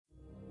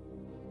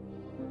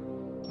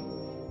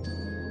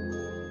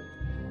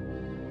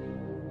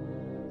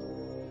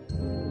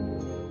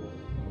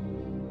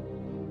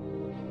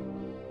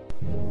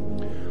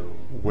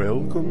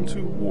Welcome to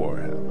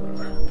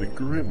Warhammer, the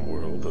grim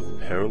world of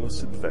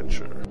perilous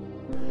adventure.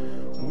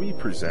 We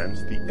present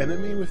The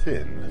Enemy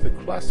Within, the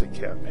classic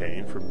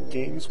campaign from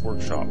Games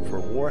Workshop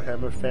for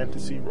Warhammer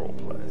Fantasy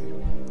Roleplay.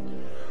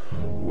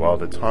 While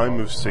the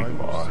time of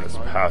Sigmar has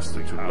passed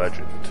into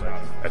legend,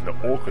 and the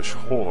Orcish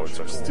hordes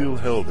are still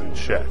held in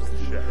check,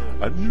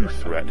 a new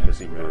threat has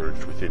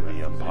emerged within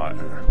the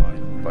Empire.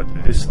 But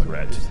this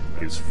threat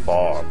is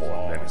far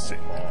more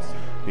menacing,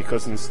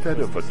 because instead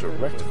of a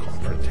direct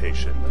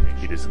confrontation,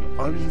 it is an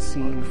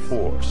unseen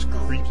force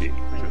creeping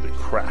through the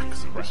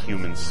cracks of the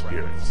human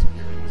spirit,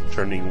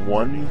 turning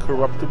one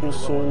corruptible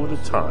soul at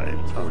a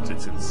time towards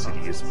its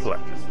insidious plan.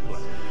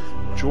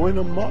 Join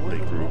a motley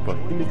group of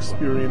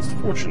inexperienced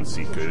fortune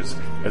seekers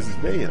as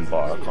they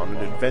embark on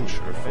an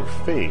adventure for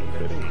fame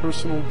and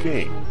personal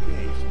gain.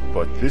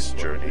 But this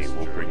journey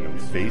will bring them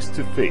face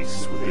to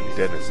face with the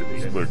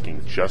denizens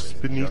lurking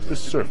just beneath the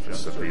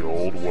surface of the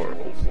old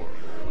world.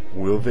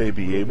 Will they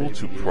be able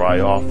to pry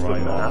off the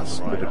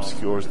mask that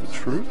obscures the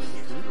truth?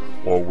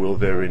 Or will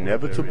their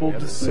inevitable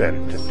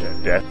descent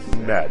into death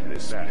and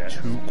madness be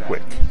too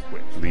quick,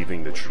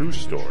 leaving the true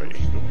story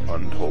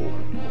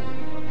untold?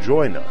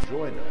 Join us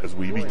as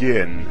we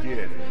begin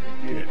The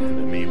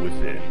Enemy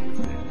Within.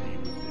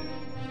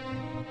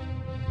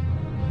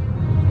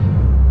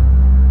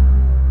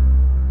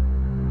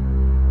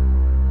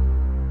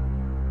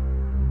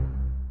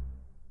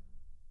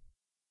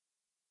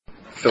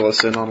 Fill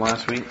us in on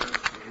last week.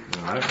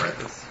 No, I've read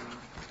this.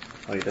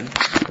 Oh, you did?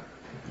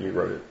 You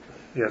wrote it.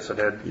 Yes, I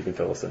did. You can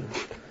fill us in.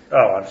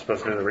 Oh, I'm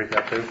supposed to do the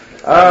recap too?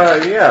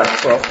 Yeah,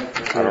 well.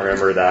 I don't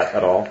remember that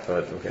at all,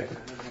 but okay.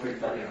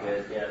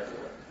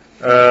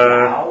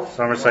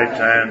 Summer Site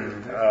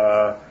 10.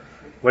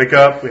 Wake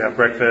up, we have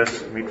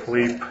breakfast, meet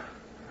Philippe.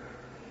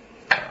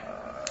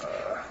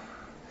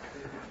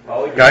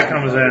 Guy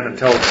comes in and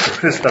tells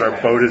Brutus that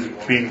our boat is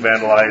being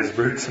vandalized.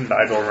 Brutus and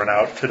Nigel run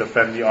out to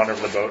defend the honor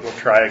of the boat, while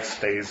Triax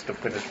stays to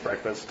finish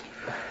breakfast.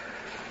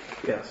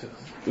 Yes,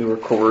 we were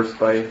coerced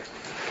by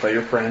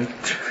your friend.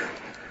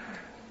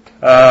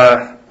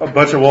 A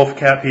bunch of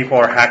Wolfcat people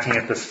are hacking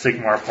at the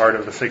Sigmar part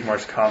of the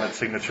Sigmar's comet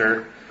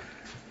signature.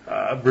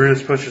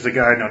 Brutus pushes a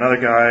guy into another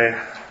guy.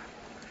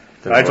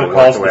 Nigel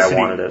calls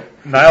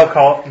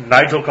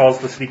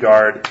the city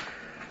guard.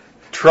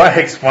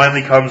 Triax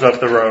finally comes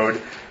up the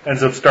road,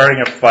 ends up starting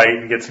a fight,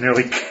 and gets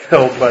nearly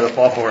killed by the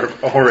follower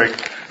of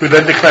Ulrich, who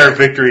then declare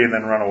victory and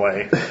then run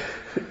away.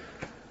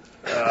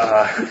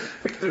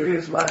 Victory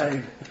is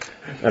mine.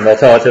 And they'll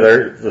tell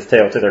this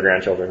tale to their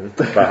grandchildren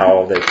about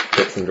how they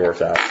kicked some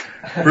dwarfs out.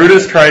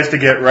 Brutus tries to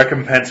get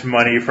recompense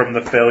money from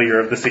the failure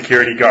of the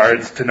security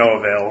guards to no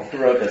avail. Who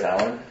wrote this,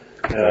 Alan?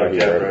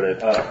 Jeff wrote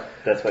it. Oh,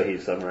 that's why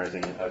he's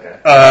summarizing it. Okay.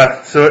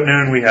 So at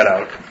noon we head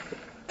out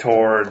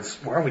towards,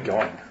 where are we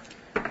going?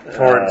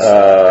 Towards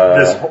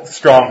this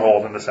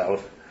stronghold in the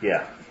south.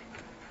 Yeah.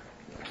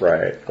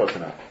 Right. Close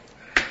enough.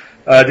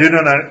 Due to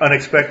an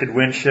unexpected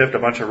wind shift, a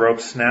bunch of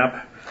ropes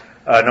snap.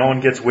 No one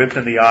gets whipped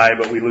in the eye,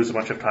 but we lose a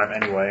bunch of time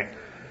anyway.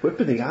 Whip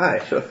in the eye. I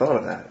should have thought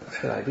of that. That's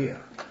a good idea.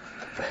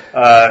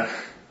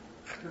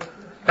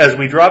 As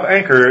we drop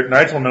anchor,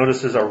 Nigel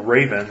notices a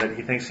raven that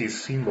he thinks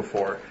he's seen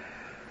before.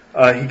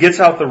 He gets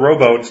out the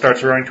rowboat and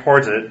starts rowing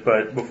towards it,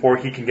 but before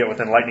he can get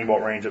within lightning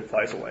bolt range, it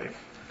flies away.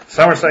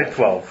 Summer Site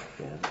 12.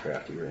 Yeah,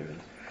 crafty raven.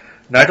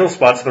 Nigel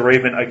spots the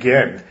raven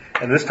again,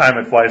 and this time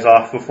it flies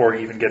off before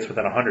he even gets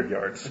within 100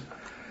 yards.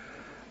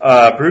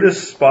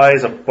 Brutus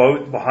spies a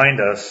boat behind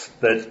us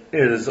that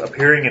is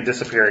appearing and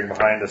disappearing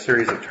behind a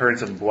series of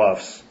turns and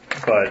bluffs,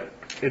 but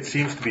it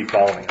seems to be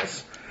following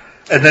us.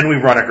 And then we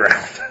run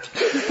aground.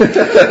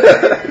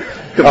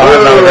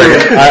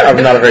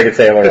 I'm not a very good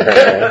sailor,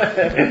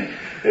 apparently.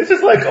 This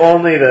is like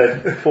only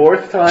the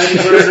fourth time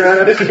you run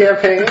around this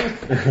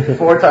campaign.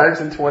 4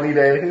 times in 20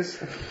 days.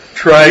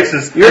 Triax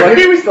is... You're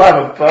lucky we still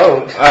have a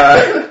boat.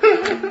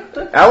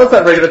 Alan's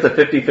not rated at the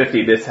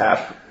 50-50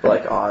 mishap,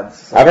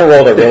 odds. I haven't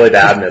rolled a really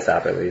bad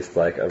mishap, at least,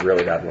 a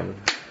really bad one.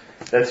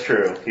 That's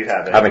true. You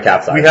haven't. I haven't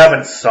capsized. We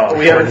haven't sunk.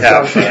 We haven't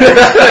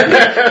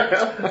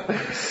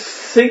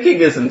Sinking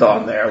isn't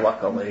on there,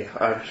 luckily.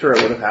 I'm sure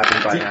it would have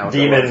happened by now.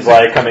 Demons,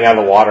 coming out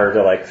of the water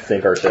to,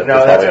 sink our ship.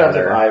 No, that's not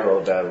I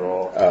rolled a bad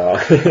roll. Oh.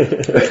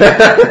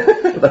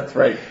 That's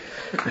right.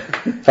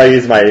 If I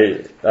use my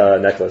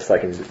necklace, I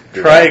can do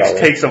Triax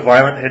takes a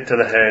violent hit to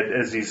the head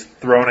as he's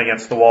thrown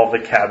against the wall of the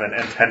cabin,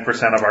 and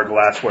 10% of our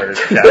glassware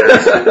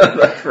shatters.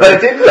 That's right. But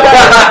it didn't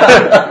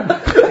matter!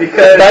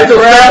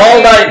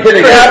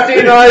 Because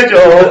crafty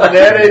Nigel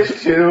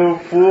managed to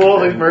fool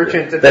the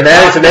merchant. They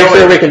managed to make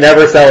sure we can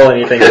never sell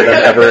anything to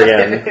them ever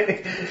again.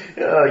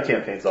 The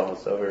campaign's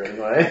almost over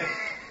anyway.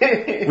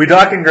 We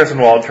dock in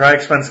Griswold.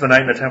 Triax spends the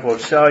night in the Temple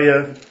of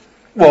Shalia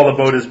while the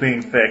boat is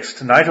being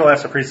fixed. Nigel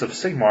asks the priest of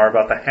Sigmar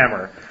about the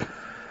hammer.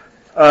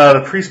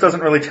 The priest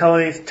doesn't really tell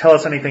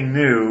us anything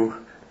new,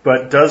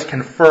 but does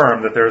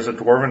confirm that there is a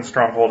dwarven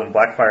stronghold in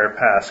Blackfire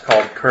Pass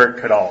called Kurt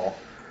Kadal.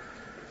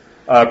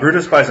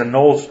 Brutus buys a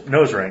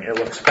nose ring. It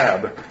looks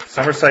fab.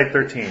 Summer Site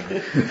 13.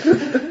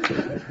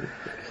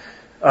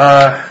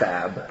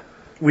 Fab.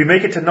 We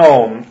make it to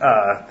Nuln.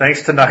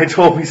 Thanks to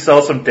Nigel, we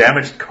sell some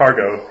damaged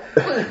cargo.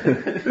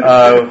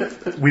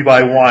 We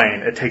buy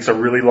wine. It takes a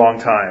really long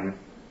time.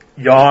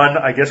 Yawn,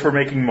 I guess we're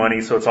making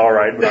money, so it's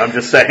alright, but I'm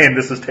just saying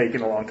this is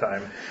taking a long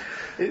time.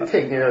 It didn't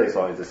take nearly as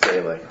long as the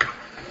sailing.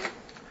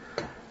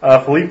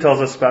 Philippe tells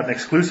us about an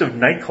exclusive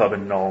nightclub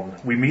in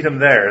Nuln. We meet him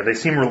there. They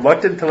seem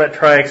reluctant to let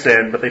Triax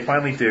in, but they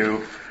finally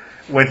do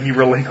when he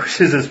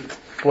relinquishes his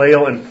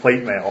flail and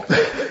plate mail.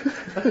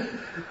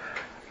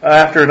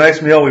 After a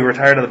nice meal, we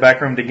retire to the back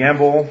room to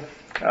gamble,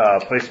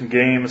 play some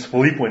games.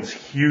 Philippe wins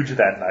huge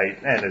that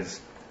night and is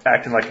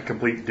acting like a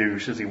complete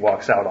douche as he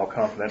walks out all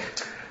confident.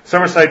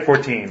 Summerside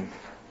 14.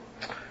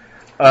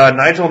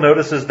 Nigel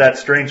notices that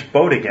strange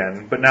boat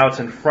again, but now it's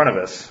in front of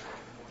us.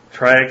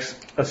 Triax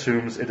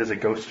assumes it is a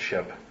ghost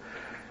ship.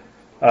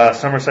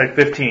 Summerside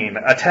 15.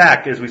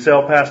 Attack. As we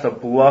sail past a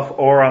bluff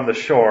oar on the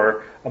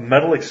shore, a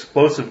metal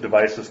explosive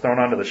device is thrown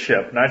onto the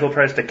ship. Nigel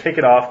tries to kick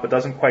it off, but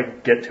doesn't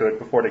quite get to it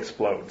before it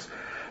explodes.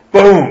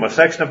 Boom! A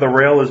section of the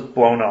rail is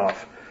blown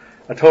off.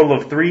 A total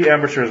of 3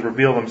 ambushers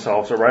reveal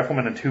themselves. A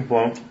rifleman and 2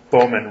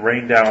 bowmen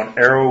rain down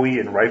arrowy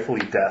and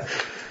rifley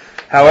death.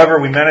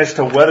 However, we manage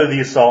to weather the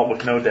assault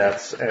with no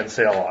deaths and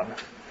sail on.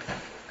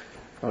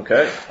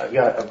 Okay. I've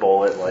got a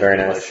bullet Very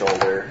in nice. my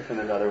shoulder and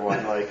another one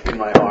in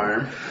my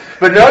arm.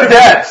 But no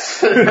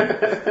deaths!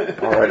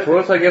 Alright, so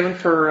what was I given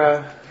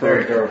for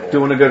Very durable.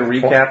 doing a good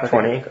recap?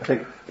 20. I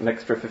think an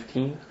extra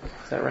 15.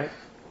 Is that right?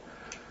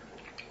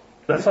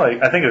 That's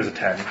like, I think it was a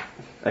 10.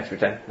 Extra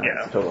 10? No, Yeah.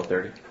 it's a total of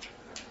 30.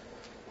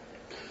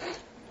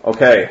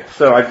 Okay,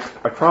 so I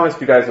promised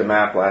you guys a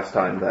map last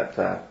time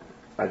that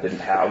I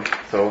didn't have,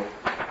 so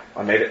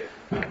I made it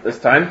this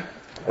time.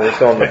 We're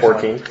still on the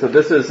 14th. So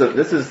this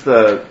is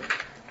the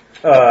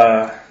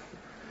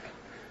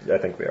I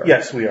think we are.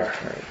 Yes, we are.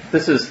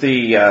 this is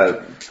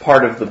the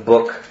part of the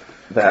book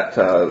that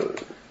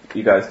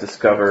you guys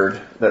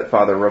discovered that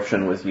Father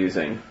Rufshan was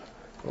using,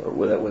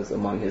 or that was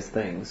among his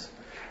things.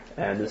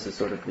 And this is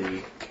sort of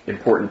the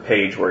important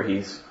page where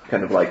he's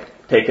kind of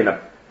like taken a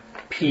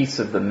piece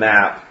of the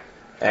map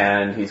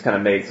and he's kind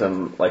of made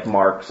some like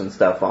marks and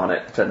stuff on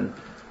it, and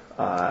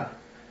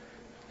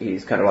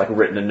he's kind of like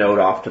written a note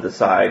off to the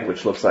side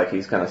which looks like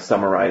he's kind of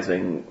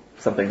summarizing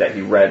something that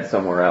he read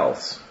somewhere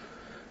else,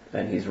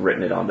 and he's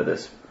written it onto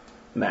this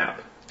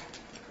map.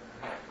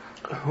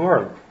 Who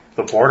are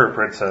the border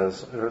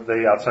princes? Are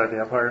they outside the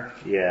Empire?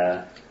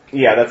 Yeah.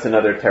 Yeah, that's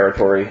another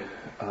territory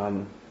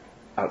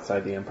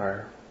outside the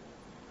Empire.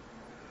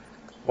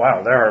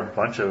 Wow, there are a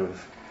bunch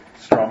of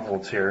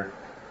strongholds here.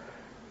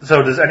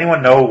 So does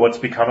anyone know what's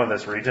become of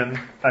this region?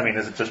 I mean,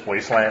 is it just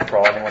wasteland for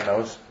all anyone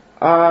knows?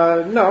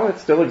 No, it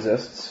still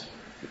exists.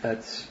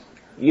 That's,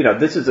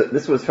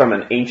 this was from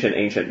an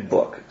ancient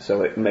book,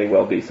 so it may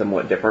well be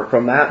somewhat different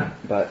from that,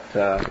 but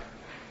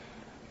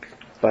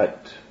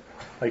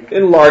Like,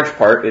 in large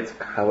part, it's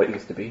how it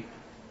used to be.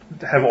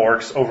 have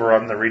orcs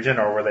overrun the region,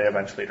 or were they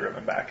eventually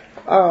driven back?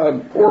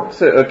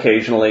 Orcs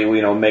occasionally,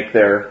 make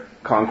their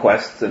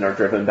conquests and are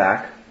driven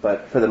back,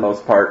 but for the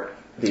most part,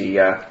 the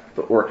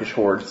orcish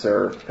hordes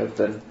have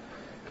been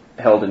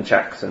held in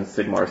check since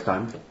Sigmar's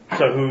time.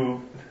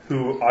 So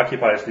who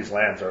occupies these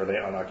lands, or are they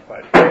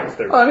unoccupied?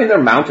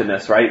 They're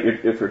mountainous, right?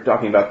 If you're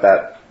talking about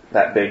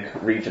that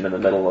big region in the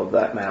middle of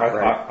that map,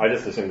 right? I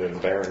just assumed it was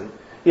barren.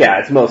 Yeah,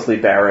 it's mostly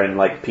barren,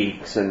 like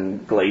peaks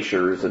and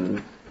glaciers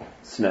and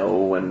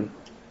snow, and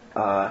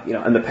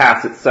and the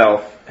pass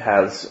itself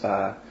has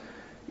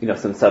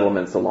some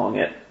settlements along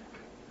it.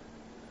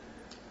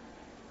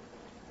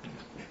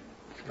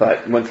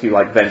 But once you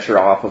venture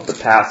off of the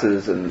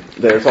passes, and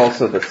there's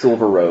also the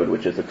Silver Road,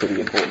 which is a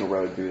pretty important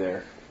road through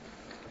there.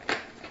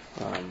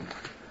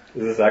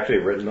 Is this actually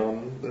written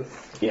on this?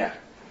 Yeah.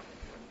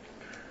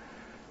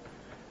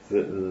 Is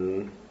it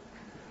in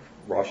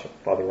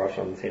Father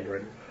Roshan's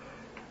handwriting?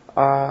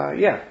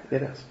 Yeah,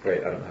 it is.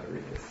 Great, I don't know how to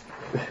read this.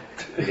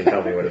 You can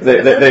tell me what it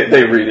is.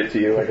 They read it to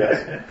you, I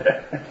guess.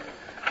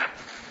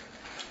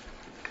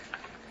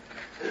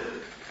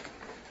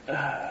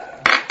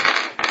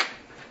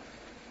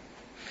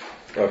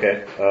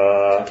 Okay,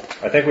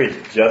 I think we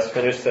just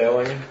finished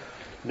sailing.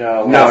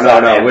 No. We're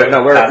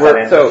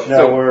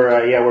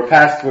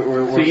past.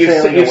 So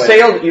you've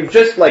sailed. You've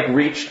just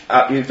reached.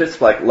 You've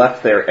just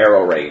left their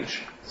arrow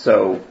range.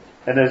 So.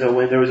 And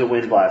there was a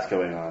wind blast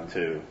going on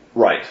too.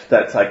 Right.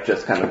 That's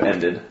just kind of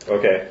ended.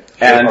 Okay.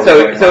 And we're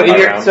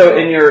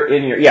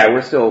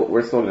still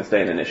going to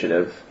stay in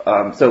initiative.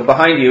 So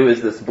behind you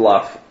is this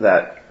bluff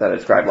that I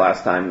described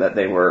last time that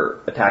they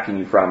were attacking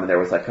you from, and there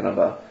was kind of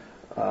a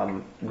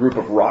group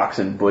of rocks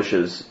and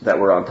bushes that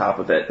were on top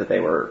of it that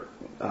they were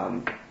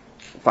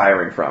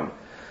firing from.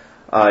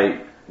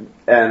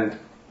 And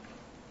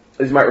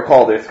as you might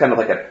recall, there's kind of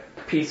a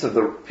piece of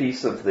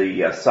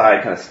the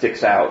side kind of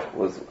sticks out,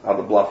 was how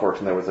the bluff works,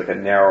 and there was a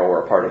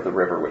narrower part of the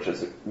river, which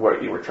is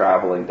what you were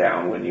traveling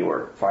down when you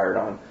were fired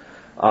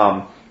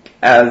on.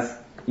 As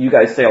you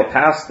guys sail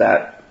past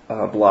that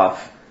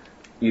bluff,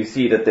 you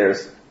see that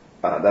there's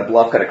that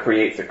bluff kind of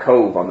creates a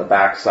cove on the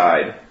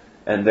backside,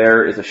 and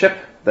there is a ship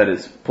that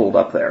is pulled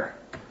up there.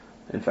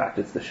 In fact,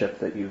 it's the ship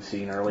that you've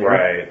seen earlier.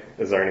 Right.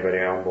 Is there anybody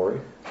on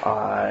board?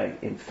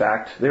 In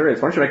fact, there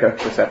is. Why don't you make a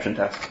perception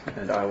test,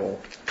 and I will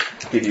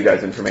give you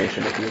guys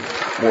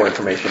more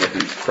information if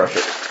you crush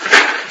it.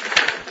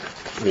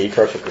 Me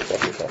crush a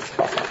perception test.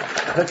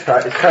 Is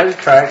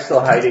Triax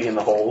still hiding in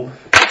the hold?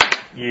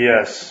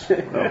 Yes.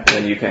 No,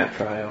 then you can't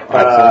try.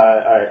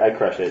 I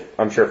crush it.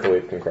 I'm sure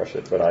Philippe can crush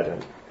it, but I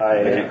don't. I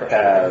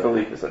have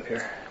Philippe is up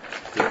here.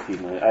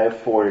 15 minutes. I have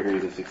 4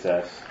 degrees of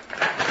success.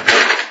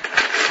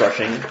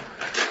 Crushing.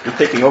 He's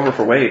taking over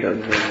for Wade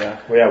on the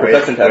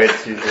perception Wade's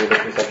test. usually the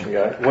perception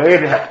guy.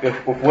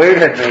 If Wade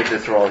had made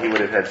this roll, he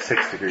would have had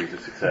 6 degrees of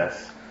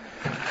success.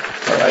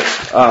 All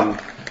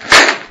right.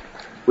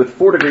 With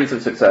 4 degrees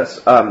of success,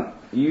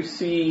 you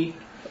see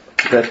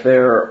that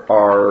there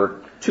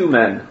are 2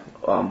 men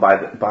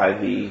by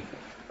the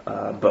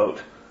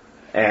boat,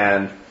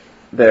 and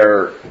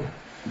they're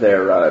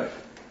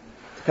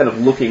kind of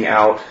looking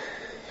out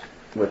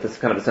with this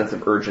kind of a sense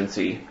of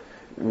urgency.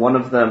 One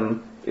of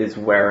them is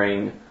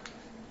wearing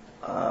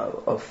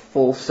a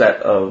full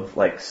set of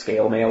like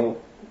scale mail.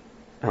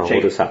 Oh,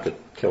 we'll just have to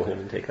kill him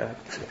and take that.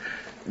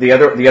 The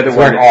other He's one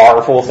wearing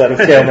our full set of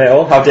scale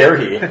mail. How dare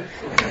he?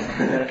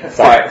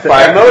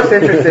 I'm most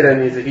interested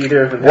in is if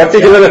either of them. What's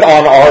he doing with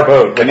on our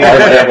boat? With our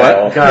scale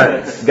mail?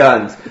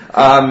 Guns.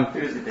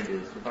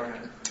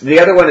 The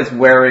other one is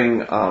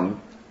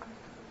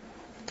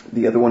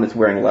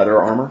wearing leather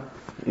armor.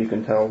 You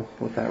can tell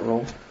with that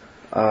roll.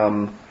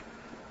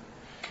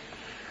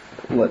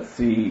 Let's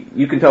see.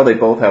 You can tell they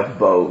both have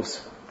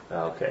bows.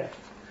 Okay.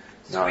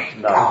 No,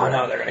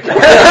 they're gonna kill him.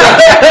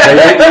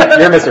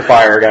 You're Mr.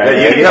 Fire Guy.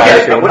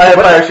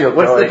 Fire shield.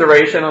 What's the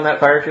duration on that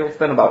fire shield? It's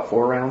been about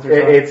 4 rounds or so.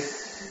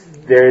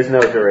 There is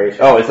no duration.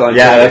 Oh, it's on.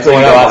 Yeah, that's the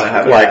one that lasts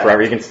have like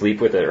forever. You can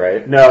sleep with it,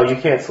 right? No, you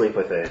can't sleep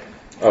with it.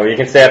 Oh, you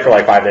can stay up for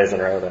like 5 days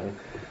in a row then.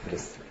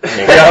 Just Just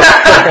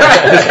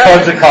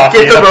tons of coffee.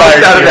 Get the and a most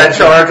fire out of that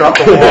shield. charge off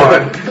the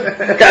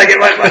wand. gotta get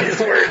my money's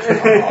worth.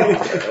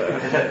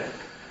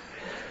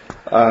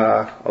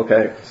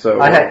 Okay, so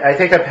I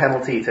take a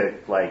penalty to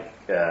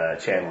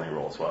channeling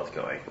rolls while it's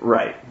going.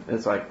 right.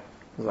 It's like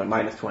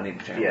minus 20 to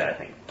channel. Yeah, I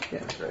think. Yeah,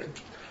 that's right.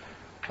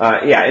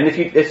 And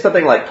if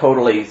something like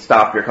totally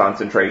stopped your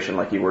concentration,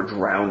 like you were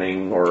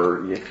drowning,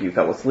 or if you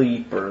fell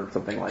asleep, or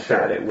something like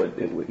Sure. that,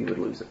 you would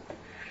lose it.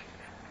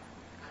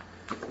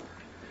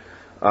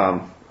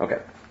 Okay.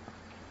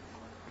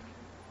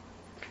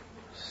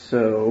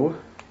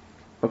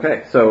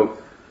 So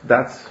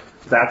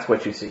that's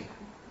what you see.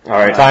 All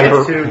right, time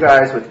It's for 2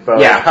 guys with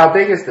bows. Yeah. How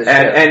big is the ship?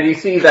 And you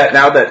see that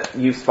now that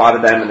you've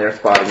spotted them and they're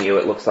spotting you,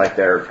 it looks like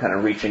they're kind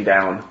of reaching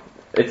down.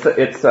 It's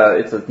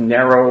a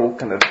narrow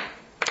kind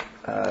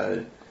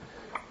of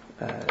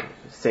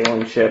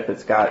sailing ship.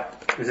 It's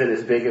got Is it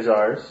as big as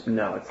ours?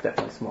 no, it's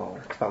definitely smaller.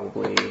 It's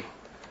probably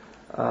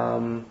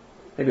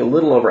maybe a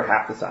little over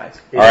half the size.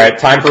 all right,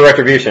 time for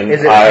retribution.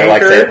 Is it I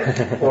like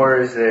anchored it. or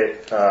is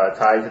it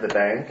tied to the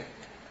bank?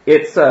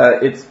 It's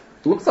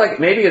looks like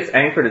maybe it's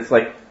anchored.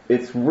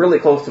 It's really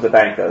close to the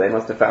bank though. They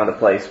must have found a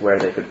place where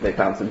they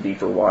found some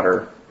deeper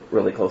water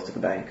really close to the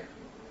bank.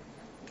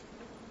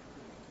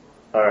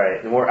 All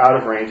right, and we're out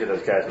of range of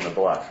those guys on the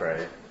bluff,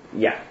 right?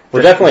 Yeah,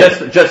 We're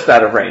just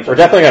out of range. We're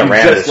definitely gonna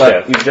ram this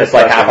ship. You just It's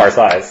like left half them. our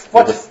size.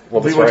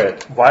 We'll destroy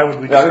it. Why would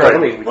we Let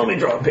destroy it? me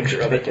draw a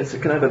picture of it.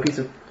 Can I have a piece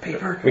of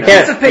paper? We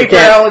can't. Piece of paper, we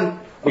can't, Alan.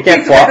 we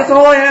can't That's pla-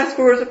 all I asked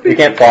for is a piece. we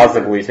can't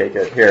plausibly take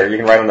it. Here, you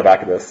can write on the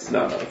back of this.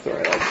 No, it's all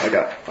right. I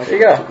got. There you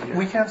go.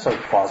 We can't so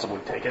plausibly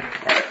take it.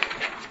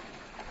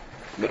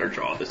 Better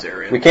draw this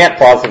area. We can't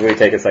plausibly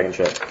take a second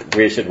ship.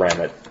 We should ram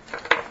it.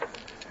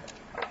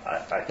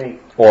 I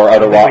think. Or I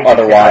don't think we can-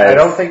 otherwise. I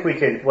don't think we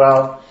could.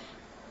 Well,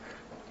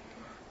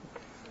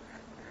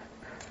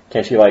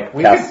 Can't you like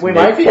We cast could- we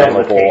might be able to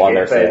chemical take on it,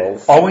 their but-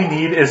 sails? All we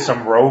need is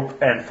some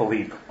rope and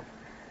Philippe.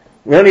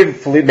 We don't need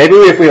Philippe. Maybe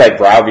if we like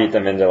browbeat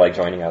them into like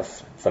joining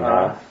us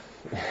somehow.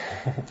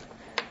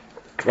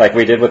 Like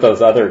we did with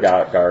those other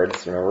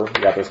guards, remember?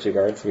 We got those 2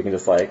 guards. We can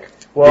just like...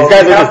 well, these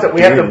guys we are have just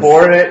to dudes.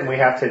 board it, and we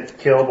have to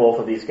kill both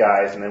of these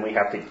guys, and then we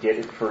have to get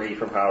it free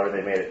from however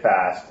they made it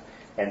fast,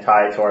 and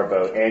tie it to our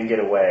boat, and get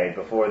away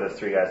before those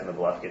 3 guys on the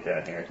bluff get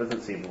down here. It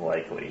doesn't seem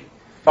likely.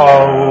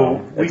 Oh,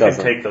 it we can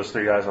doesn't. take those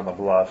 3 guys on the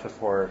bluff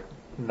if we're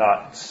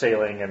not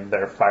sailing and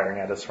they're firing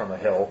at us from a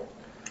hill.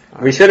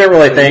 We shouldn't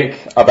really think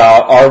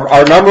about...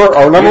 Our number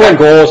one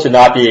goal should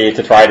not be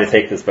to try to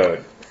take this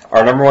boat.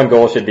 Our number one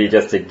goal should be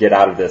just to get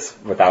out of this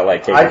without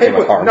like taking too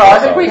much harm. I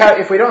think we have.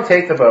 If we don't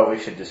take the boat, we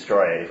should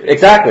destroy it.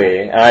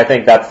 Exactly, and I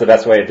think that's the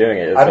best way of doing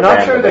it. Is I'm to not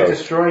ram sure the that boat.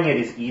 destroying it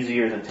is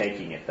easier than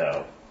taking it,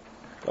 though.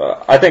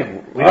 I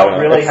think We I don't know,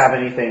 really it's- have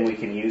anything we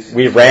can use.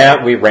 We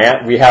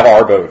have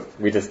our boat.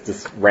 We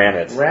just ram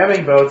it.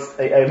 Ramming boats.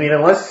 I mean,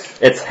 unless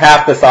It's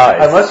half the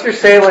size. you're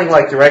sailing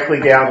like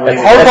directly downwind.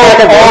 It's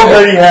like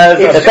already has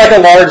it's like a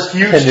large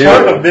huge canoe.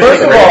 chunk of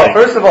this.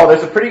 First of all,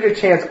 there's a pretty good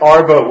chance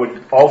our boat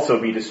would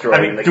also be destroyed. I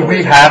in mean, the do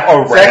we collision. have a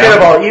ram? Second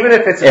of all, even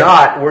if it's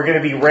not, we're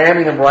going to be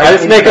ramming them right. I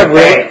just into make a the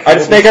really, bank. I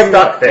just We'll make be a,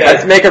 stuck there. I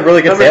just make a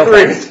really good Number sail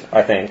 3. test.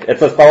 I think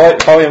it's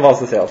probably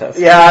involves a sail test.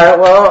 Yeah,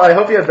 well, I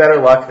hope you have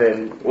better luck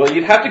than. Well,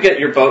 you'd have to get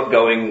your boat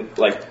going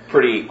like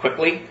pretty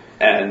quickly,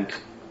 and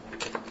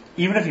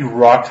Even if you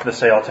rocked the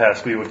sail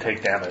test, we would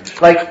take damage.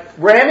 Like,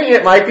 ramming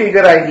it might be a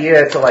good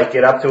idea to, like,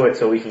 get up to it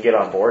so we can get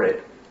on board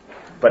it.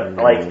 But,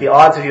 like, the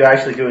odds of you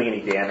actually doing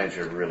any damage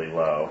are really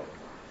low.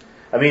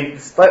 I mean,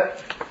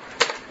 like,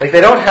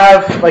 they don't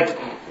have, like,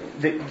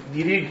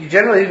 you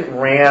generally didn't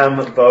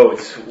ram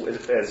boats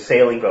as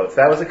sailing boats.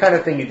 That was the kind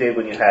of thing you did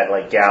when you had,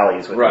 like,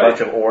 galleys with a bunch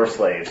of oar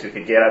slaves who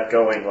could get up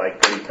going,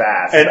 like, pretty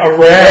fast. And a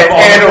ram.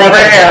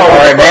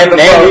 Alright, man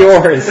the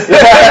oars.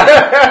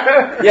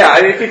 Yeah,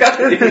 I mean,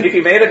 if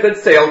you made a good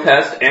sail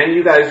test and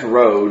you guys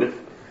rowed,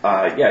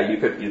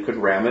 you could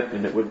ram it,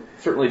 and it would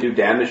certainly do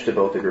damage to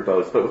both of your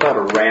boats. But without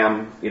a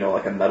ram,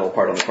 like a metal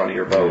part on the front of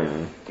your boat,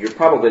 you're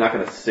probably not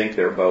going to sink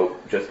their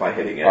boat just by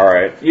hitting it. All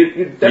right,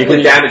 you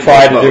definitely damage.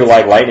 Try to do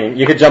like lightning.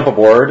 You could jump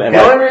aboard. And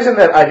the only reason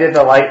that I did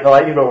the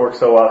lightning boat work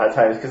so well that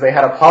time is because they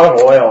had a pot of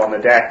oil on the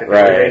deck that they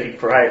were making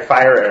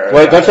fire arrows.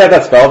 Wait, don't you have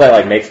that spell that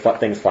like makes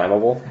things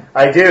flammable?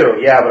 I do,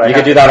 yeah, but you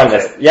could do that on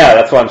this. Yeah,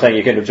 that's what I'm saying.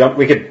 You can jump.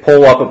 We could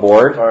pull up a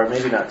board, or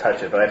maybe not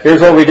touch it. But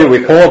here's what we do: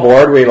 we pull a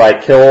board, we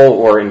like kill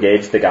or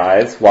engage the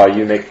guys while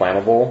you make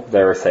flammable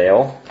their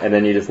sail, and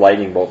then you just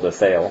lightning bolt the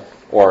sail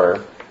or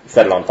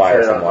set it on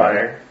fire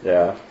somewhere.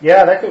 Yeah,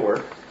 that could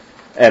work.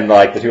 And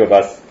like the two of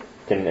us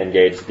can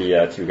engage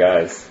the two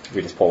guys.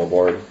 We just pull a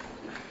board,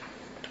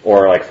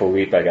 or like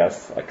Philippe, I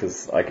guess,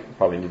 because I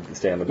probably need to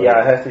stay on the boat.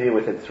 Yeah, it has to be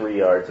within 3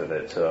 yards of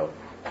it, so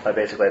I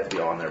basically have to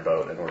be on their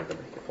boat in order to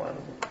make it flammable.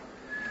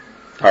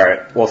 All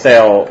right, we'll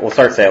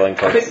start sailing.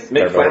 I think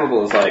make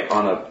flammable is like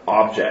on an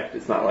object.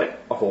 It's not like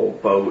a whole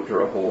boat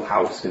or a whole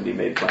house can be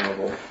made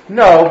flammable.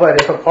 No,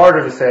 but if a part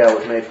of the sail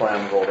was made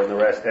flammable, then the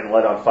rest and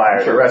lit on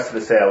fire, the rest of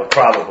the sail would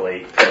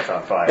probably catch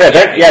on fire.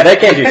 Yeah, they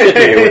can't do shit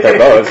to you with their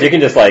boats. You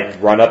can just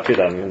like run up to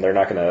them, and they're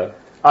not gonna.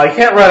 I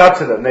can't run up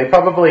to them. They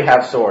probably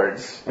have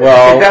swords.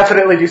 Well, they can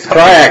definitely do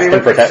something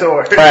with their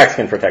swords. Triax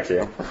can protect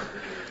you.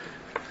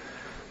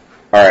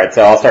 All right,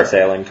 so I'll start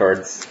sailing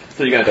towards.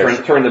 So you're going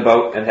to turn the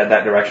boat and head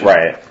that direction?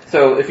 Right.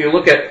 So if you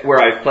look at where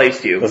I've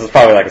placed you... This is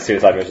probably like a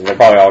suicide mission. They're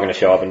probably all going to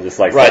show up and just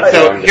like... Right,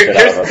 so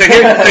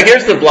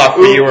here's the bluff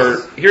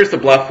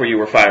where you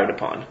were fired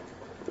upon.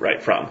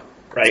 Right, from.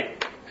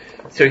 Right?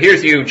 So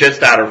here's you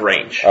just out of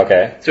range.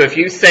 Okay. So if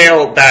you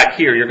sail back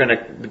here, you're going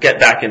to get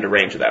back into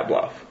range of that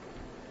bluff.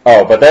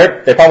 Oh, but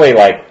they probably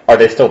like... Are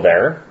they still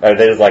there? Are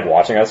they just like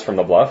watching us from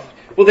the bluff?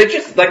 Well, they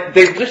just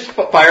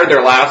fired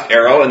their last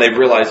arrow and they've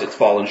realized it's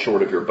fallen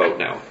short of your boat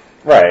now.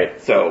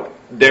 Right. So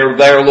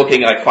they're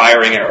looking like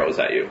firing arrows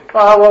at you.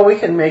 Well, we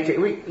can make it.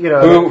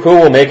 Who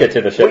will make it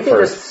to the ship first? We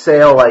can just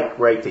sail like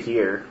right to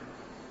here.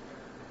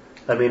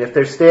 I mean, if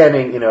they're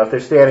standing,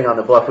 on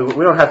the bluff,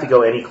 we don't have to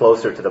go any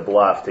closer to the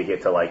bluff to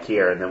get to like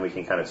here, and then we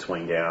can kind of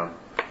swing down.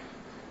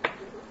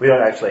 We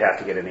don't actually have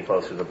to get any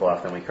closer to the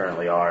bluff than we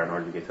currently are in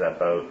order to get to that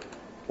boat.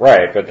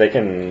 Right, but they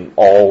can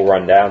all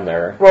run down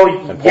there. Well, I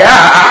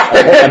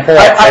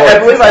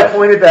believe I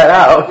pointed that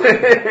out.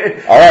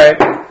 All right.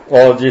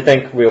 Well, do you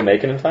think we'll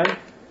make it in time?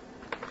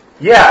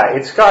 Yeah,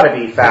 it's got to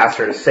be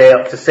faster to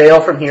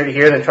sail from here to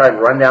here than try and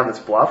run down this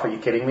bluff. Are you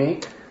kidding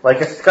me? Like,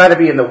 it's got to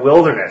be in the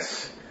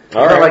wilderness. It's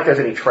not like there's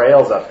any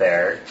trails up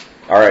there.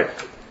 All right.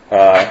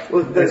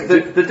 Well,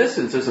 the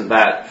distance isn't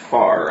that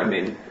far. I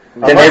mean,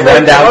 can they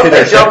run down to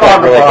their ship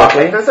really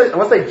quickly?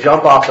 Once they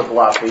jump off the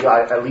bluff, we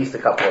got at least a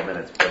couple of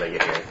minutes before they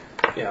get here.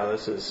 Yeah,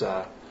 this is.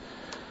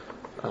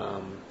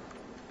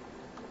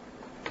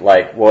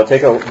 Like, will it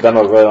take them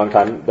a really long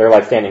time? They're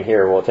like standing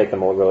here. Will it take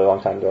them a really long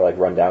time to like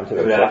run down to their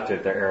ship? They would have to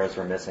if their arrows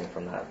were missing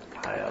from that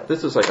high up.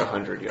 This is like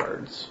 100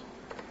 yards.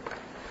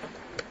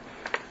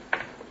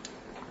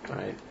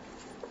 Right.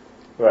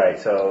 Right.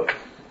 So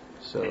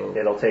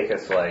it'll take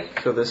us like.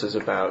 So this is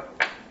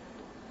about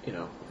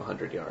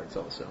 100 yards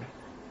also.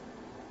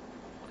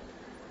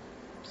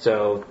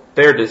 So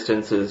their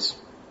distance is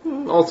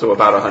also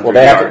about 100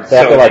 yards. They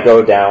have to like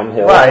go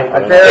downhill.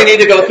 Right. They need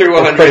to go through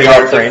 100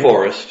 yards of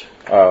forest.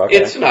 Oh, okay.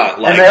 It's not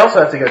like... And they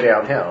also have to go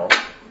downhill.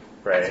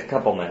 Right. It's a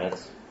couple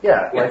minutes.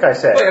 Yeah, like I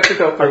said. They have to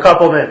go through a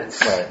couple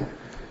minutes. Right.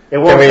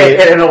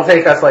 It'll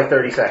take us like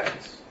 30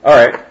 seconds. All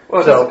right.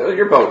 Well, so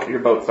your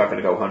boat's not going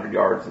to go 100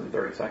 yards in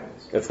 30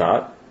 seconds. It's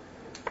not?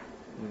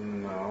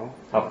 No.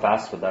 How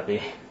fast would that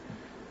be?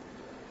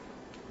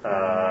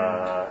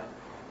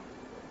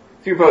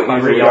 If your boat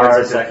 100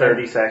 yards in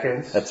 30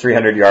 seconds. That's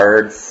 300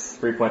 yards.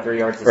 3.3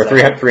 yards a or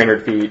second.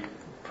 300 feet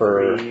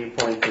per...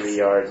 3.3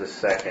 yards a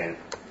second.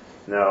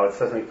 No, it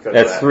doesn't go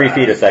That's that 3 fast.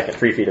 feet a second.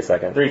 3 feet a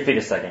second. 3 feet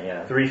a second,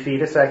 yeah. 3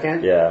 feet a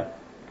second? Yeah.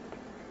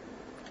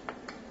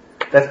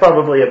 That's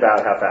probably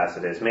about how fast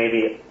it is.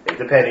 Maybe,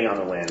 depending on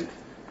the wind.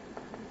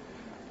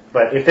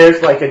 But if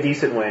there's like a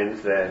decent wind,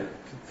 then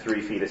 3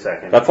 feet a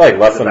second. That's like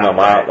less than a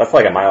mile. That's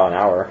like a mile an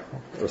hour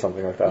or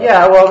something like that.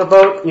 Yeah, well, the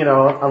boat,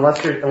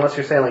 unless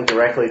you're sailing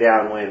directly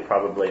downwind,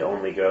 probably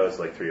only goes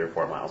like 3 or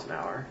 4 miles an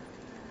hour.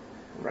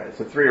 Right,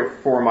 so 3 or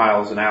 4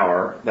 miles an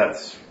hour,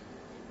 that's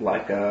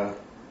like a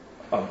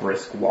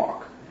brisk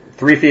walk.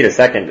 3 feet a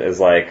second is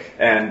like...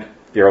 And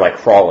You're like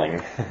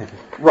crawling.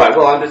 Right.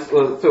 Well, I'm just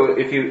so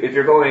if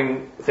you're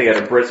going, say,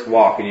 at a brisk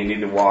walk and you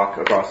need to walk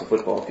across a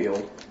football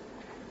field,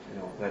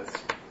 that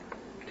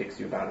takes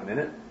you about a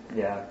minute.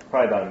 Yeah,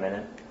 probably about a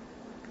minute.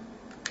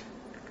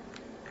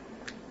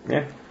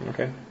 Yeah.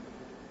 Okay.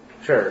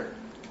 Sure.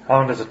 How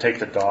long does it take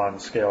to don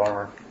scale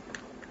armor?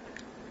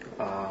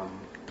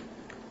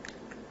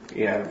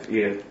 You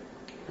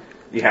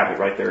have it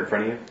right there in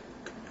front of you.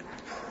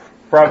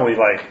 Probably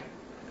like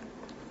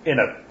in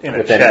a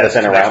Within chest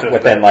a next round, to the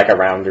within bed. like a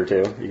round or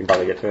two, you can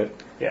probably get to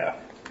it. Yeah.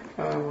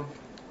 I don't know.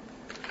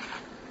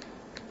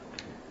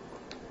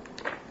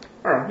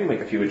 You make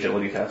a few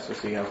agility tests to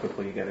see how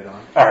quickly you get it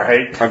on. All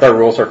right. Aren't there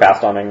rules for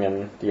fast donning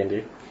in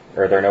D&D?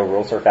 Or are there no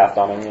rules for fast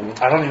donning in?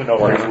 I don't even know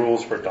if there's Warhammer?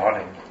 rules for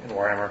donning in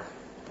Warhammer.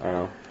 I don't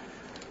know.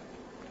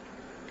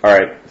 All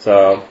right,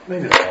 so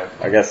Maybe there are.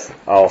 I guess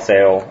I'll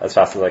sail as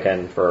fast as I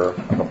can for a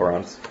couple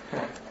rounds.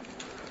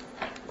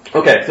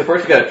 Okay, so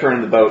first you got to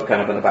turn the boat kind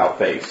of an about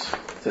face,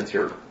 since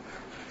you're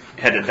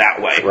headed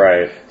that way.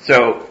 Right.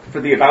 So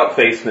for the about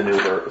face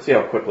maneuver, see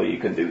how quickly you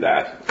can do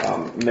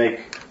that.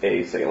 Make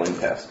a sailing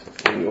test,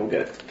 and you'll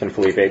get. Can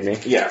Philippe aid me?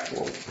 Yeah,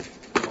 we'll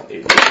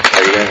aid you.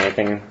 Are you doing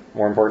anything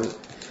more important?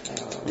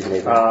 You can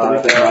aid me.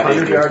 They're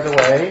 100 yards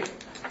away.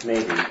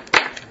 Maybe.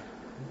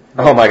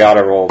 Oh my god,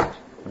 I rolled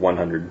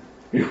 100.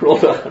 You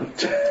rolled on.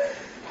 What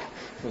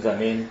does that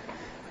mean?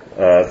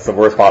 It's the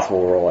worst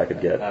possible roll I could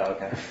get. Oh,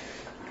 okay.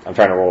 I'm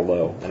trying to roll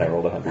low, and I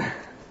rolled 100. On a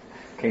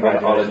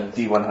Congratulations.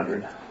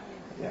 D100.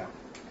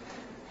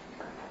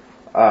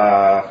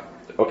 Yeah.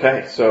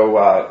 Okay,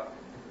 so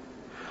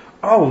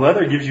Oh,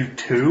 leather gives you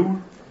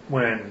 2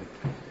 when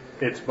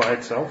it's by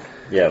itself?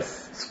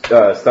 Yes.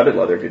 studded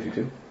leather gives you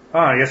 2. Oh,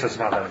 I guess it's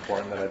not that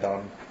important that I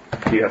don.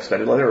 Do you have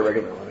studded leather or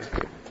regular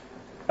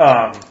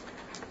leather?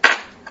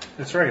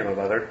 It's regular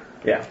leather.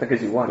 Yeah, that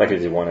gives you 1. That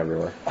gives you 1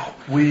 everywhere.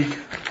 Weak.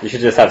 You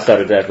should just have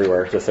studded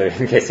everywhere, just so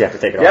in case you have to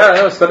take it off. Yeah,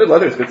 no, studded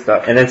leather is good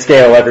stuff. And then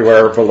scale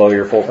everywhere below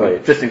your full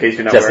plate. Just in case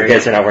you're not Just in wearing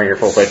case you're not wearing your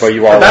full plate, but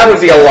you are. that would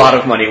be a lot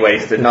of money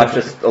wasted, not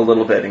just a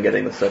little bit in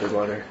getting the studded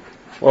leather.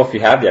 Well, if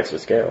you have the extra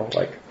scale,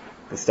 like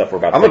the stuff we're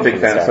about to I'm a take big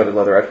from fan the of side, studded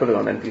leather. I put it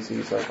on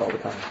NPCs like all the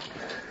time.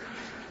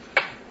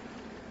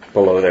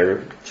 below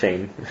their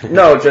chain.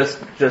 No,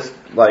 just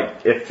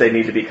like if they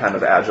need to be kind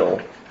of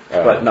agile,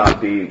 but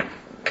not be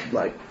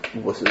like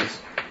wusses.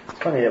 It's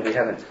funny that we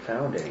haven't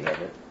found any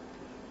of it.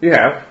 You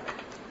have.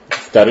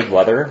 Studded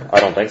leather? I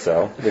don't think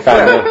so. We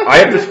found I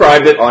have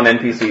described it on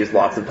NPCs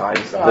lots of times.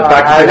 The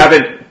fact that you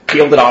haven't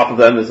peeled it off of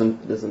them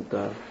isn't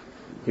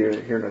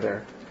here nor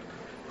there.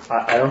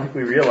 I don't think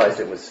we realized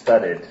it was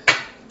studded.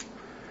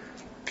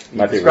 You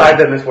Might be described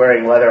right. them as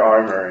wearing leather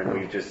armor, and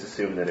we just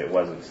assumed that it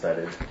wasn't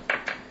studded.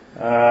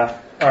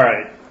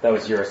 Alright. That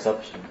was your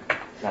assumption.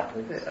 Not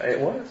his. It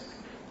was.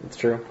 It's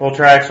true. Well,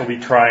 Trax will be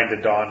trying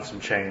to don some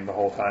chain the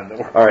whole time that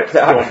we're All right,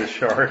 going to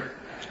shore.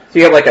 So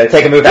you have like a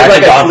Take a move there's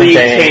action, like a Johnson sleeve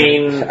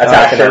chain, chain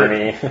attack an shirt.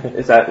 enemy.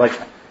 Is that like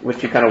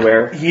what you kind of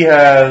wear? He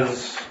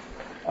has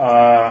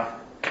a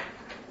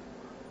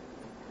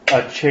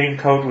chain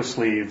coat with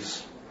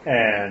sleeves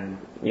and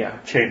Yeah.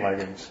 chain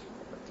leggings.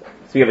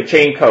 So you have a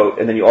chain coat,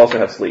 and then you also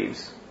have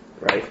sleeves,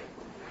 right?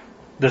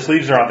 The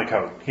sleeves are on the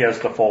coat. He has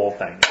the full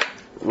thing.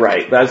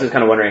 Right. But I was just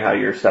kind of wondering how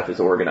your stuff is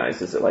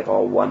organized. Is it like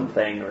all one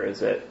thing, or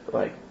is it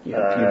like you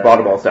bought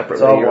them all separately?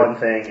 It's all or- one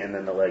thing, and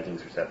then the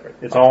leggings are separate.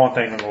 It's all one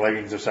thing and the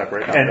leggings are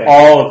separate. Okay. And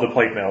all of the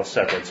plate mail is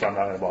separate, so I'm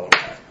not going to bother with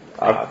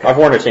that. I've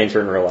worn a chain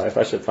shirt in real life.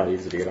 That shit's not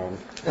easy to get on.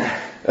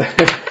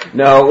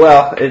 No,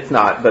 well, it's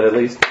not, but at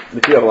least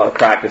if you have a lot of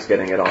practice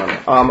getting it on.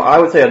 I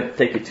would say it'd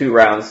take you 2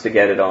 rounds to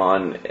get it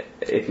on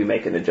if you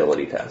make an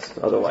agility test.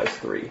 Otherwise,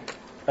 3.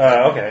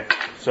 Okay.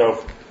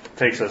 So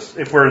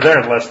if we're there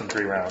in less than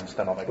 3 rounds,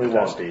 then I'll make We the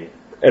won't test. be.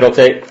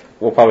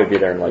 We'll probably be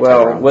there in like 2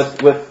 Well, rounds.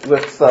 with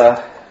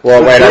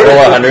Well, wait, I roll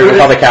 100. We'll Brutus-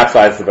 probably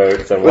capsize the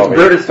boat, so we'll with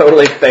Brutus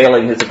totally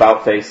failing his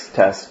about face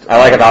test. I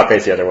like about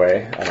face the other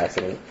way on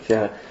accident.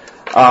 Yeah.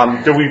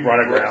 Do we run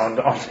aground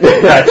on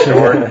that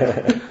shore?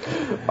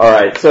 All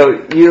right.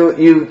 So you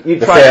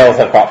The try. sails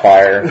have caught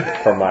fire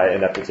from my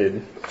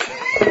ineptitude.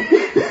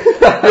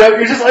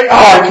 You're just like,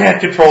 I can't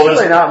control There's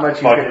this. really not much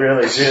you Fuck could it.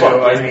 really do.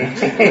 Fuck I it.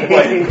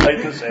 mean,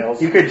 Like the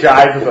sails. you could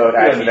jive the boat You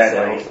don't need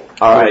accidentally. sails.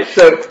 All right.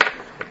 So It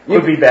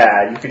would be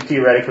bad. You could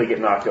theoretically get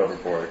knocked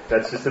overboard.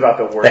 That's just about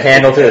the worst. The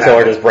handle to thing the that sailor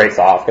happens. just breaks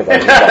off because I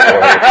use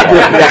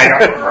that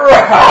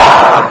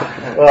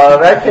forward. Well,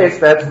 in that case,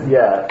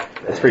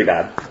 It's pretty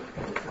bad.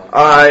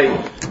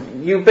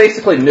 you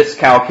basically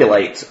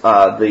miscalculate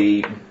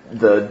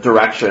the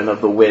direction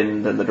of the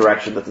wind and the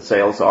direction that the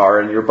sails are,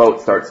 and your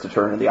boat starts to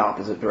turn in the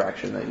opposite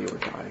direction that you were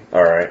trying.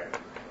 All right.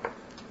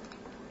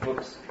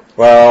 Whoops.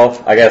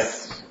 Well, I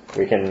guess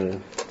we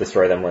can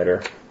destroy them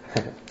later.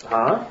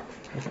 Huh?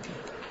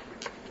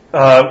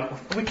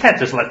 We can't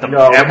just let them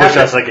No, we ambush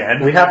have us to-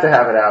 again. We have to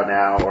have it out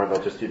now, or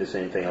they'll just do the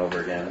same thing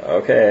over again.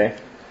 Okay.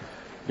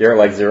 You're at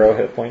like 0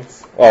 hit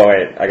points. Oh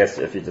wait, I guess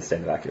if you just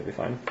stand back, you'll be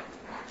fine.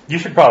 You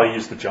should probably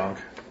use the junk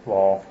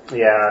while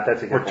Yeah,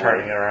 that's a good we're point.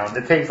 turning it around.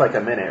 It takes like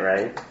a minute,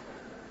 right?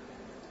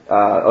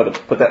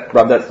 To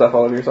rub that stuff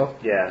all over yourself?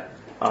 Yeah.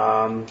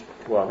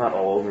 Well, not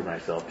all over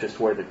myself, just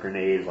where the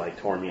grenade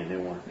tore me a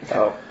new one.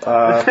 Oh.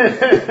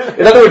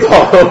 In other words,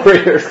 all over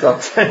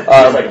yourself.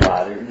 Like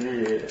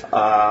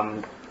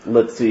ladder.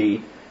 Let's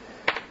see.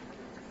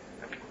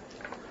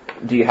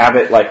 Do you have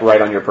it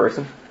right on your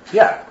person?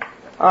 Yeah.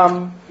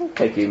 It'll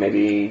take you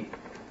maybe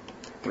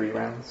 3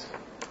 rounds.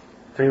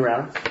 3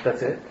 rounds?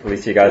 That's it? At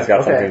least you guys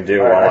got something to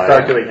do All right, while I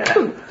start doing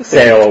that.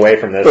 sail away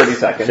from this 30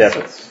 seconds. ship.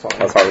 That's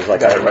fine. As hard as I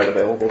got it right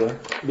available there.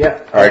 Yeah.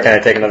 Alright, can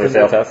I take another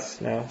sail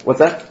test now? What's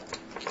that?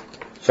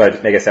 Should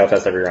I make a sail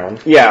test every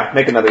round? Yeah,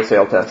 make another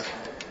sail test.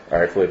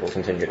 Alright, Philippe will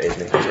continue to aid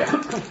me.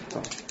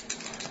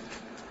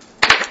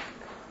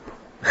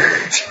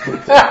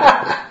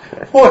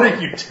 What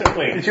are you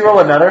doing? Did you roll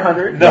another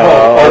 100? No,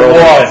 I a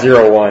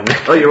rolled one.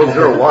 0-1. Oh, you rolled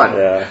 0-1.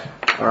 Yeah.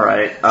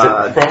 Alright.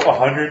 From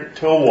 100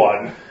 to a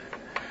 1.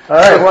 All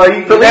right. Well,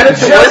 you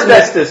managed to just work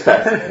missed that. this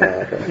test.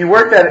 Yeah, okay. You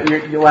worked that.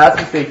 Your last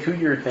mistake to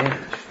your advantage.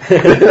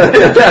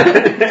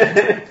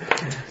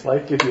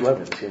 Life gives you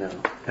lemons,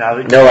 Now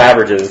that No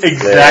averages.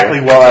 exactly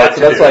there. what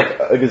So that's like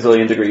a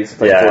gazillion degrees.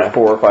 It's like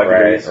 4 or 5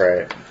 degrees.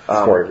 Right.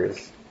 4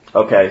 degrees.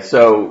 Okay,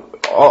 so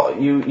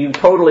you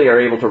totally are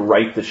able to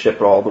right the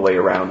ship all the way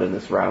around in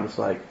this round. It's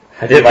like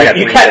I did like a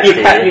you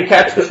 360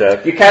 catch with the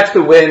ship. you catch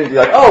the wind.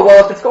 You're like, oh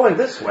well, if it's going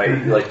this way,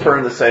 you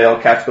turn the sail,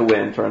 catch the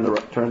wind, turn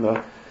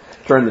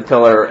the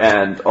tiller,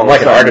 and all I'm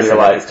like of an a sudden artist you're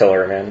on like this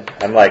tiller, man.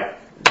 I'm like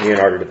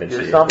Leonardo da Vinci.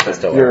 You're something. with this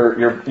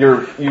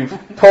tiller.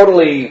 you've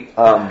totally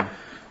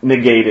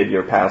negated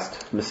your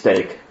past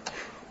mistake.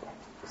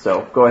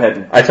 So go ahead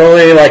and I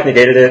totally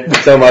negated it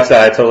so much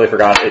that I totally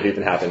forgot it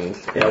even happened.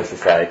 It was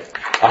just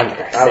I'm the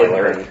greatest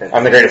sailor.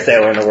 I'm the greatest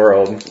sailor in the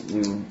world.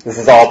 This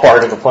is all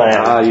part of the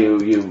plan. you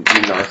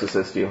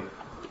narcissist you.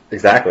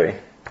 Exactly.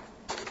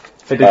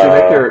 Hey,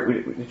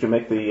 did you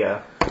make the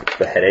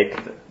The headache.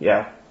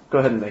 yeah? Go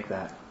ahead and make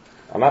that.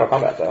 I'm out of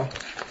combat though.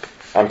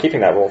 I'm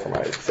keeping that roll for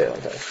my sailing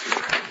test.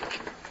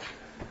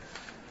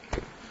 I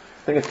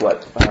think it's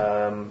what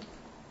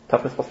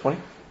toughness plus 20.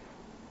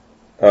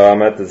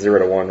 I'm at the 0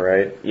 to 1,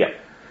 right? Yeah.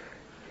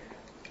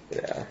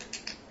 Yeah.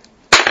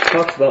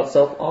 Talks about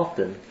self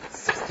often.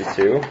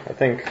 62. I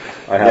think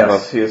I have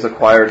Yes, he has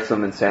acquired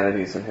some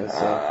insanities in his.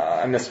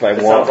 I missed by It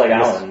 1. sounds like I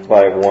missed Alan.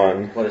 by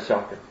 1. What a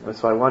shocker.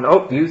 That's why one.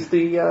 Oh, use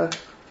the.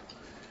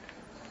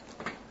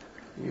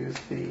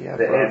 The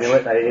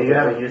amulet. You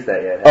haven't used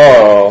that yet.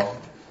 Oh.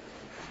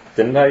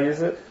 Didn't I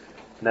use it?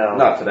 No,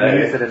 Not today. You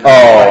used it in the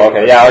Oh,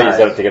 okay. Yeah, I'll use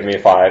that to give me a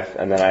 5,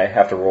 and then I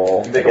have to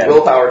roll Make again. a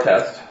willpower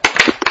test.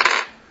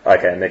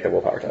 Okay, make the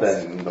willpower test.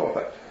 Then no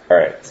effect.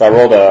 Alright, so I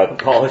rolled a...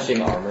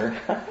 Polishing armor.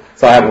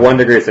 So I have 1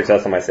 degree of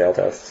success on my sail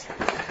test.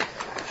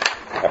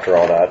 After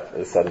all that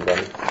is said and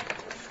done.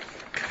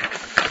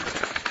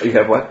 You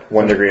have what?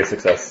 1 degree of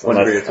success. 1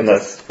 degree of success.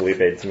 Unless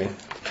Philippe aids me.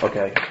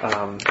 Okay.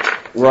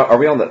 Are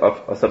we on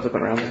a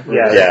subsequent round there?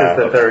 Yeah, Yeah, this is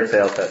the okay. third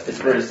sales test.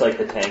 Is we're just like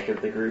the tank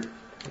of the group.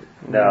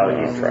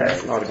 No, he's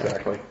Right. Not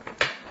exactly.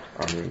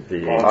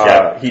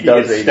 The He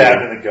does gets aid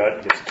stabbed you. in the gut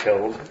and gets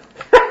killed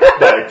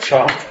by a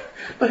chump.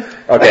 That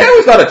Okay, guy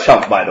was not a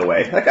chump, by the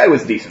way. That guy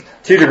was decent.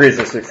 2 degrees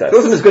of success. He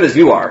wasn't as good as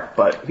you are,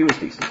 but he was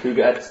decent. Who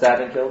got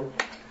stabbed and killed?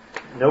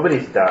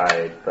 Nobody's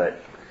died,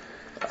 but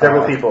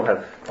several people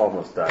have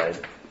almost died.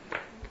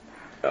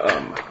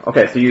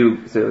 Okay,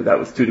 so that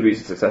was 2 degrees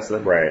of success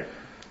then. Right.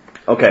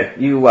 Okay,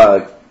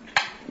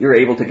 you're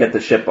able to get the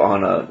ship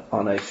on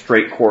a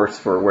straight course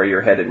for where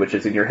you're headed, which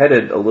is you're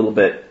headed a little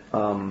bit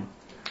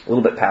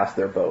past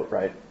their boat,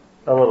 right?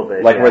 A little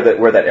bit. Like yeah.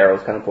 where that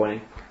arrow's kind of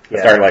pointing. I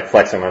started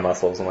flexing my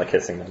muscles and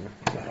kissing them.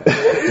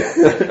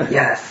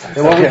 Yes.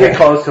 And when we get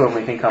close to him,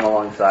 we can come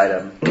alongside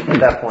him. At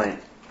that point,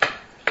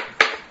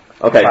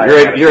 Okay,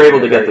 Fire you're able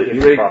to get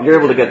very you're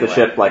able to get the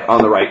anyway. ship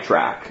on the right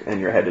track, and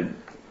you're headed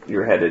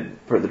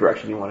for the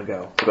direction you want to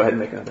go. So go ahead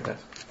and make another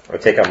test. I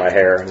would take out my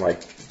hair and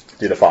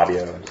do the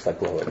Fabio and just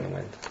blow it in the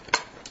wind.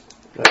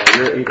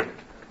 You're 80.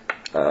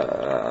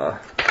 I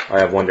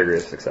have 1 degree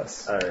of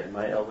success. all right.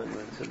 My elven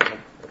medicine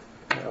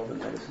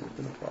has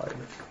been applied.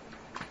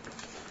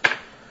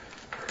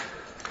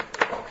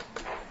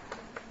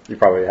 You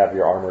probably have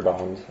your armor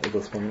donned at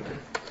this point.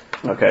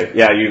 Okay,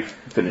 yeah, you've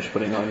finished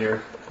putting on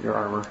your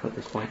armor at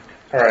this point.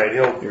 Alright,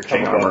 he'll Your tell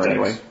chain me about armor things.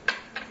 anyway.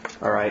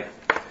 All right.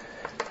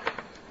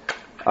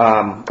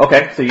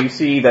 Okay, so you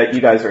see that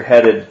you guys are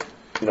headed,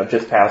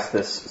 just past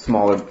this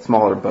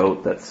smaller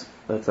boat that's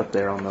up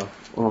there on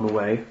the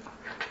way.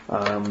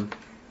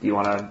 Do you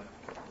want to?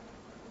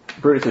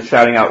 Brutus is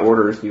shouting out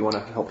orders. Do you want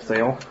to help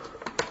sail?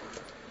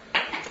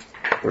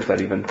 Or is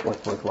that even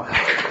worthwhile?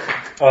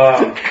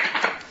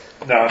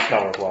 No, it's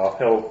not worthwhile.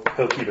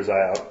 He'll keep his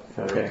eye out.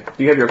 Okay.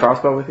 Do you have your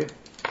crossbow with you?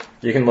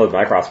 You can load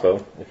my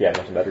crossbow if you have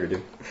nothing better to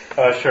do.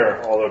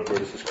 Sure, I'll load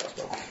Brutus's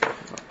crossbow.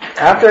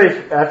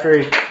 After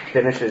he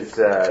finishes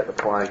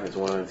applying his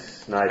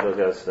wounds, Nigel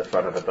goes to the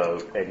front of the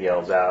boat and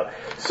yells out,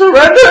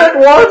 "Surrender at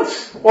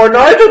once, or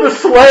Nigel the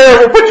Slayer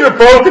will put your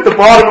boat at the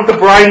bottom of the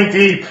briny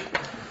deep."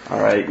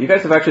 All right. You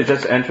guys have actually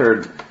just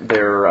entered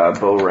their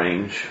bow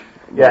range.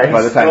 Yeah,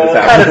 by the he's time this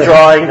kind happens. of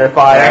drawing the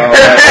fire. Oh,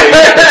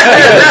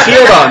 yeah.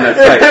 Shield on, that's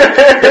right.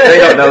 They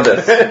don't know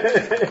this.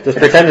 Just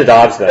pretend to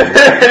dodge them.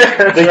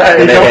 That's They right.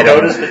 hit don't him.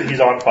 notice that he's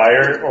on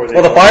fire, or they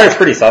Well, the fire is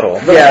pretty subtle.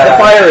 The Yeah.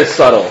 fire is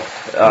subtle.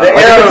 The Like,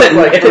 arrows,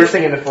 if it's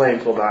bursting into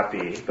flames will not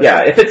be. But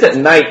yeah, if it's at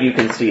night, you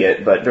can see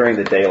it, but during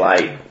the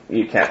daylight,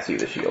 you can't see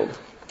the shield.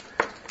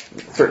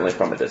 Certainly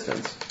from a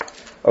distance.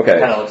 Okay,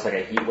 Kind of looks like a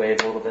heat wave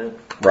a little bit.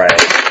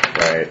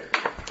 Right.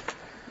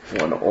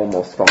 one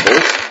almost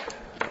fumbles,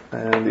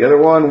 and the other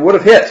one would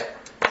have hit.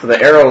 So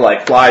the arrow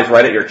like flies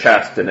right at your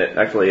chest, and it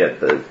actually at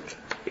the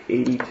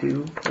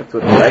 82. That's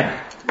what the leg.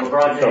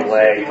 LeBron The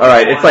leg. All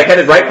right, it's like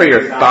headed right for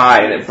your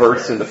thigh, and it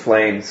bursts into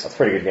flames That's a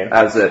pretty good game.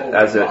 as it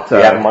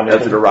have him under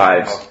him?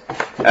 arrives.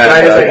 And,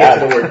 Kind of uh,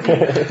 the word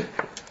deep.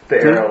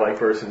 The arrow like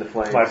bursts into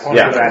flames. My point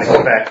Yeah. of dramatic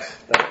effect.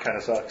 That kind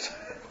of sucks.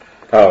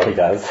 Oh, he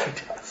does.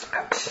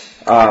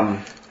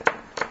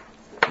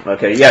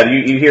 Okay, yeah,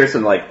 you hear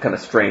some like kind of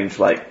strange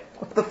like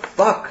what the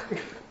fuck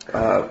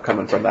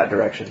coming from that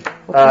direction.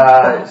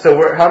 So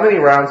we're how many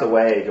rounds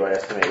away do I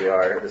estimate we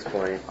are at this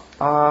point?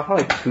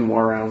 Probably 2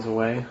 more rounds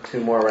away. 2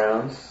 more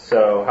rounds.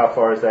 So how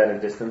far is that in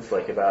distance?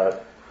 Like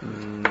about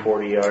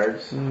 40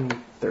 yards?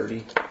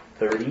 30.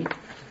 30?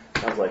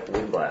 Sounds like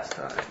wind blast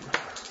time.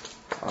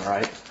 All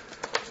right.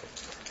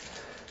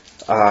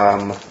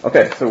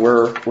 Okay, so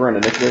we're in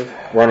initiative.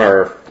 We're on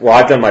our. Well,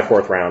 I've done my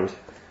 4th round,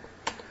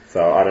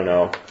 so I don't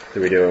know.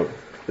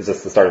 Is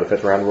this the start of the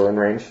 5th round? We're in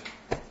range.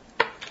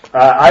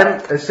 I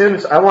want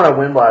to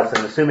wind blast.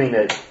 I'm assuming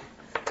that.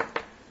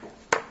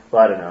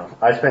 Well, I don't know.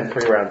 I spent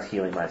 3 rounds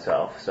healing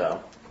myself,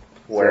 so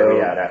where are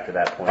we at after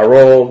that point? I've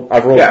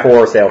rolled Yeah.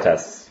 4 sail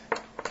tests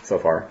so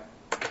far.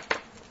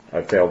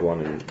 I've failed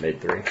 1 and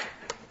made 3.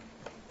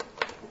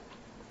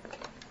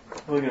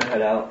 We're gonna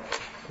head out.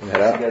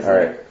 Head out. You guys All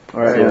right. All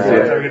right. See you see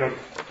later. ya.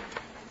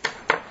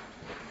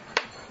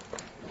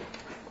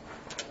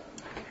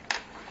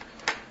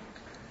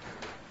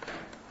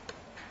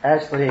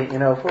 Actually,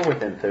 if we're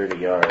within 30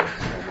 yards,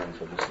 I might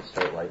as well just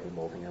start lightning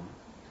bolting them.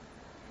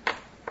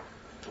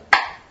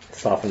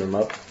 Soften them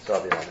up. So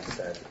I'll be on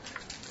instead.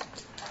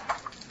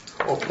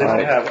 Well, if they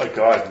don't have a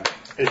gun,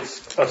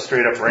 it's a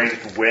straight up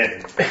ranged win.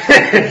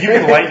 You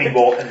can lightning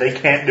bolt and they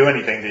can't do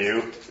anything to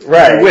you.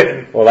 Right. You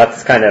win. Well,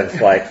 that's kind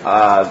of like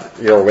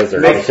you're a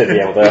wizard. You should be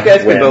able to You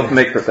guys win. can both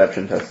make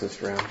perception tests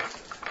this round.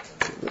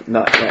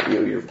 Not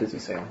you. You're busy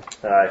sailing.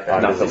 I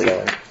found Not the busy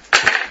lead.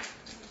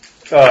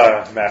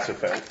 sailing. Massive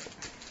fail.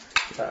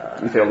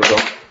 You failed as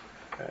well.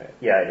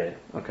 Yeah, I did.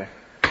 Okay.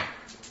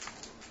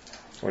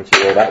 Once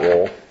you roll that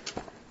roll,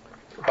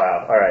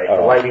 Wow. All right. Oh.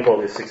 The lightning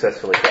bolt is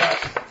successfully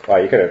cast. wow,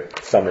 you could have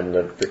summoned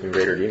the freaking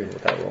greater demon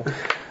with that roll.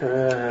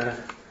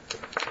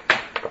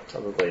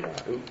 Probably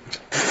not. Oop.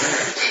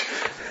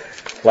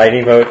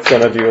 Lightning boat's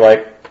gonna do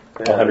like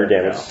 100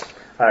 damage.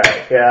 All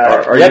right.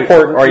 Yeah. Are Yeah, you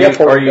Portland. are Yeah, you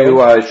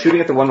Portland.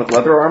 shooting at the one with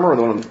leather armor or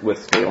the one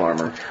with scale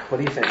armor? What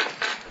do you think?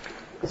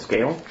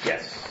 Scale?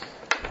 Yes.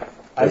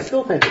 I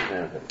still think it's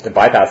benefit. It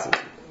bypasses.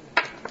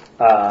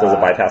 Does it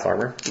bypass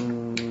armor?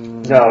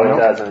 No, it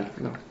doesn't.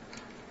 No.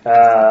 All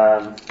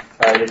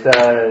right. It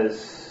does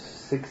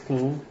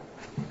 16.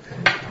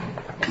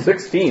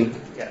 16.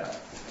 Yeah.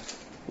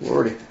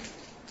 Lordy.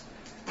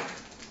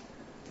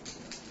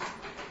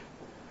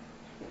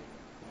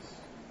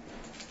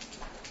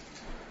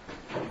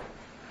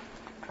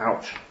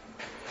 Ouch.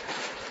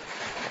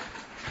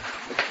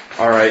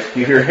 All right,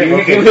 you hear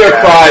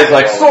cries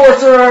like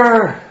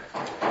sorcerer,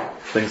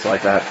 things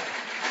like that.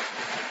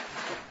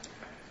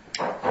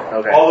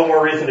 Okay. All the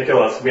more reason to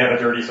kill us. We have a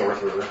dirty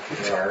sorcerer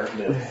in our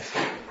midst.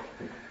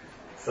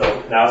 So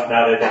now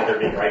they think they're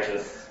being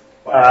righteous.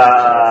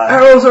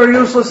 Arrows are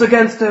useless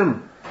against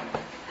him.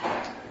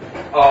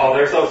 Oh,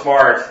 they're so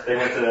smart. They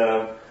went to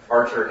the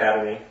Archer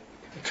Academy.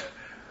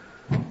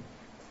 All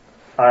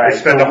right. They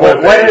spend so the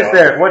whole what day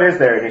is what is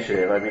their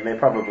initiative? I mean, they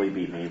probably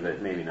beat me,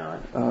 but maybe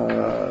not.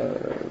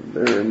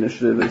 Their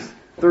initiative is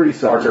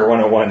 37. Archer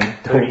 101.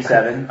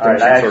 37. All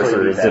right. I actually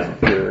Sorcerers beat them.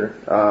 disappear.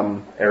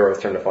 Arrows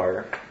turn to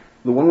fire.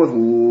 The one with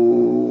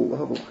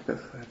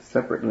that's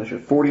separate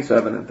initiative,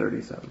 47 and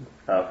 37.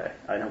 Okay.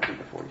 I don't beat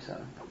the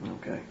 47.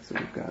 Okay, so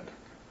we've got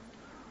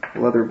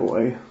Leather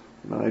Boy,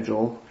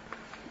 Nigel,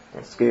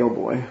 Scale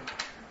Boy.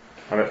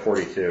 I'm at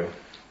 42.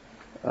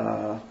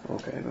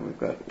 Okay, then we've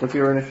got, what's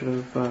your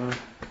initiative,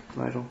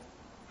 Nigel?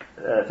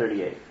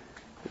 38.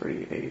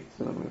 38,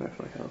 so then we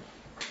actually have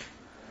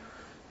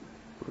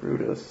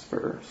Brutus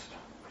first.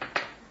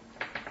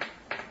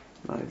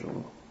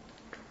 Nigel.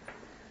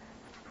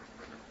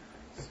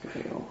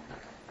 Scale.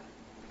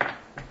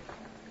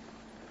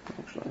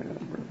 Actually, I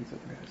gotta bring these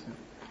other guys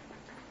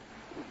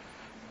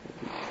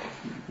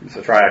in.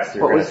 So Triax,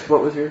 you're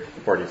What was your?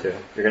 42.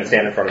 You're gonna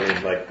stand in front of me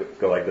and like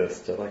go like this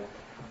to like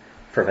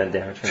prevent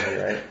damage from me,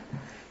 right?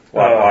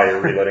 While you're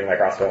reloading my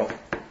crossbow.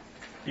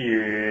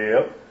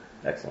 Yep.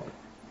 Excellent.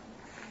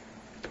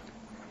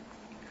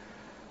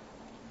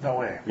 No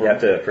way. You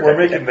have to protect We're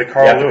making the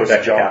Carl you have to Lewis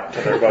protect the jump cap.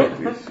 to their boat.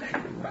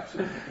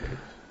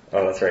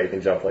 Oh, that's right. You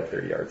can jump like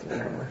 30 yards in the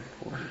camera.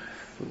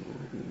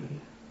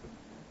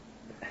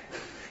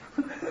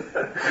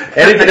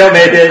 And if you don't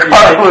make it,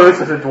 Carl Lewis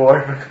is a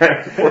dwarf.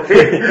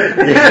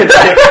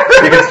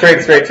 you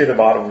can straight to the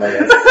bottom, I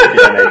guess, if you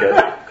don't make it,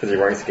 because you're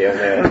wearing scales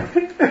now.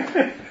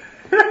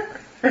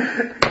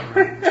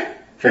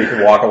 Sure, you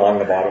can walk along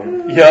the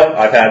bottom. Yep.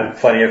 I've had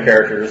plenty of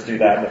characters do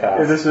that in the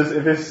past.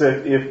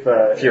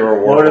 If you were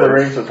a Lord of the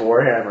warlord. Rings was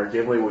Warhammer,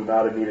 Gimli would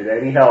not have needed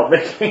any help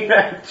making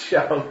that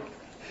jump.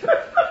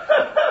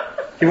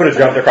 He would have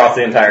jumped across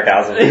the entire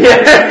chasm.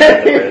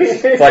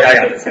 It's like, I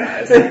got this,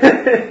 guys.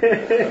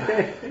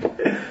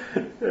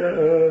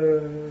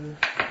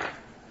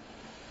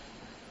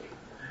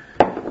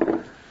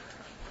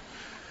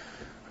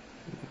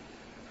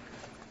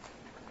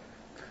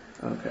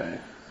 Okay,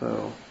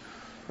 so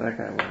that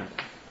guy went.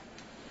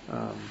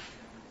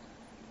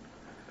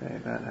 Okay,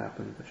 that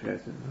happened, but you guys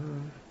didn't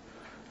move.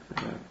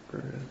 Okay,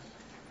 Brutus.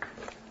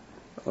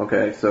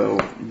 Okay, so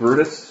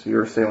Brutus,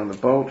 you're sailing the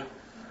boat.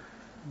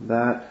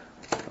 That.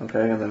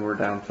 Okay, and then we're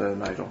down to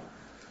Nigel.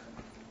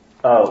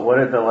 Oh, what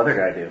did the other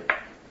guy do?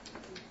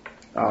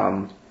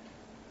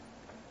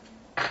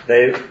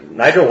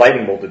 Nigel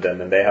lightning bolted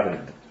them, and they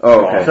haven't.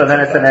 Oh, okay. So then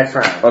it's the next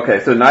round. Okay,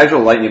 so Nigel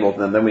lightning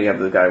bolted them. Then we have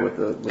the guy with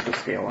the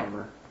scale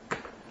armor.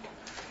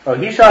 Oh,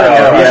 he shot Oh,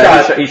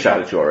 at he He shot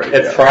at you already.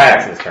 It's yeah.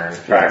 Triax's turn.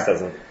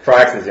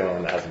 Triax is the only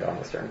one that hasn't gone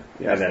this turn.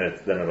 Yeah. And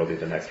then it'll be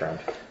the next round.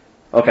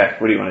 Okay,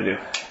 what do you want to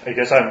do? I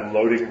guess I'm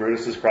loading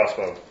Brutus's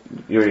crossbow.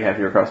 You already have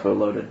your crossbow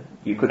loaded.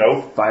 You could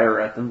Nope. fire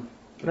at them.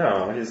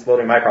 No, he's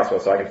loading my crossbow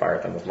so I can fire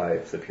at them with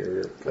my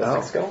superior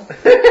ballistic Oh. skill.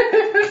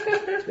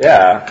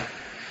 Yeah.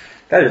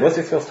 God, your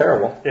ballistic skill's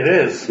terrible. It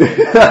is. You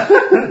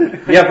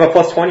have a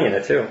plus 20 in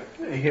it, too.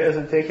 He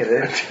hasn't taken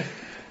it.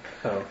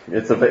 Oh.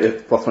 It's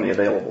plus 20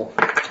 available.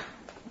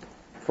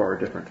 For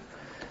different.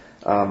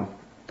 Well,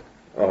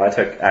 I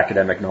took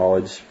academic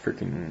knowledge,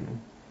 freaking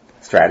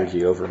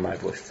strategy over my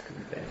ballistic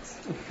advance.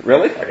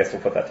 Really? I guess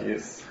we'll put that to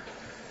use.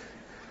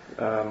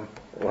 I'll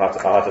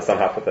have to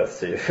somehow put this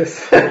to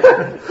use.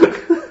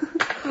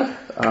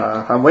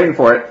 I'm waiting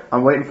for it.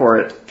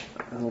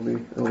 It'll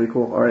be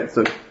cool. All right,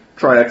 so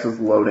Tri-X is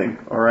loading.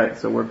 All right,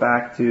 so we're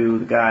back to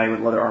the guy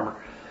with leather armor.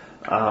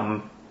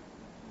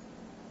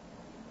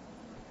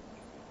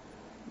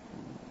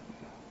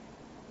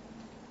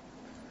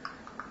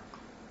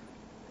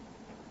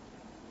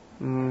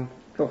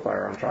 Go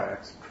fire on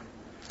Tri-X.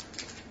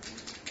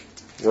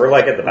 We're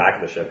like at the back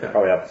of the ship. We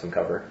probably have some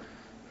cover.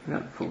 We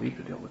got Philippe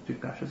to deal with too.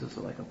 Gosh, this is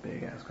like a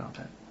big ass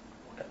combat.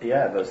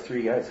 Yeah, those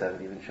three guys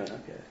haven't even shown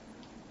up yet.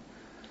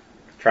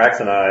 Trax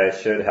and I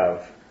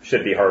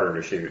should be harder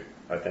to shoot,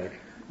 I think.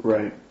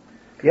 Right.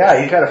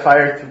 Yeah, you gotta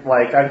fire, I'm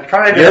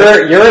trying to... You're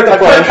at the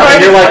front,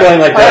 and you're like going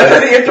like I'm this.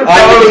 trying to interpose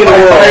I'm my the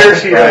fire world.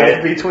 shield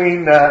Right.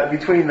 between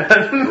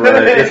them.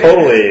 Right. You're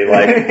totally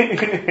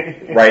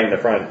right in the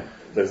front.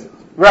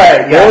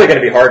 Right, It's yeah. only going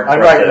to be hard I'm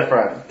for right us in the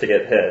front. to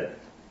get hit.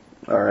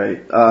 All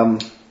right. I'm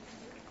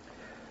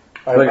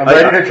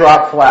ready to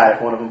drop flat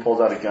if one of them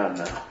pulls out a gun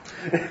now.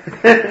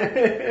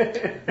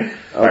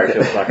 Fire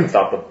shield's not going to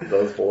stop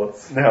those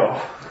bullets.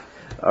 No.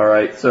 All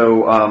right.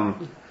 So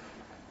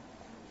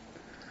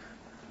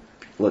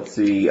let's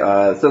see.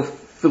 So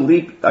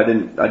Philippe, I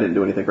didn't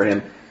do anything for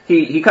him.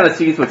 He kind of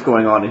sees what's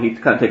going on and he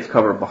kind of takes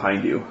cover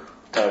behind you.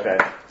 Okay.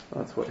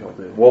 That's what he'll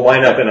do. We'll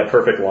line up in a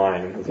perfect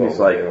line. Is what He's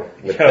we'll like- do,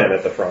 with him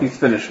at the front. He's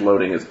finished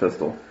loading his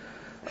pistol.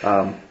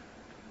 All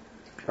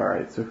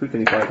right. So who can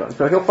he fire on?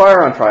 So he'll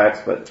fire on Tri-X,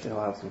 but he'll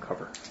have some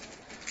cover.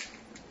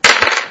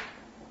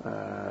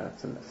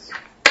 That's a miss.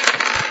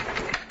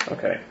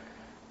 Okay.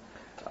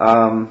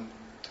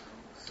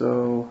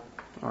 So,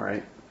 all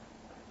right.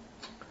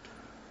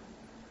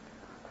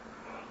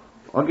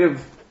 I'll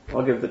give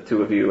the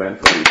two of you and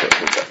Philippe a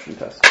perception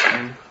test.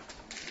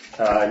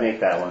 I make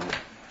that one.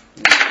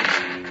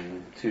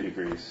 2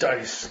 degrees.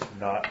 Dice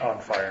not on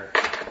fire.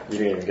 You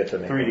didn't even get to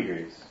make 3 it.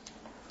 degrees.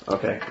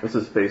 Okay, this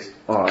is based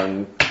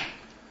on,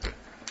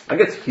 I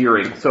guess,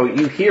 hearing. So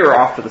you hear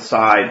off to the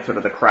side sort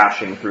of the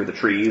crashing through the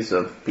trees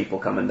of people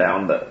coming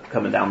down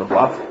the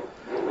bluff,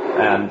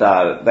 and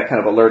that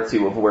kind of alerts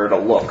you of where to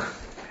look.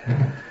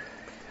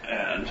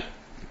 And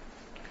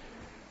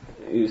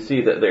you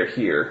see that they're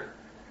here,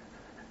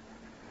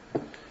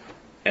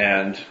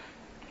 and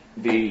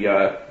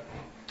the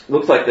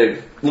looks like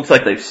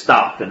they've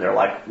stopped, and they're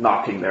like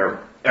knocking their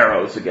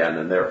arrows again,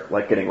 and they're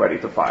like getting ready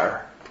to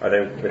fire. Are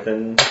they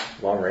within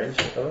long range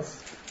of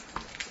us?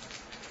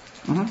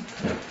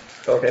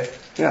 Mm-hmm. Okay.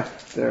 Yeah,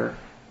 they're,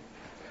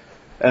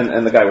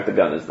 and the guy with the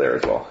gun is there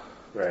as well.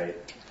 Right.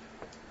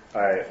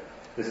 Alright.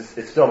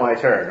 It's still my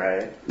turn,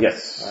 right?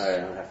 Yes. Alright,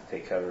 I'm gonna have to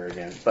take cover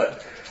again.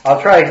 But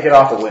I'll try and get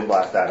off a wind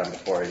blast at him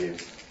before I do.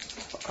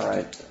 All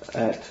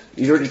right.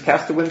 You already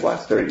cast the wind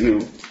blast, or you?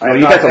 I No, have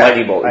you not cast a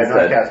lightning bolt I have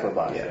instead. not cast wind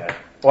blast yet.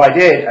 Well, I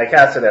did. I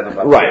cast it at him.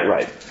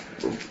 Right.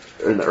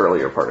 In the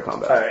earlier part of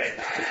combat. Alright.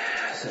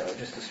 So,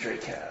 just a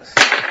straight cast.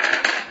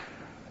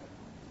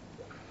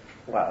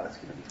 Wow, that's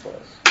gonna be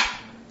close.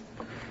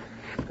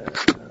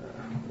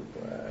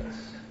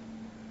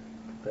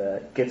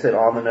 That gets it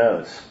on the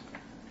nose.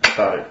 I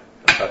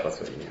thought that's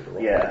what you needed to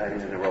roll. Yeah, I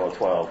needed to roll a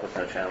 12 with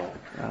no channel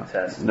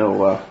test.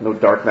 No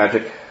dark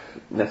magic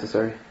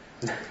necessary.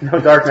 No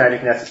dark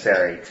magic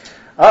necessary.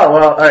 Oh,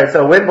 well, alright,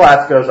 so Wind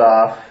Blast goes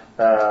off.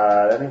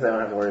 That means I don't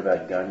have to worry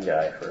about Gun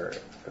Guy for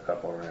a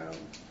couple rounds.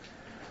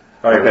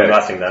 Oh, you're wind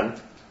blasting them?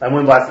 I'm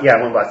wind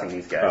blasting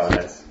these guys. Oh,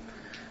 nice.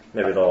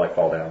 Maybe they'll like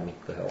fall down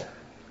the hill.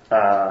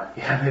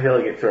 Yeah, maybe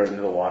they'll get thrown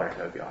into the water.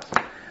 That would be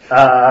awesome.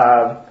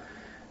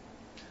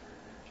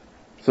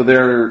 So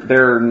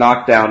they're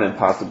knocked down and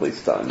possibly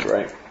stunned,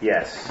 right?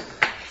 Yes.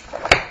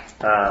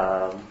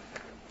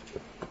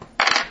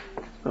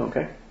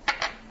 Okay.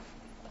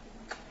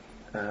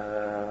 Is there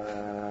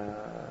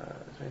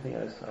anything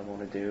else I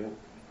want to do?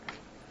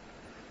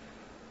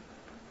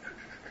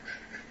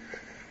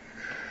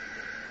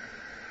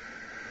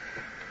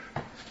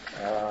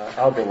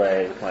 I'll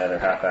delay with my other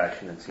half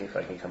action and see if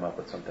I can come up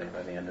with something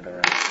by the end of the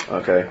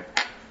round. Okay.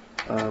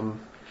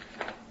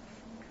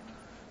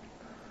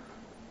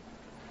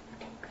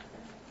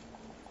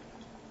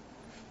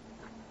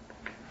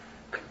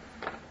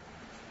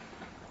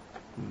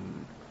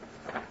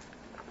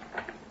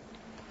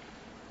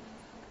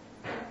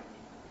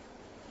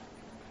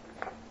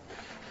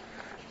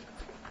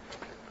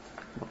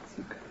 What's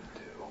he gonna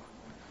do?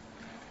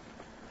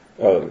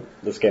 Oh,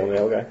 the scale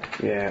mail guy?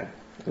 Yeah,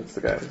 it's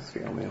the guy with the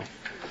scale mail.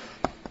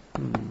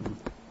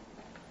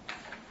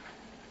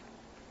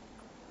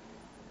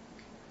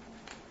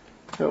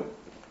 Nope.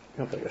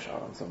 He'll take a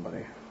shot on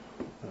somebody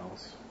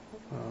else.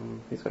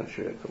 He's going to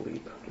shoot at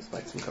Philippe,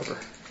 despite some cover.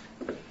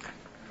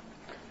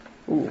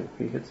 Ooh,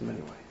 he hits him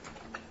anyway.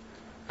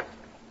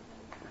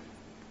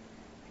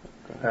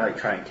 I like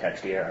try and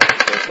catch the arrow.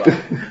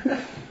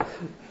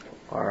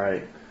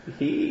 Alright.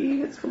 He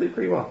hits Philippe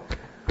pretty well.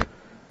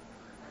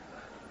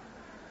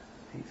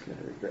 He's going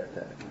to regret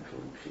that when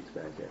Philippe shoots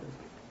back at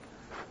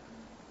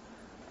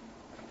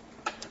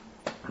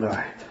him.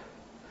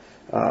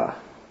 Alright.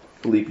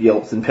 Philippe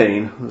yelps in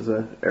pain as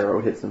an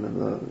arrow hits him in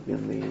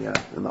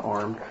the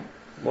arm.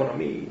 Mon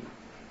ami.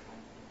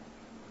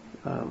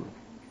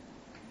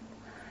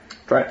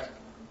 Try it.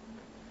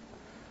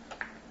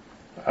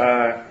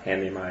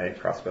 Hand me my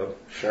crossbow.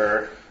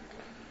 Sure.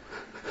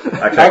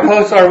 How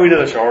close are we to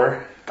the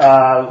shore?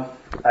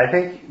 I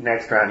think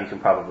next round you can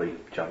probably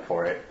jump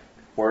for it.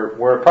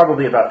 We're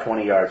probably about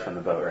 20 yards from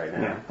the boat right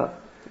now. Yeah.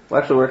 Well,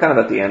 actually, we're kind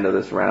of at the end of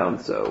this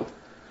round, so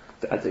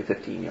I'd say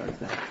 15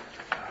 yards now.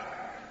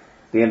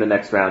 The end of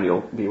next round, you'll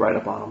be right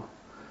up on them.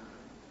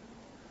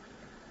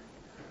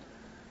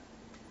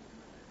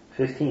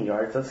 15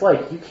 yards? That's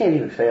like, you can't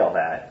even fail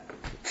that.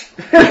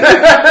 Despite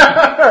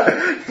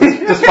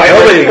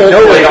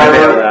nobody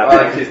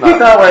armor. He's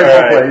not wearing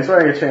full plate. He's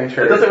wearing a chain It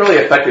shirt. doesn't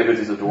really affect him because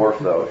he's a dwarf,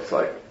 though. It's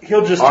like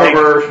He'll just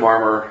armor,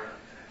 schmarmor.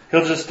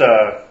 He'll just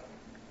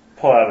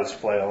pull out his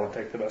flail and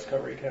take the best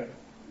cover he can.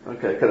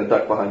 Okay, kind of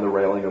duck behind the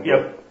railing of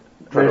Yep.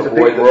 trying There's to a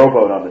big avoid the-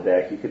 rowboat on the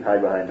deck. You can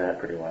hide behind that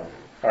pretty well.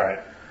 All right.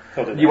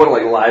 He'll do You that. want to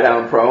like lie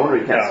down prone where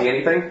you can't No. see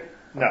anything?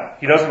 No,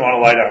 he doesn't want to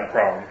lie down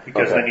prone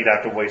because Okay. then he'd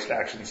have to waste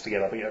actions to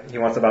get up again. He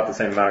wants about the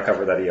same amount of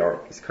cover that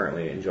he's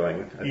currently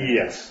enjoying. I think.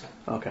 Yes,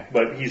 Okay.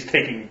 but he's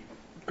taking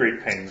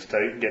great pains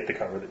to get the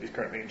cover that he's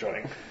currently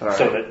enjoying, All right.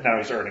 so that now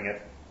he's earning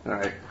it. All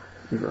right.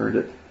 You've earned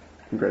it.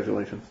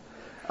 Congratulations.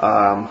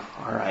 All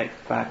right.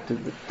 Back to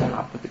the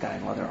top with the guy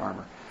in leather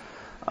armor.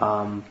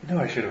 No,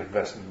 I should have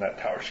invested in that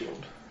tower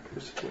shield for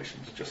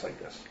situations just like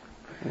this.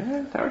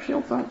 Yeah, tower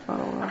shield's not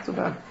so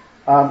bad.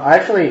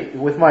 Actually,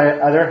 with my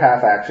other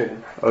half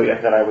action Oh, yeah.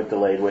 that I would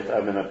delayed with,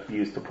 I'm going to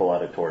use to pull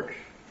out a torch.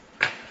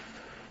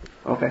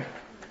 Okay.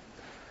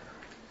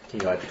 Can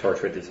you light the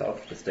torch with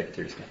yourself? Just stick it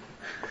to your skin.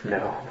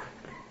 No.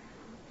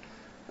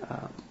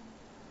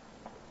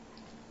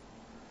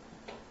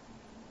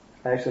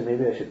 Actually,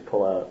 maybe I should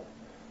pull out.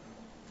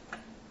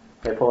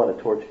 Can I pull out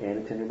a torch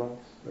and a tinderbox?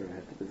 Or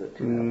is that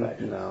two half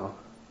actions? No.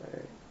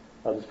 Alright.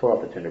 I'll just pull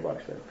out the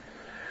tinderbox then.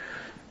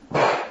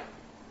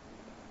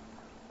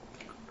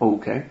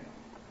 Okay.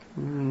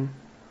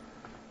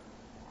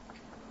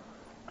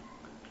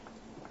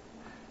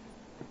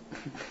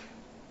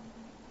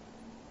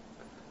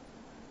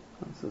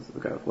 This is the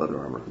guy with leather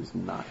armor who's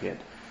not hit.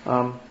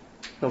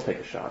 He'll take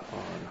a shot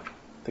on.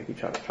 I think he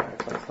tried to try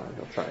it last time.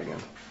 He'll try again.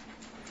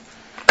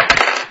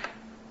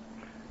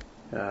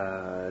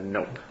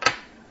 Nope.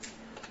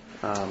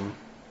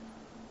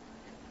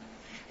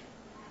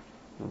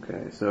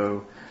 Okay,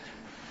 so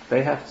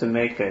they have to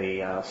make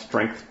a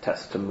strength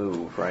test to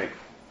move, right?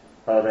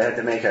 Oh, they had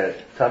to make a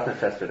toughness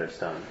test or they're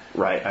stunned.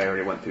 Right, I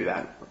already went through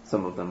that.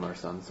 Some of them are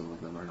stunned, some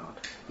of them are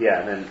not. Yeah,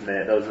 and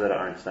then those that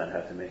aren't stunned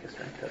have to make a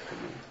strength test to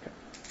move.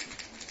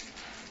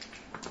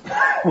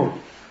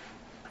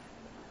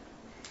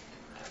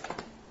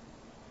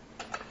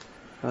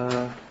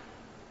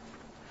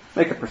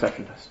 Make a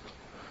perception test.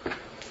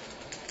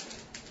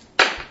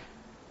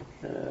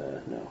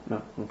 No.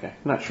 No, okay.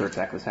 Not sure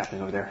exactly what's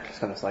happening over there. Just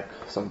kind of like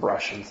some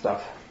brush and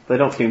stuff. They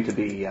don't seem to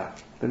be, they're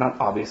not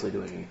obviously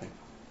doing anything.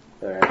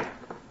 Alright.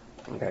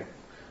 Okay.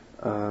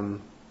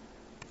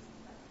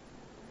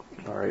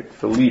 Alright,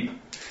 Philippe.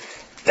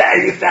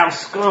 There you thou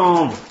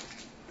scum!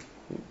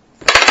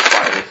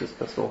 Fires his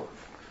pistol.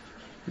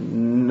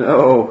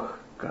 No.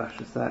 Gosh,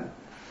 is that...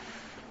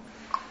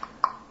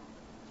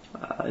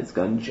 His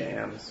gun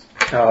jams.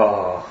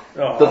 Oh.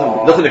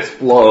 Doesn't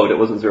explode. It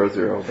wasn't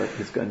 0-0, but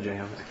his gun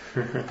jams.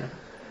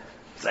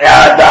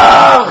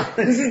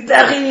 This is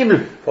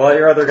terrible. Pull out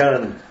your other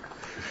gun.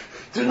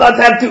 Do not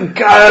have to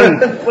gun.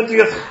 What do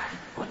you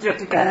have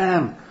to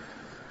gun?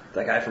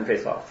 That guy from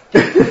Face Off.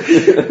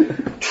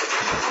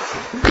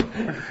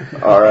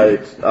 All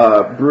right,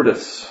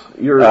 Brutus,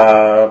 you're.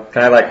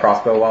 Can I like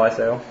crossbow while I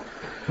sail?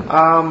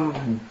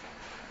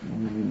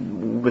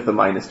 With a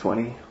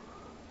 -20.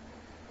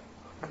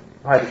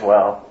 Might as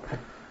well.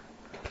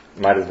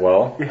 Might as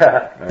well.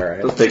 Yeah. All right.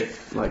 It'll take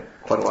like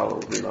quite a while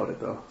to reload it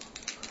though.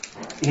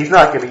 He's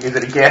not going to use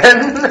it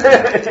again.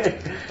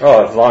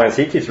 Oh, as long as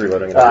he keeps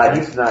reloading it.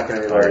 He's not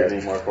going to reload it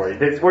anymore for you.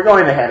 We're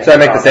going to hand. Should I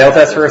make the sail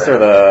test first or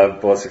the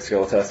ballistic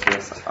skill test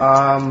first?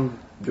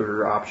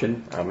 Your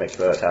option. I'll make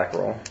the attack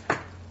roll.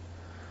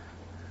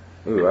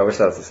 Ooh, I wish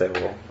that was the save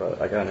roll,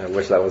 but I kind of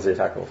wish that was the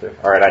attack roll too.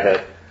 All right, I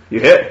hit. You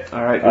hit.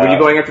 All right. Were you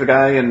going after the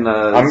guy in?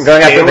 I'm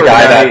going after the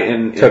guy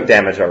that took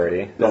damage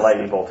already. The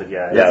lightning bolted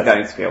guy. Yeah, the guy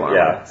in scale armor.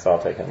 Yeah, so I'll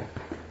take him.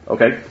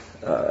 Okay.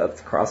 The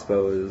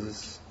crossbow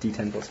is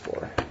D10 plus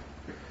 4.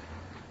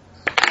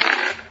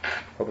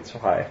 Hope it's so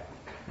high.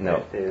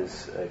 No. It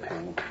is a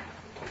pain.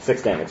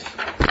 6 damage.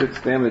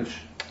 6 damage.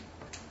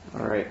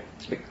 All right.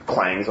 It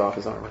clangs off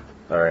his armor.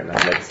 All right, now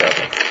make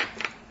 7.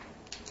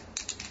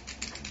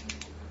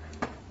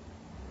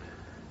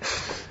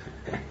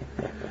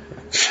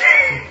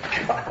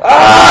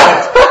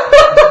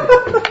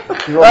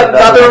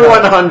 Another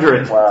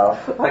 100. Wow.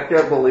 I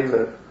can't believe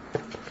it.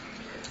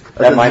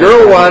 That That's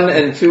 0, 1,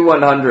 and 2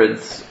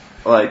 100s.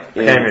 Like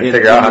I can't even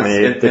figure out how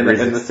many degrees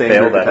in the it's same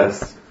failed group that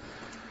test. is.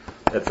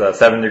 It's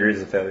 7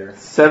 degrees of failure.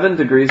 7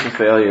 degrees of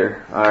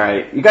failure. All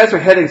right, you guys are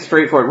heading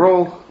straight for it.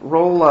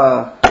 Roll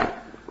a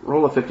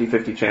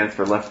 50-50 chance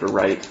for left or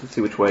right. Let's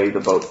see which way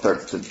the boat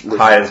starts to lift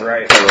High is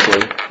right.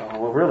 terribly. Oh,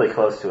 we're really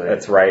close to it.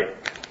 That's right.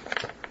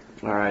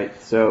 All right,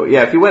 so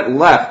yeah, if you went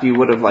left, you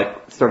would have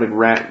started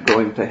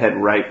going to head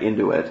right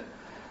into it.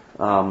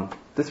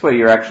 This way,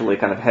 you're actually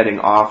kind of heading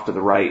off to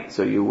the right,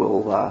 so you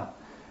will.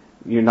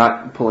 You're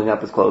not pulling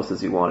up as close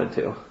as you wanted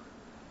to.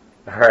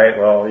 All right,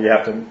 well, you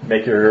have to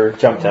make your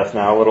jump test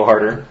now a little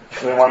harder.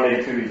 We want me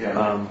to 2D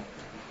jump.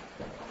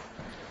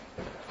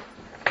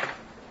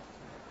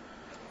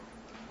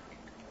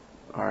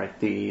 All right,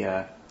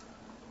 the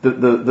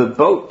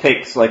boat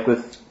takes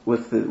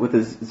with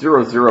his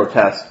 0-0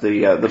 test,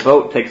 the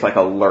boat takes like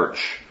a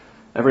lurch.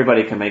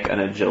 Everybody can make an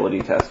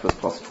agility test with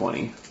plus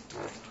 20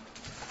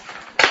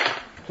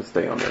 to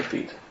stay on their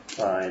feet.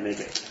 I make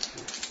it.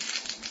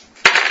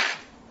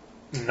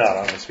 Not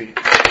on his feet.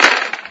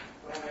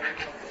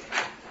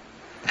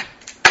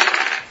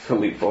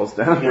 Philippe falls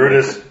down.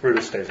 Brutus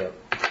stays up.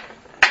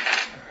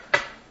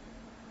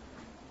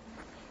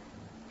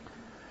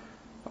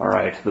 All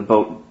right, the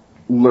boat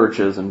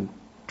lurches and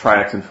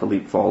Triax and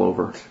Philippe fall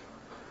over.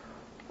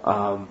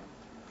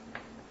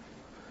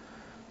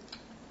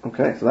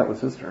 Okay, so that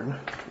was his turn.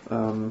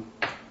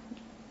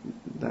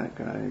 That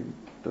guy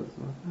does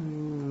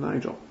nothing.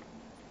 Nigel.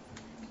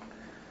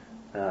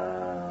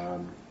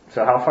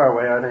 So how far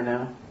away are they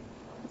now?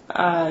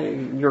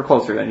 You're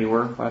closer than you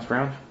were last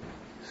round.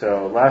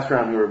 So last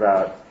round we were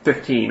about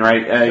 15,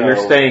 right? You're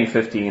staying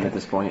 15 at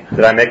this point.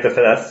 Did I make the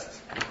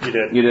test? You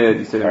did. You did.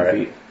 You stayed on All your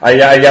right. feet.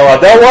 I yell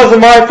out, that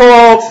wasn't my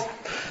fault!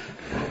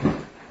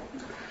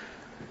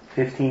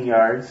 15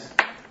 yards.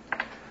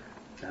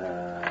 So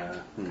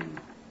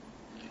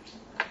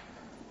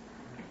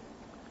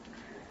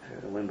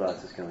the wind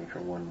blast is coming for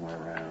one more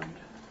round.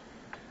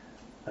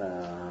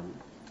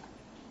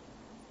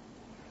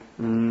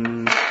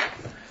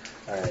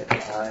 Alright,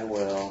 I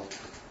will.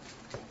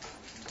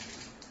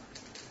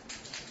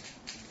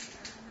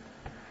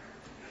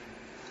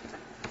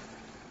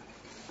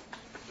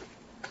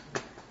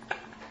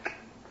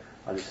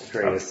 I'll just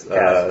straight I was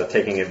cast.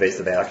 taking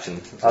evasive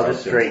action. I'll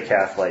just straight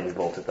cast lightning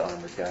bolt at the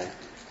armored guy.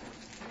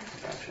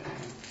 Gotcha.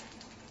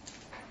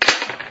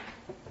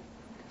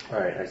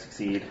 Alright, I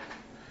succeed.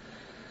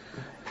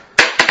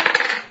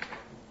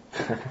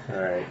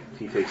 Alright,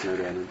 he takes no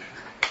damage.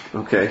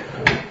 Okay.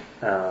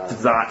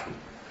 Zot.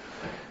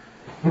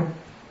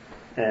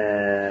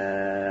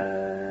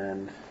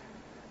 And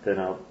then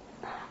I'll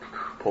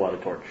pull out a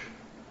torch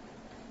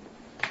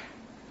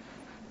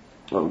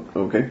Oh,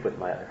 okay. with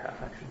my other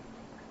half action.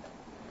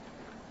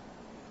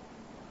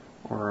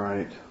 All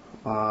right.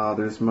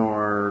 There's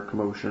more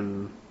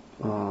commotion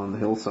on the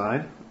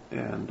hillside,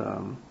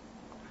 and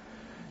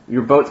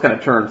your boat's kind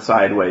of turned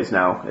sideways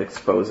now,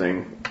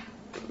 exposing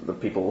the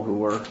people who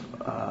were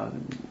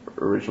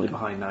originally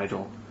behind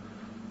Nigel.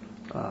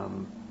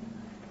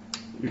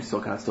 You're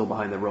still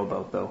behind the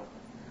rowboat, though.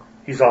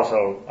 He's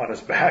also on his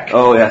back.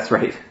 Oh, that's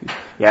right.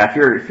 Yeah,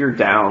 if you're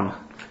down,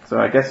 so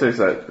I guess there's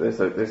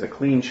a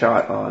clean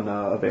shot on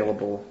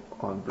available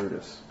on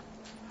Brutus.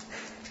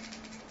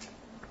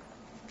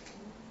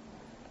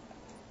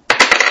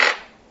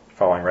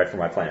 Following right for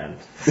my plan.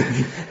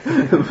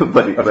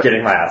 but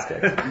Getting my ass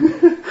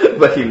kicked.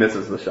 but he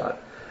misses the shot.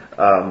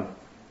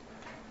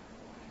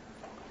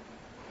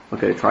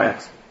 Okay,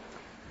 Triax.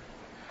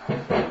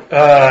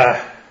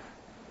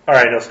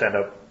 Alright, he'll stand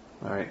up.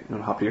 Alright, you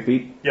want to hop to your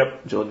feet?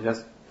 Yep. Agility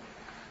test.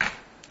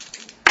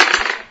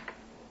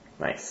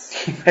 Nice.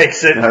 He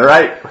makes it.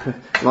 Alright.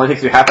 It only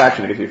takes you half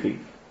action to get to your feet.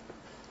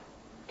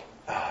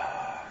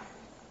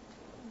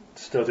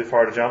 Still too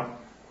far to jump?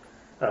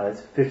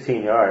 It's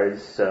 15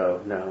 yards,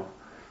 so no.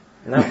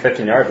 No,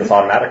 15 yards, it's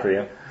automatic for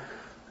you.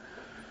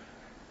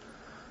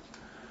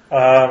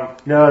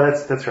 No,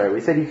 that's right.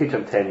 We said you could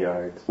jump 10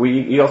 yards.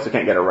 You also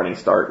can't get a running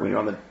start when you're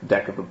on the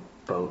deck of a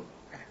boat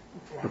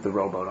with the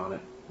rowboat on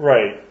it.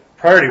 Right.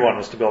 Priority 1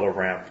 was to build a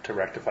ramp to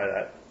rectify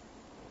that.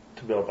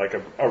 To build like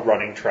a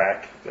running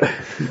track.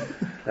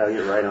 I'll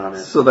get right on it.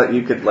 So that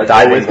you could like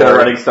Diving always get a board.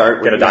 running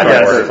start. Get a when you diving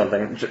try board to or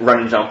something.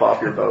 Run and jump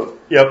off your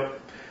boat. Yep.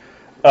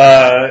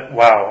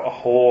 Wow, a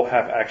whole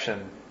half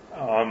action.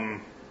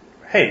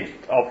 Hey,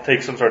 I'll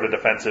take some sort of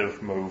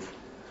defensive move.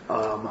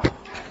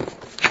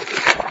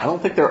 I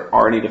don't think there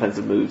are any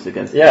defensive moves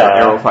against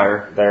arrow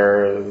fire.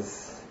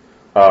 There's...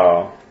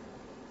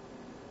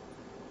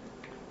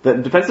 The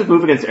defensive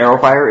move against arrow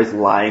fire is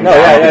lying No,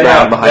 down on the ground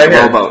yeah. behind the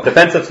Right rowboat.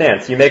 Defensive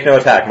stance. You make no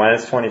attack.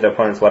 -20 to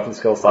opponent's weapon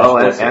skill / And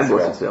ballistic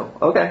ballistic skill. skill.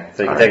 Okay.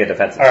 So you can All take right. a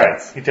defensive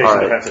Alright, stance. he takes a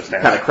defensive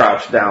stance. Kind of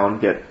crouch down,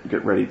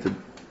 get ready to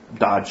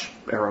dodge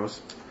arrows,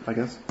 I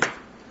guess.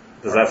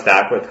 Does that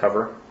stack with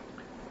cover?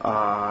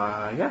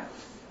 Yeah.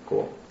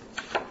 Cool.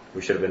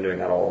 We should have been doing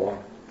that all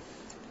along.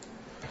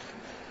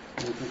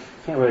 You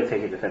can't really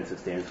take a defensive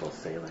stance while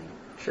sailing.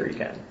 Sure you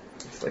can.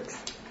 It's like...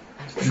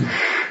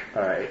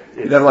 Alright.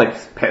 You'd have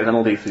like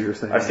penalties for your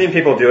saying. I've seen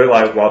people do it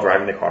like while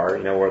driving the car,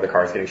 where the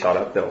car's getting shot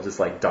up, they'll just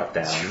like duck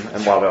down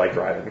and while they're like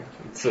driving.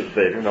 So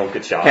they don't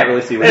get shot. Can't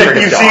really see what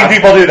You've seen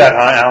people do that,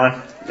 huh,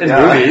 Alan? in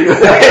movies.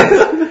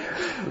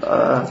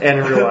 And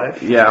in real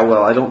life. Yeah,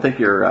 well, I don't think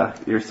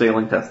your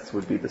sailing tests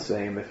would be the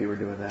same if you were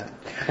doing that.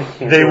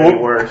 They would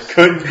worse.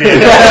 Couldn't be. You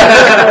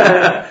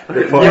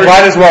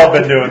might as well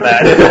have been doing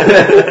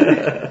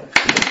that.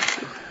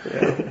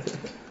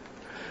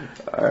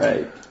 All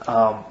right.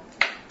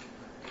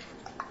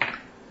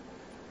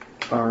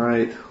 All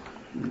right.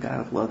 The guy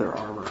with leather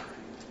armor.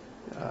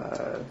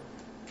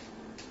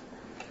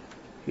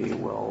 He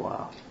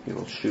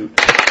will shoot.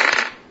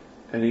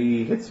 And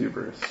he hits you,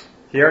 Bruce.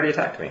 He already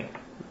attacked me.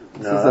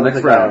 This is the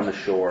next round. on the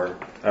shore.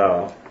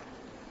 Oh.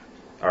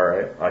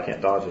 Alright. I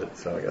can't dodge it,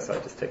 so I guess I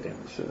just take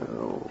damage.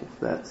 So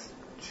that's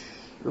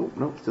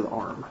nope, to the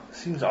arm.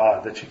 Seems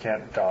odd that you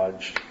can't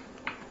dodge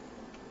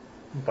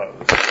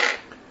bows.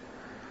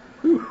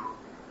 Whew.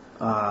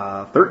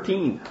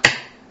 13.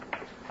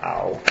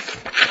 Ow.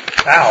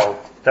 Ow.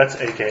 That's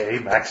AKA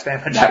max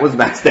damage. That was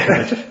max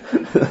damage.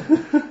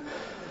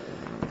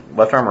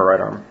 Left arm or right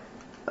arm?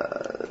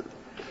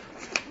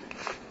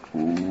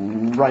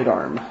 Right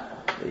arm.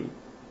 8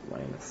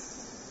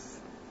 minus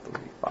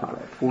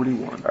 35.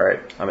 41. Alright,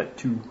 I'm at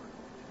 2.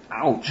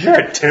 Ouch. You're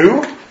at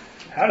 2?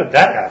 How did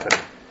that happen?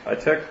 I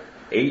took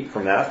 8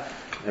 from that,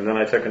 and then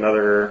I took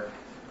another...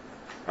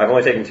 I've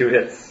only taken 2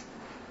 hits.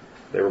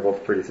 They were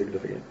both pretty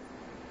significant.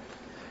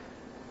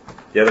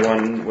 The other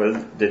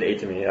one did 8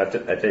 to me. I've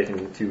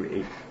taken 2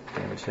 8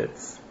 damage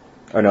hits.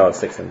 Oh no,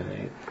 6 and then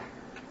 8.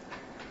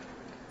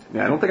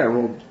 Yeah, I don't think I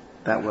rolled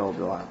that well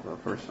the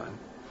first time.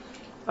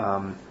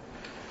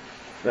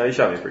 No, you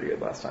shot me pretty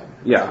good last time.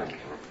 Yeah.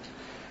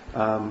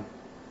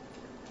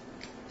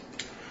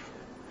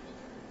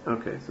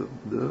 Okay, so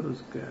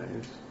those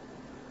guys.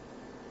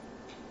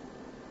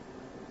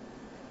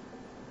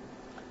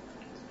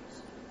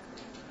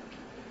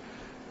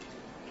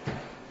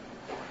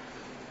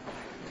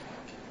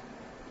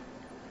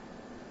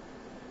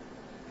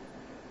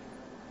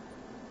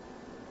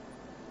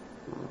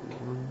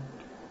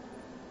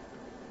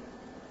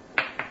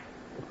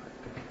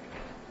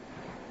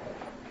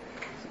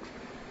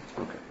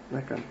 Okay,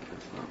 that guy is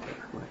not there.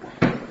 That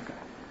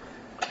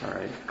guy. All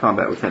right,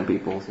 combat with 10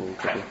 people, so we'll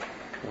take it.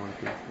 1, 2,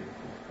 3,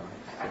 4,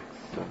 5,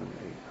 6, 7,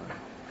 8, 9.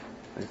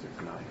 I think there's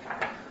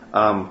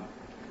 9.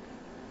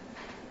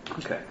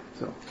 Okay,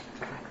 so.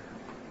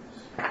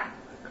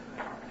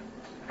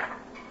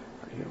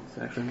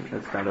 Section.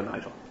 It's down to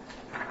Nigel.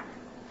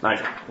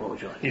 Nigel, what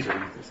would you like? He's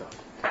ready.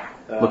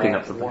 Looking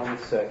up something. 1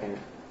 second.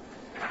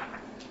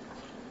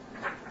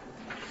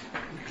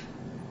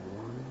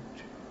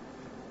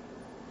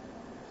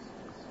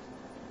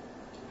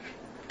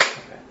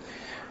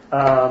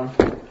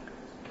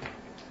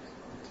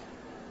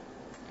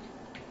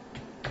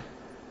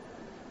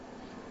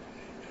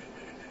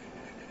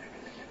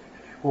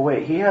 Well,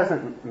 wait, he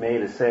hasn't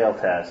made a sail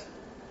test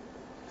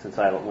since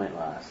I went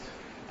last.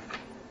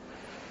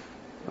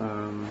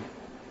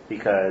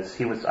 Because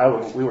he was,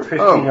 we were 15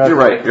 Oh, yards you're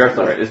away right. from You're the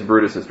absolutely right. It's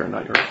Brutus' turn,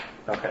 not yours.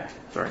 Okay.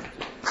 Sorry.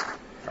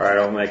 Alright,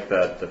 I'll make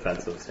that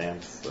defensive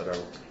stance that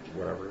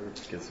whatever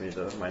gives me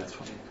the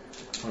 -20.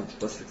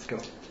 Ballistic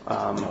skill.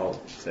 I'll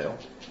sail.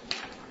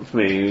 It's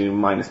me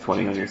minus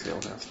 20 on your sail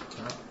test.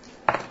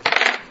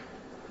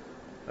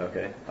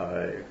 Okay,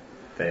 I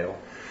fail.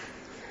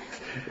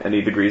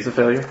 Any degrees of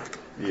failure?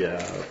 Yeah,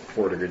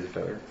 4 degrees of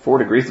failure. 4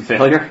 degrees of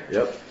failure?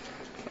 'Yep.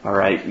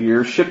 Alright,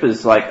 your ship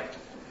is like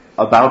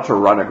about to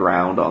run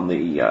aground on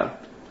the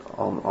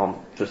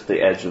on just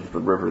the edge of the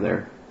river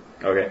there.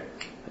 Okay.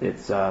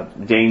 It's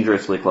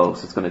dangerously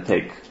close. It's going to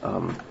take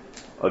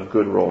a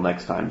good roll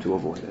next time to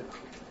avoid it.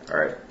 All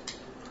right.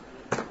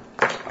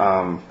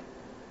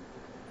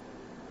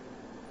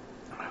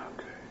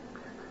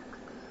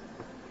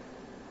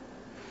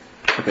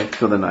 Okay,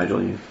 so then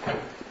Nigel, you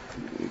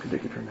can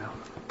take your turn now.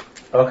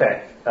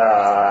 Okay.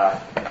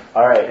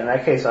 All right. In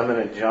that case, I'm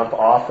going to jump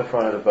off the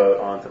front of the boat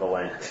onto the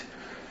land.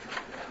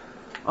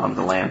 On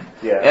the land.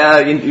 Yeah.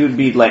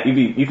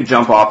 You could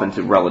jump off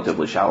into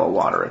relatively shallow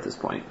water at this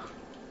point.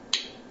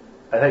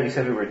 I thought you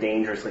said we were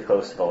dangerously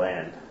close to the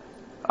land.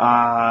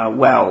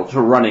 Well,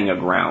 to running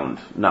aground,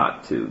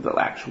 not to the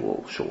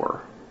actual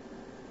shore.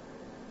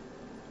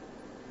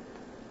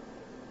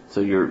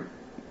 So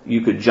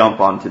you could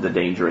jump onto the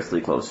dangerously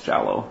close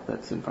shallow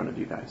that's in front of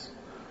you guys.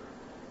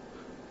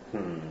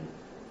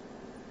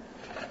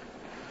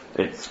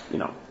 It's,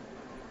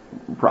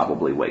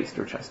 probably waist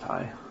or chest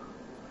high.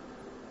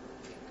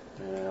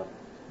 Yeah.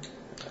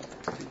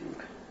 That's too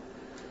deep.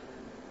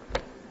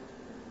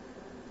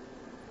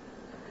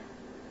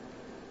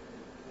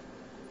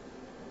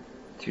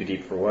 Too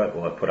deep for what?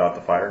 Will it put out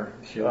the fire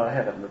shield? Well, I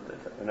haven't looked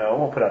at that. No, it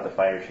won't put out the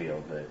fire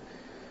shield, but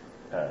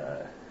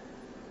I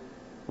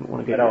don't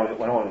want to get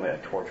a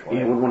torch. You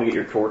wouldn't want to get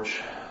your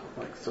torch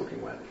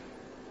soaking wet.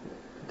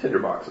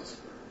 Tinderbox is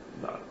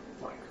not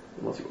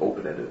unless you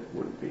open it, it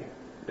wouldn't be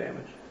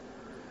damaged.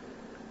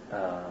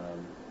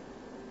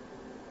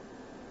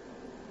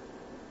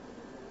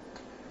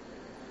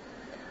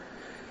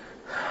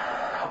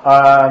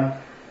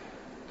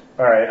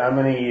 All right, I'm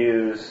going to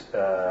use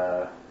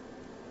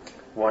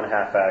one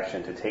half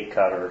action to take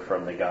cover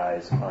from the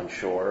guys on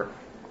shore.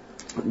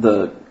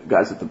 The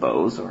guys with the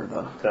bows, or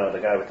the? No, the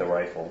guy with the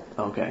rifle.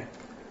 Okay.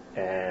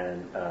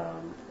 And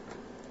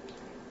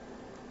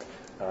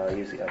I'll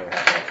use the other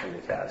half action to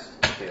cast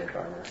Cleric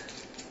Armor.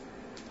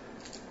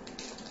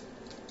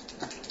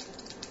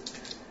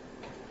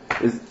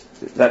 Is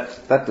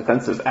that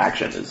defensive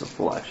action is a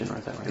full action, right?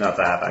 Is that right? Not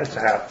the half action. It's a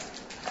half.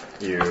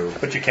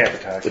 But you can't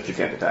attack. But you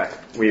can't attack.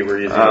 We were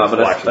using a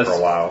full action for a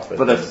while.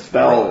 But a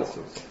spell.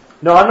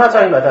 No, I'm not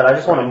talking about that. I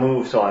just want to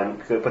move, so I'm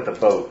going to put the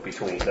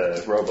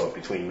rowboat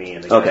between me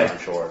and the guy on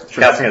shore.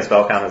 Sure. Casting a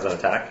spell count as an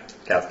attack?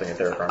 Casting a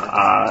Cleric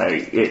Armor?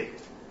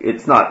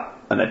 It's not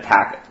an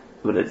attack,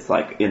 but it's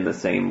in the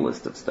same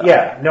list of stuff.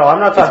 Yeah, no,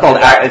 I'm not talking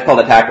It's called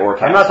attack or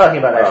cast. I'm not talking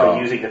about actually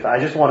using it. I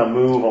just want to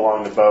move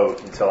along the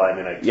boat until I'm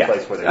in a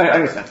place where there's I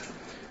understand.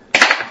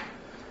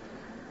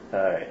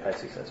 Alright, I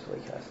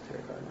successfully cast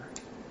Cleric Armor.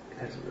 It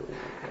has a really good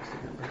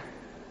casting number.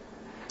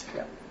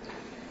 Yeah.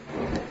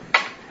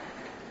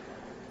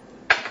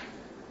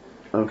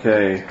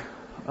 Okay.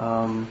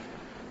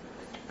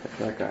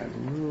 That guy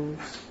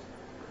moves.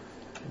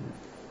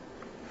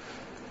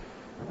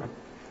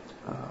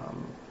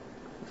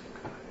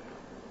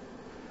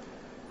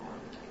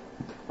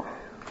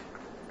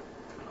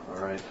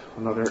 Alright,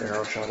 another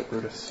arrow shot at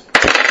Brutus.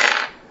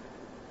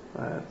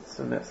 That's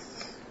a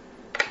miss.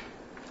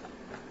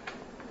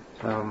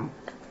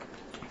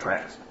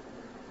 Tracks.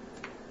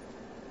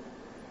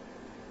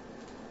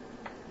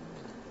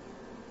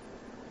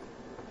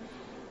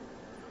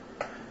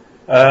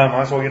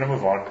 Might as well get a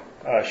move on.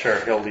 Sure,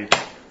 he'll leap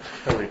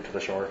to the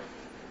shore.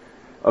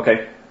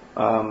 Okay.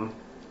 Want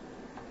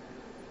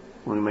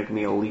to make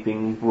me a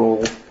leaping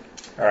roll?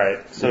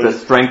 Alright, so it's a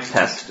strength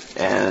test,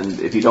 and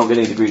if you don't get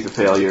any degrees of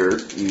failure,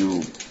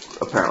 you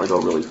apparently go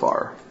really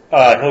far.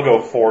 He'll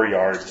go 4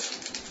 yards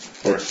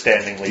for a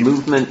standing leap.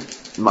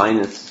 Movement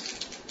minus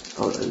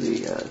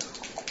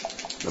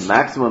the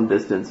maximum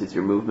distance is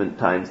your movement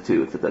times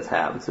 2, except that's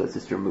halved, so it's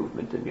just your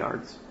movement in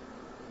yards.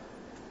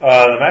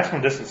 The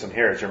maximum distance in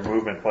here is your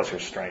movement plus your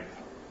strength.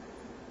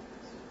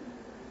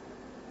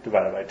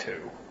 Divided by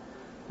 2.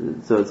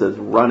 So it says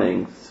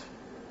running,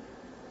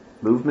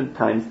 movement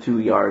times 2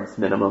 yards,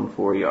 minimum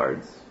 4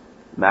 yards.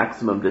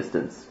 Maximum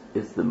distance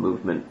is the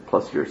movement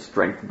plus your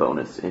strength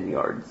bonus in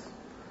yards.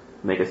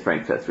 Make a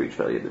strength test for each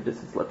failure. The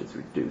distance left is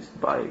reduced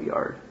by a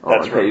yard.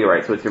 That's okay, right. You're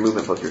right. So it's your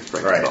movement plus your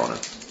strength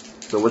bonus.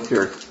 So what's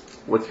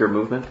your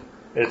movement?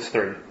 It's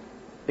 3.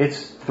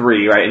 It's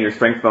 3, right? And your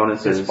strength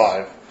bonus is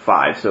 5.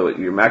 5. So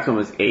your maximum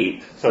is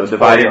 8. So it's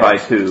divided by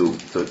 2,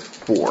 so it's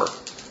 4.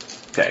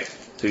 Okay.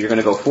 So you're going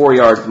to go 4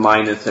 yards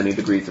minus any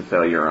degrees of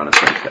failure on a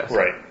strength test.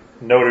 Right.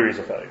 No degrees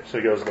of failure. So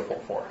he goes to the full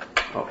 4.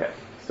 Okay.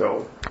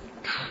 So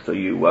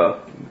you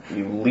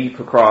leap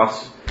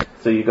across.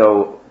 So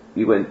you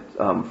went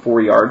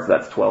 4 yards.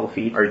 That's 12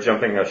 feet. Are you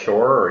jumping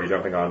ashore or are you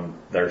jumping on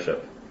their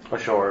ship?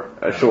 ashore.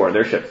 Ashore.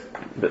 Their ship's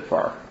a bit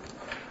far.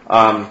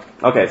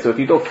 Okay, so if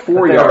you go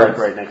 4 They're yards,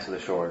 right next to the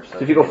shore. So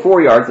if you go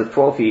 4 yards, that's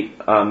 12 feet.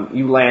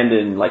 You land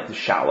in the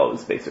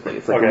shallows, basically.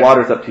 It's Okay. the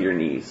water's up to your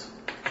knees,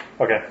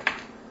 Okay.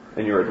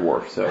 and you're a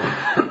dwarf, so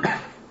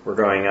We're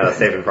going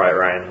Saving Private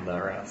Ryan on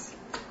the rest.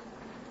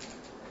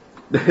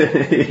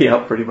 yeah,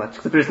 pretty much.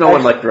 Except there's no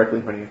one directly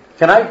in front of you.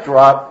 can I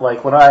drop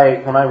when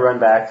I run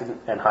back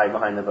and hide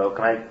behind the boat?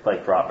 Can I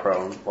drop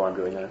prone while I'm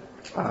doing that?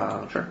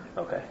 Sure.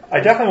 Okay.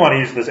 I definitely want to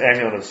use this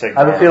Amulet of Sigmar.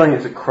 I have a feeling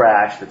it's a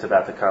crash that's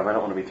about to come. I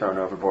don't want to be thrown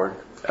overboard.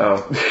 Oh.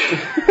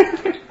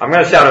 I'm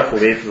going to shout at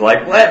Philippe,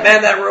 like, let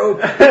man that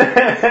rope.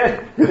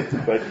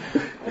 But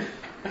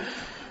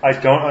I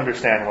don't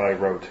understand what I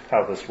wrote,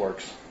 how this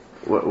works.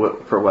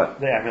 What for what?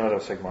 The Amulet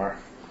of Sigmar.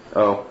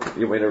 Oh,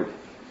 you want me to...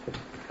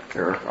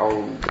 Here,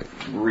 I'll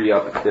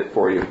re-up it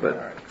for you, but...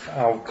 Alright,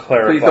 I'll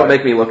clarify. Please don't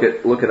make me look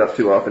it up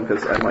too often,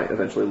 because I might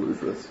eventually lose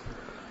this.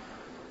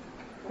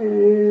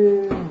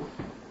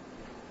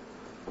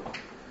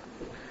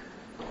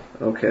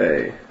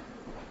 Okay.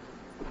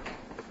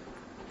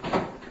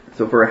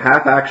 So for a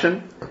half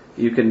action,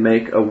 you can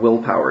make a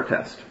willpower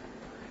test.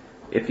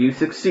 If you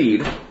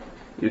succeed,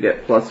 you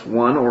get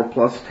 +1 or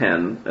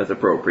 +10 as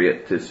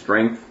appropriate to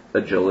strength,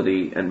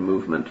 agility, and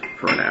movement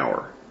for an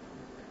hour.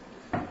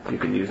 You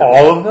can use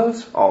all of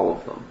those? All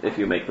of them, if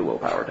you make the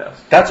willpower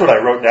test. That's what I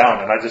wrote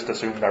down, and I just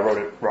assumed I wrote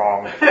it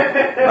wrong.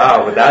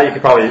 Wow, with that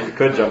you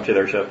could jump to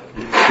their ship.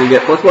 So you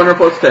get +1 or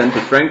 +10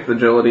 to strength,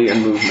 agility,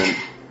 and movement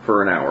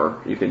for an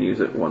hour. You can use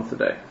it once a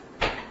day.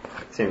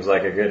 Seems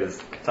like a good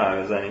time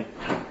as any.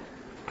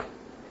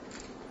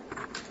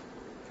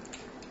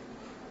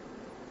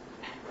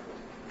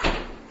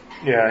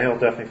 Yeah, he'll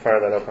definitely fire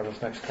that up on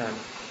his next turn.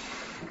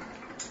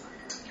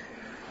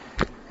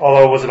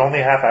 Although, was it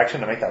only a half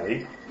action to make that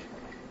leap?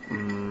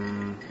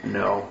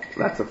 No,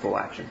 that's a full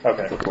action.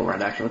 Okay. It's a full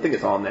round action. I think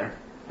it's on there.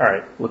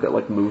 Alright. Look at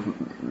like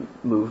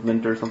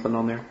movement or something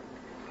on there.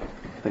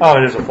 Oh,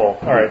 it is a full.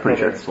 Alright, pretty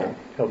sure it's full.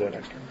 He'll do it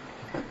next turn.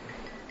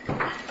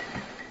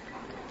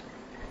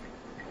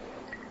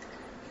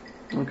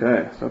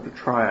 Okay, so after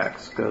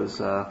Triax goes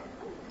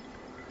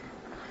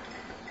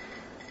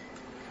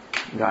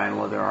guy in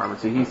leather armor.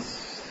 So he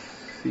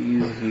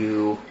sees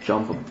you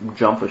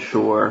jump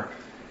ashore.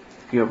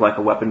 You have like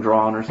a weapon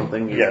drawn or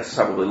something. You Yes.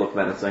 Probably look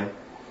menacing.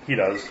 He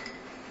does.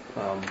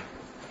 I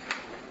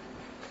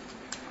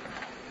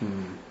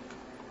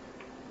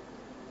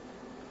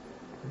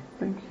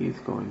think he's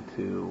going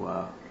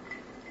to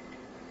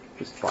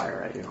just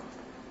fire at you.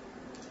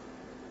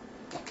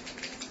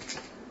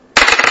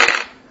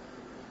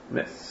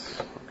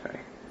 Miss. Okay.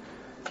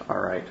 All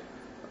right.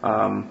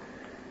 All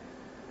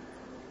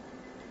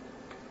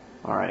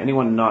right.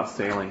 Anyone not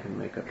sailing can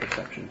make a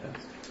perception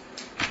test.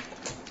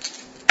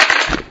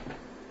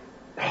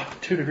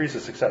 2 degrees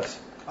of success.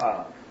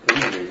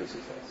 3 degrees of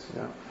success.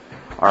 Yeah.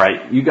 All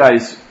right. You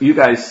guys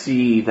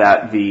see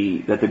that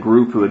the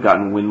group who had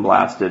gotten wind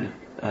blasted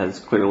has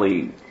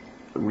clearly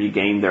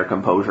regained their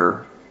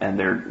composure, and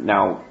they're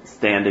now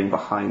standing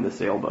behind the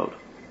sailboat.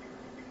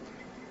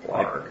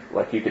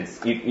 Like you can,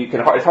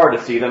 it's hard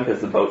to see them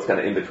because the boat's kind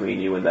of in between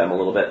you and them a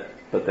little bit,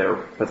 but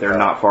they're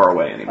not far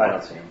away anymore. I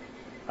don't see him.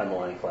 I'm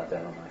lying flat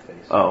down on my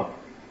face. Oh.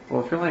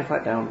 Well, if you're laying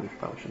flat down, you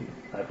probably shouldn't.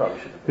 I probably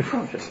shouldn't. You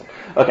probably shouldn't.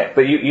 Okay,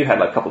 but you had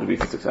like a couple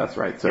degrees of success,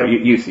 right? So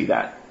Yep. you see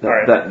that. All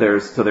right. That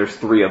there's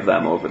 3 of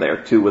them over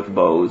there, 2 with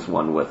bows,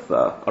 1 with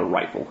a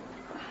rifle.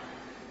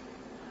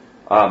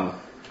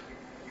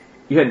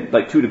 You had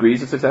like 2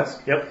 degrees of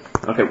success? Yep.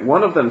 Okay,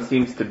 one of them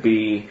seems to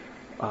be,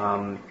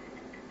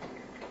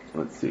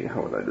 let's see,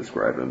 how would I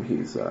describe him?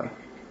 He's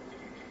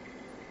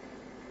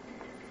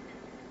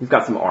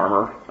got some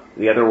armor.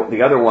 The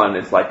other one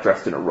is like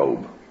dressed in a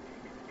robe.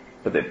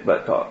 But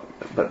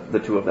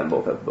the 2 of them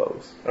both have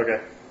bows. Okay.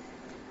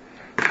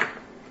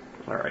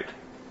 All right.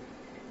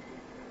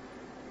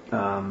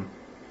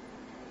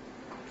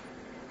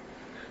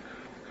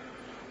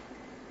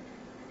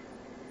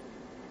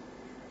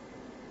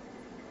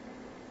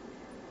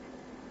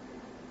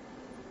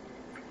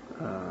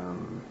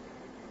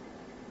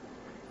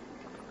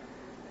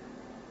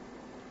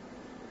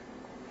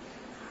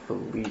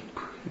 Philippe,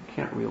 he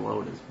can't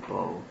reload his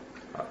bow.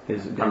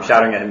 I'm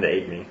shouting at him to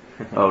aid me.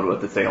 Oh,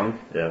 with the sailing?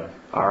 Yeah.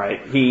 All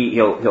right.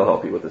 He'll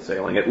help you with the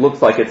sailing. It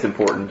looks like it's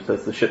important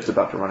because the ship's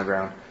about to run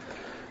aground.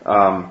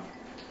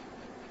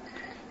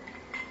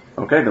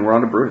 Okay, then we're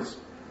on to Brutus.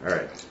 All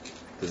right.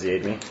 Does he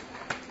aid me?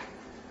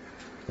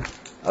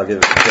 I'll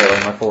give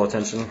sailing my full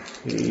attention.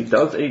 He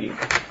does aid you.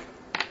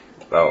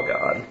 Oh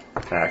God.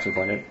 Can I action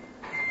point it?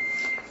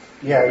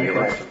 Yeah, you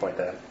can action point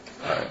that.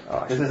 All right.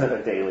 I'll This action isn't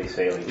a daily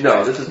sailing.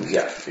 No, this isn't.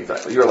 Yeah,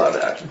 exactly. You're allowed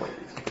to action point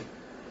these.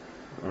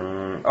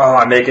 Oh,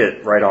 I make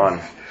it right on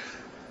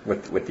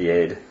with the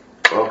aid.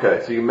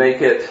 Okay, so you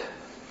make it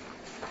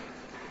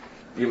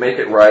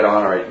right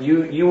on. All right,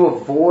 you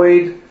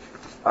avoid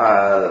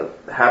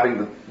having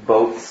the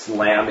boat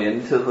slam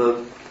into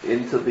the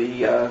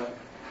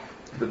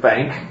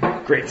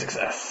bank. Great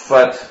success.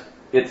 But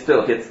it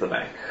still hits the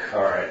bank.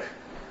 All right.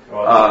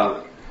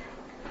 Well,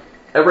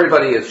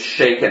 Everybody is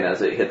shaken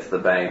as it hits the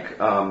bank.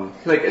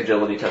 Make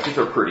agility tests. These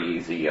are pretty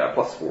easy.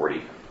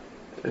 +40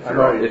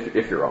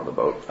 if you're on the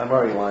boat. I'm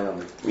already lying on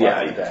the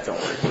Yeah, deck. don't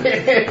worry.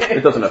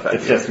 It doesn't affect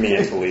It's you. just me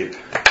and Philippe.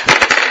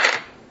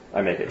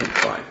 I make it. It's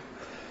fine.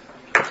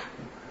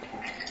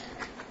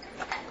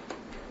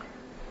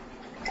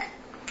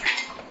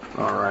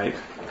 All right.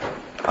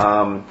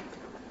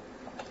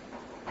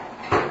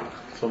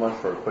 So much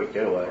for a quick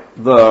getaway.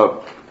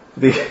 The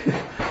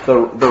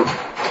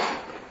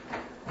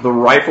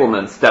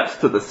rifleman steps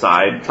to the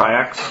side,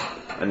 Triax,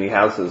 and he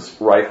has his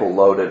rifle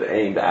loaded,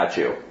 aimed at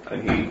you,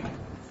 and he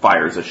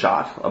fires a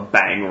shot. A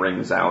bang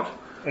rings out.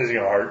 Is he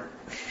gonna hurt?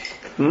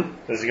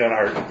 Is he gonna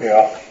hurt?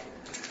 Yeah.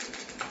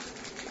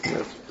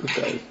 This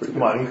guy is pretty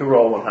Come on, you can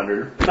roll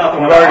 100. It's not the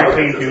We've one that already auto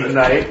cleaned hits, you is it?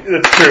 tonight.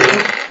 That's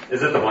true.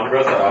 Is it the one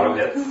gross that auto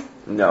hits?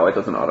 No, it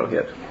doesn't auto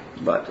hit,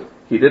 but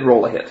he did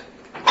roll a hit.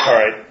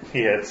 Alright,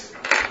 he hits.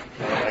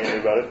 What am I gonna do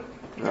about it?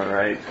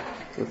 Alright.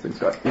 This thing's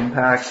got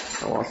impact.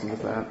 How awesome is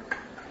that?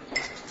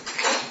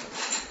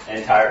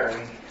 And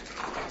tiring.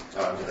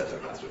 Oh, I did that so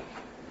faster.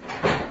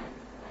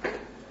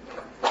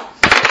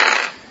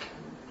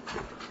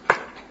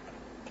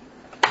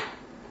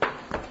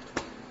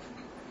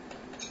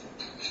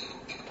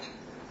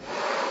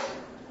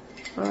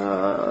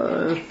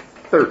 Uh,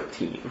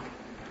 13.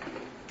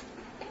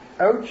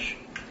 Ouch.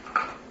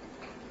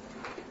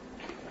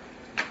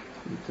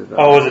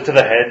 Oh, is it to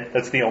the head?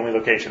 That's the only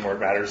location where it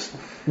matters.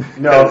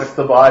 No, if it's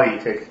the body,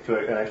 take to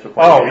an extra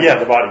point. Oh, yeah,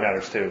 the body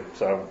matters too,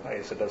 so I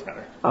guess it does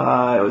matter.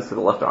 It was to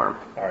the left arm.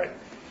 Alright.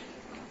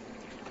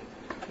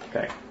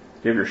 Okay. Do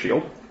you have your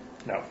shield?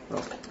 No.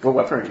 Oh. What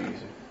weapon are you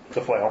using?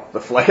 The flail. The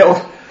flail?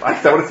 I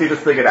want to see this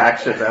thing in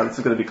action, man. This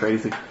is going to be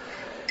crazy.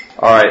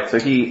 Alright, so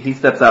he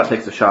steps out,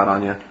 takes a shot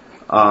on you.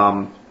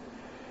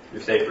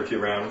 You're safe for 2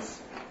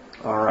 rounds.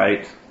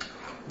 Alright.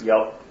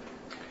 Yep.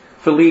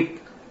 Philippe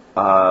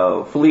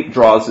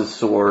draws his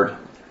sword.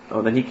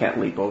 Oh, then he can't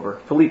leap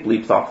over. Philippe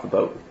leaps off the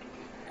boat.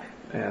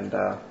 And,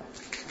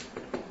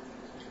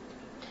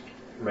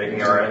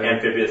 Making our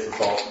amphibious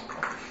assault.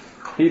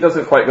 he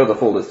doesn't quite go the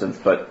full distance,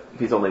 but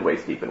he's only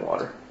waist deep in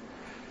water.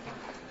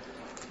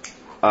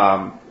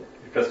 Your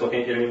pistol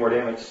can't get any more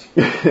damage.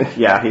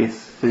 Yeah,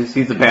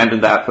 he's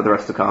abandoned that for the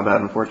rest of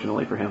combat,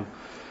 unfortunately for him.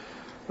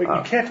 Wait,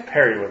 you can't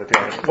parry with it,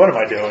 damn it. What am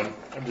I doing?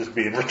 I'm just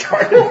being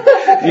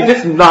retarded. You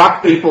just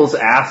knock people's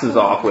asses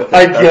off with it.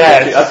 I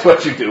guess. That's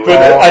what you do. But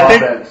I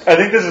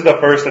think this is the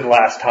first and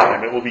last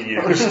time it will be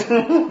used.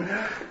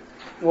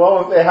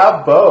 Well, if they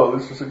have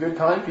bows, it's a good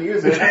time to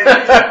use it.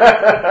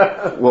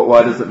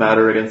 Why does it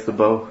matter against the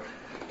bow?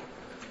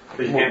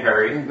 Because you can't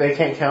parry. They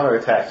can't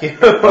counterattack you.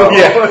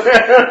 Yeah.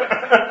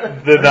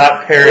 The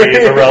not parry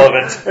is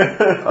irrelevant.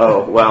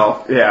 Oh,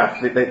 well,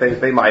 yeah.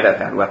 They might have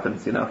had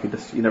weapons, you know.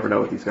 You never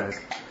know with these guys.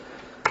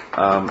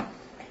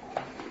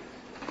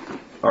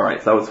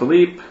 Alright, so that was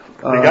Philippe.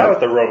 The guy with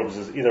the robes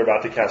is either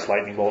about to cast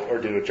lightning bolt or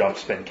do a jump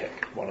spin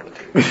kick. One of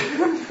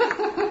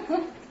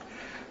the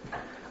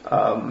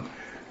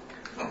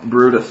two.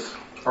 Brutus.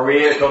 Are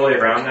we totally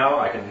around now?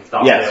 I can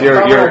stop. Yes,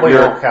 sailing. Probably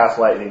won't cast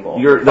lightning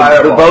bolt.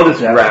 The boat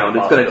is round.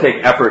 It's going to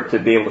take effort to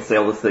be able to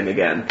sail this thing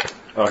again.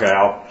 Okay,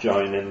 I'll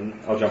join in.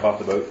 I'll jump off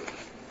the boat.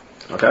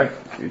 Okay,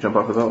 you jump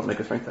off the boat and make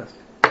a strength test.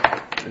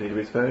 Any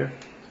degrees of failure?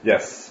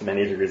 Yes,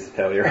 many degrees of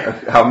failure.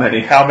 How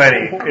many? How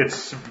many?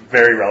 It's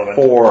very relevant.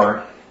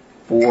 4.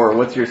 4.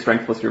 What's your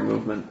strength plus your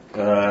movement?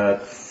 My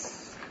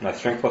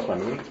strength plus my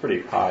movement is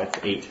pretty high. It's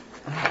 8.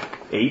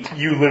 8?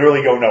 You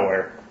literally go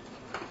nowhere.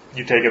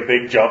 You take a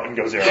big jump and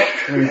go 0.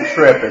 You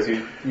trip as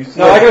you slip.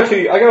 No, I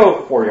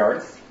go 4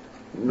 yards.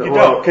 No, You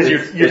don't, because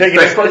you're taking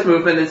strength plus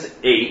movement is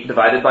 8,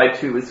 divided by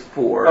 2 is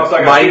 4. Oh, so I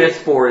got Minus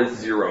 4 is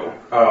 0.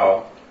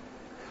 Oh.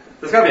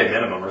 There's gotta be a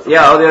minimum or something.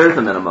 Yeah, there is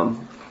a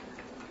minimum.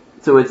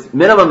 So its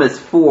minimum is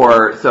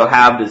 4, so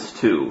halved is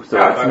 2. So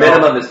Yeah, its I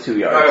minimum is 2 I go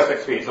yards.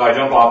 6 feet, so I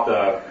jump off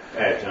the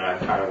edge and I'm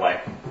kind of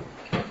like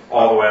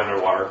all the way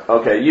underwater.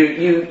 Okay,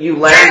 you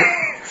land.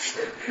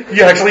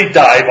 You actually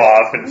dive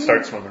off and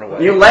start swimming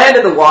away. You land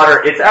in the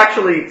water. It's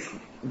actually,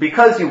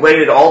 because you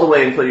waited all the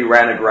way until you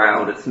ran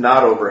aground, it's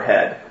not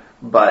overhead,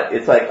 but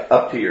it's like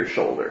up to your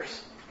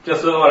shoulders.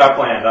 Just what I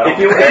planned. I don't, If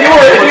you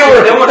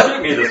they won't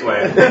shoot me this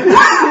way.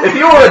 if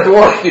you were a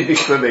dwarf, you'd be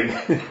swimming.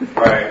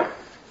 Right.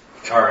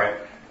 Alright.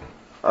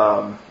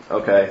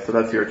 Okay, so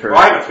that's your turn.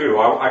 Well, I have a 2.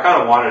 I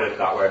kind of wanted it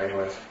that way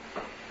anyways.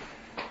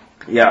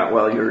 Yeah,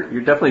 well, you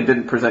definitely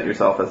didn't present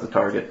yourself as a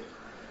target.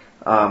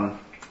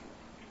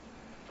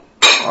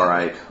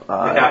 Alright.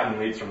 The captain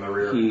leads from the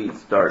rear. He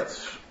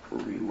starts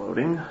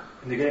reloading.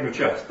 In the game of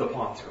chess, the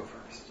pawns go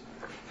first.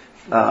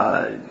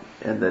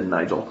 And then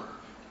Nigel.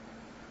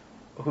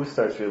 Who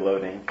starts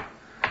reloading?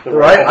 The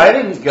I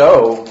didn't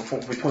go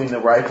between the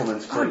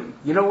rifleman's crew.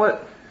 You know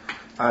what?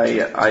 I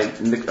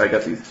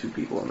got these 2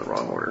 people in the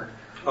wrong order.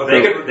 Oh,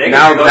 they could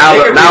now do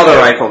the, now the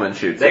rifleman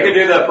shoots. They him. could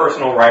do the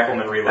personal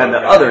rifleman reload. And the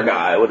other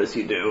guy, what does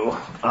he do?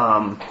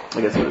 I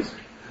guess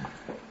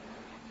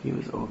he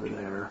was over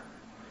there.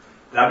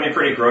 That'd be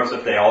pretty gross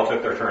if they all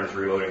took their turns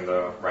reloading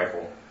the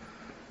rifle.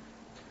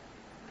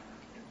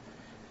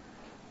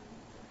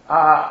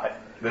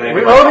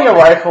 Reloading a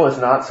rifle is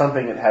not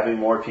something that having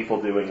more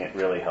people doing it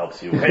really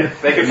helps you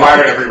with. They could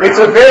fire it every round. It's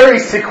a very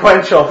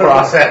sequential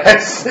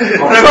process. It's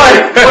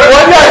like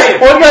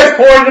one guy's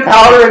pouring the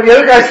powder and the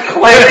other guy's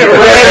clamming it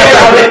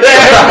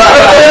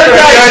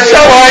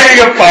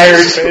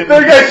the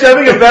other guy's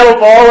shoving a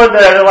metal ball in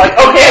there and they're like,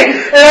 okay,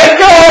 and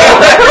go!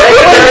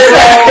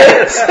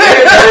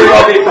 Very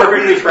well be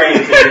perfectly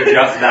trained to do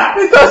just that.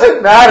 It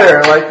doesn't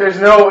matter. Like,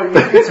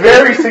 it's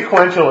very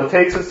sequential. It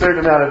takes a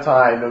certain amount of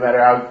time, no matter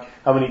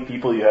how many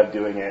people you have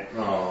doing it.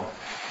 Oh.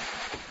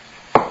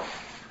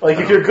 Like,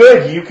 if you're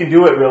good, you can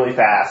do it really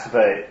fast,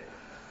 but...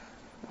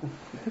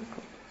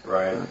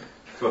 Right.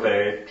 That's what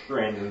they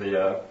trained in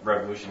the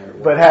Revolutionary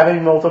War. But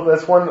having multiple,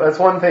 that's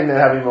one thing that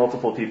having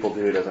multiple people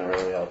do doesn't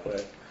really help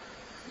with.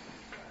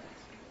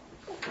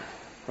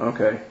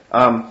 Okay.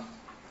 So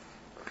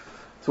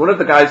one of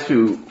the guys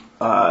who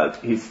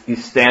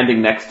he's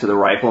standing next to the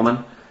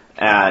rifleman.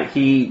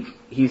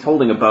 He's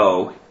holding a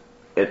bow.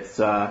 It's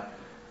and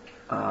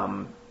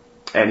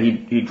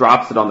he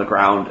drops it on the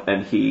ground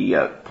and he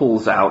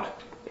pulls out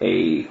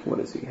a, what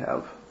does he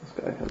have? This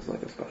guy has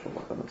like a special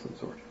weapon of some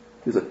sort.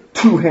 He's a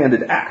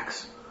two-handed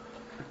axe.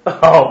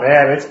 Oh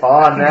man, it's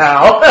on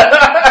now.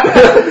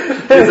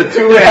 It's a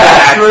two-handed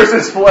axe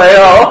versus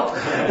flail.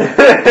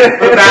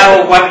 The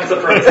battle of weapon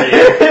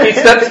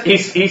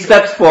supremacy. He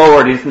steps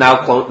forward. He's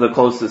now the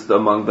closest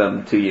among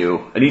them to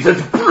you, and he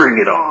says, "Bring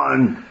it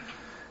on!"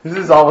 This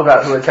is all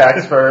about who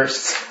attacks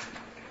first.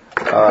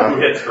 Who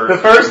hits first? The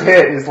first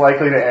hit is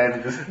likely to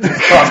end this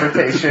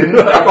confrontation.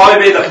 I probably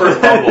made the first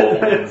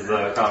fumble ends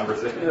the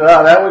conversation.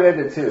 Oh, that would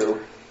end it too.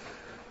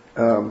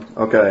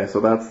 Okay,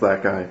 so that's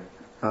that guy.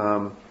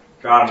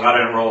 God, I'm glad I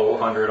didn't roll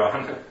 100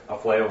 on a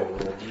flail roll.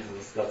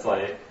 Jesus, that's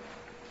like...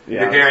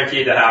 Yeah. You're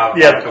guaranteed to have...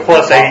 Yeah, like,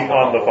 plus 8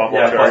 on the fumble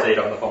chart. Yeah, plus 8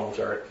 on the fumble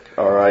chart.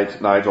 All right,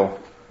 Nigel.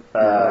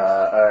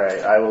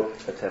 Alright, I will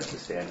attempt to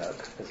stand up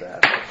as a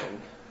half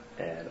action,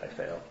 and I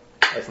fail.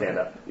 I stand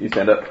up. You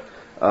stand up.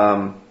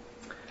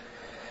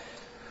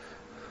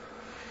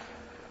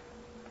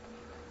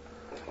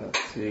 Let's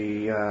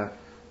see. The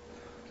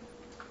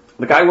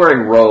guy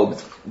wearing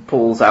robes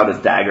pulls out his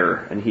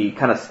dagger, and he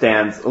kind of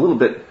stands a little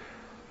bit.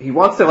 He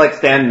wants to like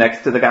stand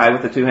next to the guy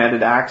with the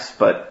two-handed axe,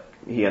 but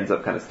he ends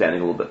up kind of standing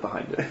a little bit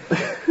behind it.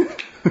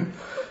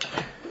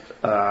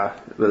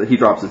 He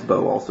drops his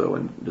bow also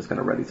and just kind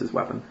of readies his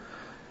weapon.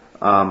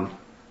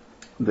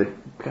 The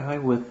guy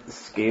with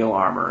scale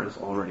armor is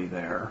already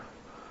there.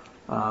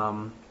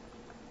 I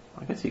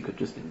guess he could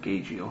just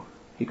engage you.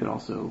 He could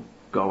also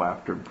go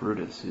after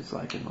Brutus, who's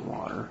like in the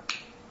water.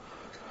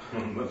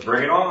 Let's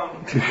bring it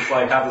on. Just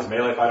like have this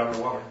melee fight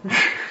underwater.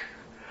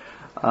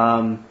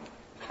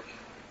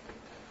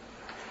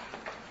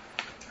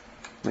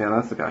 Yeah,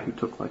 that's the guy who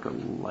took like a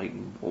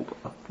lightning bolt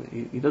up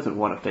there. He doesn't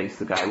want to face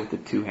the guy with the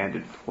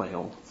two-handed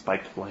flail,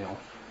 spiked flail.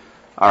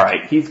 All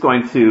right, he's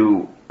going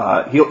to.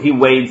 He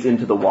wades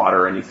into the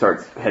water and he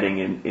starts heading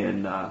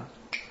in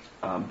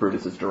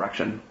Brutus's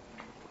direction.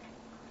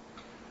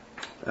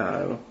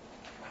 What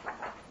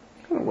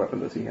kind of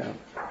weapon does he have?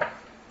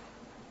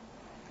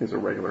 He has a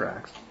regular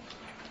axe.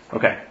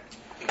 Okay.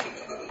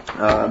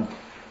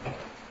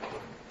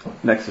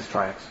 Next is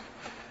Triax.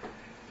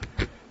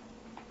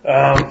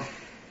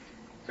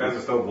 These guys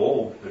are so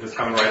bold. They're just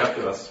coming right up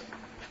to us.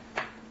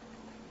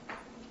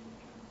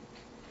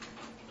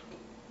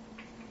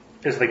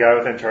 Is the guy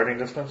within charging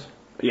distance?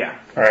 Yeah.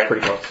 Alright.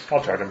 Pretty close.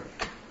 I'll charge him.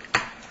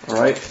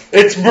 Alright.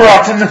 It's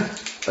Broughton!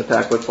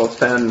 Attack with plus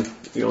 10.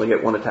 You only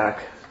get one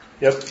attack.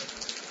 Yep.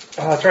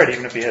 Oh, that's right,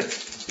 even if he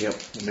hits. Yep.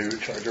 New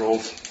charge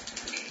rolls.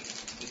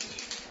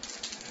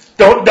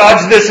 Don't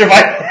dodge this if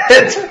I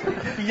hit!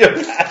 You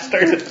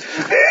bastard!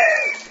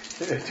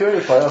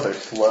 200 flails are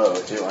slow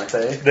too, aren't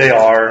they? They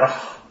are.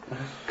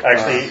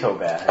 Actually, So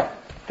bad.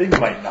 they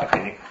might not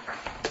be.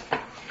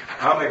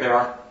 I don't think they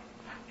are.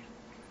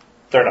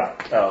 They're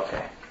not. Oh,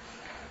 okay.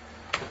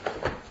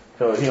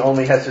 So he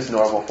only has just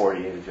normal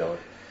 40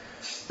 agility.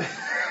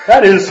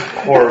 That is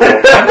horrible.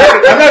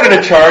 I'm not going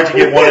to charge and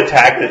get one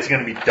attack that's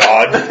going to be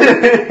dodged.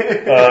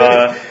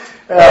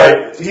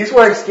 He's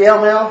wearing scale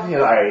mail. You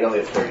know, alright, he only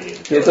has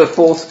 38. He's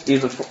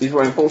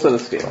wearing full set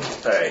of scale.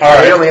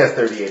 Alright, he only has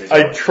 38.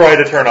 I try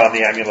to turn on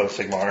the Amulet of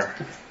Sigmar.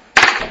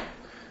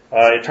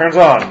 It turns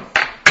on.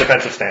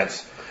 Defensive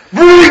stance.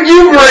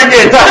 You bring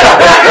it!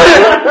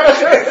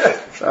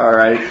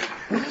 Alright.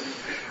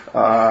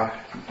 I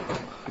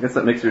guess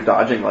that makes your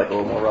dodging like a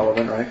little more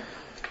relevant, right?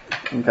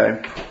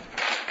 Okay.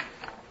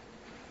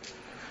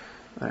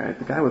 Alright,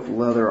 the guy with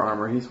leather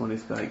armor, he's one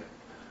who's like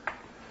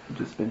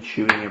just been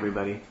shooting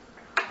everybody.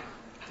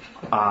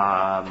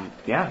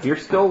 Yeah, you're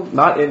still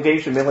not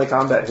engaged in melee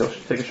combat. He'll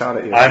take a shot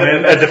at you. I'm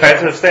in a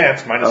defensive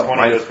stance. -1 on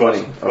minus his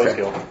 20. bow Okay.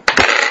 skill.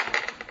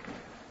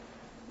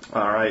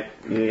 Alright,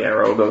 the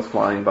arrow goes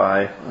flying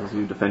by as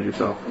you defend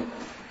yourself.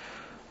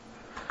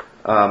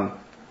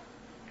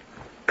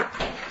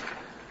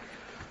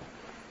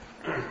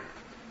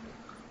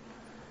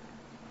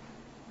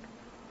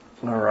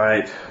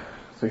 Alright,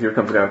 so here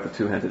comes the guy with the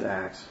two-handed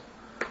axe.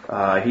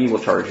 He will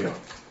charge you.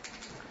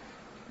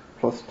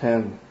 Plus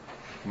 10.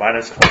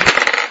 -20.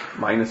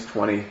 Minus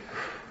 20.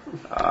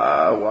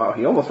 Wow,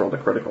 he almost rolled a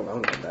critical. That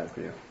would have been bad for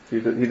you. He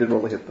did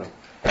roll a hit though.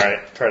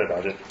 Alright, try to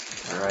dodge it.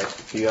 Alright,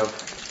 do you have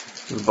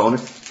a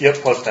bonus? Yep,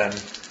 plus 10.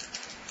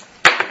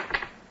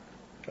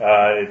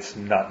 It's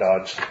not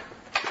dodged.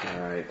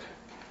 Alright.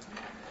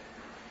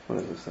 What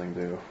does this thing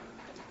do?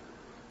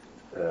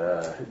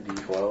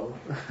 D12.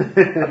 How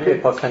do you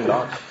get plus 10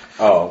 dodge?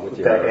 Oh, with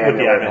the your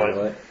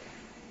amulet.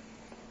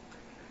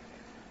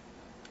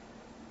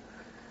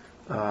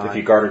 If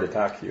you guarded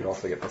attack, you'd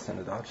also get plus 10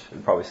 to dodge.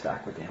 It'd probably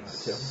stack with the amulet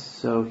too.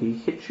 So he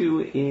hit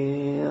you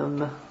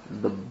in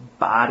the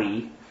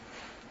body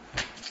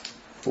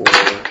for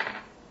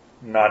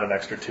Not an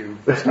extra 2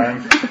 this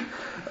time.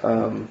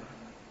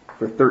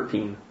 For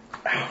 13.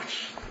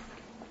 Ouch.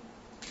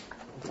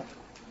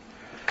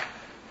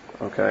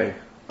 Okay.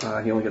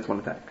 He only gets 1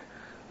 attack.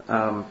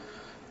 Alright.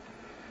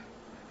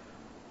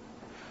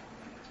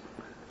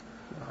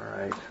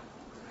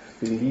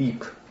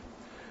 Philippe.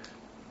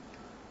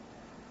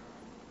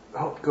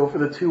 Oh, go for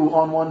the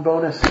 2-on-1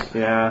 bonus.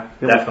 Yeah.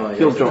 Definitely.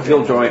 He'll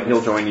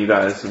join you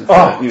guys. And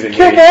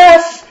Kick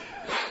ass!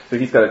 So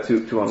he's got a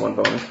 2-on-1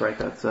 bonus, right?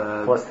 That's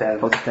Plus 10.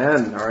 Plus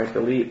 10. Alright,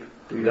 Philippe.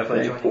 Do your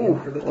Definitely thing. joining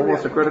in for the 3.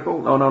 Almost a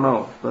critical.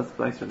 No. That's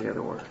nicer in the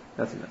other order.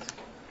 That's a miss.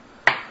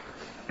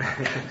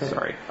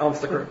 Sorry.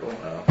 Almost a critical.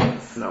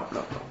 No.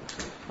 That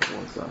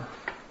was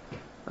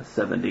a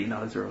 70,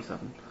 not a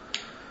 07.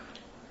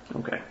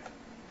 Okay.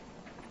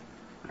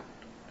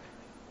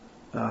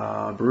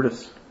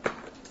 Brutus.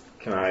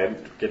 Can I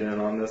get in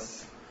on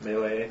this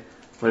melee?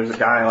 There's a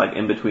guy like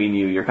in between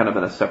you. You're kind of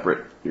in a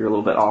separate. You're a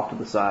little bit off to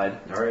the side.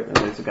 All right. And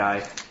there's a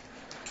guy.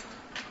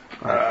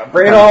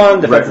 Bring it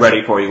on, defensive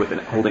Ready for you with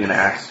holding an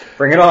axe.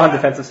 Bring it on,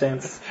 defensive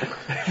stance.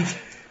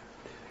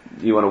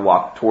 You want to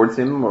walk towards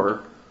him,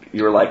 or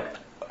you're like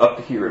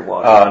up here and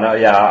walk? Oh, no,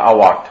 yeah, I'll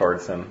walk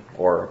towards him.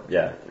 Or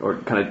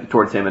kind of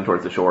towards him and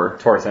towards the shore.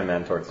 towards him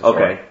and towards the shore.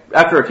 Okay.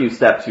 After a few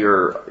steps,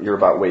 you're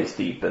about waist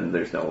deep, and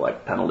there's no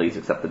like penalties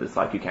except that it's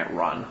like you can't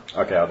run.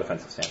 Okay, I'll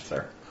defensive stance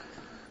there.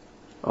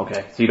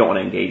 Okay. So you don't want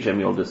to engage him.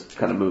 You'll just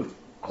kind of move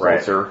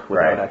closer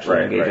without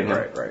actually engaging him.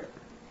 Right.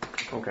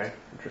 Okay.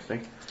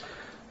 Interesting.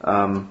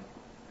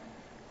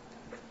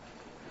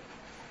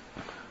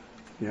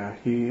 Yeah,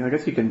 I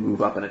guess he can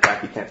move up and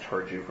attack. He can't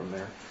charge you from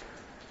there.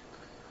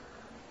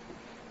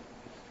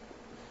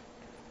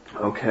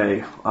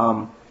 Okay.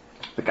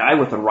 The guy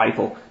with the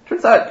rifle.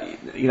 Turns out,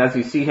 as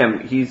you see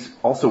him, he's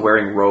also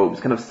wearing robes,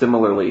 kind of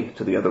similarly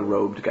to the other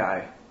robed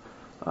guy.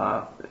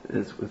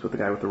 Is what the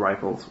guy with the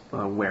rifle's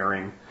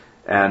wearing,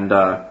 and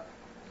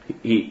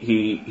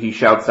he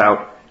shouts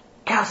out,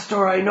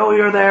 "Castor, I know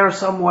you're there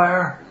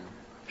somewhere.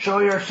 Show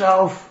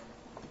yourself."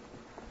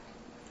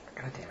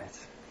 God damn it.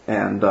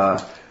 And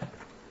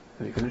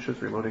he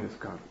finishes reloading his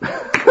gun.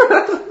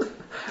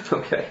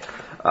 Okay.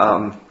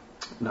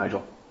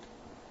 Nigel.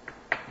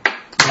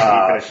 He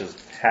finishes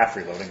half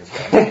reloading his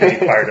gun. He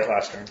fired it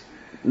last turn.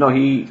 No,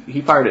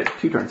 he fired it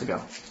 2 turns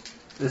ago.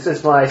 This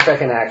is my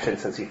second action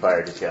since he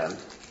fired his gun.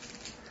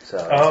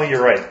 So. Oh,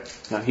 you're right.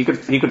 No, he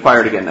could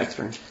fire it again next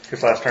turn.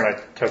 Because last turn I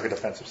took a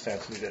defensive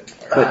stance and he didn't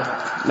fire.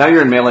 But now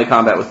you're in melee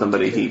combat with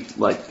somebody. He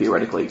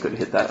theoretically could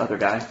hit that other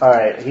guy. All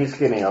right, he's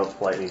getting a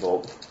lightning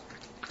bolt,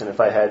 and if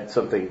I had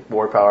something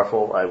more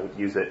powerful, I would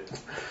use it.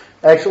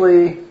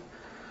 Actually,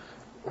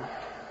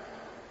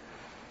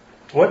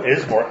 What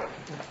is more?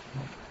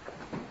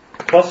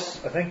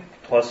 Plus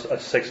a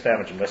 6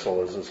 damage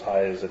missile is as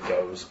high as it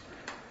goes.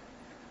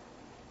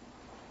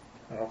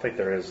 I don't think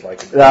there is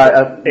like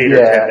an 8 or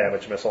 10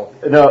 damage missile.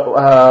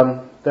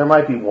 No, there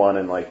might be one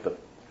in like the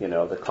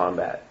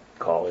combat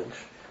college.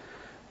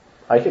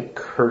 I could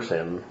curse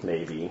him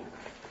maybe.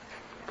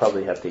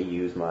 Probably have to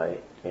use my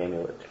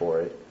amulet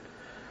for it.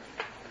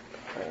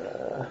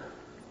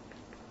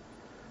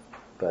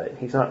 But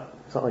it's not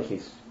like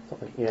it's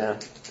not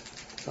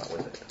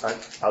worth it.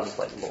 I'll just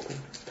lightning bolt him.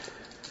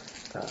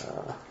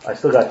 I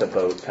still got the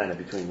boat kind of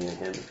between me and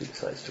him if he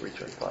decides to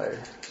return fire,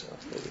 so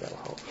maybe that'll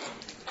help.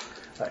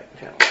 Alright,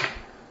 channel.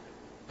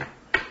 Yes.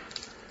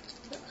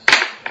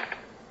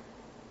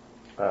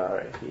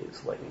 Alright, he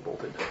is lightning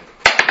bolted.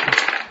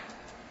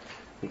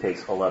 He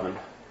takes 11.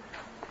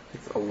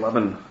 It's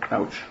 11.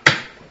 Ouch.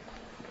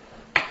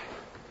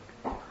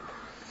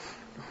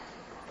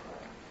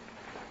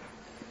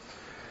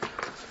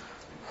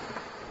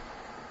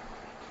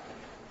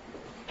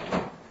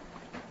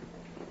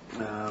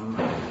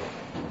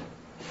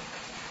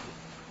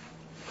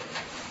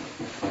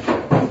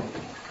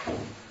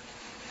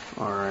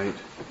 All right.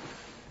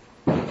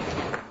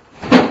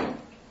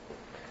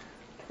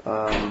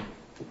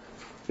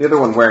 The other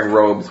one wearing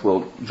robes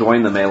will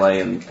join the melee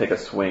and take a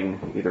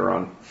swing either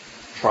on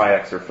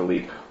Triax or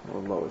Philippe.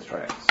 Or low is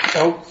Triax.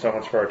 Oh, so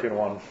much for our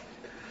 2-1.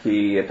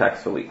 He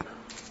attacks Philippe.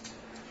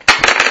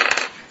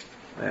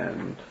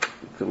 And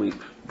Philippe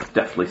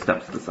deftly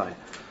steps to the side.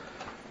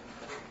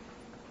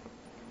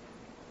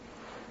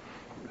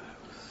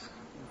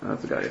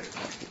 That's the guy.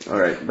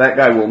 Alright, that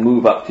guy will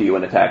move up to you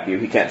and attack you.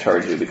 He can't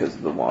charge you because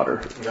of the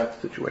water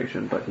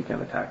situation, but he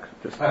can attack.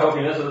 I hope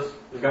he misses.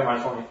 He's got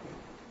minus 20.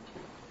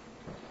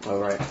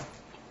 Alright.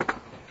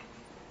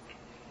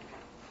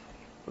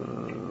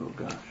 Oh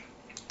gosh.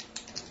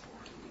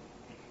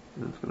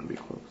 That's going to be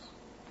close.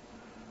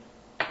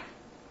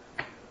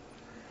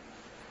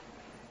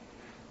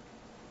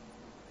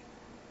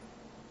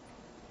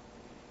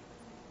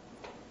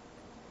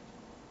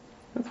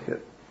 That's a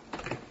hit.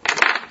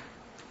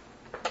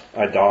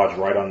 I dodge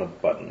right on the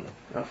button.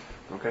 Oh,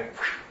 okay.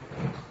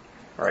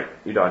 Alright,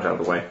 you dodge out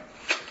of the way.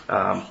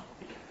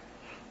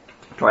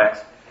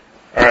 Triax.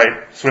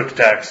 Alright, swift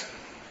attacks.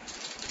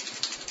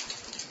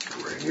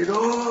 Bring it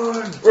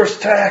on! First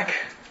attack!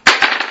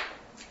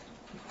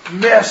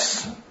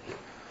 Miss!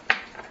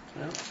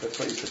 No, that's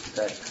why you took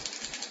attack.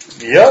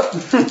 Yep.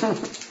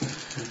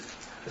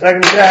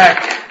 Second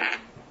attack.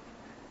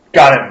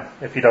 Got him.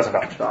 If he doesn't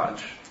dodge.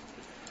 Dodge.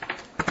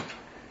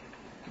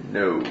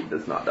 No,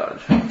 does not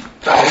dodge. In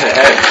the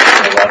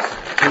head, more or less.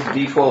 His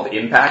D12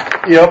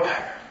 impact. Yep.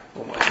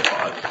 Oh my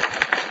god.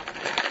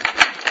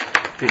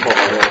 People I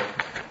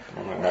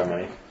don't have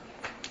many.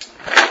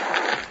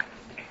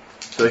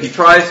 So he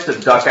tries to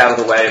duck out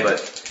of the way, but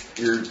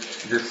your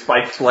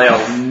spiked flail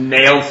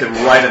nails him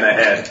right in the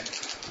head.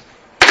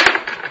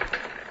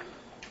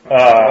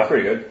 That's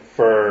pretty good.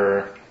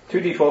 For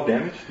 2d12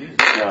 damage? Jesus.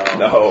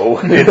 No.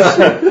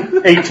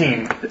 it's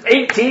 18.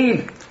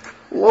 18!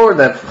 Lord,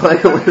 that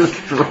flail is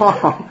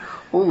strong.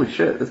 Holy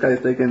shit, this guy's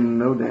taking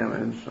no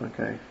damage.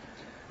 Okay.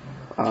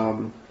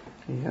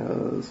 He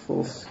has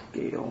full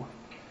scale.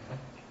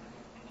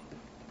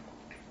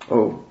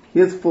 Oh, he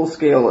has full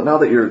scale. Now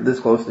that you're this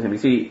close to him, you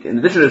see, in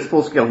addition to his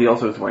full scale, he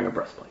also is wearing a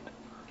breastplate.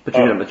 But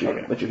you hit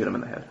him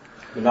in the head.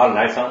 But not an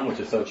ice helmet, which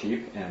is so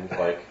cheap and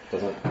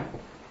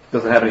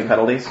Doesn't have any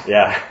penalties.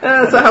 Yeah.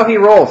 That's how he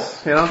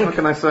rolls. You know, what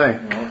can I say?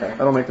 Okay. I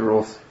don't make the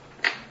rules.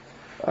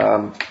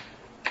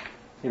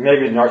 He may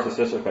be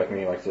narcissistic like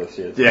me, likes to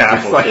see it. Yeah,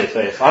 People it's like-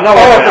 say, I know.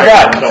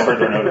 I forgot. Don't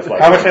further notice.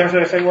 Like, How much damage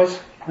did I say it was?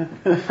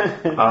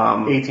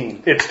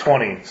 18. It's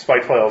 20.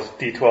 Spike flails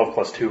D12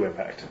 plus 2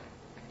 impact.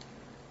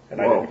 And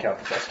I Whoa. didn't count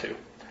the plus 2.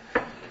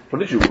 What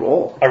did you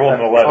roll? I rolled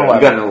an 11.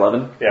 You got an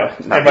 11? Yeah. Nice.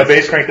 And my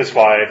base strength is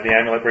 5. The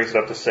amulet brings it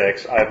up to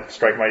 6. I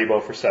strike mighty blow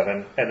for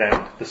 7. And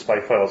then the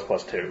spike flails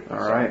plus 2.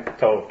 Alright.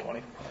 Total of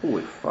 20.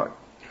 Holy fuck.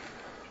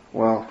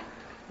 Well,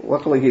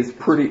 luckily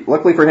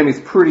for him, he's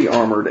pretty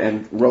armored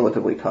and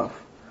relatively tough.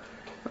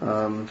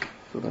 So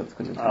that's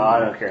going to be... I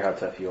don't care how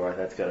tough you are.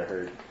 That's gotta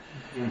hurt.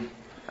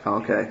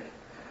 Okay.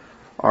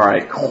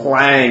 Alright,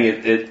 clang,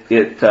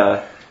 it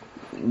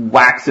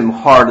whacks him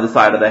hard to the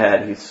side of the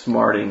head. He's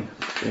smarting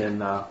in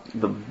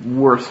the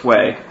worst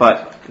way,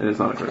 but it is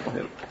not a critical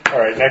hit.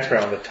 Alright, next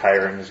round the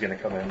tiring is going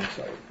to come in.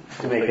 So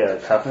To make a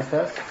toughness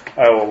test?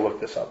 I will look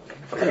this up.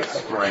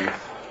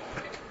 Strength.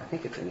 I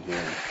think it's in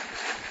here.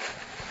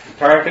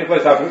 Tiring takes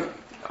place after.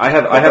 I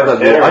have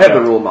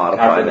the rule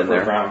modified in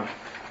there. Round.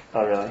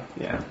 Oh, really?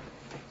 Yeah.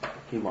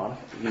 You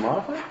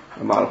modify?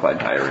 A modified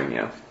tiring,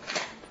 yeah.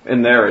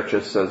 In there it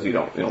just says you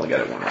only get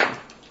it one round.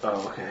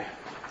 Oh, okay.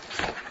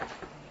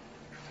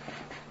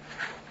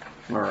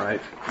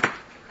 Alright.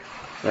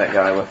 That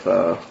guy with,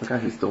 the guy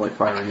who's still like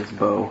firing his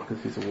bow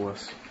because he's a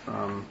wuss.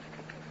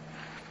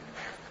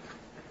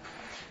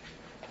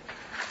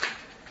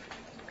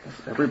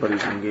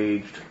 Everybody's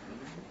engaged.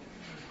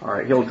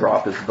 Alright, he'll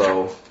drop his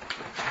bow,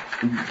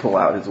 pull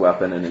out his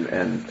weapon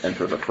and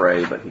enter the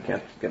fray, but he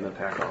can't get an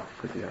attack off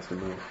because he has to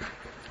move.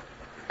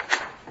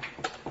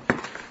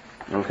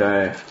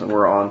 Okay, so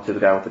we're on to the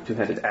guy with the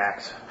two-handed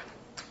axe.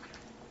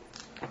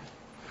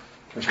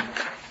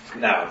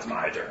 Now it's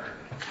my turn.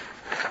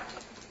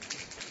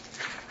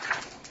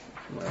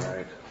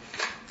 Alright.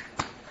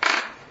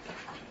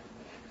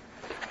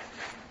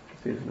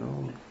 There's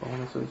no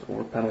bonuses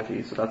or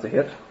penalties, so that's a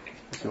hit.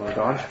 You want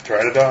to dodge?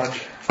 Try to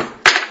dodge.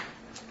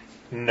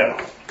 No.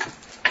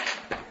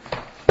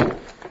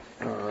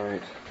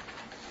 Alright.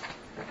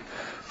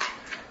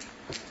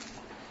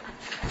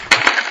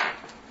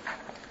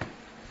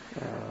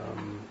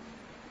 Um,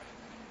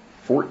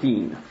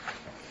 14.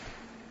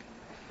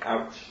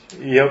 Ouch.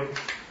 Yep.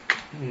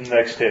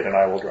 Next hit and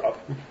I will drop.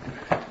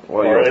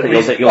 Well, Or at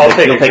least you'll I'll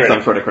take a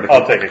some sort of critical.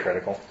 I'll take a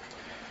critical.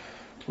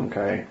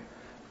 Okay.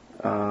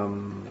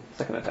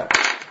 Second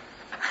attack.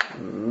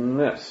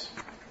 Miss.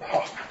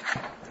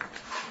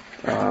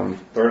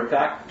 Third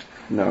attack?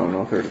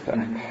 No third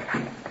attack.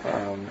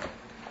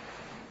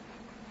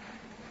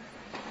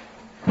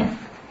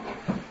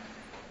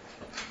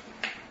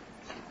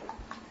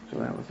 So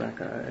that was that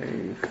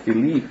guy.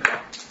 Philippe.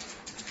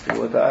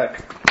 Full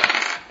attack.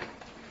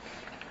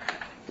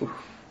 Oof.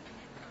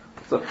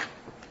 What's up? Is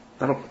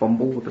that a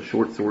fumble with a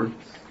short sword?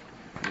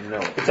 No.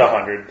 It's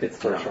 100. It's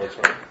for a not. short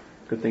sword.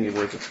 Good thing he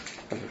wears it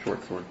as a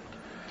short sword.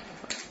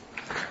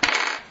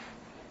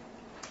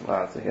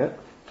 Wow, that's a hit.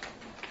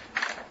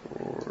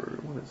 Or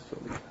what is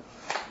Philippe?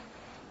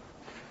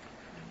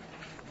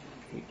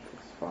 8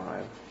 plus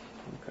 5.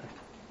 Okay.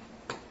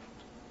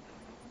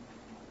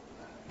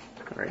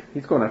 Alright,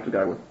 he's going after the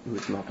guy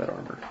who's not that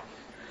armor.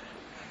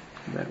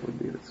 That would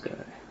be this guy.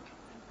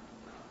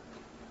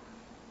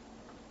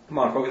 Come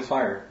on, focus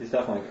fire. He's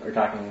definitely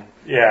attacking.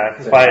 Yeah,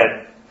 if I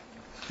had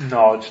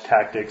knowledge,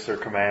 tactics, or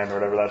command, or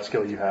whatever that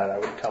skill you had, I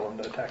would tell him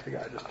to attack the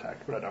guy I just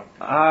attacked, but I don't.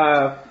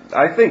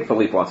 I think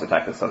Philippe wants to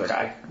attack this other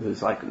guy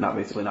who's like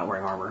basically not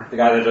wearing armor. The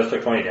guy that just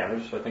took 20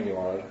 damage, so I think you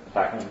want to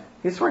attack him.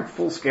 He's wearing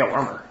full scale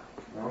armor.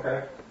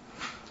 Okay.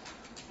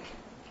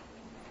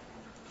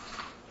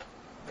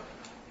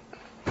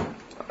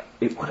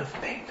 It would have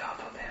banged off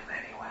of him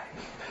anyway.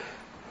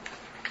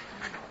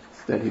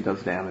 Instead, he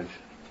does damage.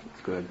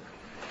 It's good.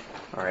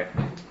 Alright.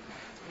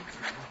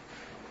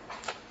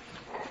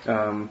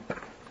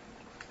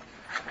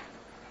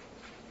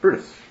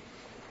 Brutus.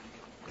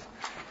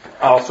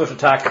 I'll switch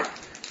attack.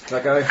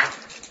 That guy.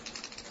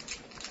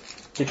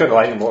 He took a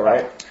lightning bolt,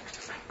 right?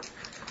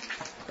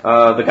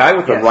 The guy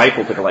with the Yes.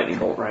 rifle took a lightning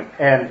bolt, right?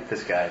 And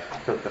this guy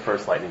took the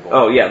first lightning bolt.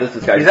 Oh, yeah, this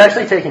is guy. He's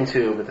actually taking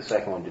 2, but the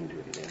second one didn't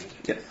do any damage.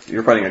 Yes,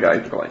 you're fighting a guy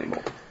who took a lightning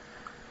bolt.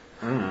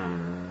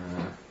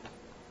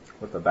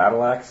 With the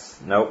battle axe?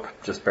 Nope,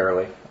 just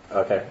barely.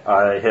 Okay,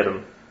 I hit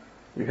him.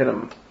 You hit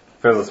him.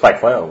 If it was a spike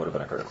flail, it would have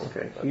been a critical.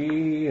 Okay,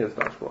 he has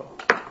dodge blow.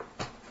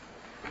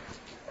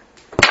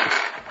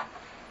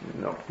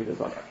 No, he does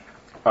not.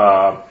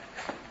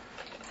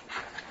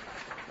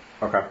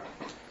 Okay.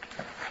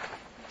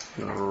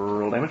 You want to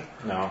roll damage?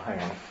 No, hang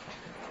on.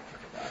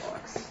 Battle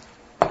axe.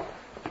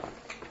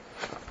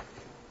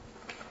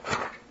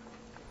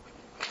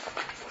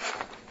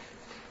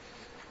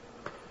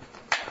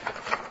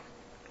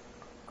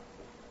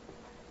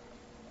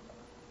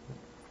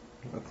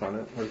 That's not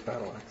it. Where's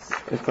battle axe?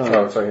 It's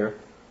It's right here.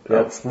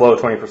 Yeah, it's low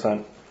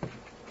 20%.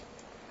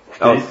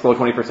 Oh, it's low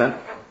 20%.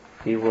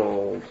 He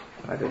rolled.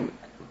 I didn't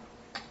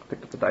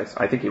pick up the dice.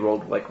 I think he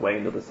rolled like way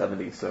into the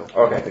 70s, so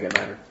I don't think it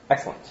mattered.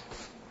 Excellent.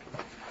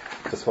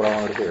 Just what I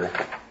wanted to hear.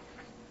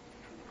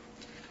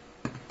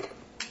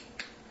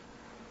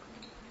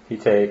 He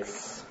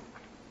takes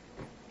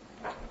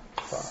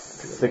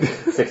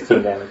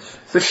 16 damage.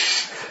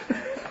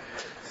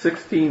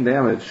 16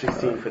 damage.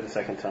 16 for the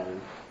second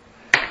time.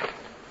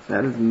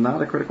 That is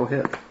not a critical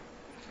hit,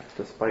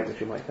 despite what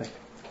you might think.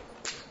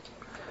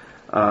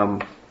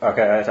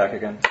 Okay, I attack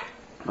again.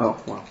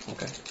 Oh, wow,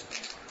 okay.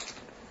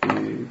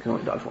 You can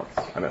only dodge once.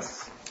 I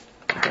miss.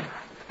 Okay.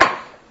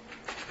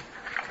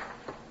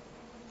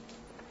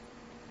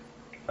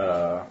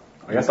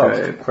 I guess I'll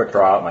just quick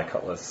draw out my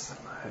cutlass.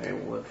 I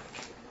live.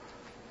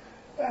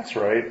 That's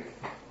right.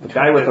 The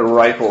guy with the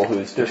rifle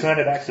who's The just...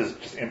 two-handed axes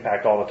just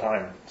impact all the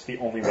time. It's the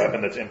only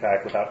weapon that's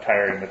impact without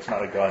tiring that's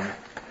not a gun.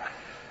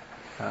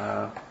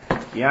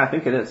 Yeah, I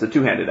think it is. The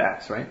two-handed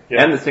axe, right?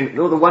 Yeah. And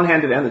the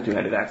one-handed and the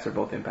two-handed axe are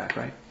both impact,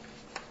 right?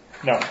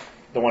 No,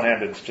 the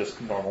one-handed is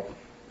just normal.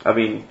 I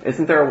mean, is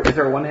there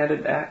a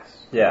one-handed axe?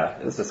 Yeah,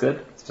 it's This is just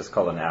good? It's just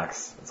called an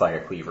axe. It's like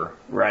a cleaver.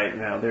 Right,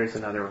 now there's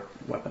another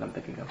weapon I'm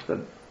thinking of.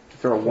 Is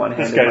there a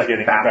one-handed This guy's like,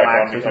 getting battle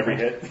impact axe or on every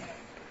something?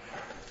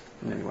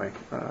 hit. Anyway,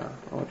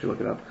 I'll let you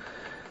look it up.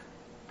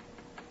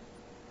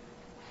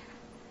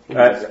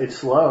 It's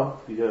slow.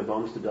 You got a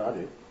bonus to dodge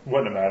it.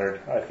 Wouldn't have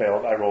mattered. I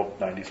failed. I rolled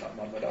 90-something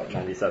on my dodge.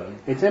 97.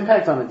 Its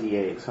impact on a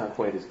D8. It's not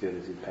quite as good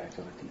as impact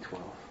on a D12.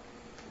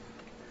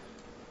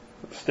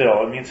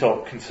 Still, it means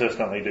he'll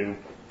consistently do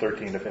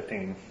 13 to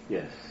 15.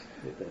 Yes,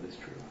 that is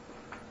true.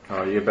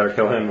 Oh, you better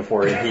kill him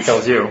before he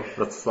kills you.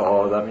 That's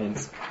all that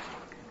means.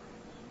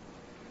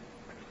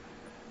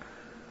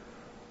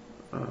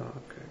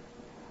 Okay.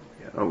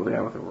 Yeah. Oh, the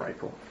guy with a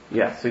rifle.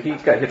 Yeah, so he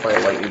got hit by a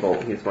lightning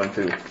bolt. He's going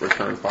to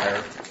return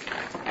fire.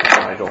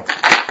 Nigel.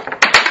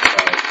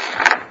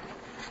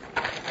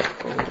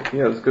 Oh, he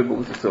has good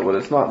ballistic skill, but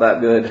it's not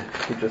that good.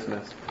 He just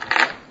missed.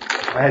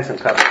 I had some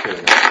cover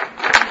too.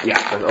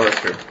 Yeah, that's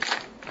true.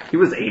 He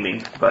was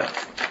aiming, but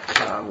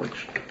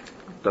which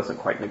doesn't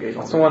quite negate.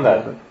 That's the one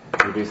that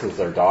reduces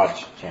their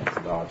dodge chance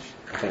to dodge.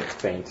 I think it's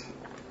feint.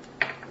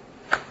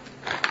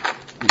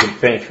 You can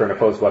feint for an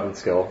opposed weapon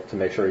skill to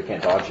make sure he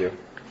can't dodge you.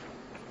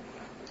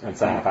 And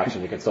second half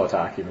action, you can still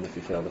attack even if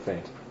you fail to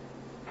feint.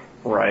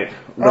 Right.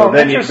 Oh,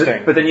 then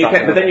interesting. But then you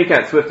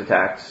can't swift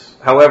attacks.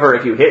 However,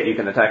 if you hit, you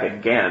can attack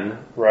again.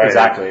 Right.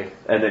 Exactly.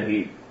 And then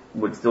he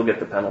would still get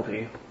the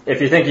penalty.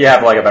 If you think you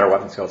have like a better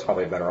weapon skill, it's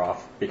probably better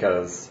off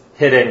because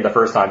hitting the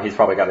first time, he's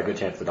probably got a good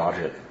chance to dodge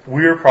it.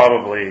 We're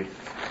probably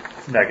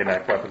neck and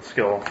neck weapon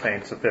skill.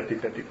 Feint's a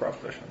 50-50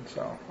 proposition,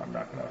 so I'm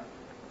not going to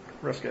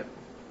risk it.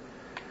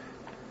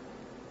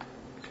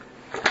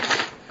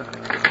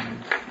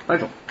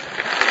 Nigel.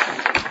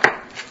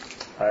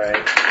 All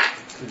right.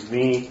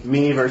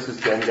 Me versus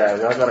Gen guy.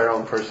 We all got our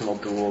own personal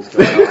duels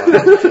going on.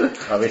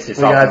 At least you we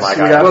saw got, my we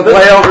guy. got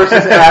flail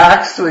versus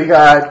axe. We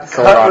got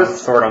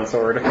Sword on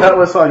sword.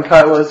 cutlass on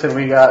cutlass, and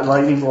we got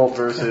lightning bolt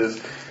versus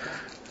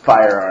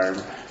firearm.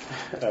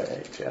 All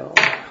right, gentlemen.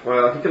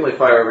 Well, he can only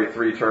fire every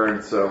 3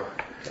 turns, so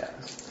Yeah.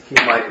 he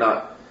might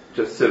not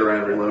just sit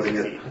around reloading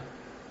it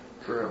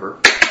forever.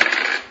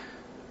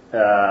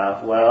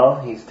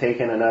 Well, he's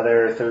taken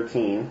another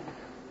 13.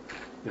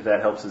 If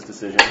that helps his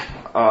decision.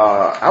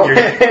 Out. Your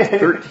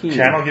 13.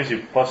 Channel gives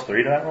you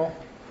 +3 to that roll?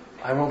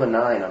 I rolled a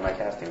 9 on my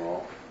casting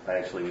roll. I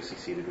actually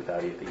succeeded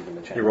without even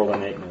the channel. You rolled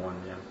an 8 and a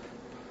 1, yeah.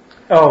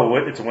 Oh,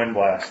 it's Wind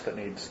Blast that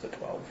needs the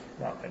 12,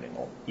 not Lightning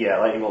Bolt. Yeah,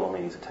 lightning bolt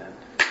only needs a 10.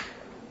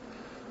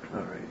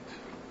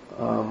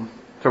 Alright.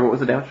 So what was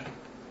the damage?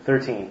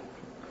 13.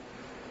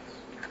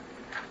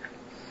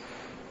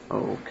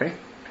 Okay.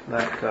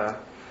 That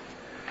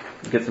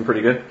gets him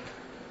pretty good.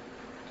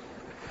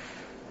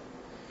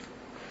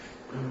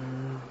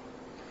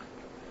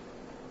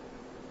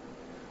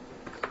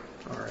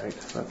 Alright,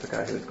 so that's the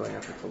guy who's going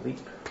after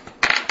Philippe.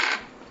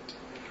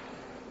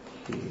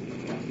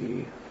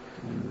 He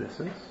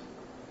misses.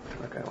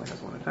 That guy only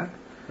has 1 attack.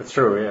 It's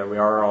true, yeah, we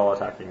are all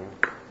attacking.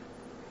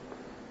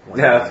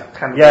 Yeah, it's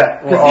kind of...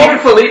 Yeah, we're all, Even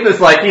Philippe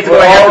is like, he's we're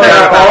going all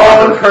after got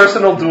our own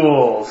personal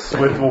duels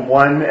with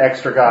one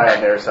extra guy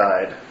on their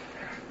side.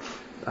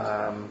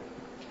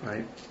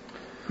 Right.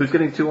 Who's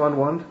getting 2 on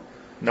 1?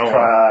 No one.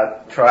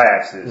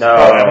 Triaxes. No,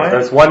 am I?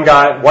 there's one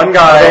guy.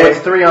 Although it's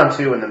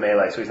 3-on-2 in the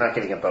melee, so he's not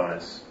getting a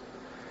bonus.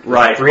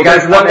 Right. Three Well,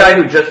 guys there's one in the guy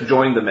melee? who just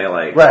joined the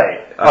melee.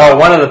 Right.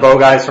 One of the bow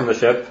guys from the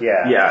ship.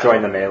 Yeah.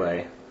 Joined the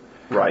melee.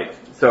 Right.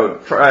 So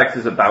Triax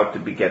is about to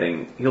be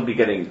getting. He'll be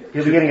getting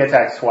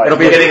attacked twice. It'll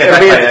be getting it'll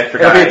attacked be by a, an extra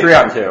it'll be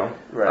guy. a 3-on-2.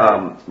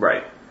 Right.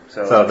 Right.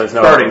 So there's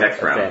no starting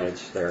next round.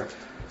 advantage there.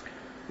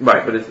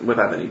 Right, but it's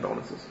without any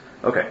bonuses.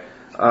 Okay.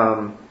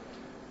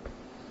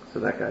 So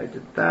that guy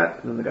did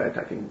that, and then the guy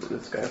attacking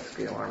this guy has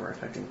scale armor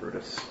attacking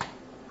Brutus.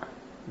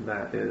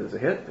 That is a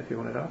hit if you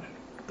want to dodge.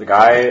 The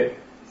guy,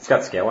 he's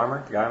got scale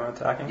armor. The guy I'm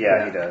attacking.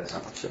 Yeah, he does.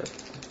 Oh shit!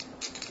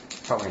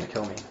 Probably gonna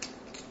kill me.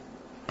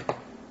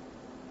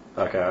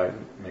 Okay, I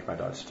make my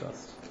dodge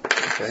just.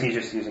 Okay. He's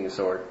just using a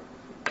sword.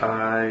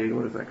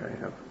 What does that guy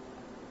have?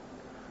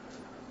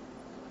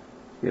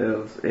 He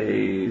has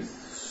a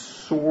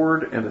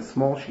sword and a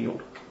small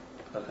shield.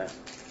 Okay.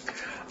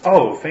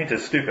 Oh, feint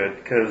is stupid,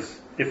 because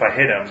if I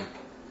hit him,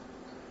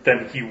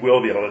 then he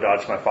will be able to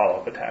dodge my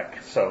follow-up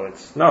attack. So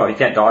it's... No, he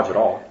can't dodge at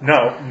all.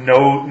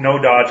 No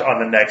dodge on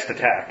the next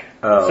attack.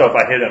 Oh. So if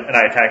I hit him and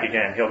I attack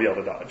again, he'll be able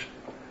to dodge.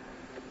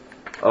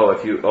 On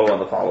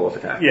the follow-up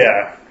attack.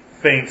 Yeah,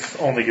 feint's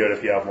only good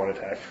if you have one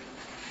attack.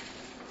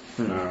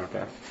 Oh,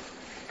 okay.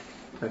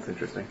 That's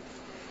interesting.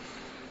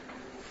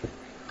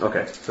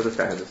 Okay, so this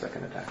guy has a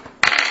second attack.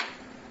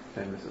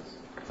 And misses.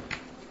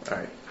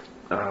 Alright.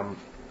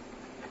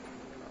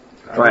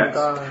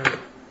 Triax.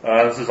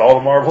 This is all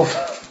the marbles.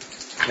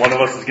 One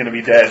of us is going to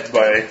be dead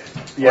by...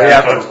 Yeah,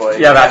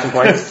 action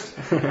points.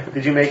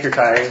 Did you make your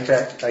tiring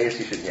check? I guess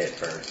you should hit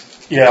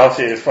first. Yeah, I'll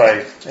see if I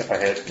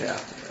hit. Yeah,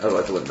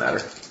 otherwise it wouldn't matter.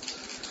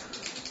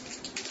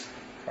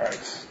 Alright.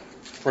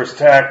 First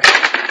attack.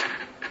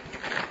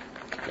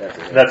 That's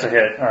it. That's a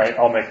hit. Alright,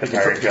 I'll make the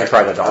tiring You can check.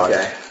 try the dodge.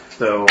 Okay,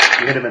 so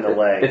You hit him in the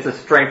leg. it's a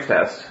strength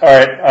test.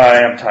 Alright,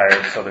 I am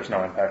tired, so there's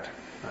no impact.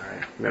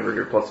 Alright, remember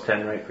you're plus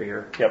 10, right, for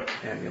your Yep.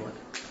 amulet?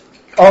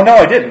 Oh, no,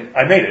 I didn't.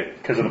 I made it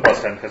because of the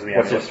plus 10 because of the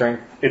What's your amulet.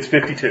 strength? It's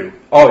 52.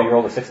 Oh, you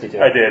rolled a 62.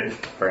 I did.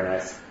 Very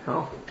nice.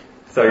 Oh.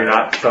 So you're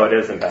not. So it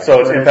is impact. So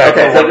it's impact.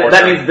 Okay, on so one more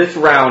that turn. means this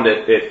round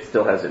it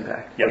still has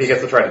impact. Yes. He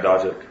gets to try to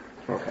dodge it,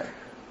 Okay.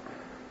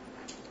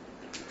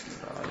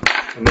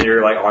 and then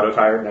you're like auto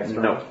tired next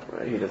round.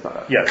 No, he does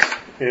not. Yes.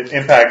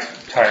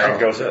 Impact tiring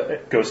Oh,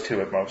 goes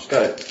 2 at most.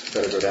 Good.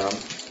 Better go down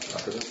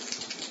after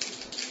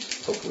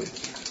this. Hopefully.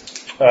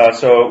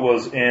 So it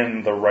was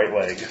in the right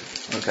leg.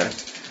 Okay.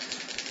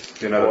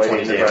 Do another Boy, 20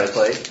 he's a damage.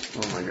 breastplate.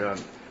 Oh my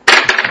god.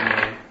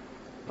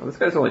 Well, this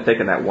guy's only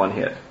taken that one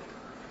hit.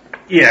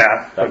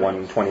 Yeah. That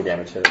one 20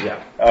 damage hit.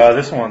 Yeah.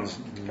 This one's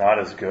not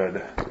as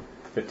good.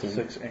 15.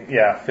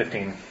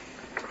 15.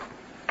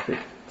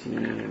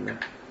 15.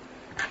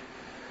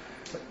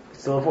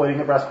 Still avoiding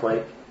the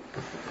breastplate.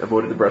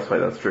 Avoided the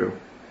breastplate, that's true.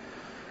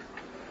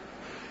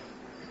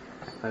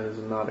 That is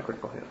not a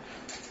critical hit.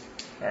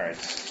 Alright.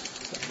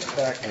 Second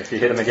attack. And if you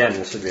hit him again,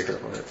 this should be a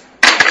critical hit.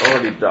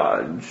 Already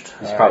dodged.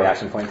 You should probably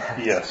action point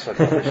that. Yes, I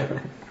probably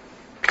should.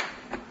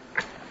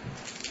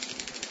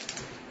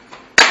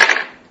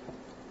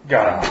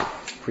 Got him.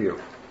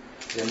 Phew.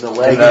 In the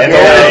leg. In the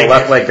again.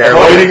 left leg there.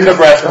 Avoiding the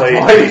breastplate.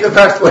 Avoiding the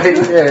breastplate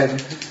again.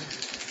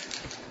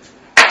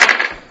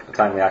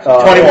 Time the action.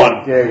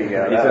 21. There you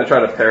go. He's going to try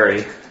to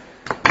parry.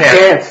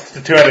 Can't. It's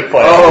a two-handed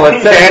play. Oh,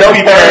 it says Can't no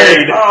be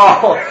parry. parried.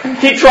 Oh,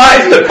 he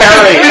tries to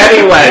parry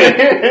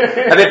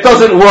anyway, and it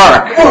doesn't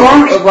work.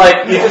 It's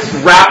like you just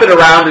wrap it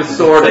around his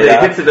sword and it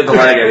hits it in the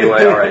leg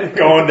anyway. All right.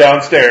 Going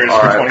downstairs All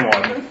for right.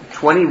 21.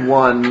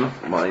 21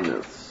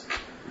 minus.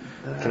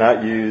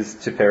 Cannot use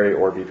to parry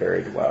or be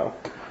parried. Wow.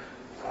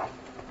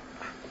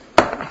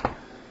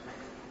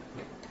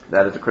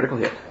 That is a critical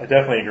hit. I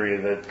definitely agree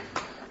that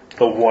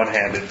the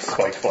one-handed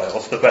spiked flail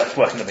is the best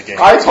weapon in the game.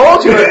 I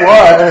told you it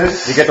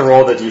was. Do you get to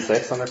roll the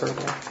d6 on their first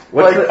one?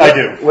 What's the, I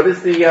do. What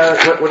is the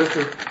what is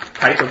the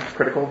type of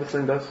critical this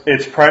thing does?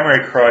 It's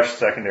primary crush,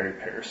 secondary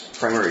pierce.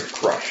 Primary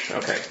crush.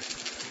 Okay.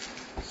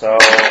 So,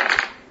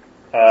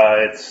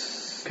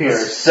 it's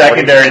Pierce.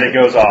 secondary that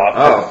goes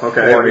off. Oh,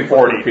 okay.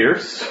 40.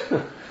 Pierce.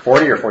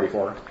 40 or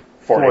 44?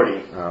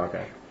 40. Oh,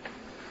 okay.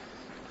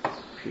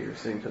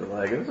 Piercing to the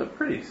leg. It was a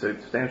pretty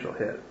substantial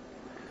hit.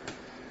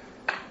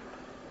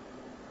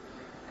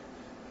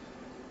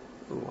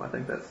 Ooh, I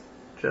think that's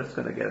just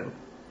going to get him.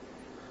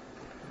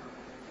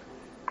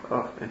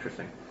 Oh,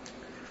 interesting.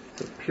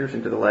 So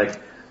piercing to the leg.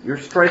 Your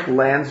strike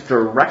lands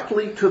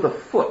directly to the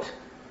foot,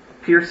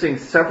 piercing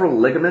several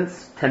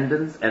ligaments,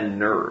 tendons, and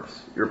nerves.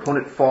 Your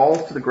opponent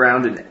falls to the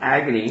ground in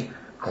agony,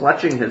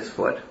 clutching his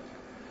foot.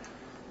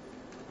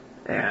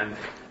 And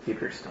he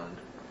appears stunned.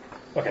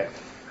 Okay.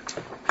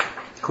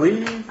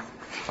 Cleave.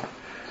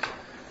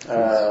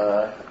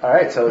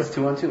 Alright, so it's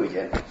 2-on-2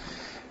 again.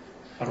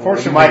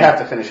 Unfortunately, You might have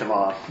to finish him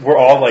off. we're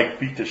all like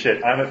beat to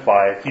shit. I'm at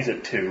 5. He's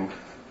at 2.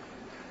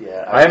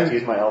 Yeah, I have I'm- to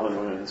use my Elven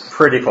Wounds.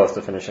 Pretty close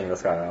to finishing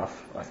this guy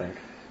off, I think.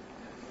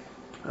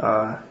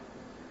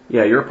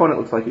 Yeah, your opponent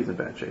looks like he's in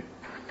bad shape.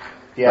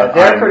 Yeah, But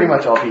they're I'm- pretty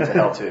much all beat to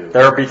hell too.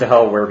 They're beat to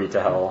hell, we're beat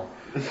to hell.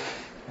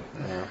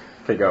 Yeah.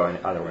 Could go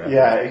either way.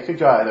 Yeah, it could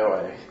go either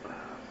way.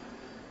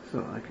 So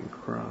I can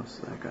cross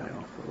that guy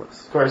off the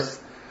list. Of course,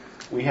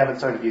 we haven't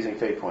started using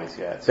fate points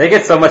yet. They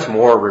get so much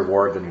more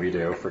reward than we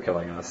do for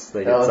killing us.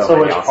 They get It's so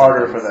many much awesome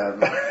harder things. for them.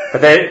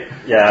 But they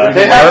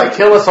They have to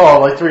kill us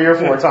all like 3 or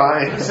 4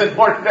 times in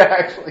order to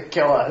actually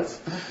kill us.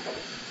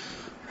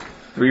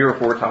 3 or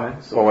 4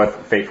 times? Well, with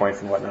fate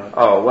points and whatnot.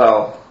 Oh,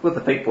 well, with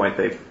the fate point,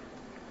 they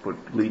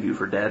would leave you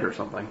for dead or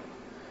something.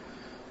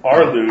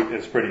 Our loot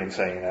is pretty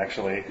insane,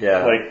 actually.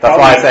 Yeah, Like, that's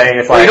why I'm saying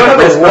it's Well, like you don't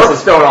have this a warp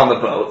versus stone on the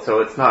boat,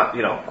 so it's not,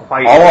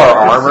 quite... all our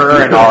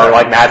armor and our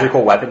like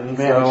magical weapons,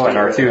 Man, though, and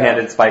our yeah.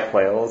 two-handed spike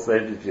flails.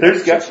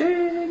 There's got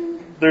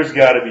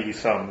to be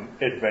some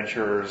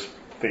adventurer's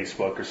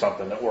Facebook or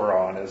something that we're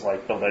on as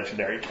like the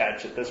legendary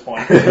catch at this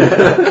point.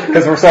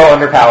 because we're so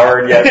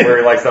underpowered, yet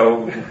we're like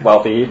so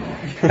wealthy.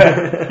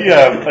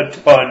 Yeah, a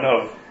ton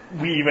of.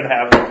 We even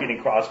have the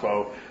repeating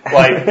crossbow.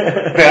 Like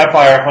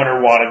vampire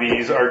hunter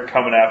wannabes are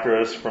coming after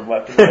us from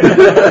left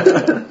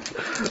and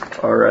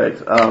right. All right.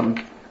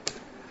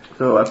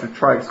 So after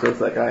Trix goes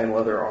that guy in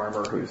leather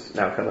armor who's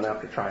now coming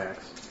after Triax.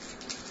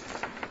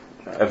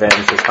 Avenge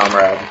his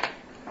comrade.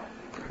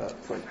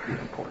 That's like the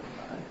important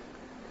line.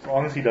 As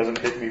long as he doesn't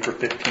hit me for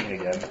 15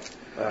 again.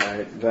 All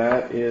right,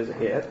 that is a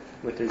hit.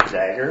 With his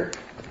dagger.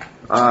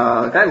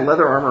 The guy in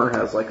leather armor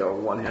has like a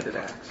one-handed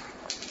axe.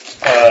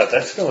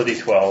 That's still a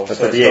D12. That's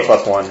so a D8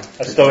 plus 1. I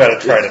still got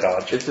to try to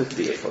dodge. It's just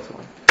D8 plus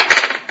 1.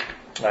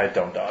 I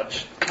don't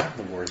dodge. I'm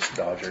the worst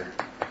dodger.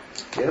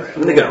 I'm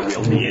gonna get a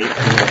real D8.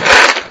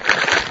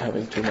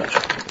 Having too much.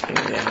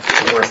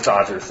 The worst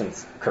dodger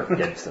since Kirk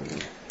Gibson.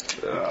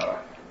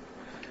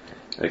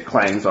 It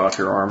clangs off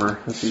your armor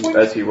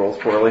as he rolls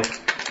poorly.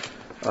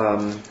 He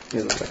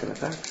has a second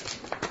attack.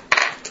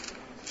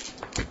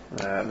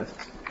 Misses.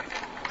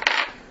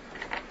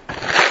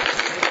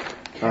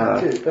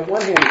 Dude, the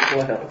one-handed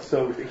flail is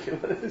so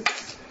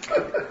ridiculous.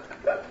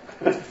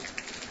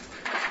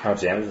 How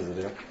much damage does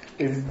it do?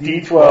 It's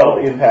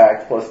D12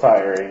 impact plus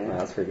tiring. Oh,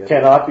 that's pretty good.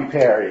 Cannot be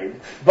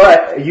parried.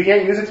 But you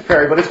can't use it to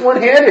parry, but it's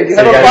one-handed. You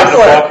So have you a gotta use a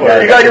buckler.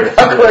 buckler. You got your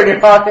buckler in your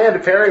hot hand to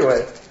parry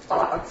with.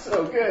 Oh, it's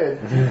so good.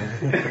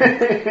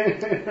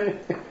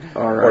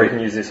 All Or you right. can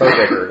use your sword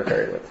breaker to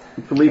parry with.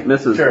 Philippe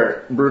misses.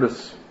 Sure.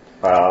 Brutus.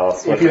 I'll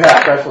switch If you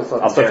have specialist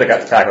on I'll switch the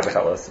parry. attack with the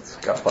cutlass. It's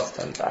got plus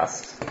 10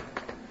 fast.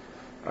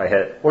 I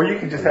hit. Or you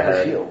can just have a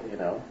Yeah. shield,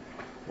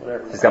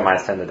 whatever. He's got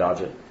minus 10 to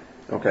dodge it.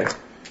 Okay.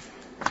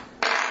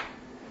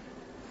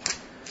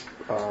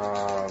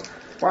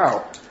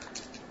 Wow.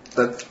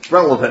 That's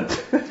relevant.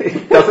 He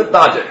doesn't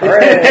dodge it.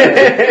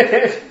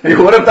 He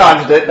would have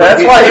dodged it.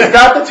 That's why he's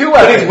got the 2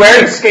 But weapons. he's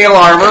wearing scale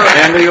armor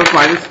and he goes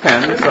minus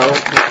 10, so...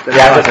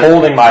 Yeah, I'm just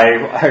holding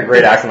my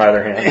great axe in my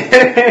other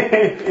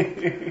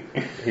hand.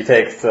 He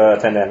takes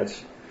 10 damage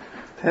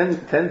 10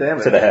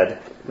 damage. to the head.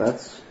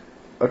 That's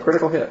a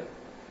critical hit.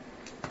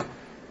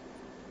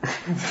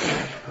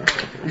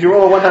 Did you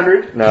roll a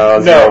 100? No,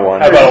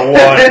 0-1. How about a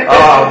 1?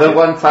 Oh, the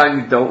one time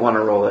you don't want to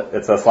roll it.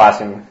 It's a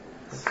slashing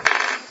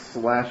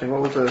Slashing.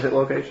 What was the hit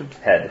location?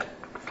 head.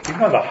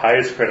 Even on the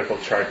highest critical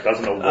chart,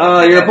 doesn't know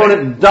what. Your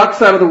opponent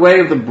ducks out of the way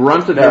of the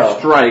brunt of your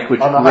strike,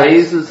 which On the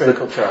highest raises the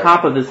critical chart.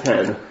 top of his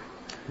head.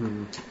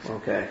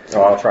 Okay.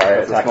 Oh, I'll try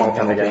That's a attacking small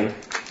him penalty. again.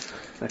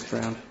 Next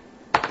round.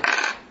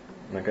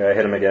 Okay, I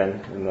hit him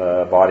again in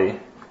the body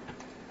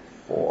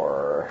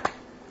for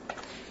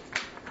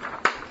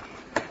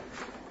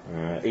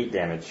 8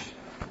 damage.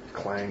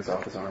 Clangs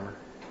off his armor.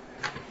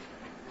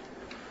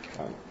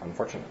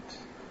 Unfortunate.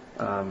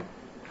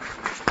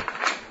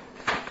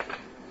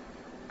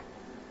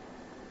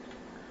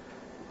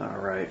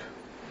 Alright.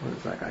 What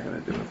is that guy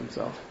going to do with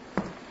himself?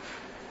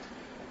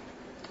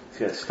 He's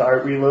going to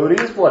start reloading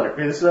his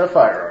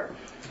firearm.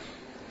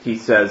 He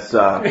says,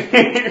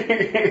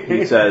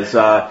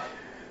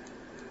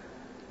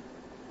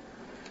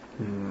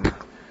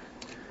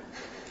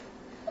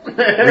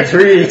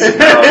 Retreat!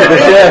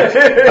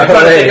 I'm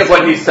trying to think of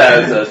what he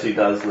says as he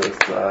does this.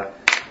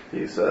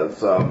 He says,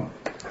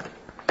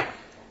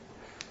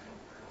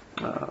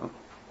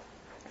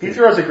 He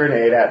throws a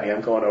grenade at me,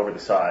 I'm going over the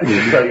side,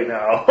 just so you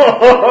know.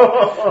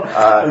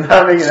 I'm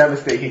not making that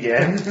mistake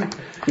again.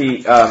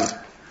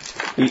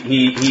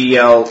 he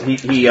yells,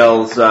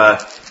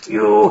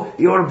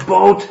 your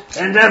boat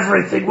and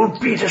everything will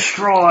be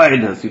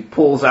destroyed as he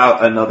pulls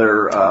out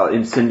another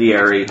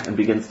incendiary and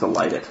begins to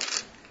light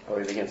it. Oh,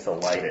 he begins to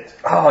light it.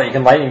 Oh, you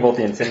can lightning bolt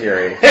the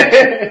incendiary.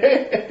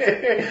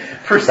 That'll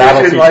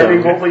Precision teach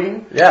lightning him.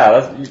 bolting.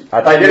 Yeah,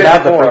 I thought did you it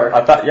had before.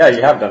 I thought, yeah,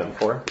 you have done it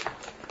before.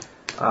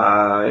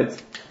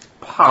 It's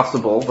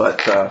possible,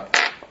 but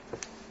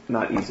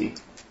not easy.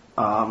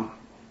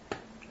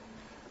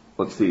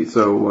 Let's see.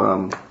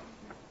 So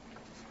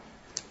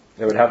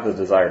It would have the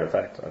desired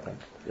effect, I think,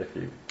 if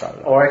you got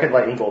it. Or I could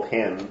lightning bolt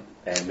him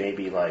and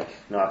maybe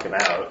knock him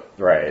out.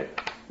 Right.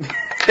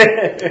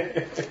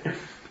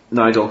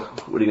 Nigel,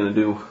 what are you going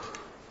to do?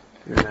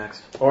 You're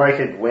next. Or I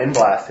could wind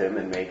blast him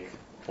and make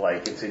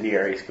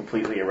incendiaries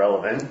completely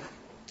irrelevant.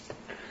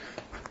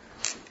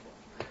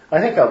 I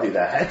think I'll do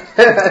that.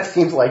 That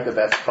seems like the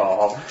best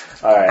call.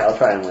 Alright, I'll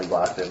try and wind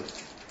blast him.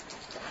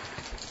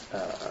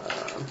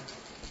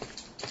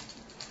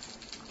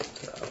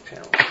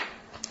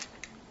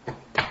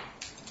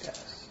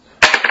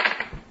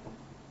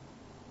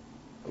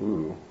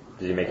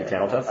 Did you make your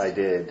channel test? I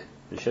did.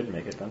 You should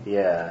make it then.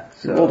 Yeah.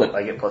 You rolled it. So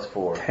I get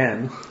 +4.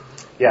 10.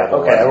 Yeah.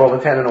 Okay. I rolled a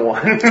 10 and a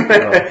 1.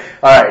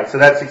 All right. So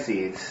that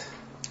succeeds.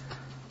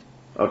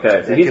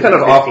 Okay, so Yeah, he's give kind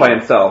me of off by 15.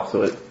 himself,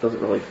 so it doesn't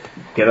really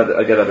get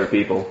other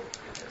people.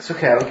 It's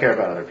okay. I don't care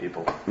about other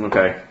people.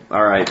 Okay,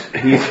 all right.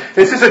 He's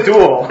This is a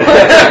duel. all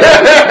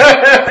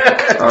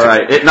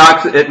right. It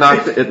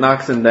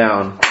knocks him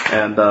down,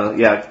 and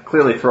yeah,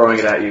 clearly throwing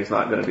it at you is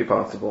not going to be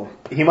possible.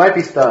 He might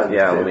be stunned.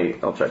 Yeah, too.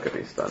 I'll check if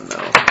he's stunned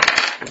now.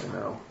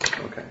 No.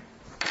 Okay.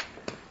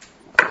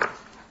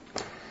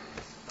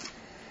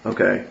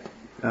 Okay.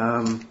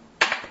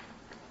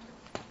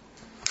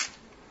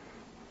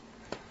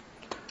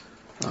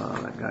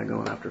 That guy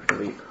going after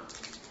Philippe.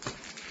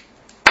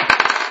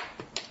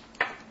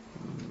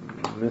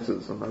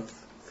 Misses, and that's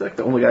like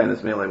the only guy in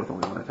this melee with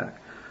only 1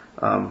 attack.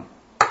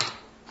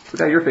 The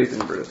guy you're facing,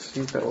 Brutus,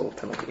 he's got a little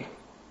penalty.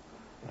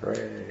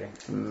 Hooray.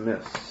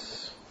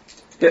 Miss.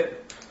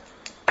 Hit.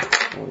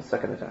 Roll his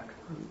second attack.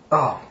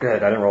 Oh,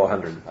 good. I didn't roll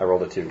 100. I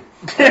rolled a 2.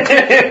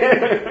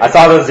 I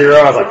saw the 0.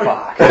 I was like,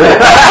 fuck.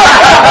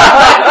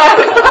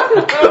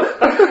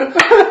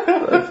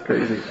 That's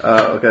crazy.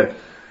 Okay.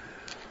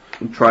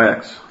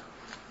 Triax.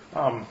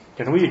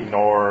 Can we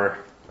ignore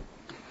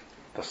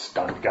the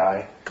stunned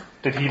guy?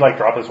 Did he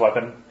drop his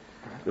weapon?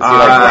 Is he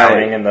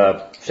drowning in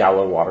the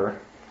shallow water?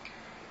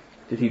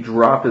 Did he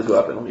drop his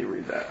weapon? Let me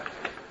read that.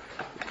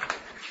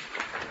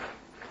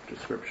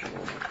 Description.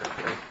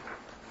 Okay.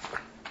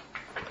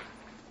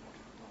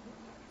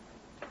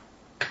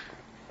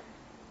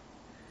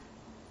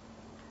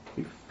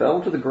 He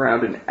fell to the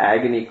ground in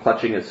agony,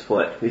 clutching his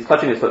foot. He's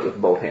clutching his foot with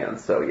both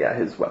hands, so yeah,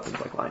 his weapon's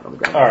lying on the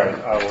ground. Alright,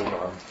 I will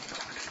ignore him.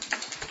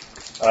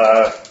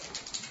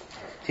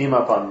 Team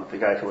up on the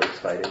guy Philippe's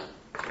fighting.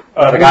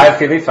 The guy at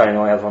Philippe's fighting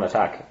only has 1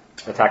 attack.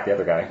 Attack the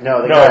other guy.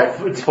 No, the guy.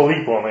 It's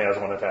Philippe who only has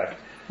 1 attack.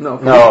 No,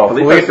 No,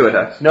 Philippe has 2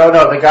 attacks. No,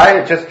 the guy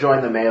that just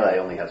joined the melee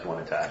only has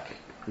 1 attack.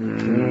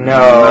 No,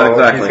 not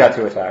exactly. he's got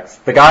 2 attacks.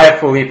 The guy at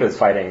Philippe is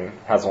fighting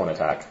has 1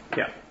 attack.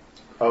 Yeah.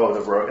 Oh,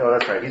 that's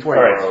right. He's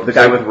wearing robes. The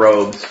guy with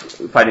robes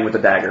fighting with a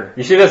dagger.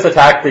 You should just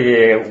attack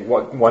the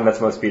one that's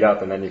most beat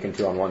up, and then you can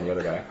 2-on-1 the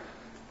other guy.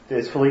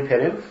 Does Philippe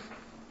hit him?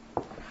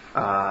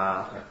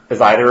 Is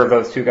either of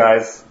those 2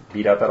 guys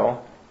beat up at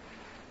all?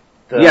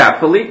 Yeah,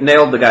 Philippe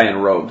nailed the guy in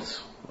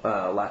robes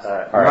last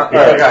time. All right. The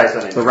other guy's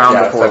on The round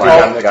before so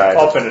last. the guy.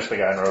 I'll finish the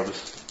guy in robes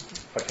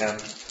if I can.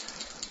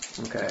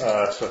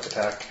 Okay. Swift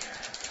attack.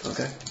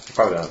 Okay. You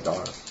probably don't have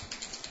dollars.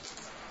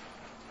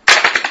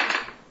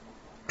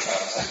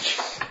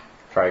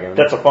 Try again.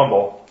 That's a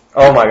fumble.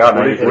 Oh my god,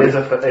 It 93. is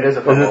a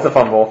fumble. Is this the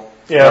fumble?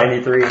 Yeah.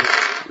 93.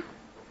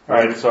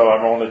 Alright, so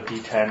I'm rolling a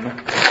d10, And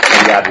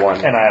you add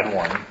 1. and I had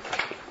 1.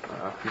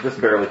 You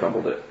just barely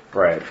fumbled it.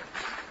 Right.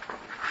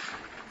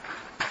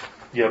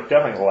 Yep,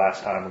 definitely the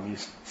last time when you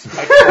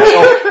spiked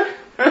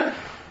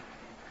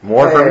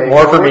More for It me.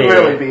 would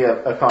really be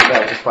a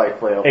combat with spike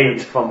flail. 8.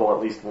 You'd fumble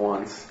at least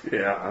once.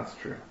 Yeah, that's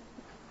true.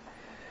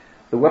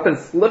 The weapon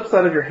slips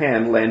out of your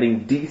hand,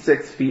 landing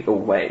d6 feet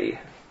away.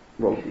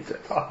 Roll d6.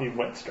 Oh, he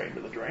went straight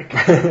to the drink.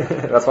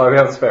 That's why we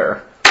have a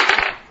spare.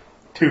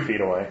 2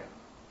 feet away.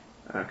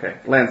 Okay.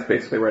 Lands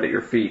basically right at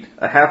your feet.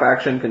 A half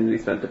action can be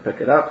spent to pick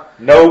it up,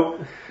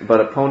 Nope. but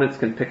opponents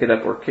can pick it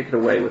up or kick it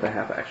away with a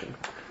half action.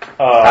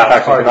 Half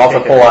action can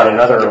also pull out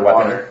another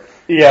weapon,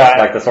 Yeah,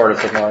 like the Sword of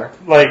Sigmar.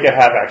 like a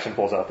half action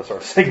pulls out the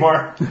sword of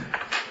Sigmar.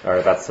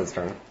 Alright, that's his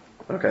turn.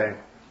 Okay.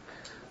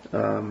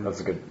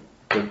 That's a good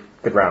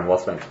round. Well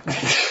spent.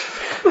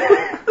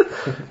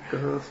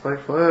 Spike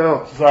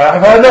flail. Sorry,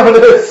 I've had enough of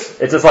this.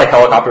 It's just like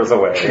helicopters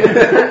away.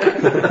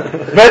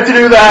 Meant to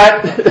do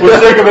that. We're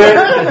sick of it.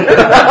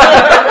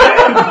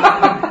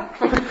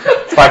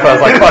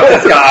 Spyclaw's like, fuck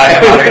this guy,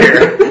 I'm out of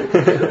here.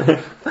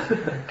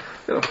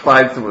 Gotta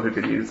find someone who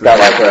could use this. Got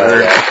like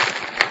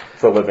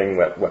it's a living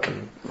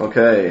weapon.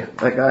 Okay.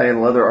 That guy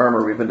in leather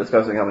armor, we've been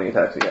discussing how many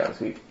attacks he has.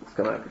 He's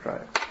coming after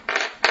Triax.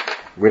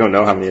 We don't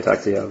know how many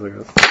attacks he has, I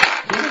guess.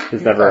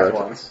 He's never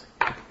once.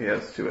 He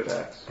has 2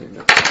 attacks. He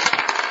missed.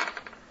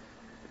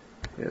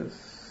 His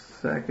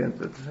second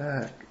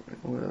attack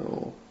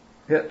will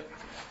hit.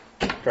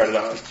 Try to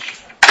dodge.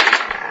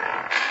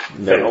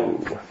 No.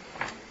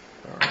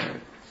 Alright.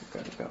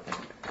 Guy's got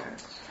 1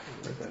 axe.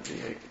 Where's that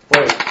D8?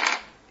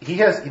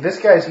 Wait, this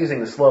guy's using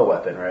the slow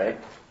weapon, right?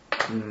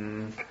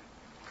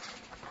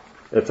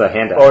 It's a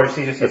hand axe. Or is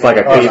he just It's like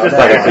a using- it's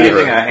like a He's using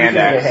cleaver. a hand Using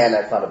a axe. hand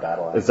axe, not a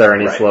battle axe. Is there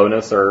any Right.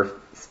 slowness or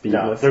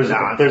speedness? There's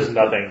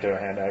nothing to a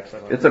hand axe.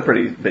 It's a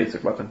pretty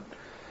basic weapon.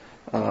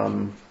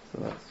 So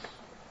that's...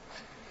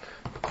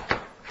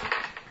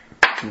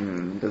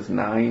 does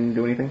 9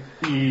 do anything?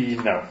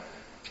 No,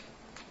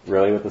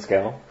 Really with the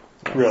scale?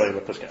 really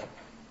with this guy.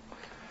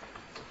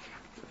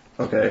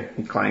 Okay,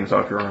 he clangs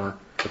off your armor.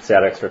 It's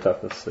that extra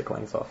toughness that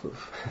clangs off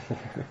of.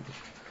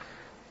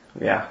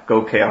 Yeah,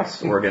 go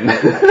Chaos, Oregon.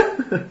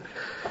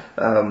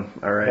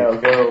 Alright. No,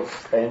 go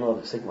Animal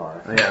of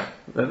Sigmar. Yeah,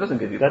 that doesn't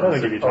give you That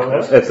doesn't give you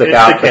toughness. It's the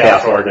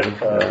Chaos Organ.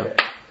 Okay.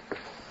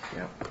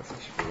 Yeah.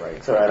 Right.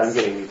 It's alright, I'm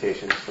getting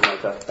mutations for my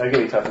I'm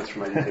getting toughness for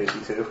my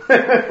mutation too.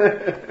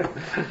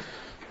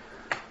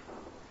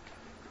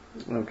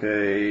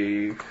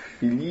 Okay,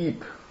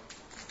 Philippe.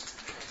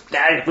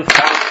 That was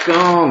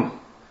scum.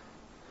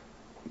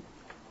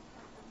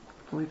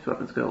 Philippe's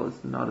weapon skill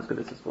is not as good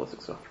as his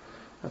ballistic, so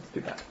that's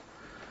too bad.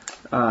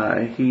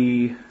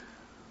 He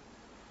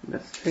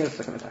missed his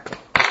second attack.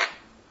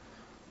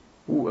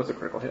 Ooh, that's a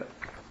critical hit.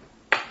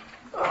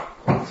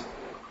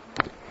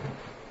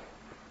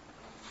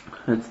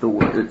 It's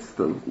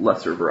the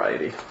lesser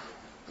variety.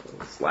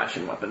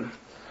 Slashing weapon.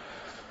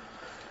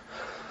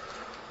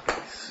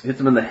 Hits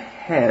him in the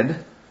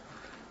head.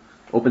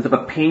 Opens up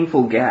a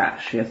painful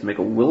gash. He has to make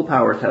a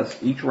willpower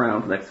test each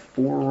round for the next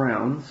 4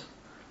 rounds.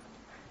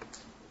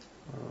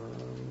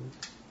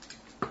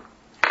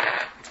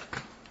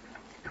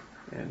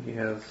 And he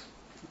has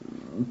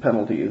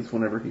penalties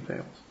whenever he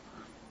fails.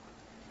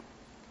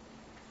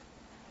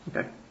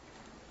 Okay.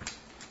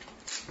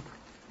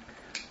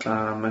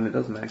 And it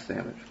does max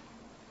damage,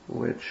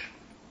 which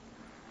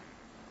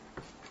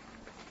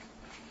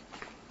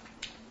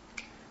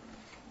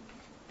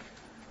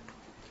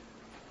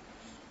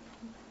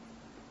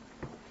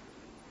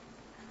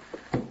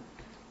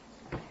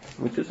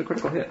is a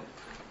critical hit.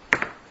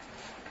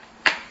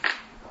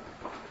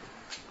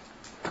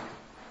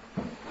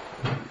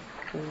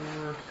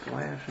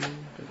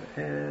 Slashing to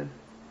the head.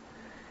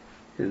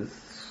 His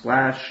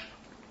slash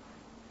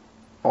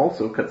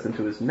also cuts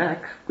into his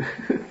neck,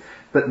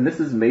 but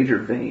misses major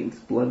veins.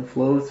 Blood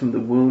flows from the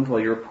wound while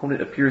your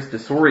opponent appears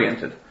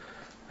disoriented.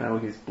 Now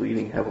he's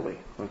bleeding heavily.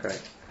 Okay.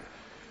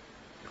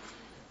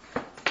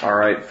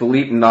 Alright,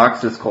 Philippe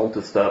knocks his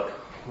cultist up.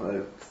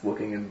 It's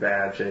looking in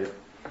bad shape.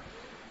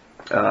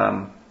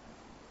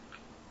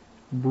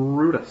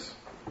 Brutus.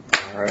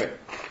 Alright.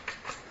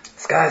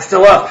 This guy's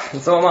still up,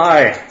 and so am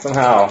I,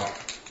 somehow.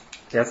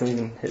 He hasn't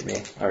even hit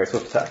me. Alright,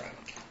 swift attack.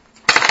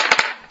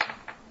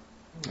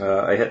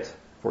 I hit.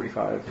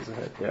 45 is a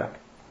hit, yeah.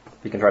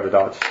 He can try to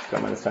dodge. He's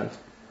got -10.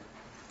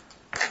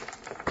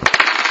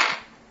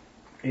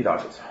 He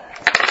dodges.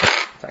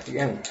 Attack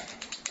again.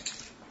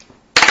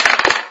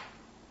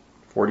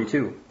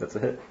 42. That's a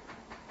hit.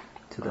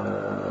 To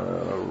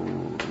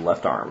the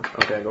left arm.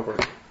 Okay, go for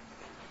it.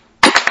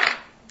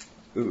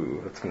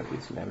 Ooh, that's going to do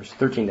some damage.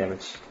 13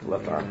 damage to the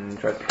left arm.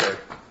 Tries to parry.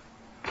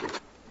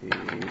 He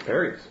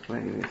parries.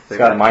 Man, you need to He's save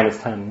got that.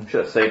 -10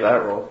 Should have saved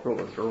that roll.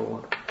 Let's roll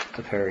one.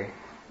 to parry.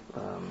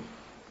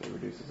 He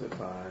reduces it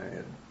by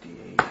a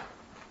d8.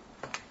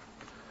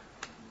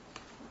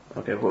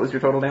 Okay, what was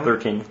your total damage?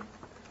 13.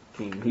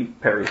 He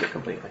parries it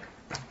completely.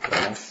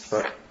 Nice.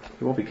 But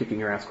he won't be kicking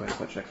your ass quite as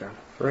much next round.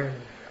 Hooray.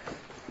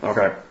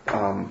 Okay.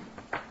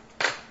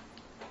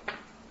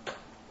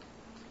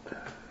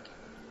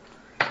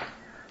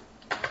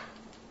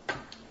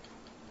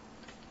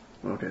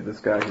 Okay, this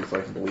guy who's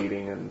like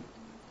bleeding and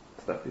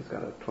stuff, he's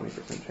got a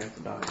 20% chance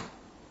of dying.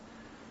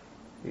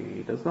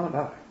 He does not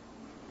die.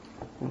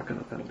 What kind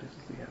of penalties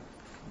does he have?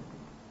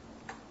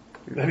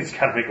 Then he's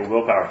got to make a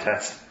willpower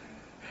test.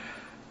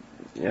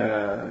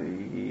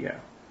 Yeah.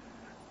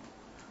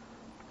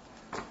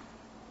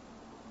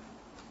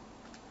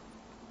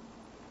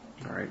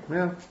 Alright,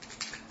 well,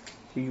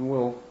 he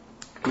will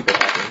keep it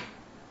happening,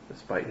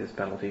 despite his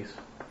penalties.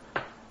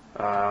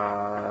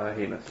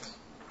 He misses.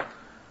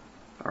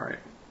 Alright.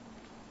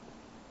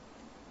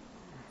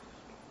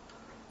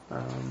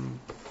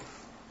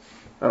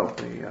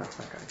 Okay.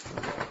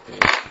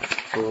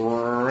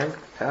 Strength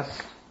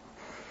test.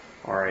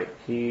 Alright,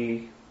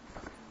 he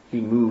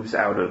moves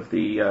out of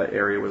the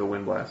area where the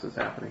wind blast is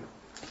happening.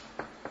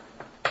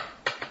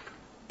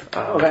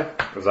 Okay.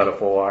 Was that a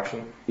full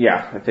action?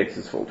 Yeah, it takes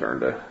his full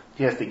turn to...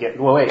 He has to get.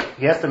 Well, wait.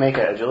 He has to make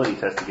an agility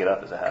test to get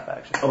up as a half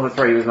action. Oh, that's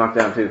right, he was knocked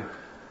down too.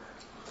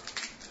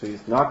 So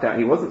he's knocked down.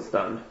 He wasn't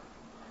stunned.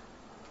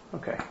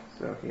 Okay,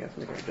 so he has to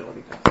make an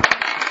agility test.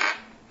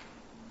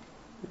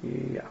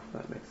 Yeah,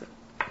 that makes it.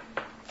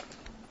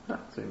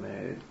 So he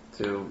made...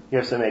 So You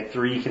have to make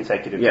 3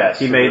 consecutive yeah, tests.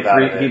 he to made move out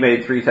three. of He it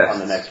made 3 tests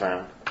on the next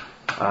round.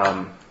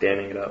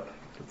 Damming it up.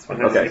 That's fine.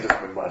 And then Okay. he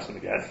just wind blast him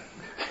again.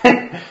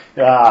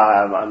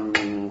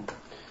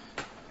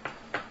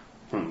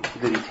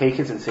 Did he take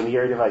his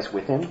incendiary device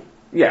with him?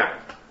 Yeah,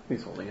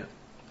 he's holding it.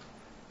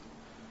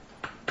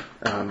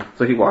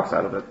 So he walks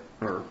out of it,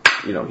 or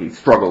he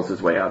struggles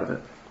his way out of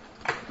it.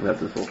 And that's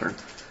his full turn.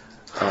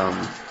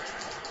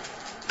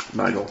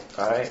 Nigel.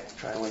 Alright,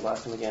 try and wind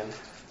blast him again.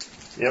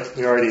 Yep,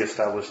 we already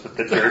established that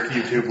the jerk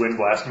YouTube wind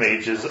blast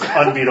mage is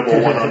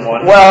unbeatable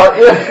one-on-one. Well,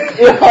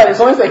 if as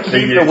long as I keep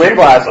Maybe the you wind keep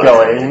blast the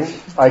going,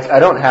 I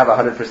don't have a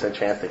 100%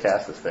 chance to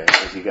cast this thing,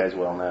 as you guys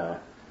well know.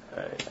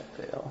 Alright,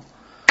 I fail.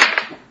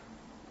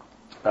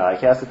 I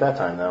cast it that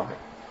time, though.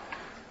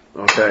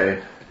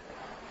 Okay.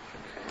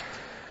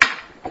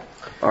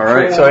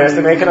 Alright. So I have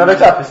to make another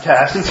toughest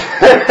test.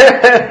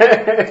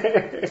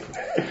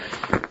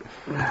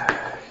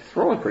 He's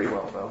rolling pretty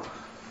well, though.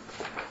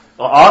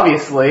 Well,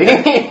 obviously.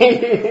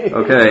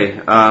 Okay.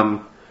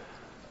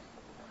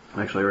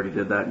 Actually, I already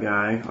did that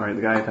guy. Alright,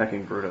 the guy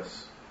attacking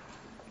Brutus.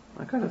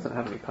 That guy doesn't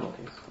have any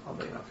penalties,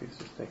 oddly enough. He's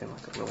just taking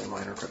like a really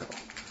minor critical.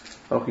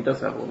 Oh, he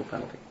does have a little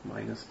penalty.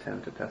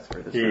 -10 to test for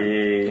this.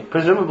 He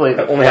Presumably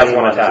the only has flame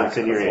one on his attack.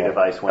 incendiary That's all.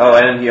 device went Oh,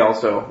 out. and he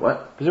also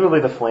what? Presumably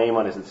the flame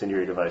on his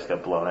incendiary device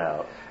got blown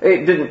out.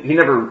 It didn't. He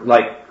never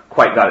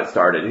quite got it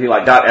started. He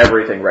got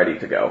everything ready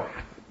to go.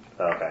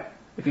 Okay.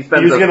 If he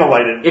spends He was gonna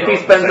light it and if throw he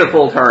it spends the a same.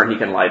 full turn, he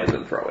can light it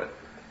and throw it.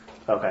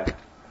 Okay.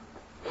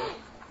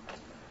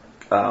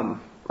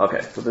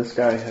 Okay, so this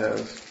guy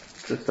has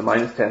just a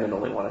 -10 and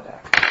only one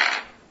attack.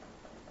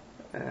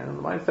 And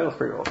the -10 was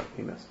pretty relevant.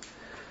 He missed.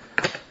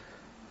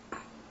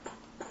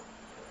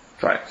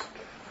 Try it.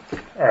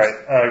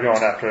 Alright,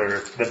 going after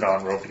the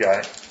non-robed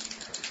guy.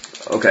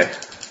 Okay.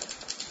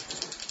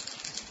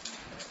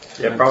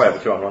 Yeah, probably have a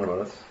 2-on-1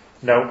 bonus.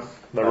 Nope,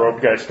 the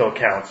robed guy still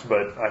counts,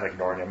 but I'm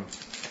ignoring him.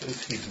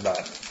 'Cause he's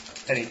not.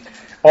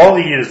 All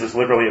he is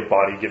literally a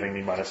body giving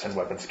me -10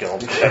 weapon skill.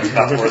 That's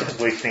not worth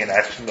wasting an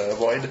action to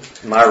avoid.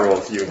 My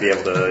rules, you would be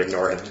able to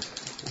ignore him.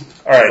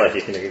 Alright, Like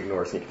you can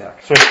ignore sneak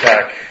attack. switch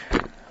attack.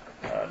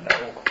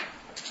 No.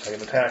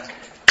 Second attack.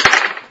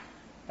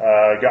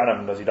 Got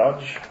him. Does he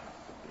dodge?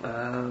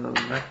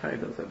 That guy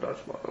does have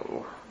dodge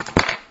blow.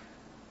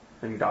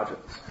 And he dodges.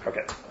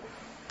 Okay.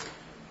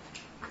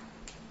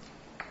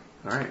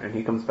 Alright, and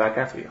he comes back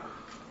after you.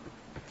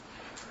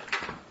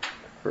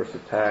 First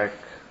attack,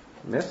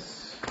 miss.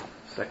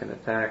 Second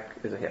attack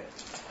is a hit.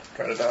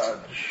 Try to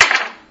dodge.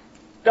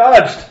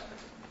 Dodged!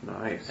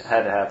 Nice. It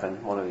had to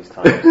happen one of these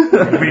times.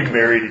 We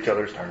married each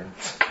other's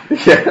turns.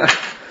 Yeah.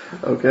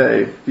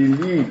 Okay.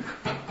 Philippe.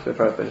 So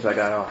try to finish that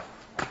guy off.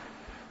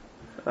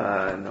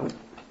 Nope.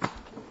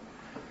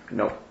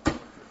 Nope.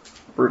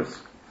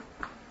 Brutus.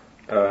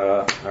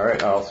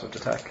 Alright, I'll switch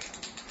attack.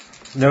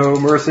 No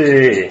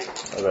mercy!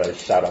 As a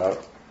shout out.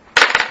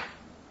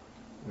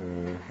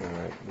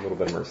 Alright, a little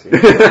bit of mercy.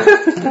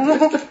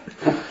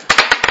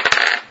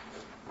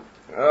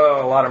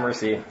 Oh, a lot of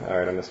mercy.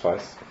 Alright, I missed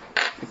twice.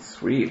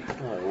 Sweet.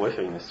 Oh,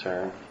 whiffing this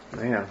turn.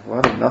 Man, a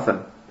lot of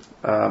nothing.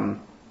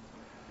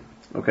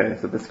 Okay,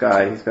 so this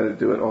guy, he's got to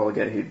do it all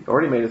again. He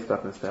already made his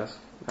toughness test.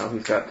 Now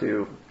he's got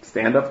to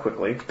stand up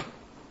quickly.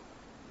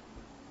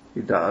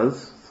 He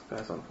does. This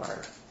guy's on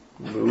fire.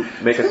 Move.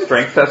 Make a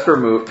strength test for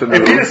move to If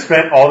move. he had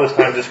spent all this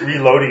time just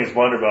reloading his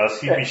blunderbuss,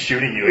 he'd be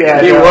shooting you Yeah,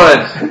 again. He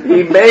would.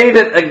 He made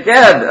it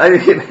again. I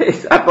mean,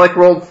 I've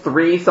rolled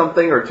 3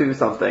 something or 2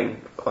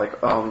 something.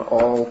 On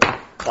all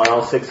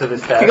 6 of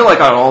his I tests. think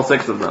on all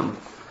 6 of them.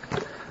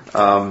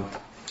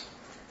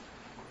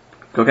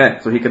 Okay,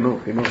 so he can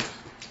move. He moves.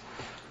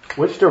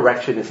 Which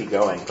direction is he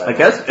going? I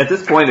guess at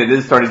this point it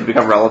is starting to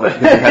become relevant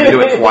because he had to do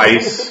it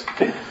twice.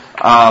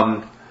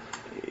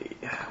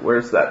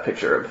 Where's that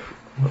picture of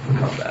the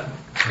combat?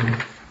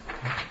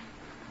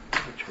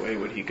 Which way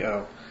would he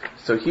go?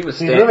 So he was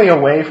He's standing. moving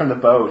away from the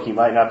boat. He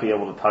might not be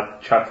able to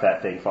chuck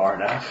that thing far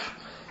enough.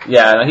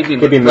 Yeah, no, he'd be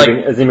Moving,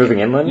 is he moving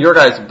inland? Your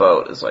guy's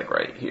boat is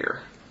right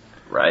here,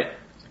 right?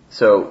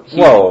 So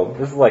Whoa,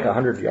 this is like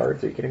 100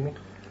 yards, are you kidding me?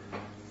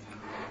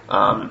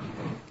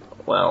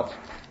 Well,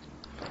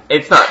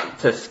 it's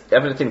not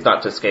everything's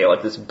not to scale.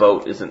 This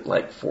boat isn't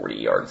 40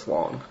 yards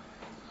long.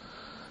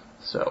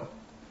 So,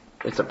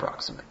 it's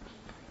approximate.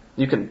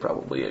 You can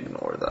probably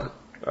ignore the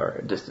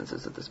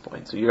distances at this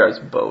point. So your guys'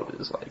 boat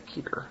is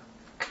here,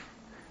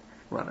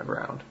 running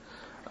around.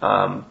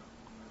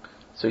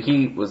 So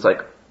he was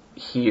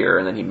here,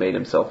 and then he made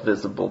himself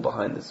visible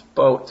behind this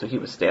boat. So he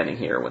was standing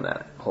here when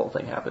that whole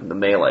thing happened. The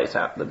melee's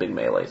the big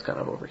melee's kind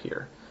of over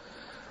here.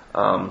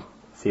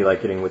 Is he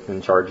getting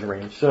within charge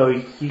range? So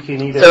he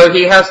can either... So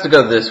he has to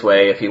go this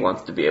way if he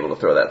wants to be able to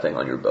throw that thing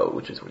on your boat,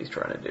 which is what he's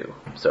trying to do.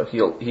 So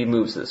he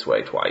moves this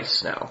way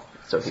twice now.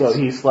 So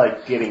he's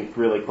getting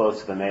really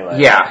close to the melee.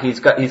 Yeah, he's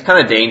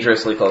kind of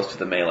dangerously close to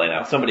the melee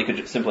now. Somebody could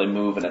just simply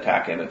move and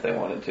attack him if they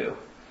wanted to.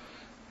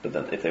 But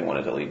then if they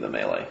wanted to leave the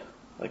melee.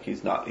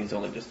 He's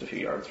only just a few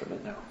yards from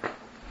it now.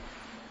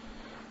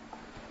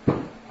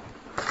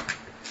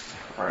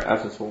 Alright,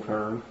 that's his full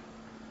turn.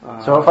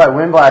 So if I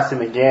wind blast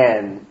him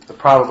again, I'm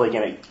probably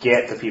going to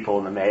get the people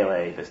in the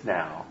melee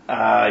now.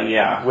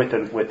 Yeah. With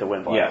the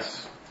wind blast.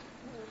 Yes.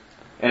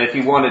 And if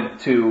he wanted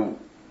to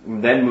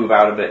then move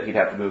out of it, he'd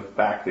have to move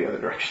back the other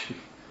direction.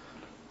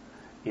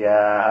 Yeah,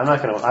 I'm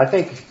not going to... I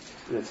think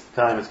it's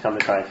time has come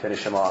to try and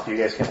finish him off. You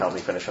guys can help me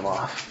finish him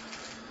off.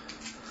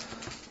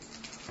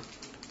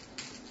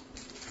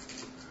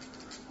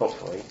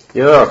 Hopefully.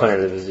 The other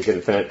alternative is you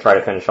could try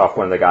to finish off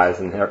one of the guys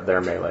in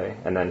their melee,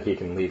 and then he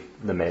can leave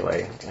the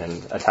melee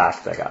and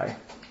attack the guy.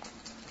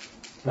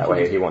 That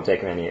way he won't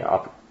take any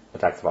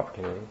attacks of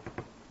opportunity.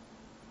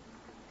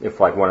 If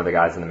one of the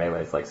guys in the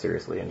melee is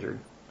seriously injured.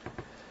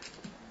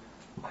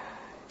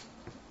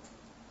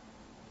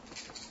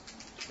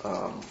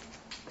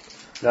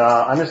 No,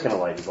 I'm just going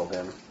to lightning bolt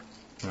him.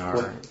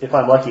 Alright. If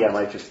I'm lucky, I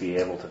might just be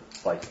able to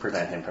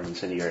prevent him from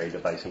incendiary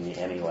devicing me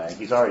anyway.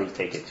 He's already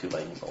taken 2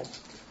 lightning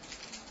bolts.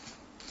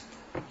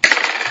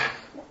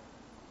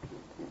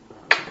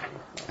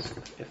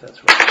 If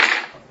that's relevant.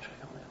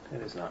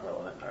 It is not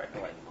relevant. Alright,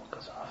 the lightning bolt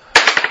goes off.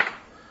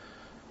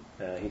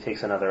 He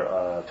takes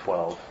another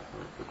 12.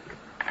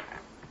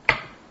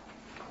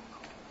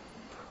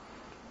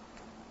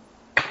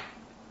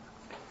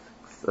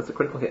 That's a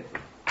critical hit.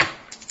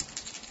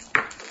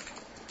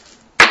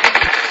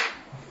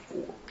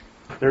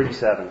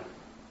 37.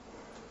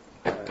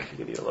 Should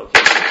give you a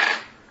location.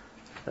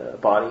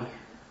 Body.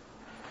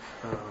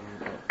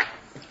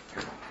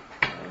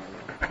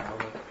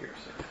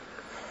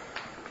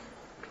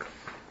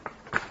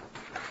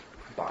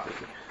 Body.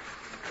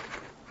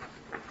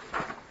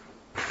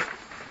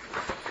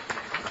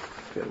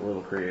 Get a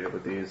little creative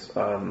with these.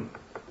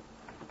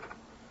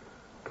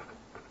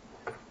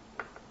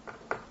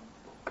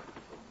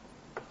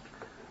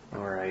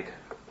 Alright.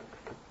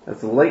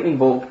 As the lightning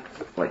bolt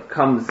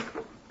comes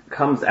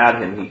at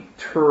him, he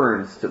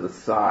turns to the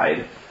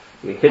side.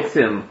 He hits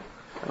him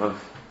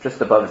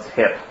just above his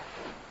hip.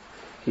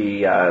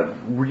 He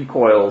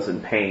recoils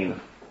in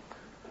pain,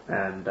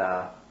 and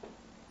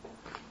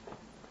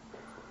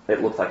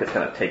it looks like it's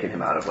kind of taken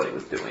him out of what he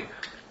was doing.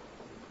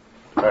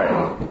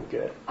 Alright,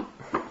 good.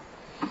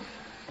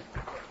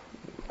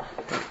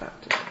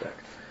 Back to the deck.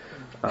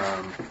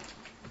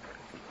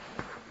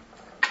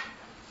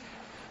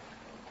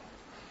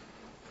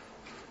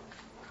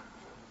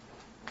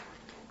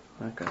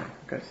 Okay,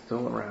 that guy's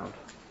still around.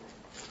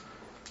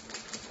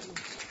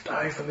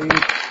 Die for me.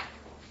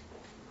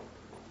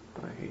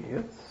 He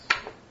hits.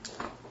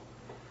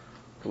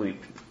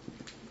 Philippe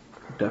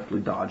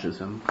definitely dodges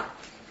him.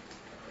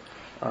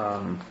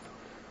 Alright.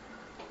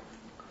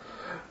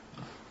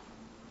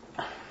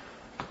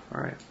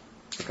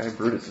 The guy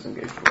Brutus is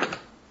engaged with.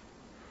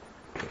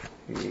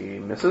 He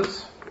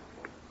misses.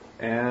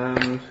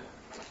 And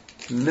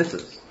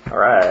misses.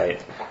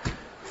 Alright.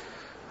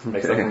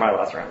 Makes Okay. it my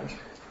last round.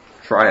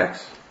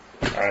 Tri-X.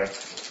 Alright.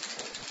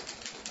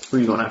 Who are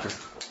you going after?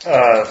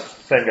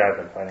 Same guy I've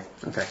been fighting.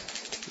 Okay.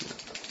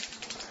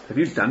 Have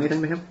you done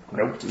anything to him?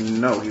 Nope.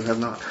 No, you have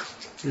not.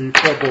 You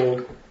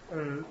troubled.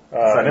 So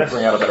I need Miss. to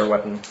bring out a better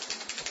weapon.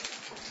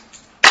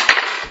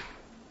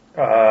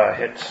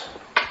 Hits.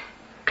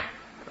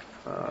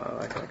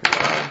 I can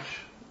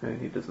dodge,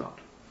 and he does not.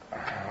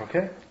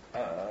 Okay.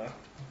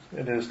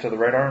 It is to the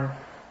right arm.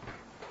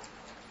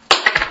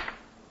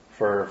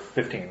 For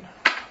 15.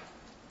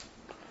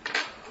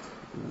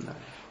 Nice.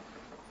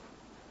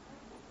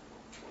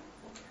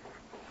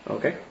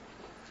 Okay.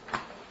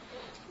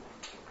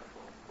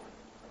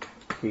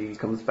 He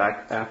comes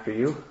back after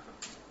you.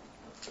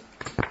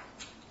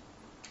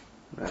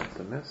 That's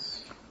a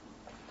miss.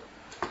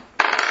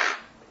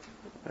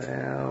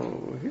 Now,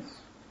 he's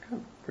got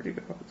pretty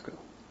good weapon skill.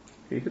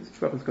 He hits his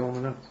weapon skill on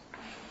the nose.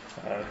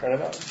 Try to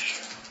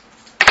dodge.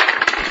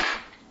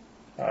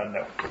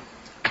 No.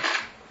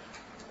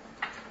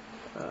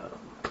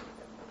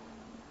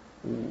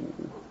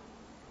 Ooh.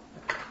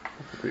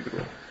 That's a pretty good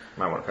roll.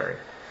 Might want to parry.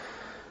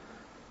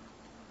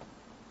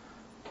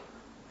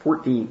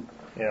 14.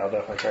 Yeah, I'll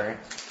definitely parry.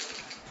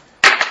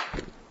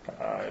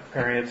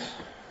 Parry it.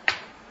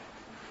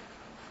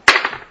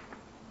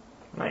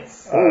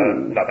 Nice.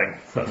 Nothing.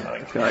 That's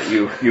nothing.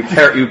 You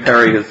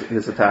parry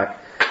his attack.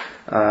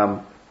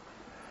 Alright.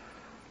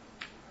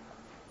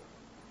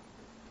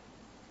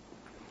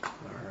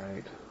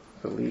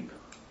 Philippe.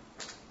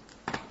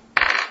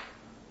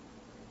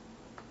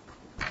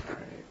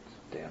 Alright.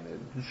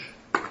 Damage.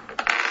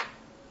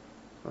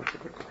 That's a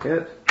quick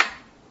hit.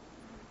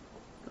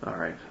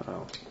 Alright.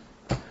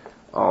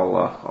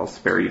 I'll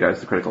spare you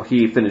guys the critical.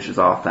 He finishes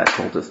off that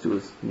cultist who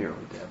is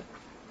nearly dead.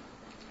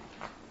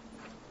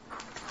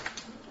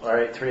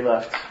 Alright, 3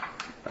 left.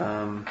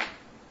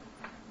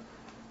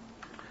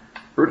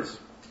 Brutus.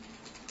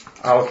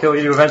 I'll kill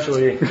you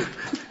eventually.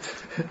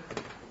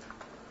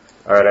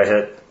 Alright, I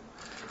hit.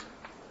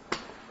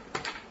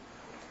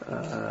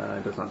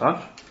 Does not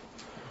dodge.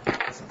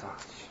 Doesn't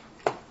dodge.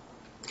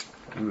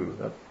 Ooh,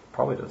 that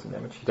probably does some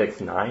damage. He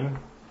takes 9.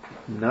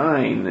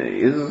 9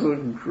 is a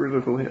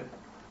critical hit.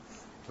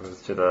 It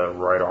was to the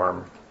right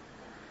arm.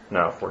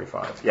 No,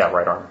 45. Yeah,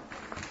 right arm.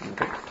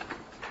 Okay.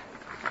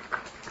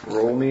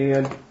 Roll me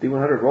a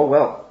D100. Roll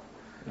well.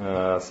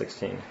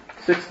 16.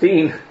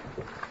 16.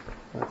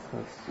 That's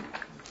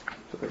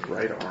to the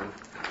right arm.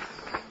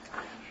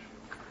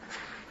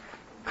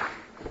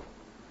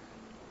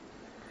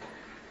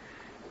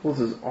 Pulls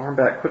his arm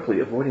back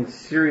quickly, avoiding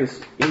serious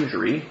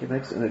injury. He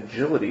makes an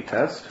agility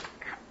test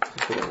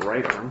to the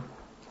right arm.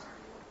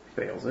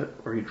 Fails it,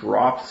 or he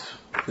drops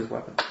his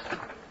weapon.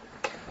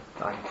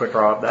 I can quick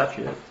draw up that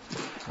shit.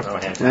 No,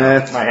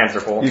 my hands are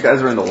full. You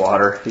guys are in the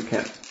water. He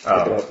can't pick it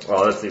up.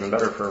 Well, that's even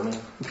better for me.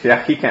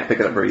 Yeah, he can't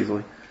pick it up very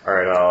easily.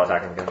 Alright, I'll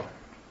attack him again.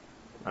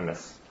 I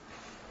miss.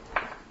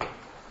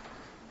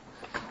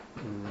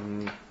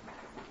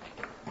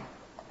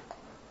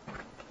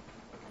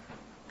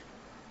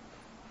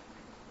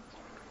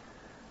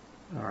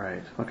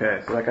 Alright,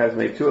 okay, so that guy's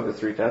made 2 of his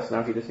 3 tests,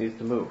 now he just needs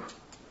to move.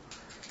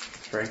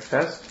 Strength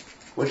test.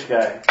 Which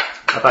guy?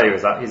 I thought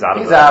he's out of it.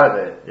 He's out of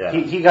it. Yeah.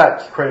 He got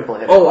critical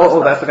hit.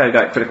 Oh, that's the guy who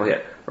got critical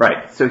hit.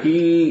 Right, so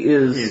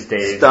he's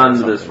dazed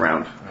stunned or this something.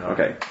 round.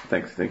 Okay,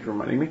 thanks for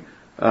reminding me.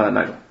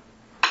 Nigel.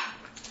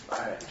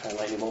 Alright, try to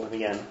lightning bolt him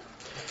again.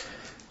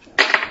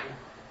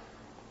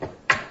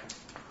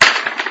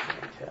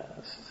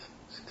 Cast.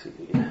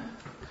 Succeed.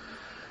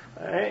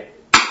 Alright.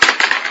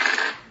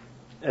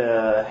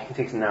 He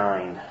takes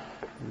 9.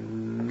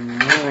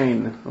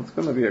 9. That's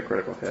going to be a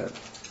critical hit.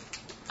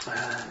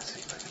 Let's see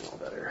if I can roll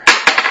better.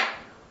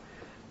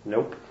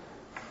 Nope.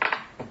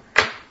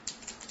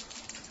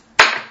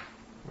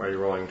 Why are you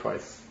rolling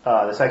twice?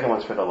 The second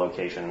one's for the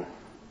location.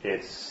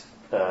 It's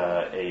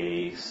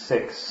a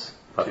 6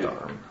 Left to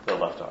arm. the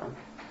left arm.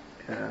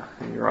 Yeah,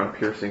 and you're on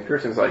piercing.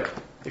 Piercing's like,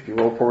 if you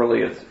roll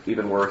poorly, it's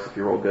even worse. If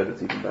you roll good,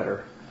 it's even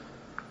better.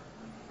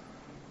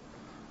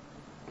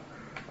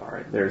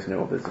 Alright, there's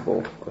no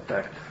visible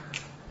effect.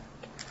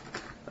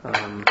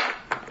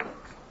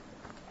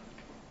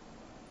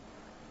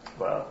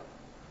 Well,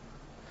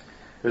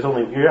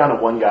 you're on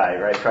a one guy,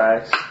 right,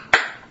 Trax?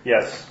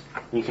 Yes.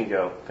 You can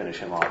go finish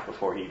him off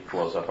before he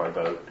blows up our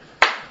boat.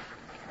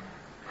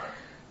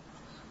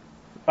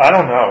 I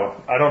don't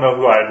know. I don't know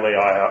who I'd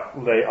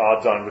lay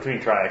odds on between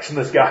Triax and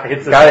this guy.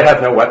 It's This guy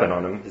has no weapon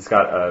on him. He's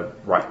got a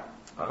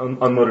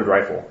unloaded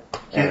rifle.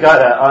 He's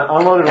got an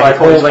unloaded and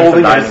rifle. He's holding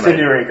an dynamite.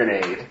 incendiary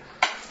grenade.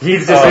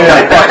 He's just gonna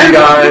like fuck you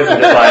guys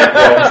and just like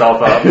blow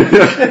himself up.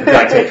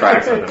 Like take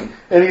tracks with him.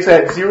 And he's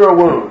had 0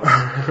 wounds.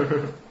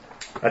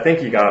 I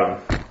think you got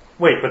him.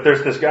 Wait, but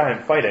there's this guy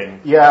I'm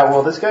fighting. Yeah,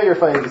 well, this guy you're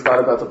fighting is not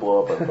about to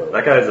blow up our boat.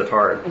 That guy's a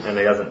tard, and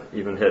he hasn't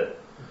even hit.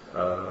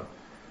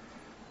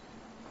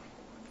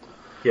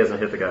 He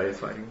hasn't hit the guy he's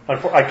fighting.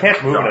 I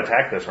can't move and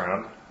attack this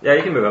round. Yeah,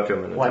 you can move up to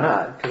him. And Why attack.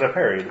 not? Because I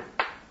parried.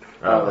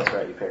 Oh, that's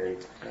right, you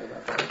parried. Sorry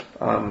about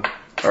that.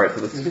 Alright,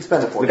 so this, You can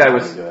spend a the fortune guy to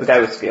with do it. the guy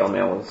with scale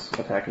mail is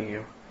attacking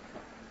you.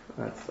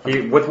 That's,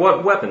 He with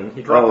what weapon?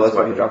 He dropped. oh, his that's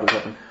why he weapon. dropped his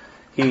weapon.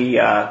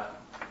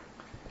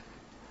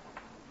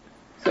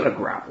 He's gonna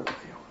grapple with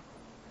you.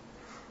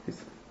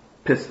 He's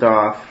pissed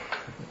off.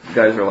 You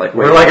guys are like,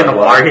 We're like in the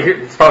water.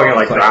 He's probably gonna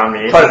like drown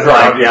me. Try to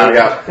drown you, Yeah.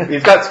 yeah.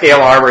 He's got scale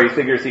armor. He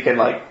figures he can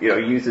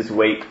use his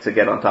weight to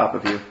get on top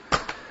of you.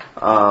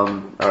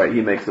 Alright,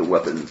 he makes a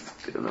weapon.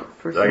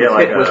 First, So I get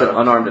like hit with an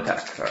unarmed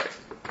attack. Alright.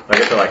 I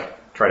get to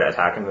like try to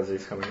attack him as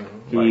he's coming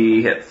in.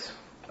 He hits.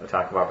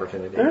 Attack of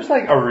opportunity. There's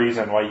like a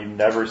reason why you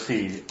never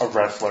see a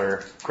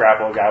wrestler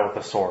grapple a guy with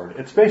a sword.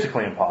 It's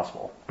basically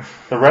impossible.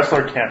 The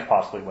wrestler can't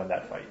possibly win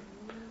that fight.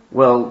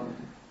 Well,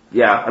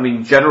 yeah, I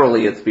mean,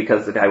 generally it's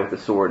because the guy with the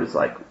sword is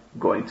like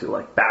going to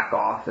like back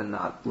off and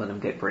not let him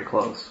get very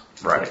close.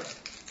 Right.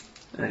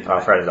 Anyway.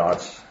 I'll try to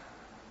dodge.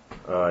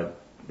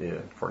 Yeah,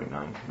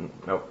 49.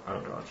 Nope, I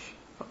don't dodge.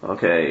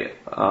 Okay,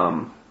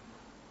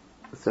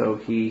 so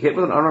he hit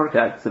with an unarmed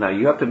attack, so now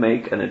you have to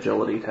make an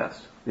agility test.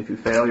 If you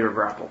fail, you're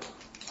grappled.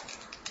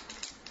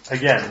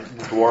 Again,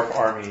 the dwarf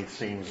army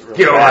seems really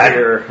Get over bad.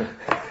 here!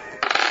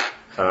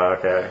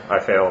 Okay, I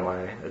fail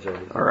my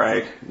agility.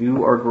 Alright,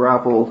 you are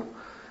grappled.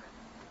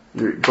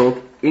 You're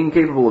both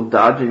incapable of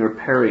dodging or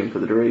parrying for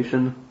the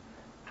duration.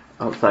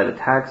 Outside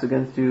attacks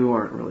against you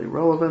aren't really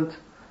relevant.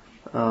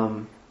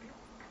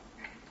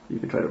 You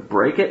can try to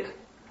break it.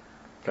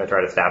 Can I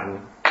try to stab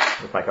him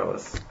with my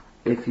cutlass?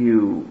 If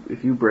you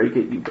break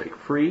it, you break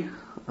free.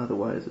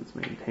 Otherwise, it's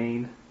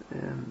maintained.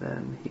 And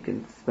then he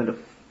can spend a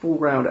full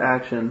round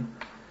action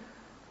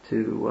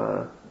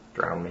to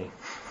Drown me.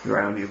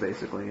 drown you,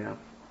 basically. Yeah.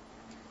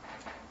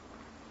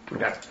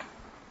 Okay.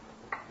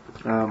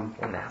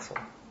 What an asshole.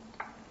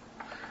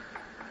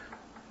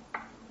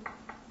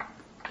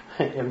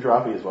 Him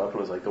dropping his weapon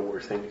was like the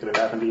worst thing that could have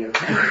happened to you.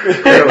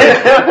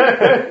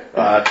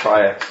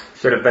 Try it.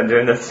 Should have been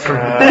doing this from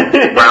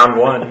round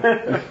 1.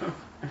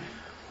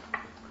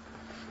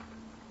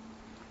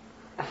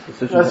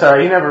 That's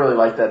alright, you never really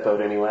liked that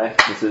boat anyway.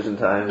 Decision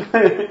time.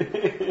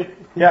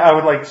 Yeah, I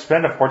would like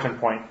spend a fortune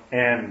point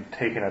and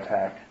take an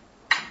attack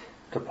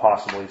to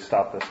possibly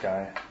stop this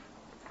guy.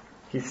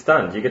 He's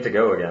stunned. You get to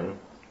go again.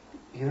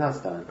 He's not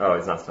stunned. Oh,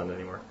 he's not stunned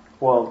anymore.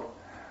 Well,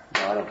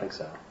 no, I don't think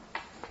so.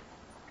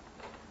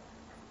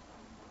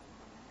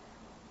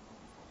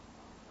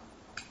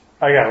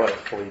 I gotta let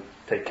Philippe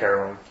take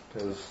care of him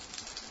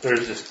because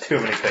there's just too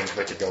many things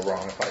that could go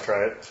wrong if I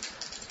try it.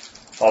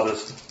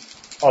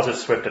 I'll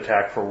just swift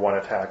attack for 1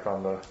 attack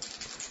on the.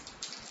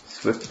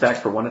 Swift attack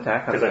for 1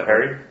 attack? Because I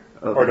parried?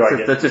 Oh, Or do I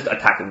get- that's just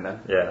attacking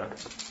them. Yeah.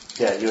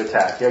 Yeah, you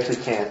attack. You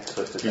actually can't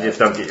switch attack. You just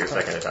don't get your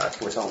second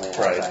attack. With only half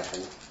Right.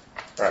 action.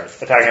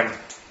 Alright, attack him.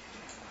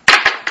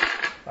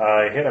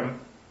 I hit him.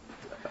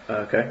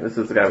 Okay, this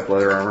is the guy with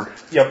leather armor.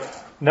 Yep.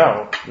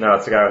 No. No,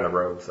 it's the guy in the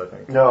robes, I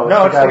think. No,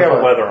 No, it's the guy with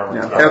the- leather armor.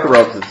 Yeah, the guy with the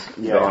ropes is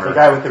Yeah, the it's honor. the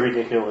guy with the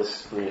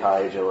ridiculously high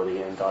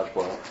agility and dodge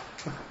blow.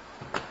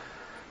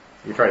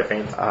 You try to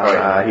feint.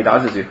 He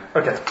dodges you.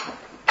 Okay.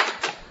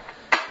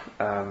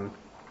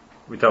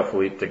 We tell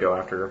Philippe to go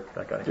after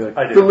that guy. You're like,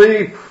 I do.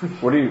 Philippe!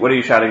 What are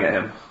you shouting at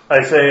him?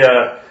 I say,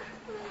 that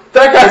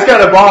guy's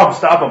got a bomb,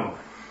 stop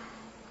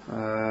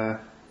him.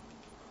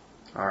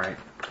 Alright,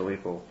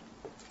 Philippe will...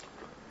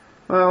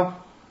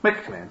 Well, make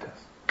a command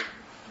test.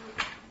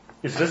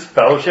 Is this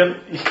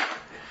fellowship?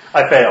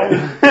 I failed.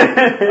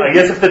 I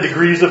guess if the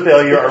degrees of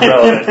failure are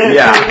relevant.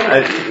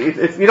 Yeah,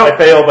 it's you know... I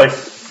fail by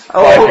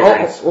 5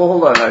 degrees.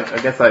 hold on.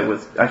 I guess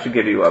I should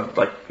give you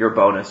your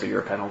bonus or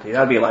your penalty.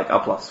 That'd be like a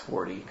plus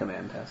 40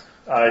 command test.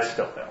 I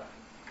still fail.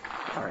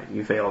 Alright,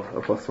 you failed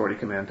a plus 40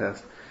 command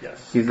test.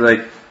 Yes. He's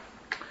like,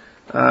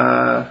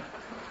 I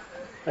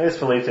guess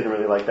Philippe didn't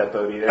really like that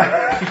boat either.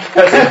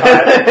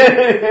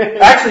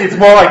 Actually, it's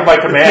more like my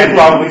command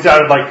probably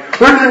sounded like.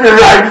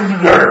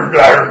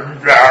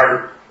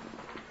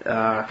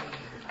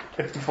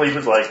 Philippe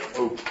was like,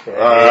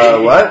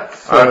 okay.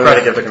 What? I'm trying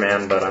to give the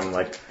command, but I'm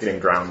like getting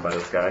drowned by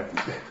this guy.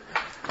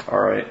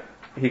 Alright.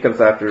 He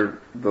comes after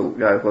the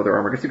guy with leather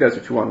armor. I guess you guys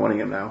are 2-on-1ing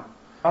him now.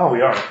 Oh,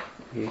 we are.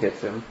 He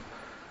hits him.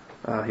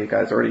 He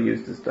guy's already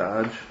used his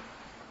dodge.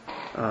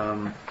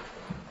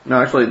 No,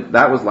 actually,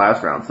 that was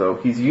last round. So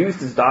he's used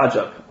his dodge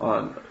up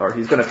on, or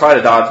he's going to try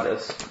to dodge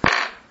this,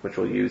 which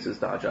will use his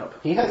dodge up.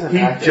 He hasn't. He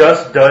acted.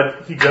 just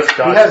dodged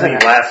hasn't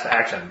the last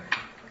action.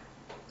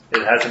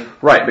 It hasn't.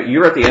 Right, but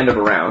you're at the end of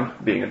a round,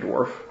 being a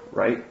dwarf,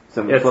 right?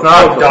 So It's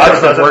not, dodge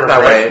it doesn't work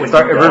that way. when It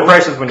you go.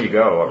 refreshes when you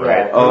go, right?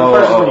 Yeah, it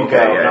refreshes when you go,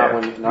 okay, not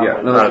when. Not Yeah,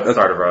 when. no, Not at the that's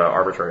start of an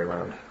arbitrary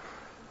round.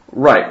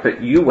 right,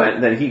 but you went,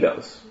 and then he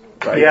goes.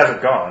 Right? He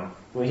hasn't gone.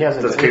 Well, he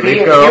hasn't. Does If Philippe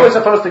he go? was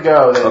supposed to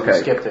go, then Okay. we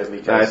skipped him I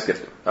because skipped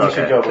it. he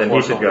should go. Then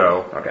before he should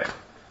Philippe.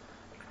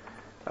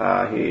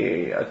 Okay.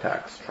 He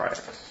attacks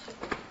Triax.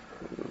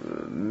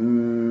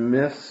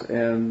 Miss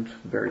and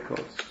very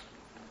close.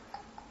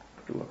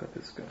 To look up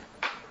his skill.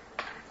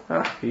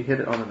 He hit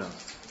it on the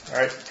nose.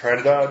 Alright, try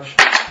to dodge.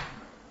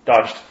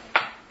 Dodged.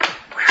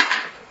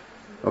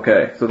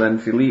 Okay, so then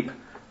Philippe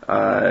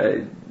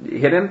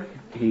hit him.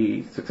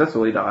 He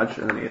successfully dodged,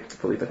 and then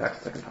Philippe attacks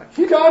the second time.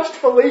 He dodged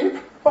Philippe.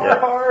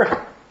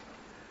 Yeah.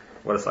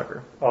 What a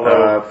sucker.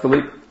 Although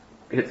Philippe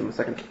hits him with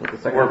the second we're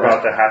attack.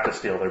 about to have to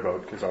steal their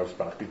boat because I was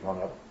about to be blown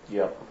up.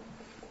 Yep.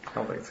 I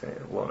don't think it's going to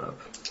get blown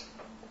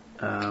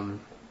up.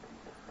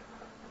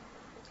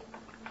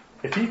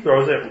 If he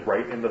throws it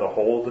right into the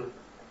hold,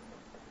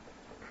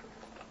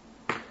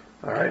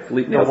 Alright,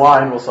 Philippe The nails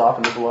wine will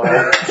soften the blow.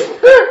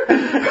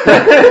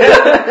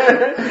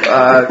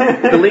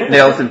 Philippe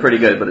nails him pretty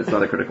good, but it's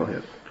not a critical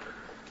hit.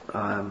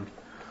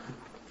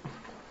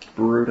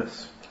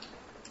 Brutus.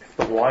 if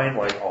the wine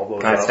like all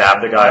blows Can I up,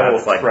 stab the guy I will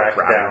that's like track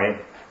grabbing down.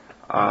 me?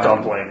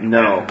 Dumpling.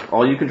 No.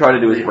 All you can try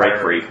to do is break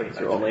Rehire free. clean It's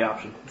your only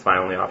option. It's my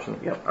only option.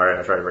 Yep. Alright,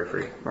 I try to break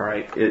free.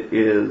 Alright, it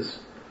is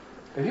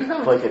If you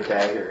have like a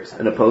dagger or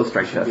something, an opposed you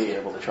strength should test. be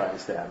able to try and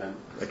stab him.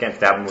 I can't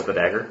stab him with a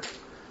dagger.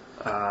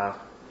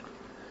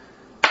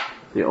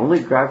 The only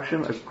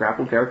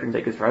grappled character can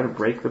take is try to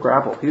break the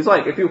grapple. He's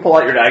like, if you pull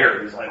out your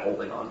dagger, he's like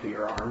holding onto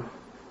your arm.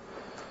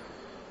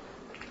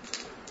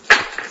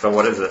 So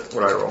what is it?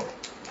 What do I roll?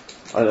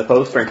 An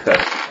opposed strength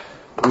test.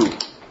 Ooh.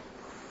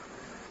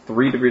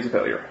 3 degrees of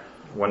failure.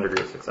 1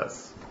 degree of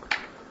success.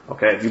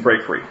 Okay, you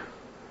break free.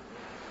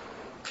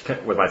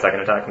 With my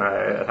second attack, can I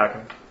attack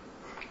him?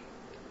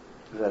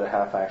 Is that a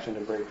half action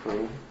to break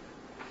free?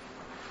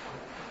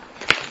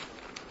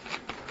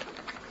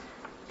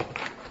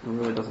 It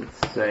really doesn't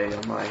say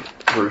on my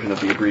version of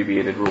the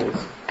abbreviated rules.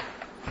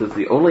 It says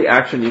the only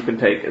action you can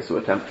take is to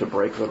attempt to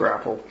break the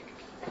grapple.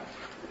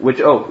 Which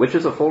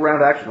is a full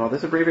round action. Oh,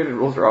 this abbreviated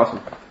rules are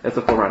awesome. It's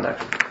a full round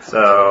action.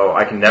 So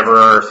I can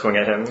never swing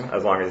at him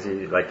as long as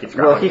he like keeps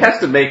grappling. Well, he has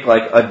to make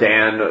like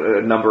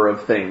a number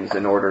of things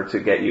in order to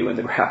get you in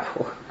the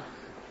grapple.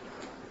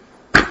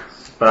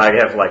 But I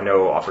have like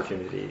no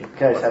opportunity. You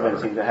guys whatsoever.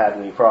 haven't seemed to have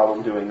any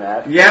problem doing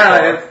that.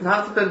 Yeah, it's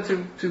not been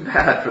too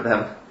bad for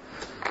them.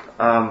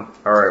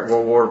 Alright,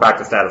 well we're back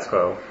to status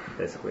quo,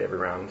 basically every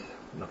round.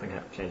 Nothing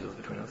changes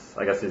between us.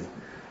 I guess he's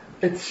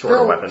It's short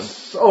still weapon.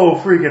 so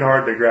freaking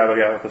hard to grab a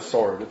guy with a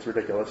sword. It's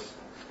ridiculous.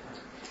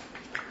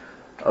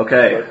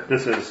 Okay, But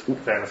this is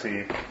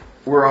fantasy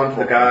we're on to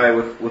the guy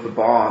with a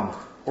bomb.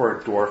 where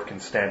a dwarf can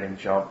standing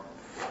jump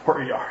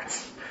 4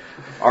 yards.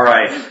 All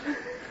right,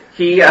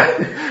 he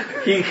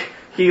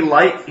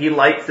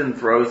lights and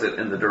throws it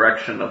in the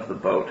direction of the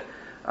boat.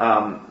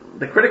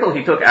 The critical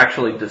he took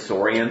actually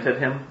disoriented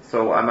him,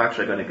 so I'm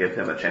actually going to give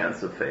him a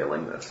chance of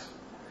failing this.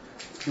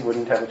 You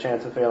wouldn't have a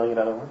chance of failing it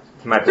otherwise.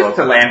 He might blow Just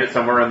to up. land it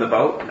somewhere in the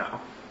boat?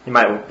 No. He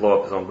might blow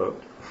up his own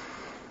boat.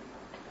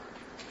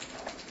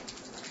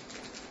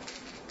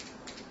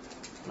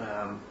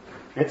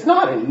 It's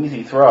not an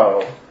easy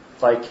throw.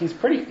 Like he's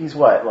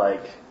what,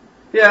 like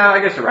Yeah, I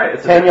guess you're right.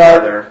 It's a 10 bit yards?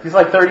 farther. He's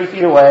like 30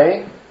 feet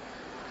away.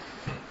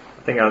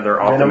 I think under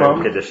optimum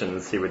Minimum?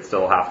 conditions he would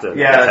still have to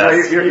Yeah, no,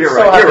 test. you're You'd right.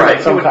 still have You're to right.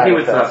 make some He kind would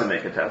of still have test. to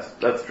make a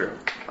test. That's true.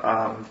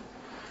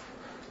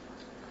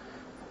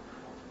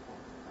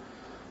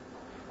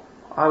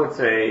 I would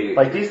say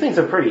Like these things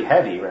are pretty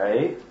heavy,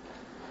 right?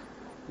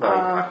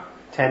 Like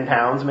 10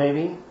 pounds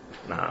maybe.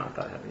 Nah, not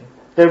that heavy.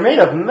 They're made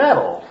of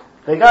metal.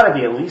 They got to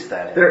be at least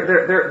that heavy.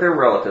 they're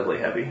relatively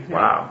heavy.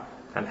 Wow.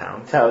 10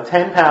 pounds. So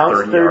 10 pounds,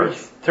 30 yards,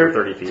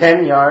 30 feet.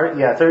 10 yards,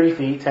 yeah, 30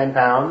 feet, 10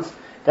 pounds.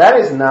 That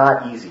is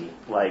not easy.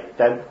 Like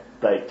that,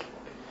 like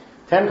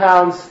 10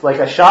 pounds. Like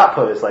a shot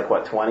put is like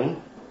what,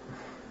 20?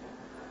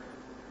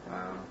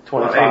 25.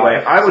 Well,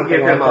 anyway, I would give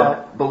something him like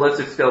a that.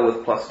 ballistic skill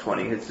with plus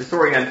 20. His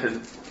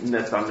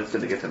disorientedness, I'm just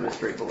going to give him a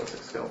straight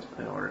ballistic skill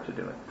in order to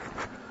do it.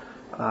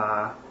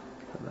 That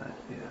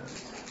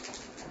is...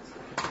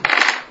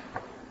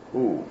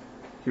 Ooh,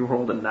 he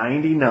rolled a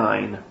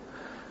 99.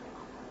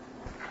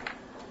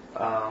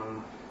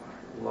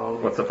 Low.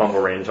 What's the fumble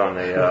range on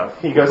a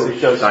He goes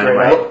straight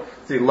dynamite? up.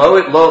 See,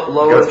 low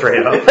Go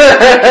straight up.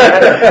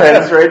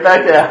 And straight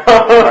back down.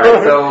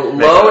 Alright, so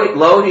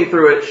low he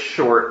threw it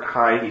short,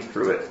 high he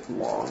threw it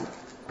long.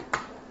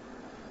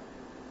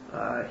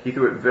 He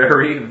threw it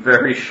very,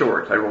 very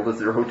short. I rolled a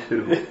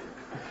 0-2.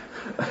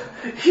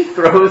 He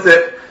throws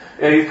it,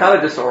 and he's kind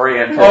of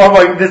disoriented. Oh, I'm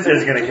like, this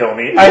is gonna kill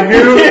me. I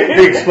knew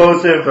the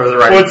explosive Throw the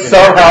right would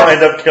somehow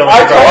end up killing me.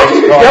 I told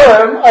you to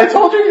kill him. I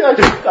told you.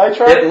 I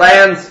tried.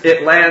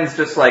 It lands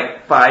just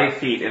like 5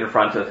 feet in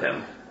front of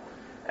him.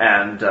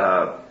 And,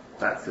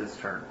 that's his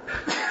turn.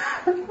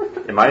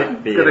 It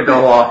might be. Gonna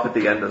go off at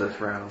the end of this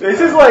round.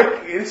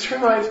 This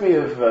reminds me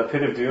of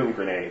Pit of Doom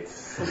grenades.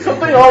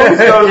 Something always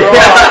goes wrong.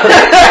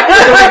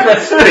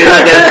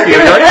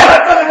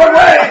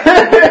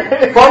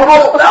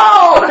 Fumble!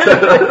 No!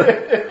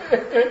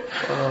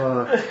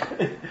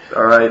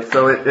 Alright,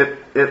 so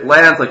it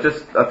lands like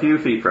just a few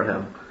feet from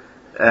him.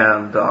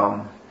 And,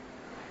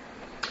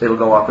 it'll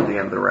go off at the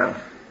end of the round.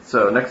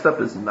 So next up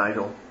is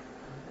Nigel.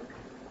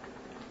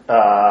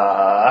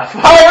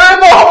 Fire in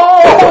the hole!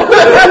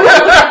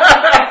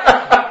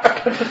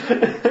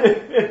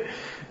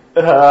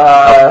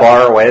 How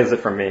far away is it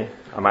from me?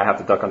 I might have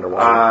to duck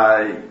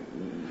underwater.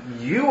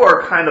 You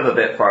are kind of a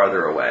bit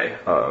farther away.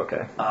 Oh,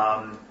 okay.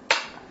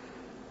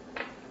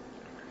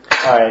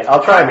 Alright,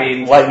 I'll try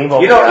lightning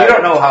bolt. You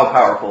don't know how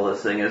powerful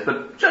this thing is,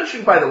 but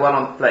judging by the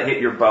one that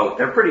hit your boat,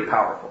 they're pretty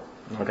powerful.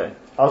 Okay.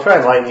 I'll try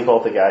and lightning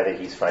bolt the guy that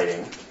he's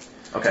fighting.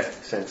 Okay.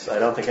 Since I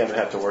don't think I'm going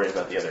to have to worry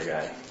about the other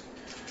guy.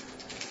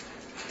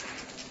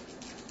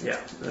 Yeah,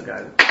 the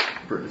guy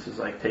that Brutus is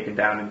like taken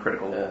down in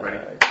critical already.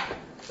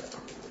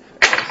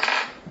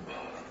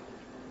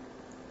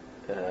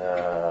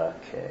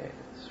 Okay.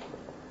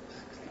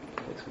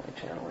 What's my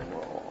channeling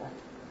roll?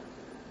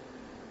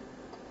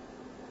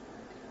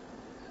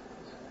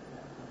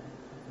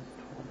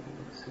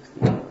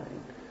 69.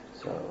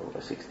 So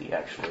a 60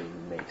 actually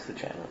makes the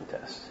channeling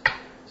test.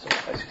 So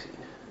I succeed.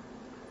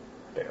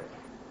 Barely.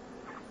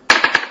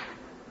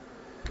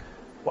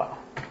 Wow.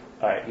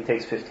 Alright, he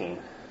takes 15.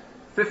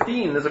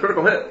 15 is a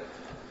critical hit.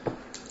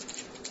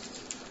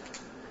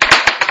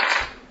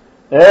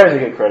 There's a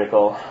good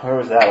critical. Where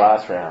was that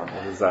last round?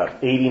 What is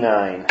that?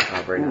 89.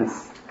 Oh, very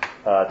nice.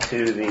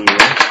 To the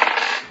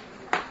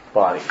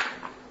body.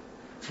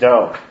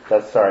 No,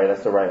 that's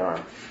the right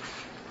arm.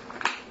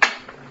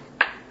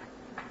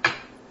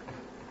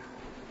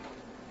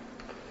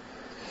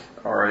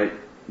 Alright.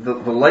 The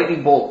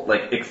lightning bolt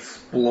like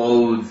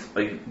explodes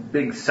a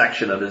big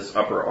section of his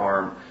upper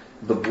arm.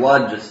 The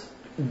blood just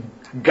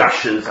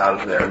gushes out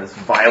of there in this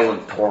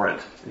violent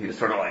torrent. He just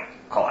sort of like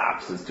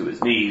collapses to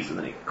his knees and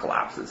then he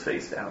collapses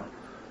face down.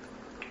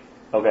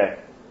 Okay.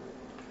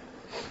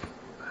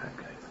 That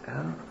guy's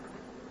out.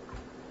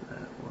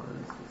 That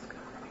was this guy.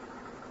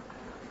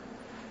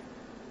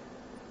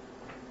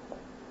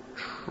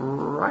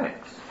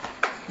 Triumphs.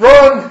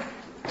 Run!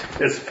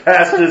 As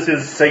fast as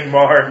his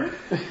Sigmar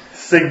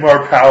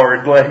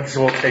powered legs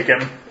will take him.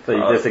 So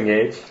you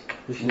disengage?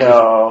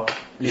 No.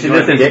 You should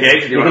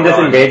disengage. You can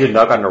disengage and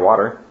duck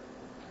underwater.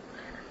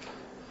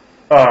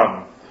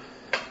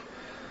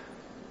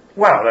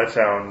 Wow, that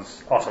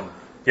sounds awesome.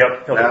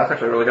 Yep. Yeah, that's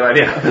actually a really good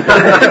idea.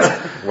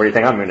 What do you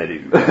think I'm gonna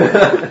do?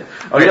 Okay,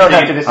 You don't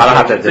have to disengage. I don't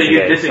have to so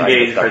you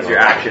disengage so I as can your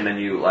duck action and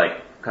you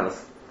like kind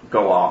of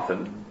go off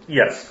and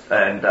Yes.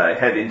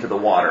 head into the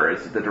water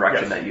is the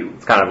direction that you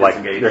It's kind of like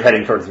disengage. you're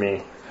heading towards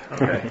me.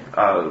 Okay.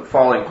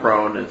 Falling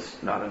prone is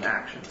not an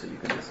action, so you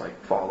can just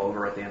like fall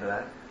over at the end of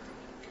that.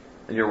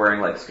 And you're wearing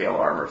like scale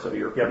armor, so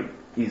you're pretty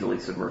easily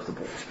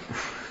submersible.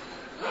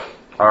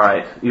 All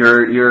right,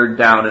 you're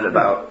down at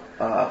about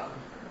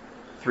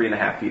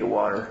 3.5 feet of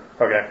water.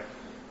 Okay.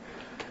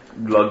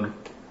 Glug.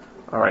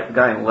 All right, the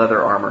guy in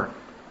leather armor.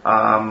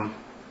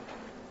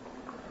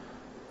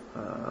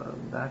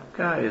 That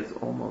guy is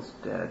almost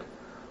dead.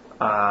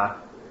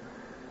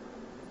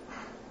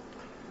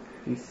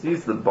 He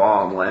sees the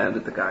bomb land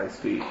at the guy's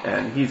feet,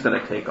 and he's going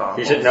to take off.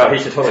 He should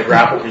totally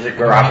grapple. He should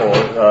grapple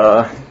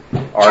our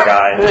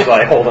guy and just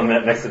like hold him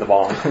next to the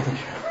bomb.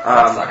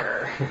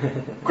 Sucker.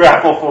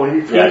 Grapple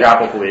Philippe. Yeah,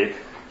 grapple Philippe.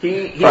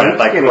 He Trying to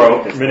like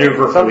throw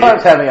maneuver.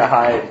 Sometimes Philippe. having a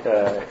high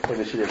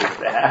initiative is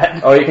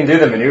bad. Oh, you can do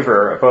the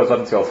maneuver. Opposed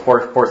weapon skills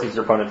forces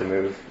your opponent to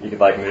move. You could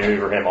like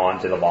maneuver him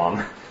onto the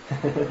bomb.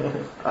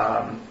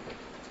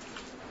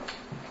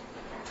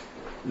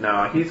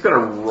 No, he's going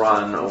to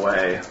run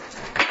away.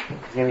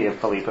 Give me a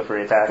Philippe for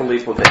attack.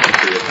 Philippe will take him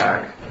to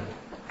attack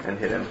and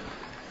hit him.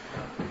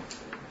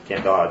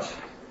 Can't dodge.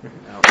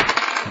 No,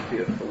 see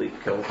if Philippe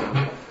kills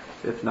him.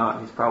 If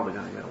not, he's probably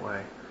going to get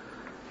away.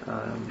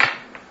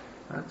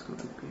 That's going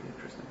to be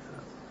interesting.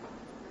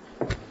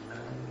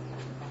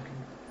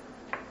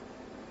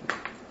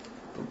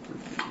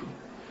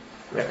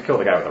 We have to kill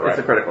the guy with the It's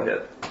a rifle. critical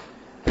hit.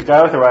 The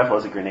guy with the rifle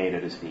has a grenade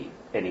at his feet,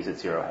 and he's at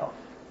 0 health.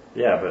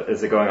 Yeah, but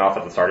is it going off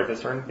at the start of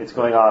his turn? It's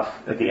going off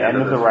at the end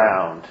of the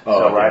round. Oh,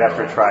 so at the right end of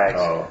after the Triax.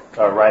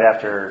 round. Right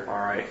after. All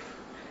right.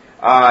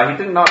 He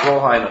did not roll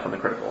high enough on the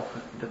critical.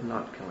 Did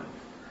not kill him.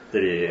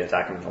 Did he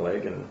attack him in the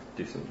leg and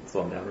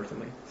slow him down or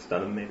something?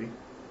 Stun him maybe?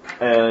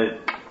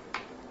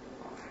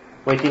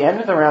 Wait, the end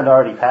of the round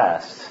already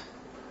passed.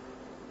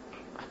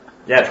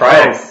 Yeah,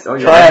 Triax. Oh,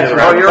 you're Triax,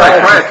 right. You're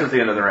right. Triax is the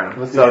end of the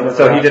round.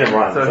 So he didn't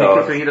run.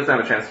 So he doesn't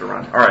have a chance to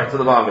run. All right, so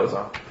the bomb goes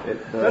off.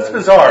 That's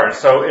bizarre.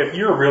 So if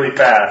you're really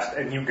fast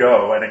and you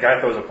go and a guy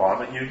throws a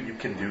bomb at you, you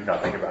can do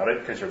nothing about it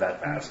because you're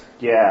that fast.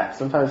 Yeah,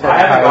 sometimes I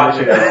haven't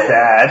gotten to is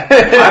bad. I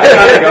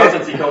haven't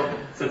gotten to go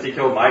since he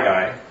killed my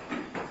guy.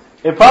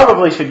 It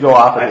probably should go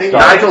off at the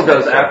start. Nigel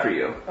goes after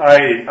you.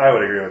 I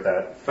would agree with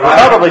that. It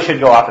probably should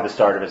go off at the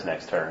start of his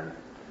next turn.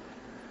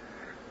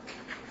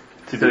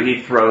 So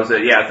he throws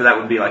it. Yeah, so that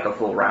would be like a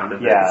full round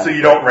of it. Yeah. So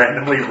you don't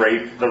randomly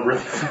rape the really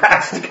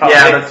fast guy.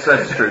 Yeah, that's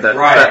true. That's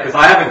Right, because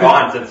I haven't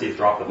gone since he's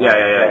dropped the bomb.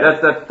 Yeah.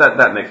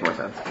 That makes more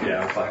sense.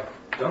 Yeah, it's like,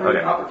 don't have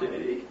an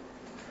opportunity.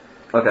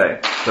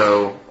 Okay,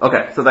 so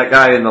that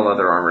guy in the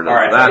leather armor does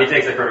Alright, that. so he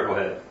takes a critical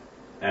hit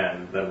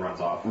and then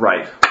runs off.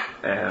 Right,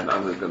 and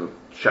I'm just going to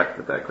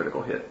check that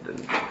critical hit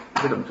didn't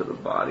hit him to the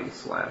body,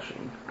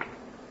 slashing.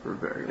 For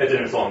very. It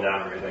didn't slow him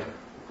down or anything.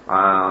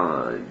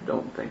 I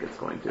don't think it's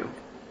going to.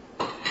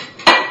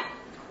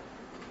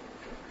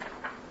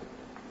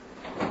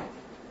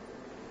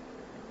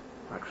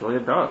 Actually,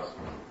 it does.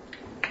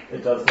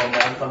 It does slow him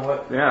down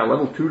somewhat. Yeah,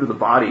 level 2 to the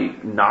body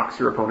knocks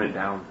your opponent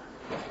down.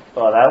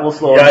 Oh, that will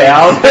slow him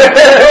down.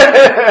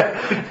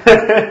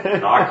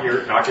 knock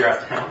your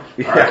ass down.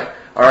 Yeah.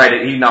 All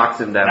right, he knocks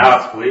him down. Now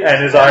it's Philippe.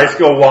 And his eyes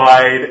go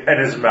wide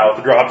and his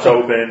mouth drops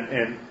open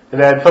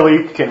And then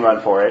Philippe can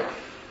run for it.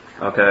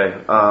 Okay.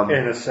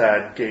 in a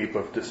sad gape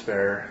of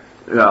despair.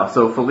 Yeah,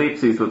 so Philippe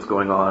sees what's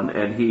going on,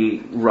 and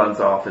he runs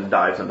off and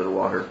dives under the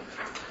water.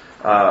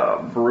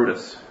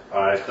 Brutus.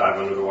 I dive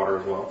under the water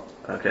as well.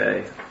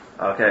 Okay,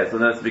 so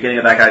then it's the beginning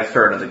of that guy's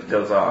turn as it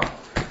goes off.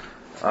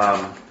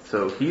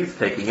 So he's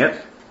taking it.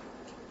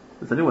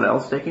 Is anyone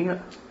else taking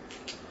it?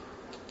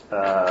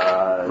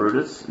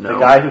 Brutus? No. The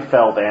guy who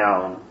fell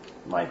down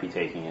might be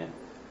taking it.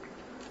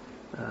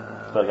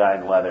 The guy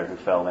in leather who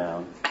fell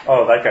down.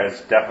 Oh, that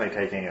guy's definitely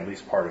taking at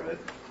least part of it.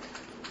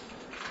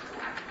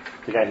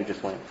 The guy who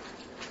just went.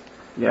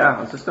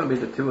 Yeah, it's just going to be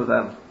the two of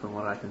them, from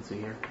what I can see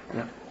here.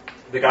 Yeah.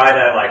 The guy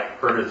that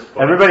hurt his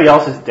foot. Everybody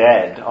else is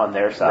dead on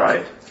their side.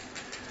 Right.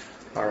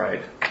 All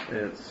right.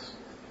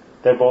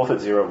 They're both at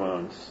 0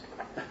 wounds.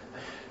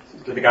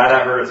 The guy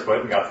that hurt his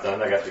foot and got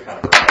stunned, I guess we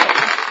kind of hurt him.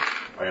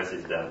 I guess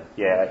he's dead.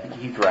 Yeah,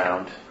 he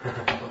drowned.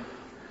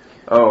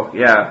 Oh,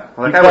 yeah.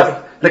 Well, He the fell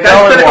guy's in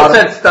critical water.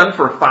 said stunned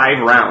for 5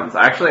 rounds.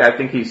 Actually, I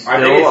think he's still I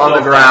think he's on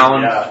still the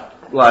ground, stunned,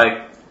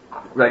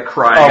 like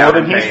crying Oh, out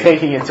well, then in he's pain.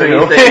 taking it So too.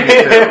 he's taking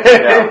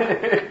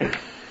it too. Yeah.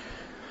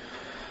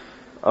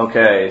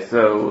 Okay,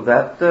 so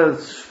that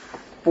does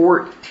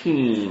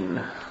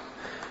 14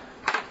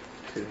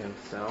 to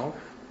himself.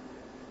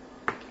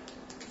 I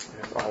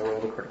guess I'll roll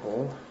the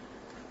critical.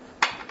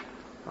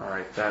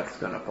 Alright, that's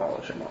gonna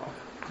polish him off.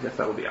 I guess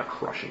that would be a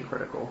crushing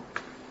critical.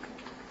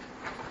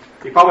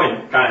 He probably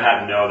kind of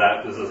had to know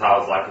that this is how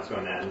his life was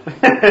going to end.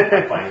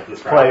 Like playing with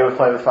this crowd.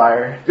 Play with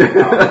fire.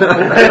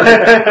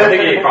 I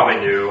think he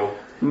probably knew.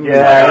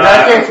 Yeah, in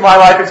that case, my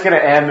life is going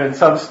to end in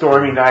some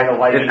stormy night of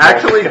lightning. It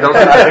actually bolt's doesn't-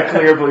 gonna cut out the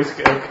clear blue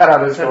sky, cut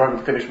out the storm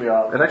and finish me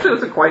off. It actually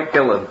doesn't quite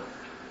kill him.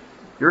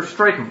 Your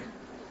strike,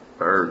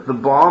 or the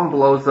bomb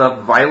blows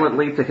up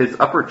violently to his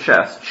upper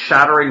chest,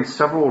 shattering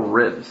several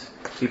ribs.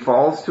 He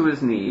falls to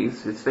his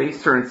knees, his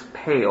face turns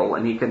pale,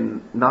 and he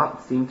can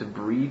not seem to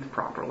breathe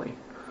properly.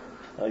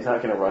 Well, he's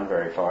not going to run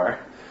very far.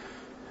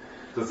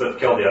 Does it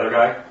kill the other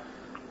guy?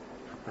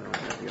 I don't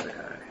have the other guy.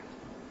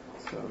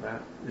 So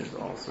that is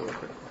also a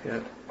critical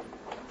hit.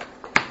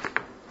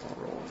 I'll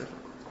roll a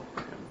different critical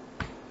for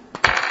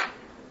him.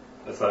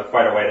 That's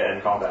quite a way to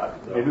end combat.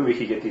 So. Maybe we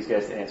could get these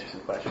guys to answer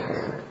some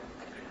questions.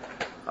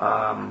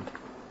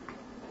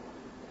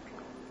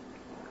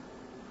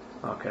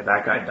 Okay,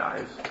 that guy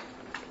dies.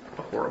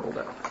 A horrible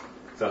death.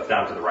 So it's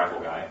down to the rifle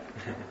guy.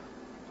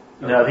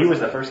 No, he was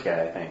the first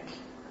guy, I think.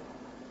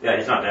 Yeah,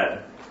 he's not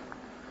dead.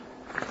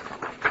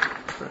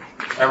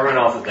 Everyone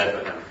else is dead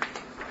but him.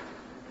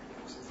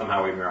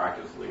 Somehow we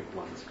miraculously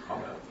won this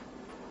combat.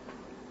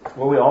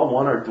 Well, we all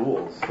won our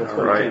duels. That's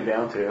what Right. it came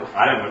down to.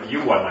 I didn't win.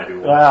 You won my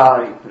duel.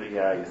 Well,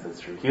 yeah, I guess that's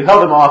true. You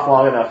held him off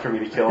long enough for me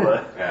to kill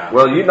the... Yeah.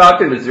 Well, you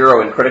knocked him to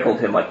 0 and criticaled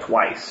him like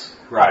twice.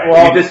 Right.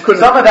 Well, You just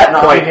couldn't some of that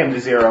knocking quite- him to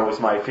 0 was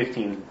my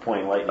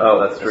 15-point lightning. Oh,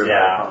 bolt. that's true.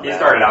 Yeah, he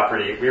started out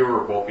pretty. We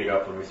were both beat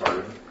up when we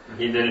started.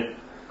 He didn't.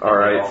 All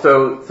right,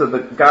 so the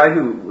guy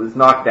who was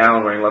knocked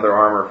down wearing leather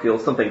armor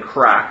feels something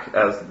crack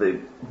as the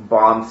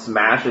bomb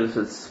smashes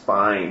his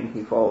spine.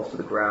 He falls to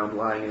the ground,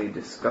 lying in a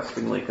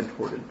disgustingly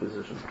contorted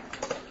position.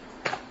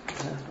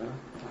 Yeah, well,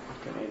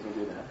 can easily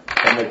do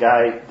that.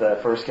 And the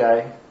first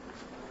guy,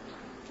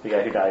 the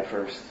guy who died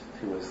first,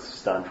 who was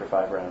stunned for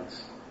 5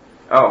 rounds.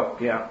 Oh,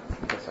 yeah.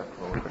 I guess I have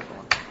to roll a critical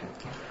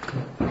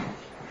one.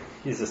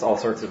 He's just all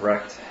sorts of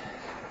wrecked.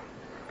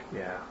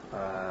 Yeah,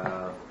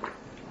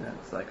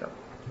 that's like a...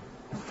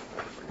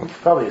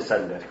 Probably a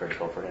sudden death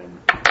critical for him.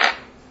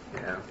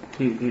 Yeah,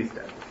 he's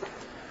dead.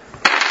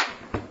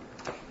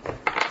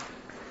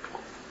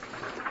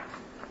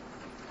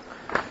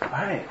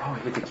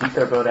 get to keep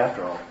their boat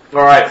after all.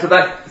 All right, so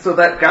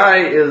that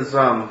guy is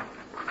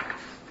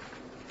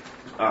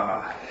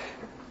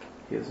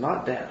he is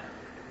not dead.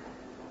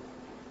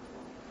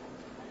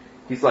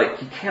 He's like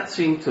he can't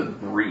seem to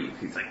breathe.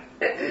 He's like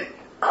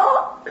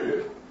I'll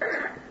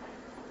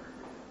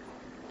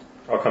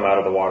come out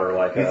of the water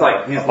like he's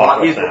kind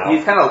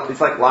of he's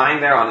like lying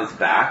there on his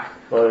back.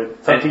 Well,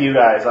 it's up to you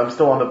guys. I'm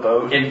still on the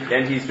boat.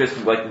 And he's just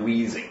like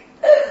wheezing.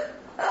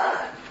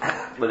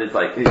 But it's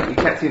like he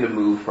can't seem to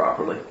move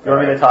properly. You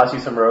want me to toss you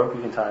some rope?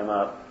 You can tie him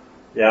up.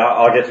 Yeah,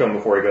 I'll get to him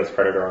before he goes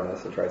predator on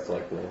us and tries to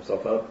like pull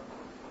himself up.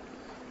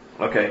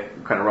 Okay,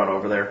 kind of run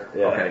over there.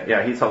 Yeah. Okay,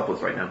 yeah, he's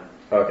helpless right now.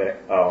 Okay,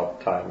 I'll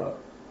tie him up.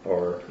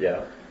 Or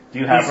yeah. Do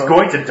you have He's rope?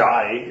 going to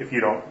die if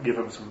you don't give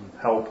him some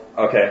help.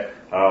 Okay,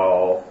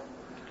 I'll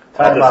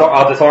Tie him up.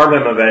 I'll disarm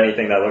him of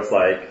anything that looks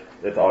like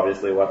it's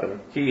obviously a weapon.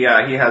 He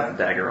has the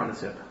dagger on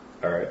his hip.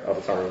 All right, I'll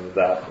disarm him of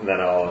that, and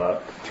then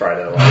I'll try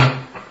to like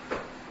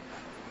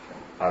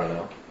I don't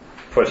know,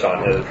 push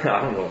on his.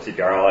 I don't know what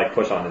CPR. I'll like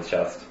push on his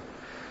chest.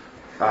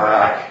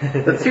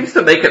 That seems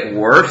to make it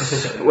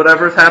worse,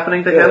 whatever's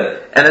happening to him.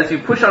 And as you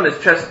push on his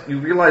chest, you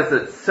realize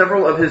that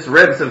several of his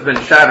ribs have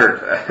been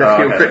shattered, if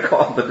you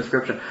recall the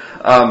description.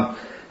 I'm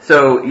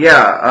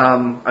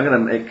going to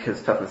make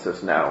his toughness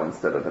just now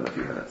instead of in a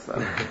few minutes,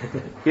 then.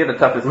 He had a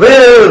toughness...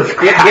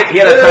 He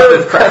had a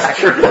toughness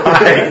fracture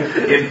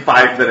in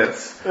 5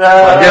 minutes.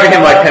 I'm giving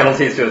him like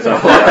penalties to his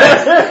own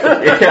life.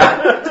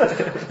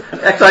 Yeah.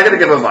 Actually, I'm going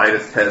to give him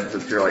 -10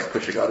 since you're like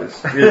pushing on his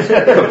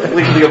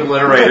completely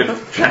obliterated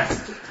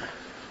chest.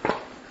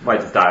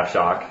 Might just die of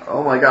shock.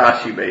 Oh my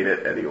gosh, you made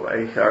it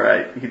anyway.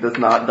 Alright, he does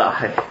not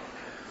die.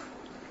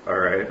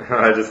 Alright,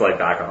 I just like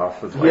back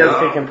off. He has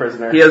taken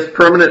prisoner. He has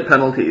permanent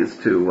penalties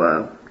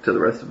for the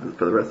rest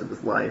of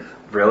his life.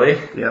 Really?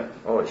 Yep.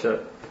 Holy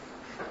shit.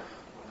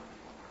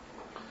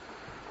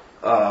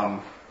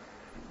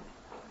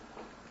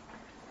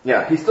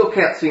 Yeah, he still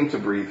can't seem to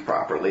breathe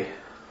properly.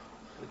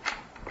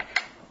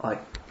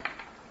 Like,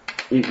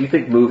 you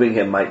think moving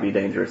him might be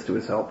dangerous to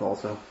his health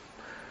also?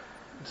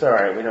 It's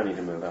alright, we don't need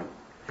to move him.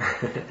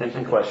 You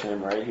can question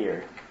him right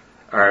here.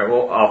 Alright,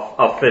 well,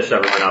 I'll fish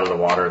everyone out of the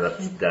water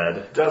that's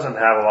dead. Doesn't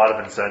have a lot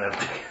of incentive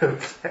to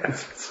give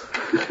chances.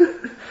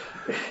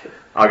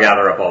 I'll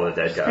gather up all the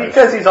dead guys.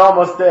 Because he's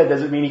almost dead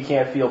doesn't mean he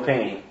can't feel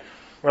pain.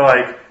 We're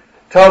like,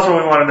 tell us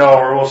what we want to know,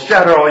 or we'll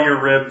shatter all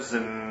your ribs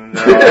and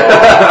all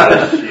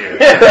that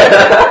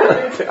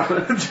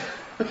shit.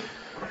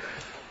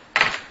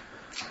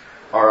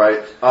 All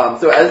right.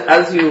 So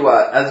as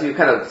you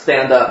kind of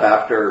stand up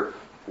after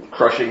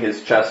crushing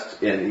his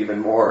chest in even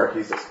more,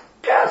 he says,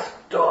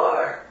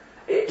 "Castor,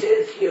 it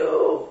is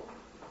you."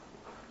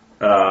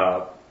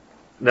 No,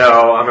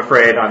 I'm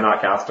afraid I'm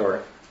not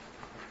Castor.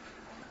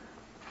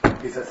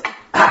 He says,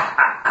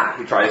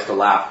 He tries to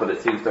laugh, but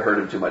it seems to hurt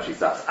him too much. He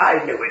stops.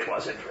 "I knew it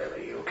wasn't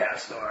really you,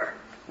 Castor.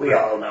 We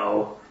all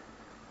know."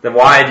 Then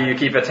why do you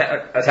keep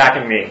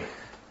attacking me?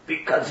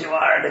 "Because you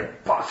are an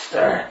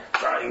imposter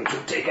trying to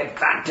take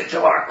advantage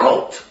of our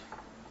cult."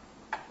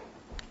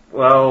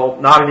 Well,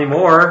 not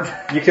anymore.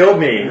 You killed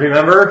me,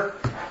 remember?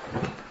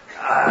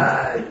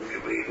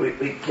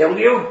 We killed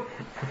you?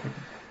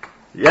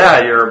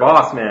 Yeah, your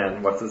boss,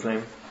 man. What's his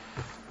name?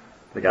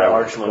 The guy The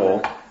with the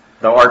skull. Archlumen.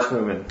 The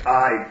Archlumen.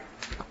 I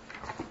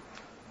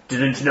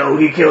didn't know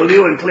he killed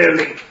you, and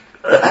clearly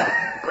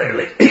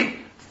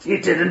he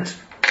didn't.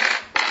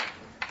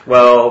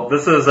 Well,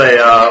 this is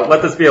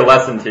let this be a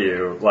lesson to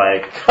you.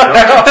 Like,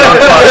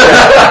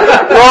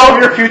 Roll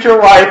your future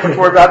life, which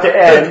we're about to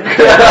end.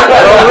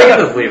 well, we can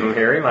just leave him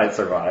here. He might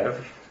survive.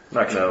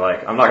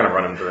 I'm not gonna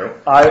run him through.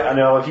 I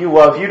know, if you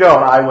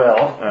don't, I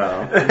will.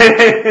 Oh.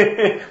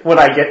 When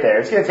I get there.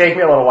 It's gonna take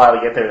me a little while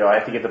to get there though. I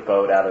have to get the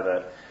boat out of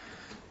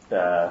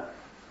the,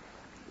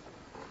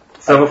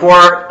 So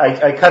before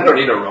I cut You don't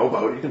need a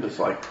rowboat. You can just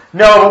like...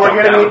 No, but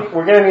jump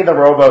we're gonna need the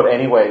rowboat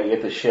anyway to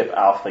get the ship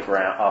off the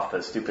ground, off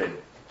the stupid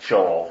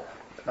shoal.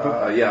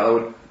 Yeah,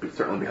 that would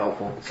certainly be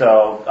helpful.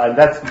 So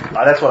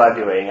that's what I'm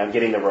doing. I'm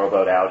getting the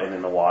rowboat out and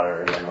in the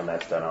water, and then when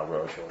that's done, I'll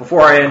row ashore.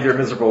 before I end your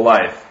miserable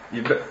life,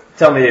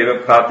 tell me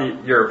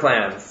about your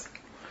plans.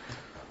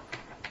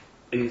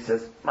 He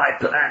says, "My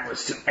plan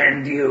was to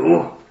end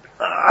you.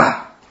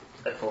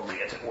 If only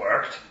it had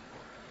worked."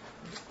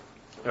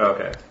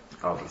 Okay,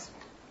 I'll just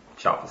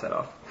chop his head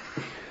off.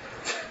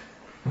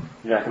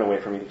 You're not gonna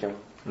wait for me to kill him?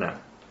 No.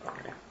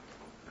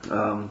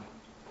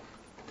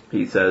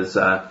 He says,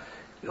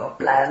 "Your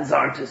plans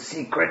aren't as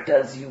secret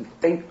as you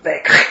think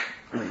they..."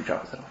 And then you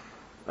chop his head off.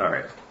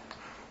 Alright.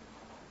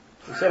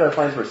 We said our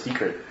plans were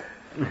secret.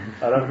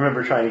 I don't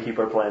remember trying to keep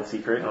our plans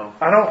secret. Oh.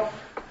 I don't...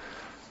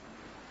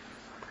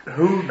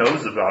 Who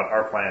knows about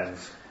our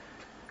plans?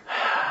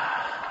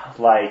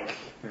 Like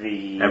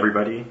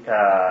Everybody?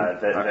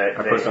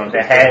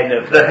 the head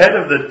of The head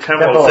of the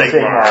Temple of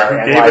Sigmar, who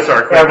and gave like us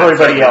our equipment,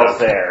 everybody set else us.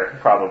 there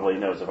probably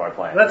knows of our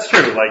plans. That's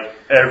true. Like,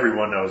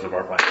 everyone knows of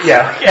our plans.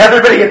 Yeah,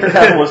 everybody at the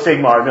Temple of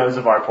Sigmar knows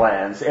of our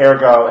plans.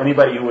 Ergo,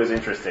 anybody who was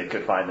interested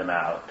could find them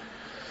out.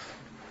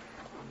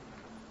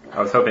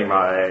 I was hoping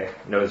my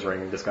nose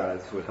ring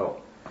disguise would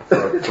help.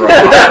 Throw them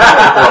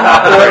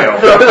off the trail.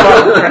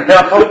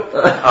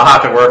 I'll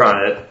have to work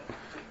on it.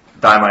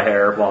 Dye my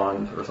hair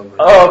blonde or something.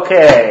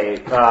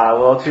 Okay.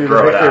 Well, to the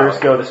Throw it victors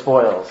out. go the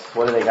spoils.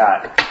 What do they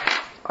got?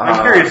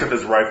 I'm curious if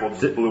his rifle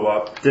just blew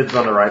up. Dibs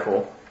on the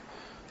rifle.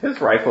 His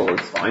rifle is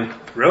fine.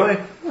 Really?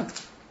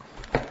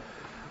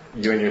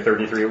 You and your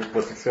 33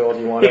 ballistic skill, do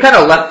you want He it? kind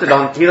of left it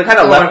on. He kind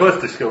of left.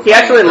 ballistic skill. He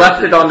actually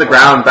left it on the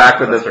ground back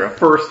when That's the true.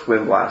 first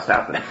wind blast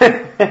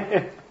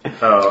happened.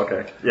 Oh,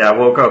 okay. Yeah,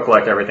 we'll go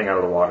collect everything out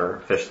of the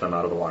water, fish them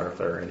out of the water if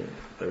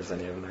there's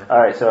any of them there. All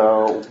right.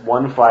 So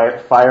one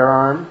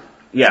firearm.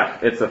 Yeah,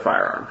 it's a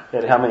firearm.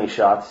 And how many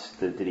shots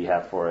did he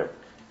have for it?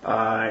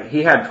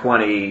 He had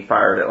 20,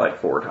 fired it like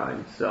 4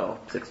 times, so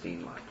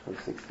 16 left. Like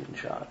 16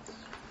 shots.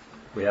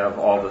 We have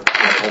all the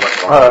whole bunch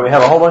of All right. We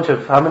have a whole bunch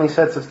of how many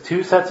sets of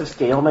 2 sets of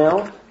scale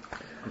mail.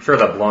 I'm sure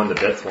that blown to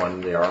bits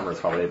one, the armor is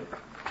probably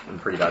in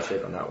pretty bad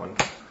shape on that one.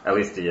 At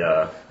least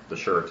the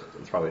shirt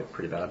is probably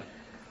pretty bad.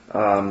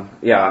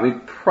 Yeah, I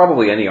mean,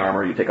 probably any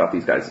armor you take off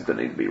these guys is going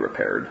to need to be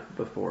repaired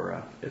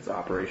before it's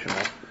operational.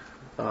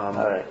 All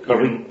right. So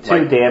even,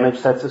 2 damaged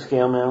sets of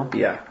scale mail.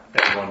 Yeah.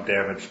 And 1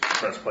 damaged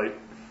breastplate.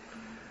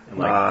 And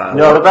like,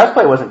 No, the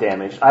breastplate wasn't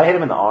damaged. I hit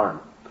him in the arm.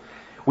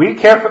 We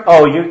careful.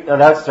 Oh, you. Oh,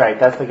 that's right.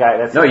 That's the guy.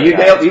 That's No, the you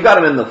guy. got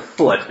him in the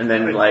foot, and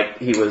then like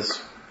he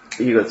was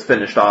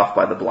finished off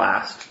by the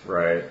blast.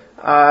 right.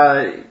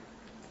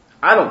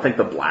 I don't think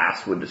the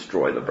blast would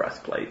destroy the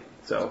breastplate.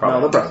 So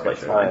no, the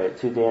breastplate's All fine. right.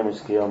 2 damaged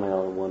scale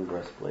mail and 1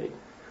 breastplate.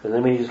 Does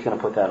anybody just gonna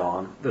put that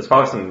on? There's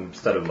probably some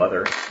studded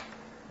leather.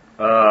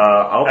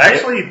 I'll take it.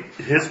 Actually,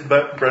 his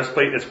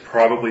breastplate is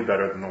probably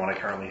better than the one I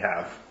currently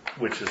have,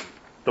 which is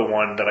the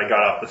one that I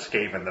got off the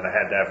Skaven that I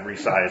had to have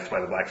resized by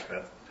the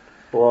blacksmith.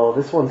 Well,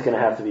 this one's gonna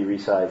have to be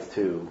resized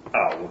too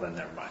Oh, well then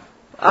never mind.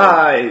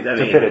 I to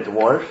fit a mean,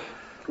 dwarf.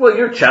 well,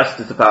 your chest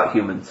is about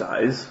human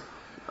size.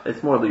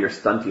 It's more your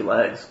stunty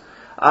legs.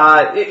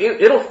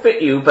 It'll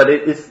fit you, but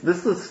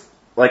this is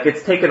like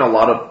it's taken a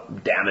lot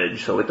of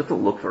damage, so it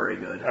doesn't look very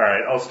good.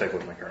 Alright, I'll stick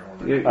with my current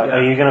one. You-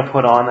 Are you gonna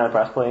put on that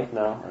breastplate?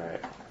 No. All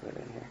right. Put it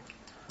in here.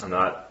 I'm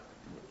not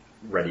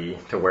ready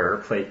to wear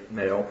plate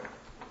mail.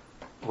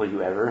 Will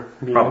you ever?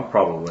 Be?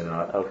 Probably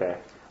not. Okay.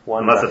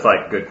 One. Unless it's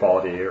like good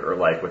quality or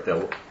like with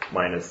the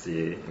minus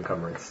the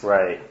encumbrance.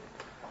 Right.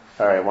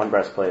 All right. 1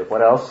 breastplate.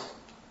 What else?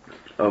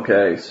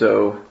 Okay,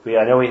 so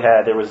I know we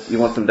had. There was. you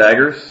want some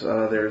daggers?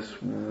 There's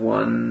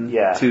 1,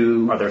 Yeah.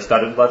 2, Are there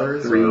studded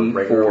leathers 3, or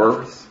regular 4.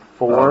 leathers?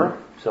 4.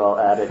 So I'll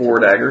add it. 4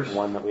 to daggers. The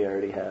one that we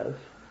already have.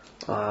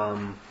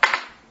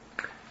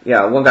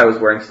 Yeah, one guy was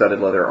wearing studded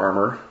leather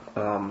armor.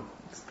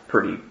 It's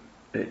pretty.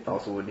 It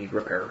also would need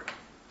repair.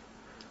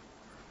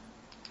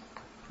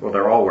 Well,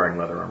 they're all wearing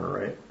leather armor,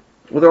 right?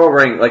 Well, they're all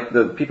wearing, like,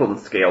 the people in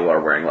scale are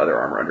wearing leather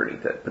armor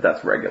underneath it, but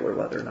that's regular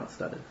leather, not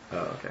studded.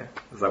 Oh, okay.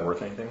 Is that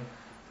worth anything?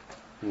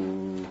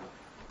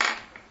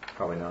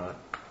 Probably not.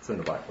 It's in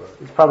the black book.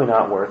 It's probably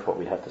not worth what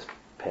we'd have to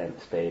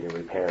pay to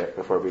repair it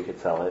before we could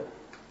sell it.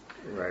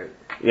 Right.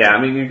 Yeah,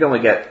 I mean, you can only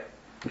get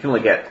half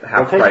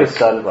We'll take price the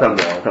studded from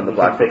leather. the We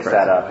black can fix book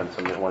that price. up,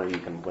 and so one of you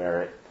can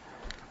wear it.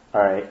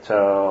 All right.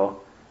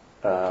 So,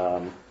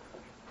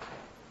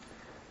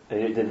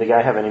 did the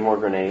guy have any more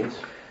grenades?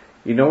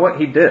 You know what?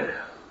 He did.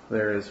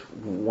 There is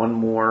 1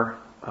 more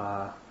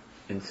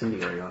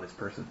incendiary on his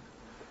person.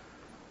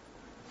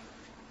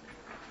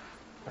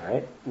 All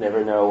right.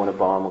 Never know when a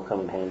bomb will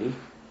come in handy.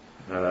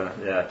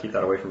 Yeah, keep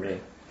that away from me.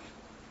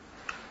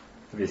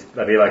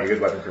 That'd be like a good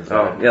weapon for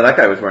Oh, Zed. yeah, that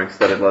guy was wearing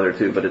studded leather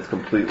too, but it's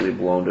completely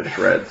blown to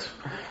shreds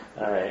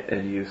All right.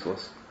 and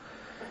useless.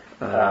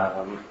 Do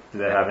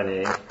they have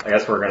any? I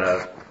guess we're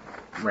gonna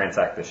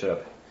ransack the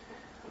ship.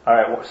 All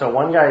right. So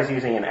one guy's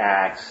using an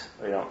axe.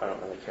 I don't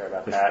really care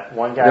about that.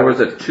 One guy. There was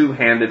a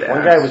 2-handed axe.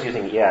 One guy was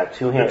using 2 The hands.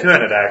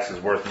 2-handed axe is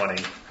worth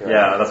money.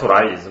 Yeah, that's what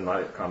I use in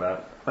my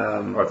combat.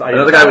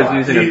 Another guy was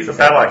using The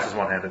battle axe is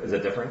one-handed. Is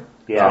it different?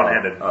 Yeah.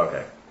 One-handed. Oh,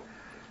 okay.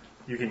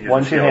 You can use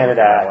 1 a shield 2-handed with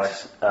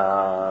the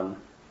battle axe.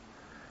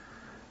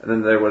 And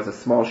then there was a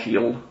small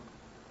shield.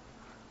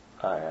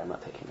 All right. I'm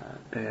not taking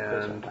that.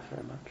 Those And aren't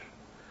very much.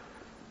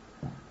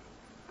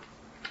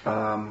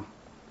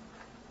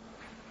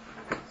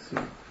 let's see.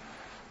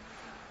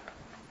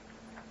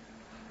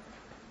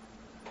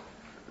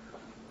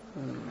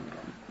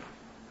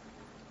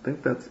 I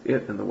think that's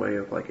it in the way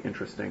of like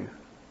interesting.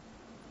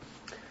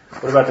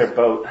 What about their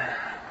boat?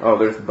 Oh,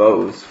 there's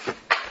bows.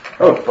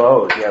 Oh,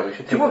 bows. Yeah, we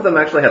should. 2 of them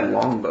actually had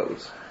long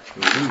bows.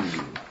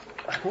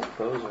 I think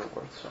bows are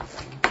worth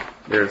something.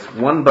 There's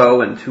 1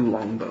 bow and 2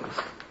 long bows.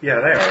 Yeah,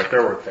 they are.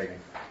 They're worth taking.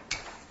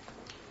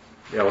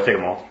 Yeah, we'll take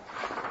them all.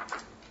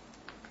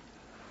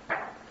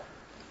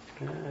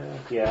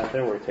 Yeah,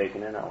 they're worth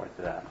taking. They're not worth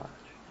that much.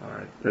 All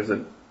right. There's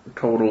a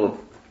total of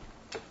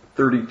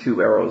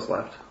 32 arrows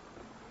left.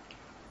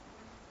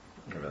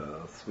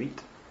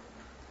 Sweet.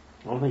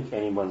 I don't think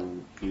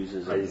anyone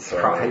uses I it. use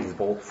surprise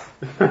bolts.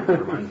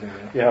 Reminds me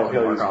of Yeah, we'll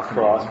Mark use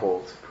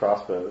Hoffman.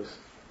 crossbows.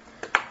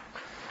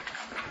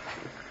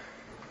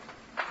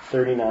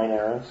 39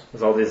 arrows.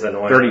 There's all these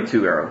annoying.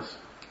 32 arrows.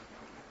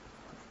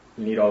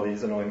 You need all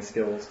these annoying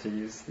skills to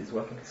use these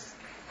weapons.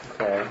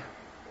 Okay.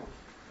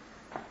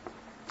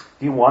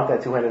 Do you want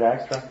that two-handed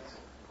axe, Travis?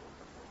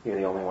 You're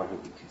the only one who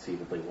could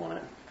conceivably want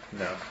it.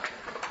 No.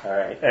 All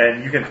right.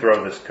 And you can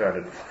throw this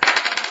two-handed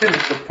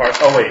part.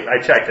 Oh wait, I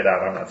checked it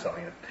out. I'm not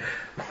selling it.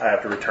 I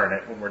have to return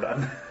it when we're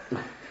done.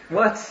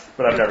 What?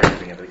 But I'm never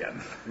using it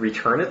again.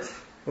 Return it?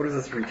 What is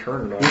this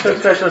return? You took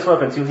specialist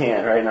weapon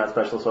two-hand, right? Not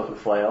specialist weapon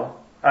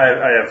flail?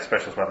 I have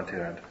specialist weapon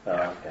two-hand.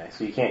 Oh, okay.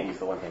 So you can't use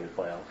the one-handed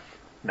flail.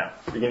 No.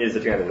 You can use the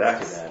two-handed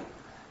That's axe. too bad.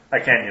 I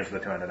can't use the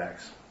two-handed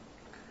axe.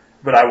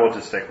 But I will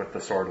just stick with the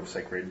Sword of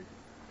Siegfried.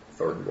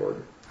 Sword and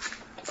board.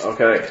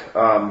 Okay,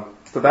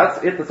 so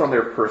that's it that's on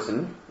their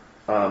person.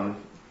 So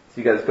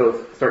you guys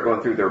start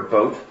going through their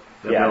boat.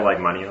 There's no like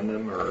money on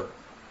them or.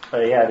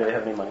 Yeah, do they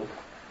have any money?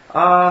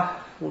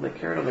 Will they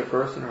carry it on their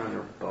person or on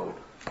their boat?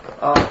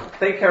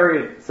 They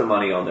carry some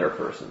money on their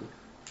person.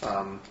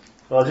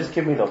 Well, just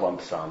give me the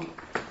lump sum.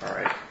 All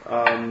right.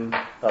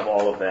 Of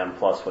all of them,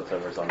 plus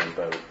whatever's on their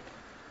boat.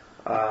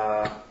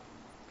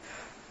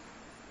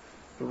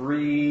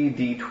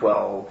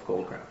 3d12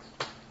 gold crowns.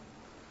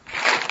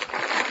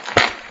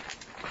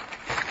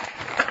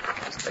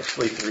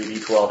 Actually,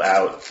 3d12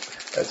 out.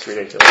 That's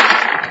ridiculous.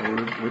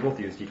 We both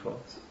use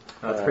d12s.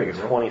 That's pretty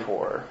good.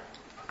 24.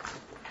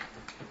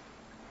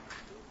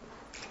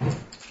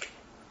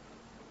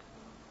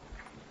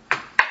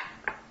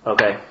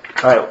 Okay.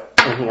 Alright,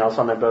 anything else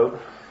on their boat?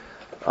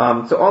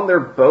 So on their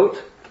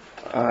boat,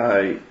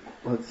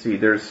 let's see,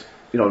 there's,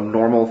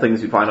 normal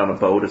things you find on a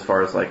boat as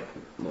far as like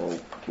little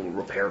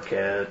repair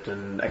kit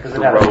and extra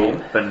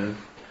rope and,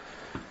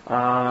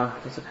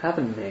 does it have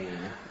a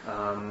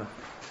name?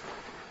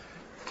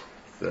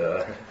 It's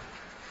a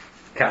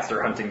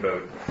caster hunting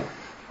boat.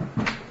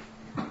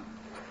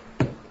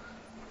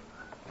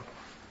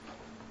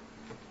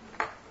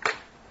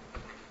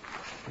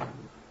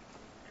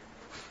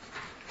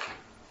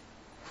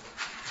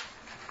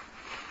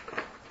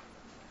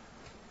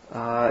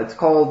 It's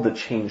called the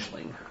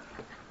Changeling.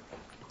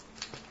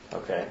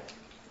 Okay.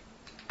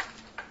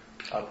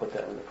 I'll put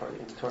that in the party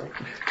inventory.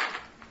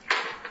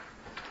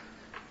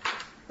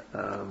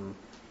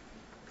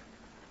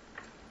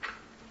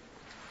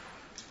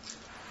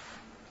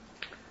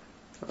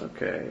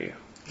 Okay.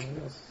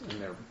 What else is in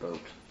their boat?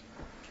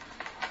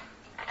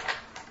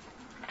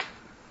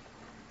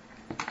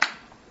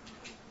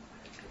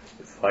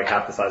 It's like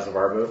half the size of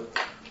our boat.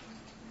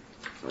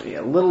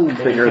 Yeah, a little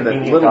Any bigger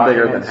than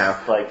convenient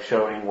half. like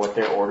showing what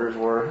their orders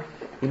were.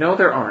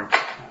 There aren't.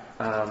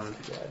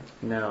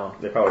 No.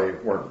 They probably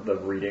weren't the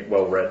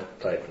well-read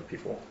type of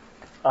people.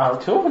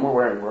 Two of them were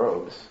wearing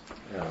robes.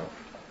 Yeah.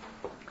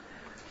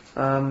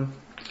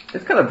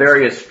 It's kind of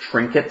various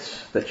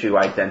trinkets that you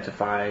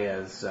identify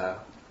as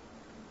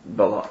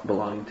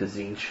belonging to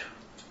Zinch.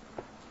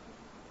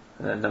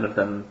 None of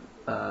them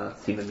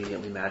seem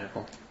immediately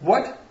magical.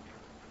 What?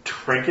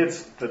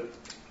 Trinkets that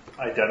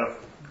identify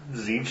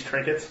Zinch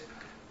trinkets?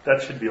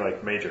 That should be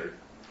like major.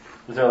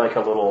 Is there like a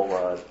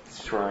little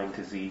shrine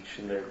to Zeech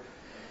in there?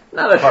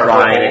 Not a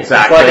shrine,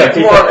 exactly. It's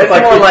more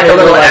like a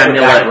little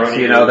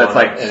amulet, that's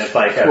like and it's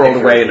like rolled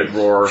away in a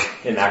drawer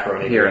in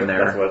macaroni here and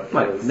there. That's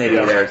what Maybe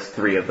there's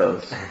 3 of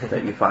those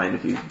that you find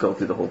if you go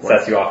through the whole place.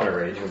 Sets you off in a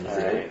rage when you see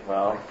it. Alright,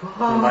 well,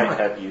 we might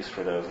have use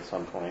for those at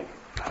some point.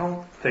 I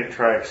don't think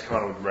Triax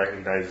Con would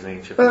recognize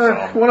Zinch if he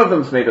saw him. One of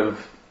them's made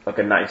of like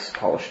a nice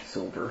polished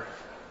silver.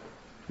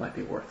 Might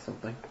be worth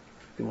something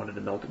if you wanted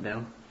to melt it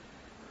down.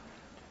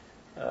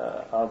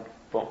 I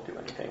won't do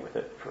anything with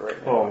it for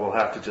right now. Well, we'll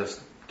have to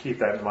just keep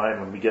that in mind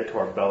when we get to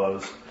our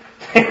bellows.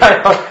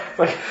 It's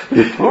like,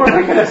 who are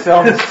we going to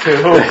sell this to?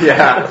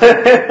 Yeah.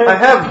 I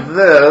have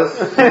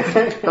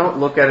this. Don't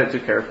look at it too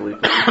carefully.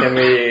 Can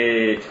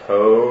we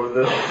tow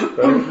this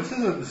boat? This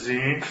isn't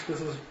Zinch.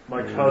 This is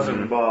my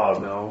cousin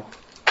Bob. No.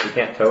 We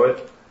can't tow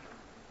it?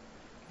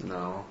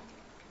 No.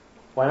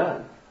 Why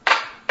not?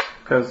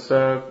 Because,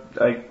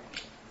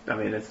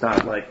 it's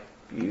not like,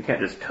 you can't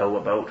just tow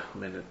a boat.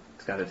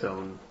 It's got its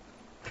own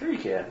Sure you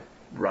can.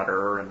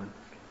 rudder and...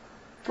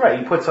 Right,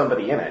 you put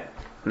somebody in it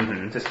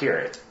Mm-hmm. to steer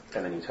it,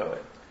 and then you tow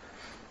it.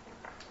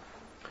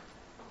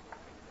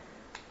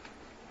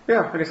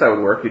 Yeah, I guess that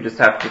would work. You just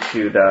have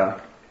to,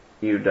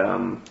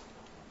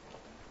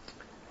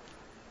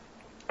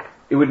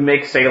 it would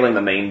make sailing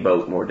the main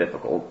boat more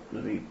difficult.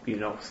 It'd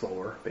be,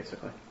 slower,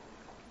 basically.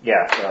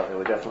 Yeah, well, it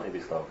would definitely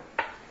be slow.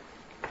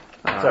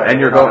 And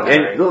you're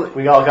going,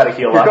 we all got to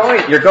heal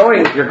up. You're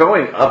going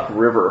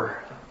upriver.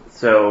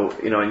 So,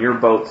 and your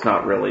boat's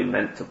not really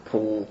meant to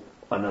pull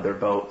another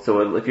boat.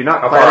 So if you're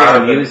not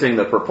planning on using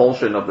the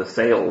propulsion of the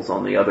sails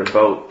on the other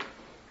boat,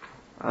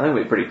 I think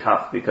it'd be pretty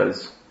tough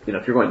because,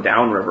 if you're going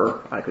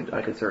downriver, I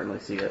could certainly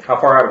see it.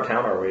 How far out of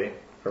town are we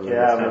from this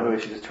town? Maybe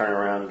we should just turn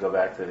around and go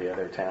back to the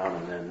other town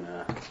and then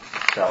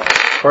sell it.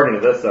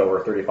 According to this, though,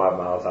 we're 35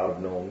 miles out of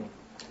Nuln.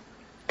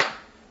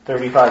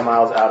 35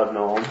 miles out of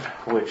Nuln,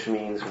 which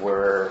means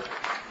we're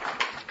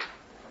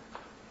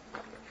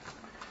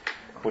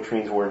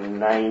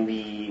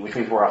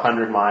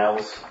 100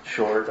 miles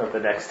short of the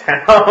next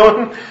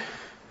town.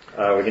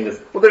 We can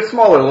just... Well, there's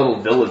smaller little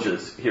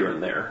villages here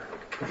and there.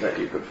 that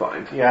you could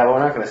find. Yeah, but we're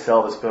not going to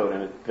sell this boat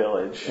in a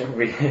village.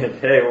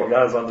 Hey, well,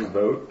 guys on this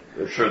boat.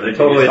 Sure, they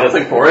totally do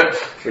something for it.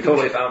 We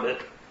totally found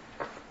it.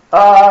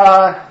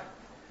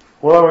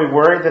 Well, are we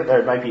worried that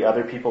there might be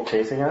other people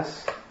chasing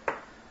us?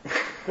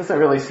 Doesn't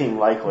really seem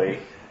likely.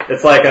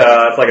 It's like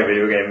a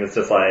video game. It's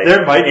just like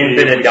There might be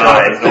infinite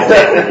guys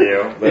chasing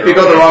you. If you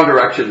go the wrong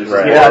direction, there's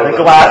Right. Yeah, the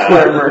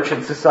glassware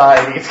merchant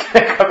society is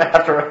going to come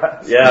after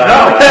us.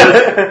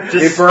 Yeah.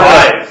 Just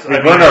spies. spies. We I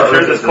burn mean, our I'm sure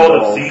this bridges cult and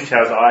of walls. siege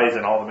has eyes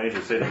in all the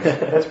major cities.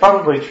 That's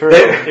probably true.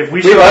 If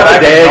we We left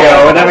a day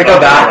ago, and then we come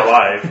back.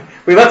 alive.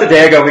 We left a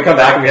day ago. We come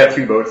back and we have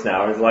 2 boats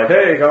now. He's like,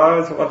 "Hey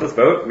guys, want this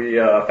boat? We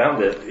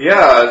found it."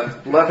 Yeah,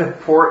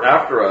 left port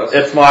after us.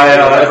 It's my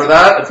for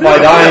that. It's my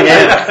dying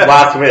aunt's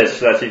last wish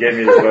that she gave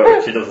me this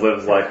boat. She just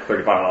lives like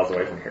 35 miles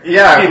away from here.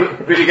 Yeah,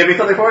 could you give me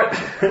something for it?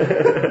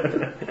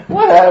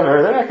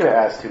 Whatever, they're not going to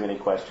ask too many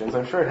questions.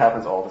 I'm sure it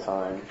happens all the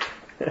time.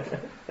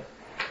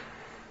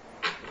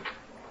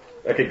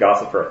 I could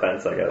gossip for a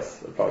fence, I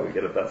guess. I'd probably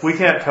get it best. We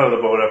can't tow the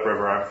boat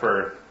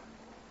upriver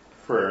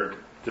for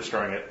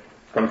destroying it.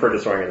 I'm for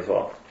destroying it as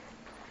well.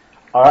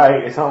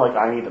 Alright, it's not like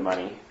I need the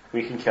money.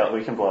 We can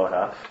blow it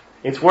up.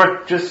 It's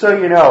worth, just so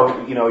you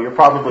know, you're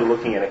probably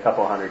looking at a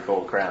couple hundred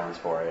gold crowns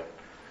for it.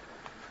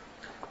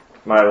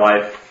 My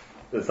life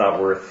is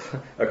not worth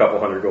a couple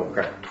hundred gold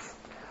crowns.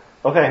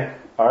 Okay,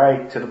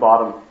 alright, to the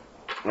bottom.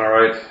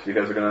 Alright, you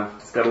guys are gonna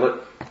settle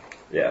it?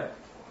 Yeah.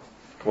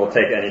 We'll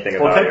take anything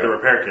We'll about take it. the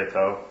repair kit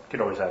though.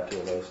 Could always have 2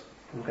 of those.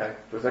 Okay.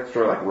 There's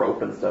extra like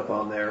rope and stuff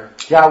on there.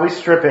 Yeah, we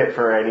strip it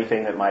for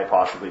anything that might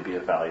possibly be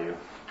of value.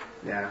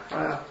 Yeah.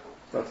 Well,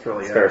 that's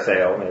really Spare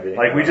sail, maybe.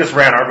 Like we just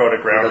ran our boat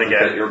aground Doesn't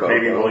fit your again. boat,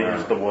 Maybe though. we'll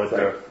use the wood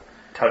to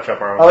touch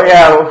up our own. Oh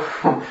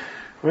yeah,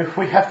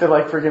 we have to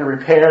like friggin'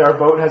 repair it. Our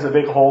boat has a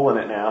big hole in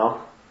it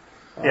now.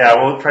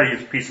 Yeah, we'll try to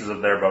use pieces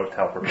of their boat to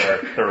help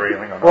repair the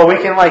railing on Well, our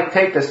we can like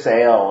take the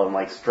sail and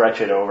like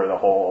stretch it over the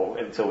hole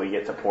until we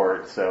get to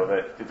port so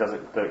that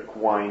the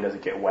wine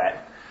doesn't get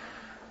wet.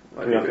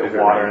 Like We don't if get it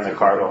water in rains the or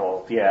cargo something.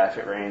 hold. Yeah, if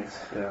it rains.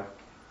 Yeah.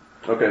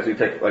 Okay, so you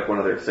take like one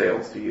of their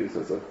sails to use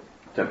as a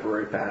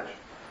temporary patch.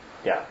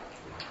 Yeah.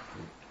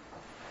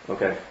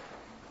 Okay.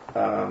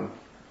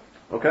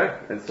 Okay,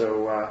 and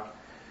so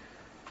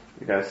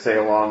you guys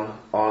sail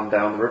on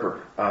down the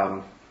river.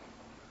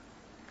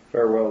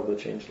 Farewell, the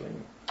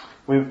changeling.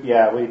 We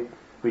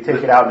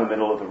take it out in the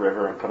middle of the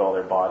river and put all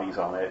their bodies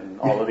on it and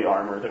all of the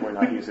armor that we're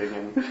not using,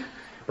 and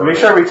we make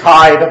sure we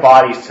tie the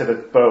bodies to the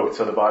boat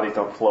so the bodies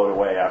don't float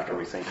away after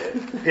we sink it.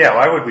 Yeah,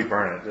 why would we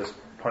burn it? Just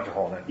punch a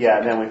hole in it. Yeah,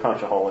 and then we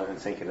punch a hole in it and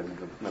sink it in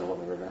the middle of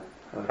the river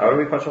How do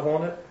we punch a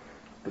hole in it?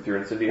 With your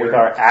incendiary. with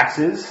our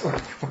axes.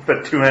 With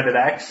a 2-handed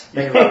axe.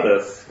 Think about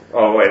this.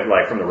 Oh wait,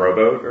 like from the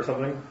rowboat or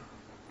something?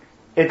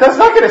 It's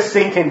not going to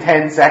sink in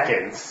 10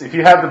 seconds. If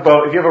you have a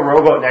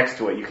rowboat next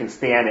to it, you can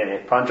stand in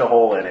it, punch a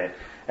hole in it,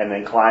 and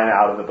then climb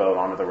out of the boat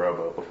onto the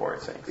rowboat before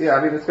it sinks. Yeah,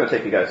 I mean, it's going to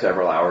take you guys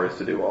several hours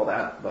to do all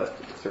that, but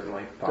it's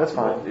certainly possible. That's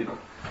fine.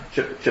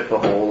 You chip the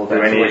hole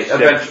Do any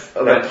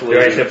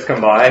eventually. ships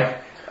come by?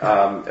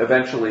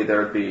 Eventually,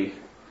 there'd be,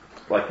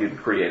 like, you'd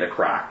create a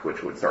crack,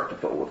 which would start to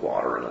fill with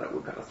water, and then it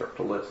would kind of start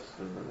to lift,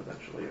 and then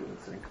eventually it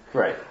would sink.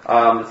 Right.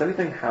 Does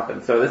anything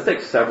happen? So this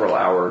takes several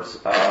hours.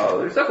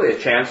 There's definitely a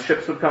chance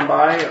ships would come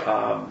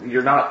by.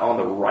 You're not on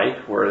the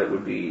Reich, where it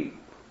would be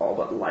all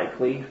but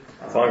likely.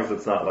 As long as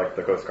it's not like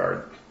the Coast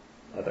Guard,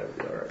 I think it would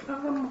be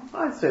alright.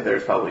 I'd say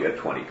there's probably a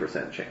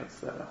 20% chance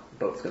that a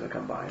boat's going to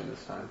come by in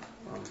this time.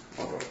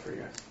 I'll roll it for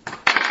you guys.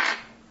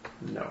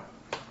 No.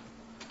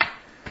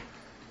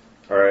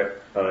 Alright,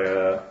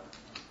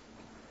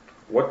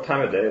 what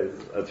time of day is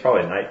it? It's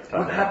probably night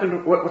time. What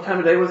happened? What time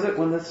of day was it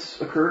when this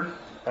occurred?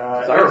 So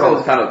I it recall was-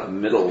 it's kind of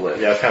middle-ish.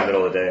 Yeah, it's kind of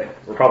middle of the day.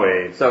 We're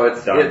probably So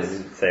it's done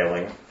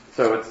sailing.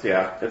 So it's the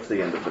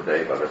end of the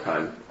day by the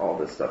time all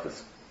this stuff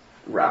is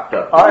wrapped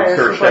up. All right, We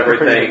it's searched like a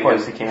pretty everything. good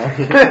place to camp.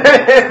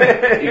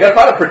 You got to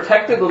find a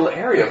protected little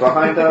area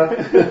behind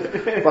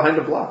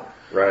the bluff.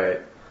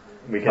 Right.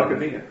 We How can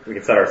convenient. we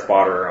can set our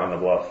spotter on the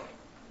bluff.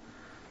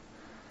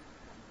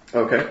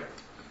 Okay.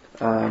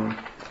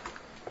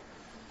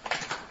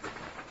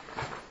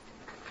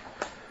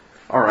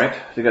 All right.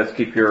 So you guys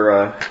keep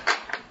your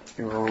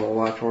roll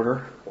watch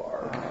order.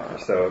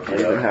 So I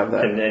even have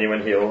that. can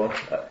anyone heal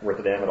worth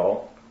a damn at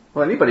all?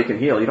 Well, anybody can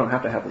heal. You don't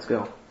have to have the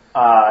skill.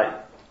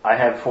 I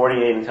have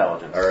 48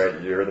 intelligence.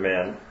 Alright, you're the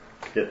man.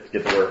 Get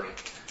to work.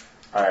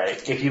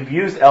 Alright, if you've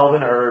used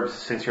elven herbs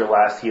since your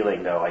last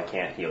healing, though, I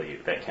can't heal you.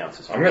 That counts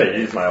as I'm gonna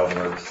use my elven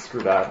herbs.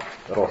 Screw that.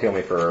 That'll heal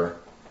me for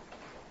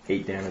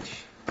 8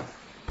 damage.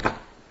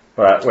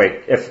 But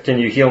wait, can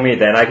you heal me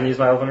then I can use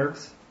my elven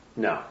herbs?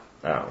 No.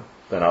 Oh,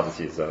 then I'll just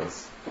use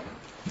those.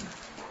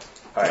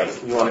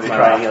 Alright, you want me to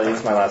try and heal you?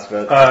 That's my last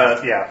bit.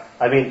 Yeah.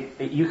 I mean,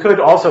 you could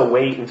also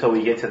wait until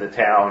we get to the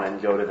town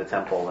and go to the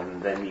temple,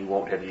 and then you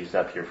won't have used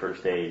up your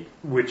first aid.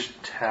 Which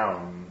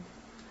town?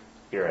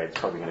 You're right, it's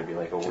probably going to be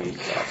like a week.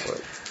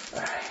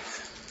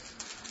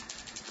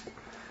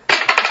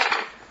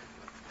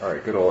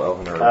 Alright, good old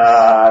elven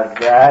herbs.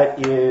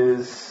 That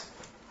is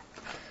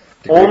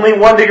Only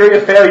 1 degree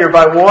of failure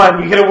by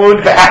 1. You get a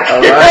wound back.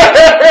 All right.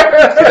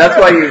 See, that's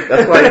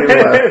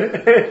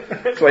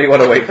why you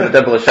want to wait for the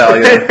double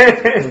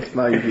Shalia.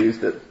 Now you've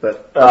used it,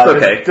 but that's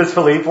okay. Does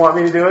Philippe want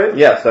me to do it?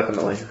 Yes,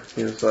 definitely.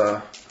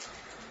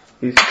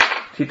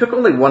 He took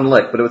only 1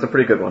 lick, but it was a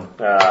pretty good one.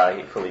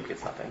 Philippe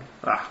gets nothing.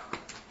 Ah.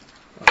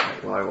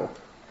 Alright, well I will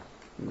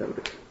note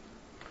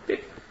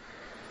it.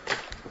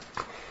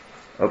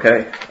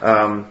 Okay.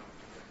 So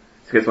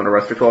you guys want to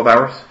rest for 12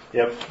 hours?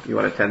 Yep. You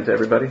want to tend to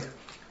everybody?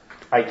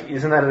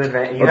 Isn't that an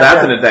advance?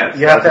 That's an advance.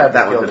 You have to have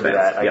that skill one's to do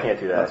advanced. that. I can't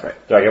do that. That's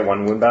right. Do I get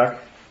 1 wound back?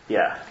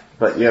 Yeah.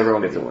 But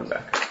everyone gets a wound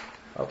back.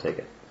 I'll take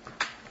it.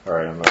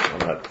 Alright, I'm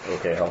at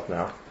okay health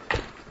now.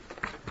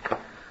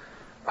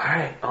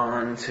 Alright,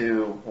 on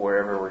to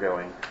wherever we're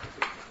going.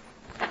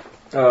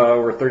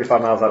 We're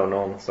 35 miles out of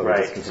Nome, so we're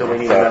just so we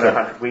need another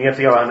 100. We have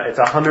to go on. It's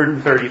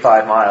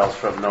 135 miles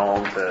from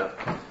Nome to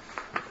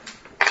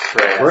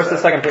Freya. Where's the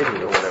second page of or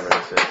this? whatever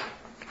this is?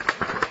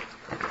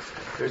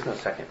 There's no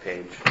second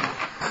page.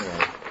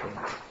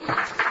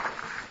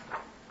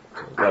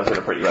 I was going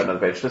to print you out another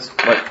page. Just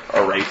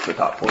erase the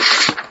top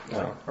portion.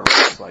 Oh.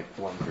 Erase 1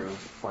 through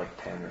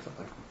 10 or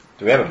something.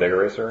 Do we have a big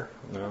eraser?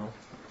 No.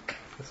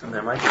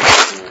 There might be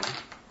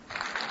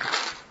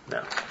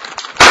no.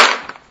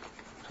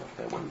 So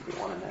there wouldn't be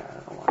one in there. I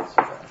don't know why it's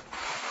so bad.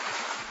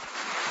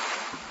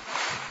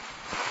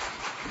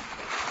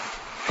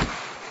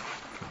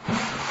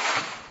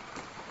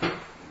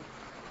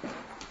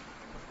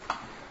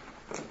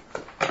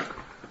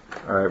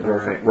 Alright,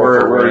 Where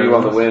are you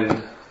on the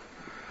wind?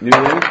 New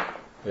wind?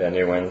 Yeah,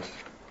 new wind.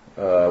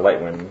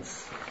 Light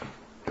winds.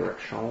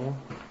 Directional.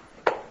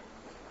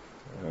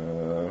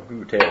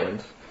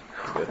 Tailwind.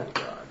 Good. Oh,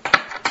 God.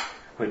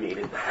 We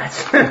needed that.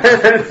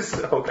 That is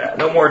so bad.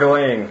 No more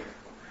delaying.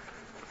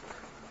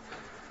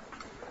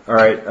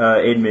 Alright,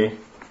 aid me.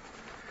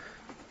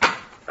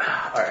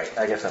 Alright,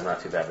 I guess I'm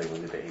not too badly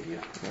wounded to aid you.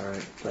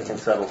 Alright. I can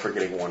settle for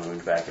getting 1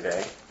 wound back a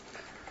day.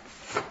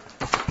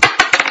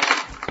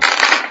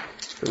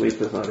 Philippe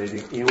does not aid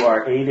you. You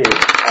are aided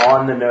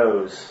on the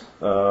nose.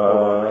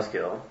 My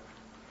skill.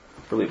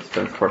 Philippe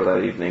spends part of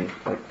that evening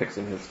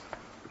fixing his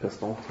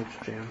pistol, which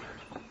jammed.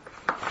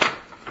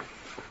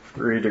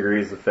 3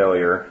 degrees of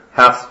failure.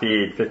 Half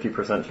speed,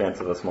 50%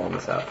 chance of a small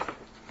mishap.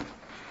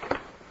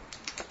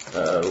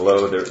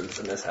 Low, there's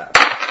a mishap.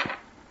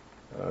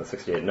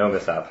 68, no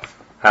mishap.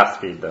 Half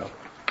speed though.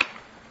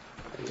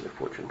 I need a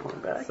fortune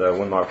point back. So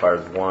wind modifier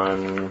is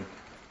 1.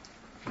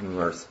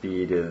 Our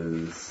speed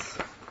is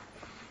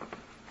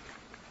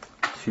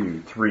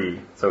 2,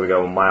 3. So we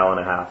go 1.5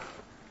 miles.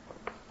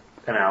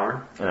 An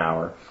hour? An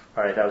hour.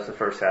 Alright, that was the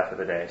first half of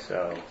the day,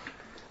 so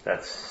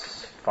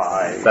that's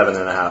 5.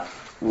 7.5.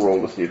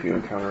 Roll to see if you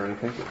encounter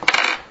anything.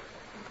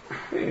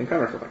 Yeah, you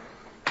encounter something.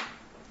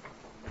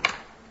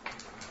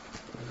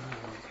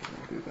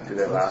 Do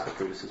they laugh at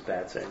Brutus's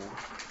bad saying?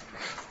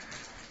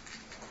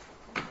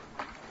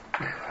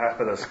 Half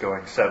of us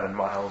going 7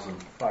 miles in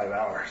 5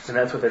 hours. And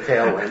that's with the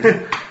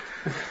tailwind.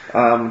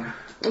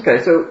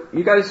 Okay, so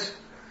you guys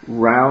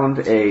round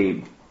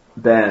a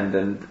bend,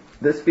 and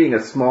this being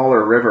a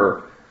smaller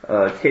river,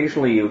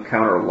 occasionally you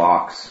encounter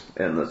locks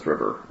in this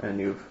river, and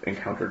you've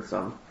encountered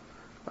some.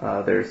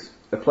 There's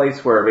a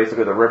place where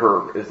basically the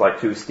river is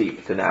too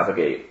steep to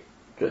navigate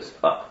just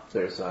up.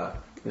 There's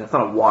it's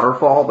not a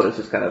waterfall, but it's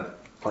just kind of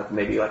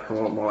maybe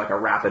more like a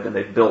rapid, and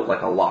they've built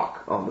a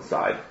lock on the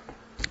side.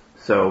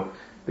 So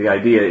the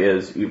idea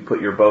is you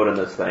put your boat in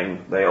this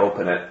thing, they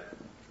open it,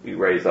 you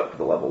raise up to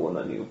the level, and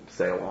then you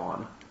sail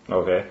on.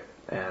 Okay.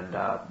 And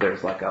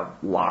there's a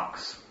lock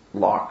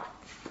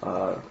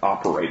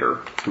operator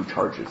who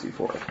charges you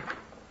for it.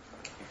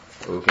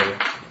 Okay.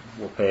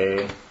 We'll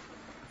pay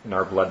in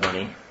our blood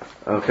money.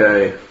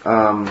 Okay.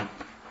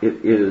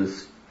 It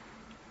is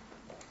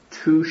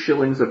 2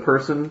 shillings a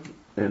person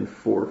and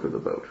 4 for the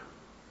boat.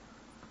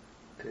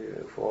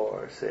 2,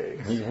 4,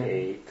 6,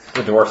 8.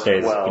 The door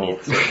stays 12.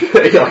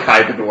 beneath. You'll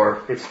hide the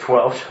door. It's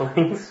 12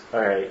 shillings?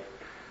 Alright.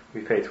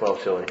 We pay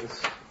 12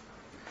 shillings.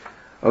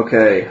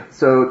 Okay,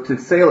 so to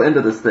sail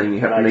into this thing,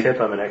 you have to make... tip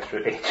him an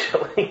extra 8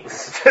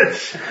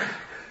 shillings.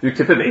 You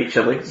tip him 8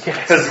 shillings?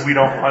 Because we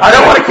don't want. I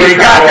don't want to keep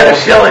track of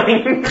the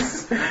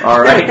shillings.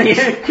 All right,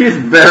 he's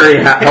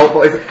very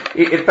helpful.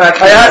 In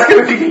fact, I asked him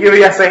if he can give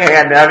us a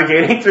hand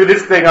navigating through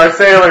this thing. Our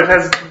sailor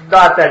has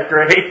not that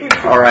great.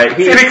 All right,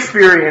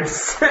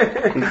 inexperience. He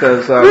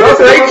says, "No,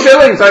 for 8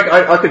 shillings,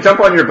 I could jump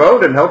on your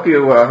boat and help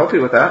you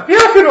with that." Yeah,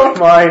 if you don't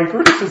mind.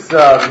 Brutus is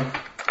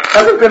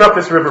hasn't been up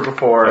this river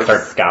before. I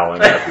start scowling.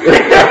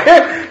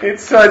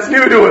 It's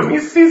new to him.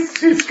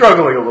 He's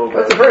struggling a little bit.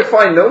 That's a very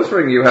fine nose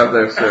ring you have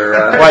there,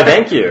 sir. Why,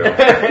 thank you.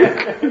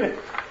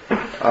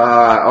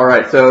 All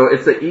right, so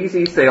it's an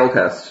easy sail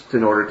test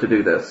in order to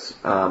do this,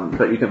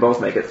 but you can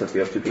both make it since you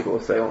have 2 people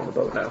to sail on the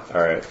boat now.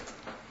 All right.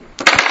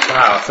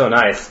 Wow, so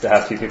nice to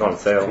have 2 people on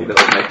sail. He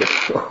doesn't make it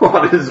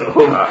on his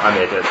own. I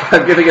made it.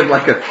 I'm giving him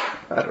a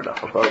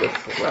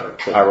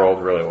bonus. I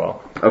rolled really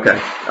well. Okay.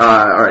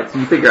 All right. So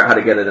you figure out how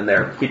to get it in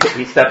there.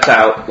 He steps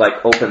out,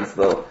 opens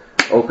the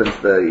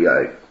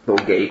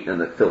little gate,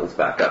 and it fills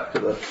back up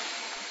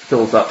to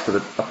fills up to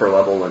the upper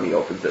level and he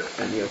opens it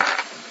and you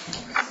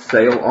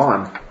sail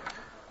on.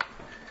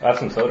 I have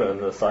some soda in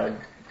the side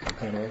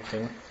panel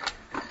too.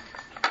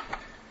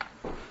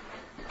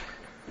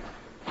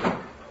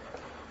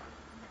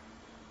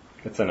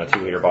 It's in a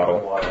 2-liter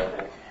bottle. Water, I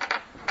think.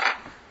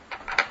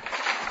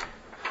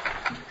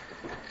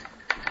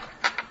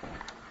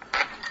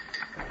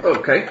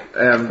 Okay,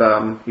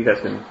 and you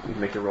guys can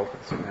make your roll for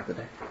the second half of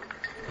the day.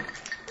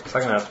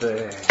 Second half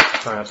day.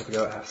 Try not to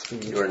go at half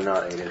speed. You are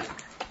not aided.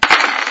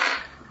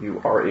 You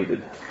are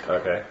aided.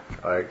 Okay,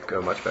 I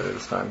go much better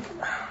this time.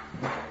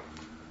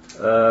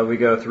 We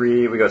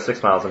go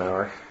 6 miles an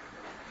hour.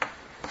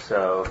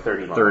 So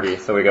 30 miles. 30,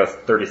 so we go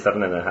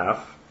 37 and a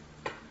half.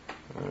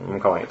 I'm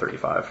calling it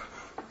 35.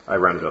 I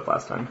rounded up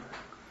last time.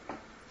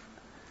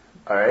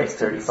 Alright,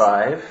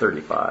 35.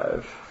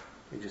 35.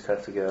 You just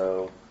have to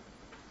go...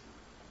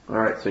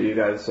 Alright, so you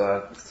guys,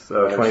 So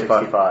 65.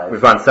 25.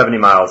 We've gone 70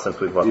 miles since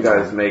we've left. you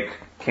guys make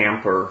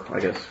camp, or I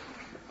guess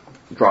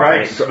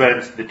Reich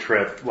spends the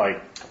trip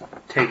like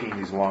taking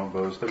these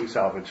longbows that we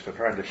salvaged and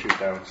trying to shoot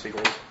down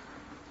seagulls.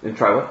 and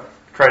try what?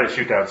 Try to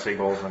shoot down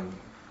seagulls and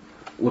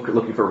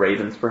Looking for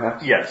ravens,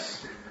 perhaps.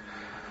 yes,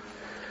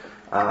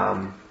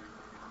 and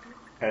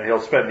he'll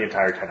spend the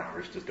entire 10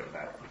 hours just doing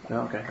that.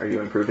 Oh, okay. Are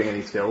you improving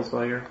any skills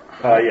while you're?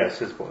 Yes,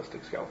 his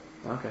ballistic skill.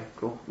 Okay,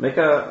 cool. Make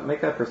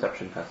a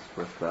perception test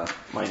with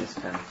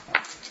 -10.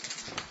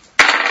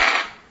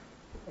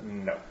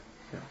 No.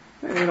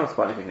 Yeah, you don't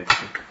spot anything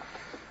interesting.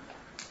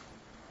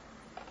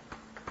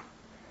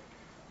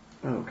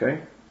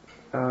 Okay.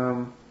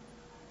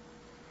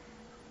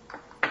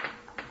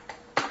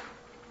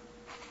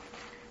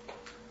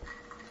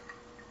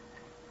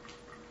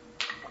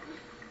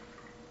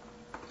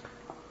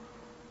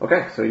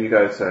 Okay, so you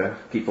guys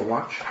keep a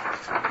watch,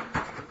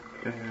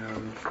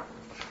 and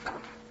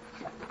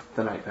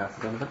the night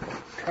passes uneventfully.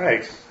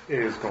 Reich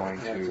is going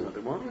That's to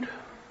another one.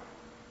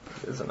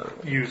 Is another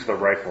one. use the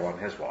rifle on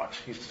his watch.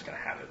 He's just going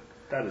to have it.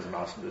 That is an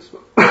awesome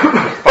display.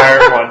 Fire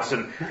it once,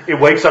 and it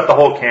wakes up the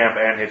whole camp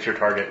and hits your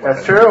target.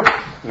 That's true.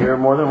 You're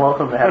more than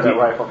welcome to have that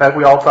rifle. In fact,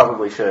 we all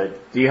probably should.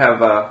 Do you have?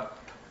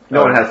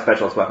 No one has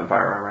specialist weapon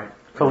firearm, right?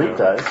 Philippe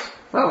does.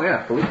 Oh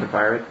yeah, Philippe can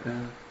fire it.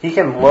 He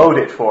can load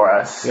it for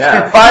us.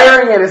 Yeah.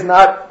 Firing it is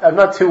not. I'm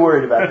not too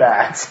worried about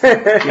that.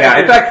 Yeah,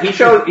 in fact, he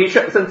shows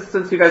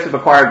since you guys have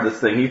acquired this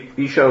thing,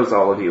 he shows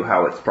all of you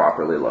how it's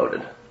properly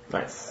loaded,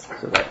 Nice.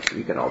 so that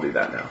you can all do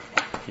that now.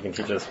 He can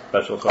teach us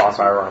special weapon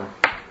firearm.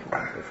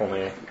 If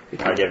only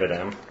I gave it to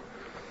him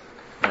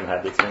and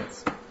had the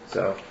experience.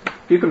 So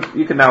you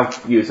can now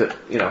use it,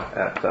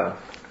 at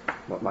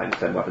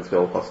 -10 weapon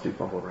skill +2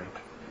 fumble range.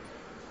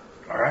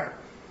 All right.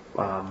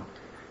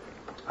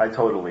 I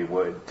totally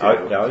would. Too.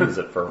 I'll use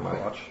it for my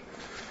watch.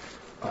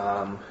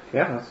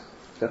 Yeah, that's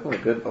definitely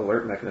a good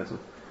alert mechanism.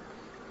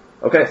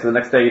 Okay, so the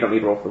next day you don't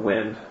need to roll for the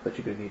wind, but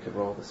you do need to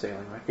roll the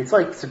sailing, right? It's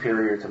like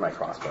superior to my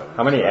crossbow.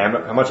 How much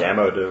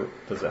ammo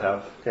does it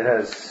have? It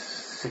has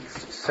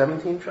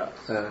 17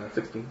 shots.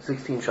 16.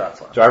 16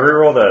 shots left. Do I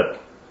reroll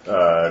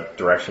the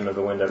direction of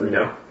the wind every day?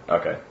 No.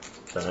 Okay.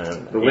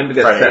 Then The wind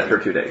gets set for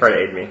 2 days. Try to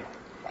aid me.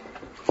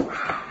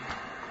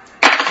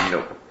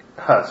 Nope.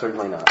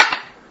 Certainly not.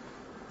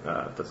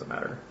 It doesn't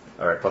matter.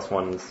 Alright,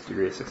 +1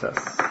 degree of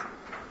success.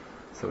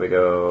 So we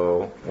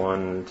go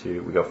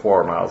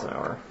 4 miles an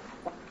hour.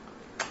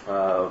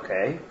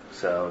 Okay,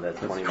 so that's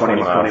 20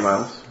 20 miles.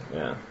 miles.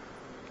 Yeah.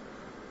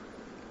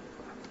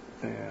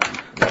 And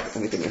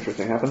anything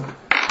interesting happen?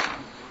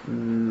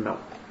 No.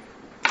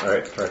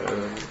 Alright, try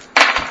to...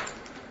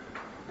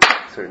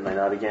 Certainly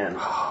not again.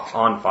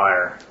 On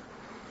fire.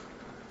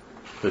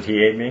 Did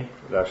he aid me?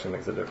 It actually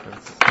makes a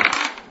difference.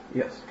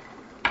 Yes.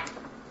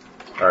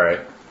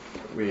 Alright.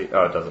 It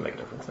doesn't make a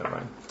difference, never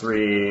mind.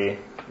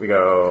 We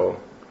go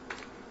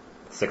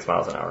 6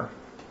 miles an hour.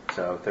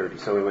 So 30.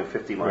 So we went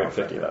 50 We miles. went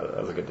 50, that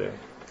was a good day.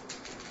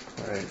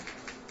 Alright.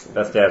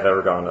 Best day I've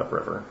ever gone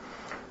upriver.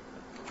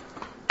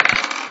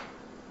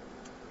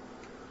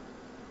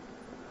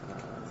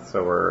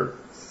 So we're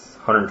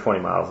 120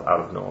 miles out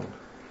of Nuln.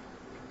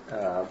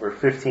 We're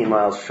 15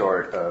 miles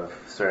short of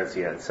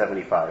Serencia and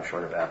 75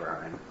 short of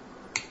Aberheim.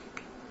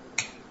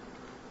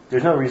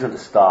 There's no reason to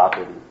stop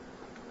in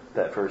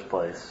that first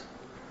place.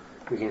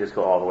 We can just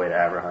go all the way to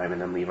Aberheim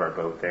and then leave our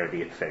boat there to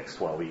get fixed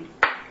while we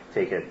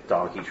take a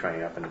donkey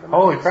train up into the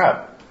Holy mountains.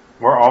 crap!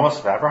 We're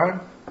almost at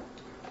Aberheim.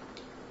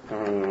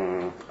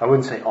 I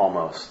wouldn't say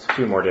almost.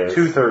 2 more days.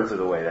 2/3 of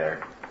the way there.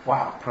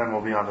 Wow. Then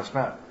we'll be on this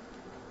map.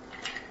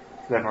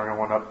 Then we're going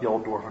to run up the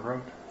old Dwarven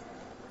Road.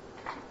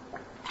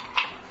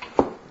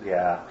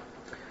 Yeah.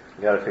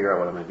 We got to figure out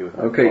what I'm going to do with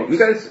my Okay,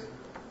 books.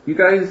 you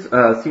guys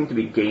seem to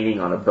be gaining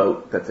on a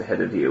boat that's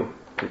ahead of you.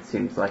 It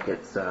seems like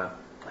it's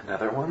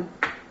Another one?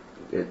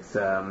 I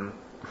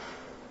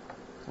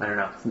don't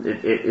know.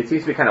 It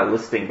seems to be kind of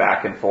listing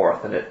back and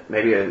forth, and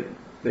maybe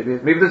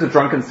there's a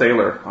drunken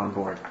sailor on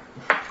board.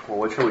 Well,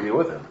 what should we do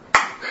with him?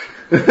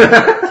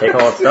 Take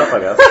all its stuff, I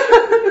guess.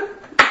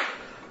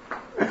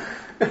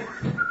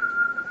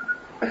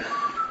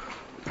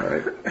 All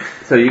right.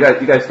 So you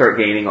guys start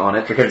gaining on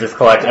it. We could just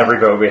collect every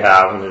boat we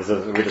have, and we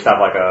just have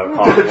like a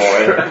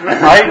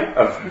convoy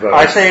of boats.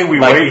 I say we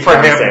Like wait each for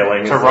one him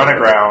sailing to is run like-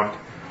 aground,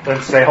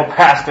 then sail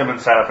past him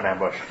and set up an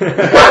ambush.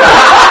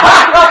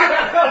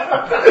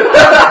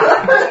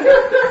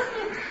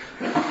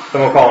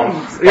 Then we'll call him.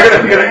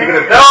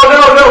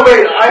 No,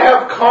 wait. I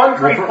have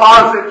concrete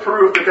positive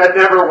proof that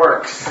never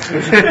works.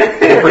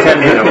 We'll pretend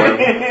we know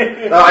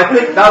him. No, I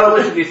think not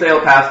only should you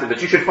sail past it,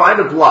 but you should find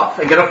a bluff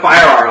and get a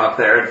firearm up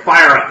there and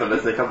fire at them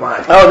as they come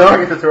by. Oh, no, I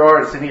get to throw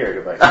our incendiary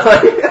device.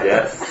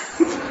 Yes.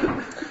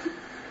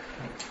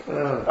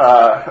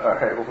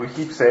 Alright, well, we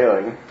keep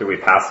sailing. Do we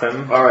pass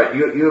him? All right,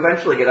 you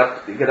eventually get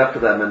up to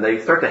them, and they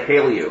start to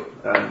hail you.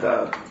 And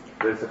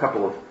there's a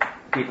couple of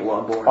people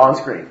on board. On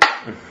screen.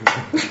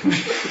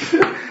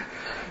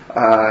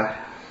 Star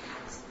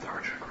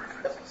Trek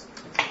references.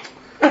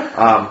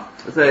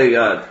 Say,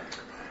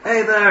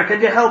 hey there,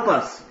 can you help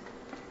us?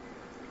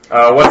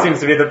 What seems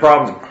to be the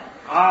problem?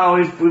 Oh,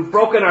 we've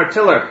broken our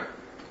tiller.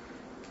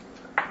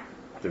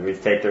 Did we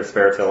take their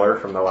spare tiller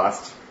from the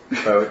last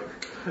boat?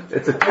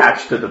 It's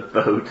attached to the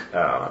boat,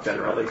 Oh,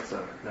 generally.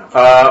 So no.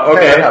 Depends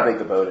Okay. on how big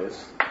the boat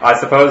is. I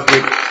suppose we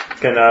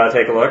can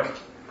take a look.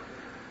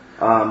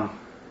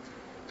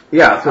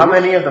 Yeah. So How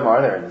many of them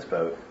are there in this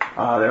boat?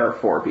 there are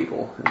 4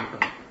 people in the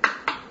boat.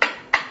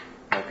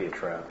 Might be a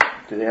trap.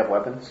 Do they have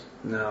weapons?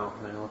 No,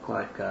 they look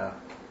like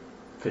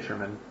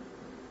fishermen.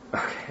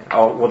 Okay.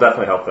 We'll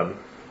definitely help them.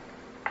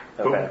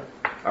 Okay.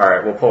 All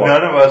right, we'll pull up.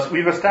 None of us.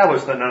 We've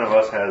established that none of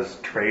us has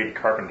trade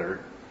carpenter.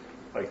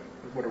 Like,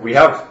 what are We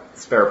have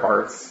spare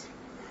parts.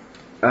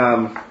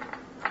 Um,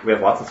 We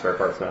have lots of spare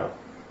parts now.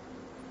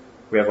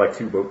 We have like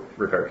 2 boat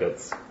repair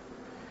kits.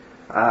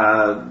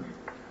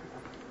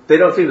 they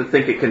don't seem to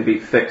think it can be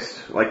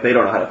fixed. Like they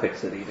don't know how to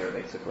fix it either.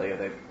 Basically,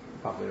 they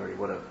probably already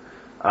would have.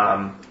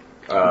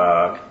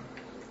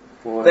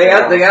 Well, They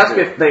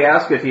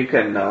ask if you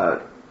can.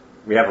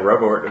 We have a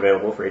rowboat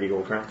available for 80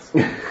 gold crowns.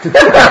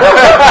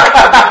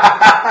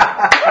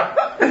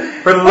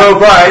 For the low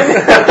price.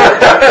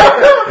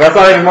 That's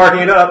not even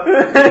marking it up.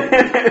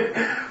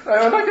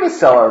 I'm not going to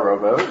sell our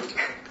rowboat.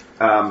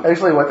 Actually,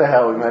 Actually, what the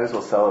hell? We might as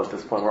well sell it at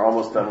this point. We're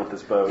almost done with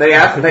this boat. they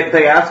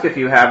ask if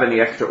you have any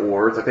extra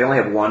oars. Like they only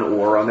have 1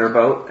 oar on their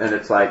boat, and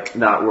it's like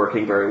not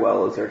working very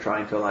well as they're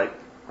trying to like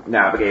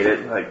navigate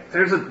it. Like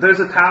there's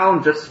a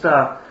town just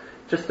about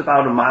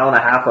a mile and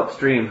a half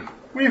upstream.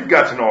 We've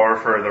got an oar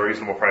for the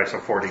reasonable price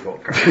of 40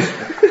 gold crowns.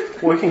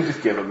 We can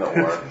just give them the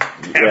oar.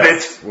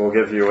 Yes, we'll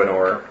give you an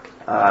oar.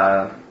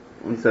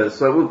 He says,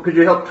 "So could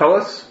you help tow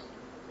us?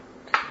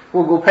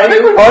 We'll I pay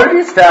think you." we've already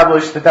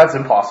established that that's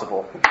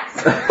impossible.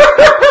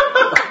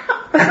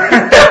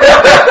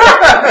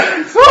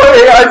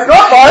 Sorry, it's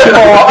not my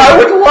fault. I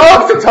would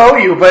love to tow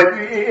you, but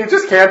it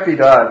just can't be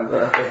done.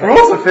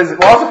 Rules of physics.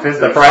 Laws of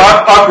physics.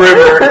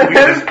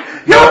 Upriver.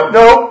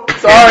 No,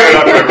 sorry.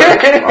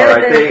 All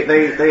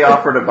right, they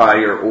offer to buy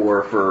your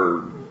oar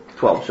for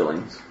 12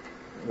 shillings.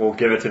 We'll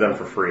give it to them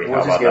for free. We'll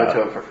How just about give it that? to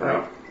them for free.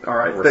 All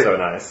right, We're so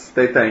nice.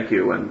 They thank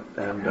you and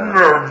I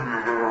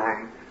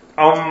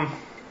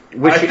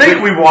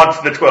think we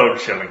want the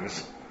 12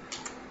 shillings.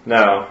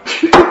 No.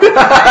 You're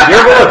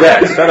below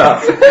deck. Shut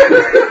up.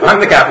 I'm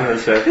the captain of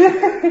the ship.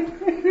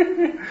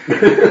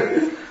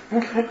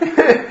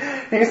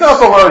 He's not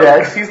below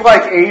decks. He's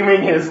like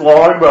aiming his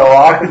longbow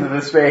off into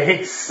the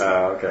space.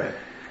 Oh, okay.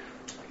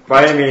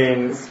 By any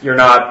means, you're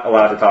not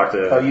allowed to talk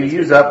to... Oh, you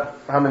use up,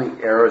 how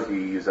many arrows do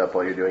you use up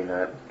while you're doing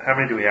that? How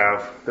many do we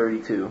have?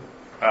 32.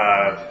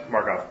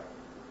 Mark off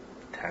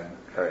 10.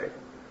 Alright.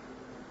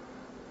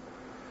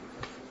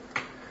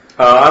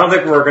 I don't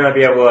think we're going to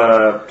be able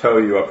to tow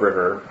you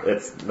upriver.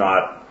 It's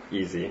not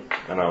easy,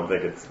 and I don't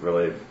think it's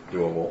really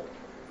doable.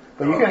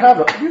 But you can have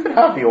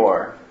the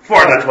oar. For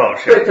the 12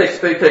 shillings.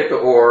 they take the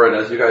oar, and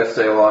as you guys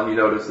sail on, you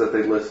notice that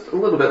they list a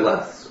little bit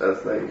less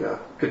as they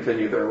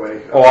continue their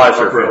way. Oh, I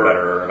sure feel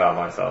better about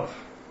myself.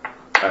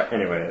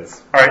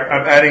 Anyways. Alright,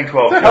 I'm adding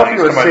 12 To help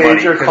shillings you to my assuage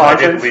money your because I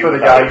didn't conscience leave for the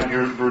without guy it.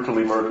 you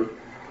brutally murdered.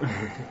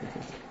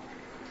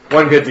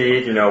 One good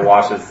deed,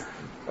 washes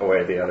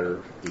away the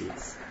other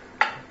deeds.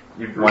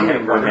 One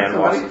hand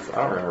washes. I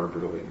don't remember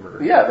brutally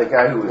murdered. Yeah, the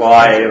guy who was... Well,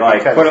 I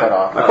cut put his him. head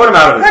off. I put him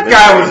out of his That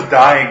guy was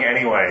dying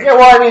anyway. Yeah,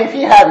 well, I mean, if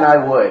he hadn't, I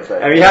would.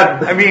 But He had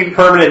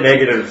permanent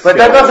negatives. But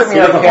that doesn't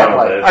mean I can't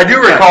want like- I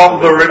do recall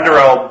the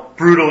Rinderel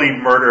brutally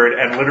murdered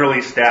and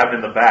literally stabbed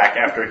in the back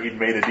after he'd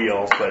made a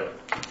deal, but...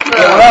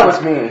 well, that was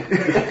me.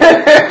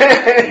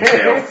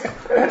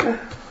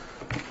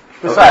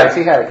 Besides,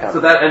 he had it coming. So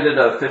that ended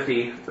a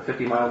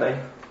 50 mile day.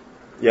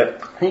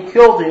 Yep. He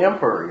killed the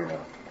emperor,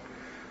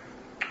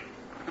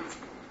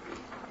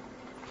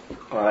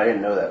 Well, I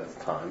didn't know that at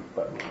the time,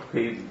 but...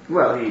 He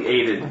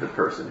aided the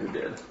person who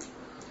did.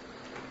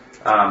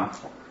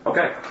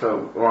 Okay,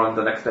 so we're on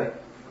the next day.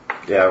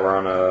 Yeah, we're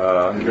on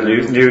a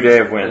new day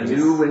of A winds.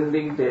 new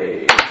winding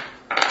day.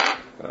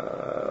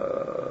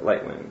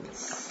 Light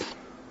winds.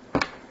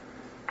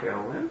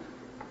 Tailwind.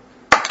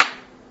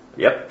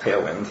 Yep,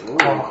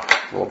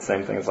 tailwind. Rolled the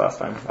same thing as last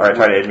time. Alright,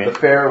 try to aid me. The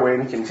fair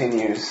wind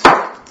continues.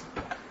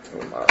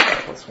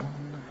 +1.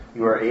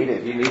 You are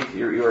aided.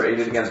 You are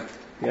aided again.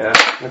 Yeah.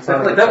 That's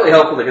definitely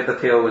helpful to get the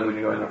tailwind when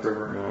you're going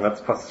upriver. That's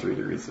plus 3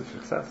 degrees of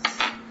success.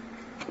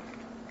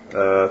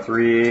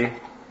 3,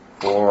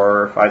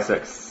 4, 5,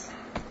 6.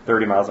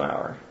 30 miles an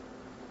hour.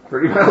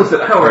 30 miles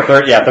an hour?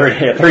 30 miles an hour.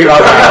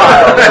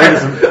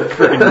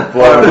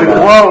 Freaking we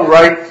blow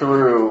right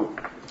through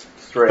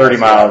straight. 30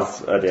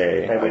 miles a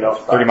day. And we don't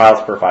stop. 30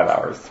 miles per 5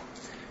 hours.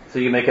 So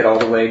you make it all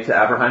the way to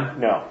Aberheim?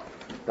 No.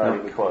 Not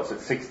even close.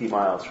 It's 60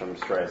 miles from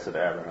Stress to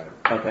Aberheim.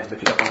 Okay, but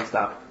you don't want to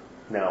stop.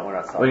 No, we're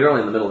not stopping. Well, you're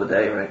only in the middle of the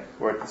day, right?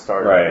 We're at the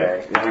start Right.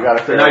 of the day. Yeah. We got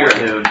a So now you're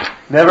at noon.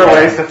 Never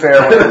waste a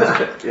fair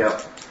wind.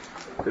 Yep.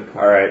 Good point.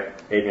 Alright,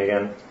 aid me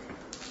again.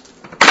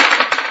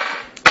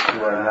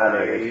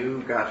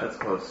 Gosh, that's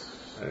close.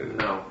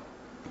 No.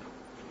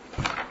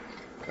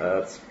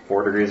 That's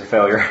 4 degrees of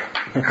failure.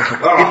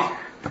 Oh,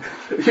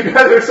 you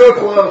guys are so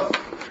close.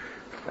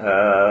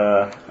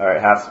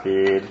 Alright, half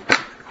speed.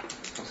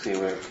 Let's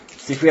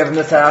See if we have a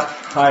mishap.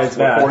 High is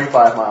we're bad.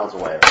 45 miles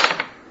away.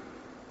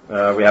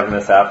 We have a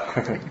mishap.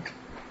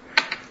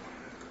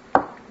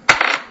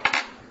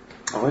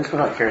 At least we're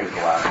not carrying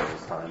glasses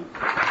this time.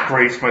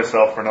 Brace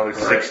myself for another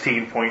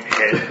 16-point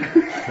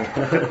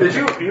hit. Did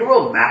you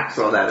roll max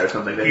on that or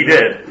something? He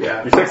did.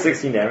 Yeah. You took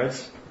 16 damage.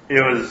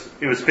 It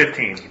was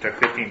 15. He took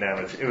 15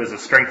 damage. It was a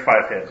strength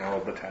 5 hit, and I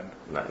rolled the 10.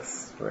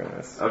 Nice. Very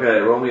nice. Okay,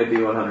 roll me a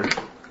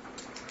D100.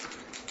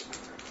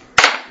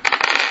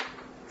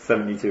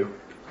 72.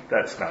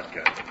 That's not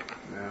good.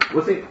 Yeah.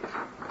 Well, see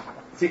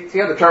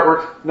how the chart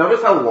works?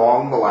 Notice how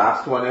long the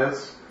last one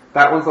is?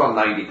 That one's on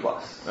 90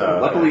 plus. So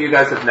luckily you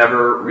guys have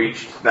never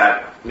reached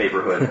that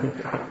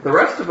neighborhood. The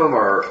rest of them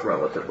are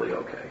relatively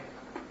okay.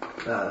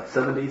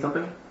 70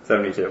 something?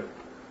 72.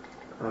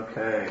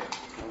 Okay.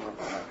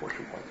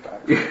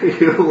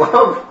 You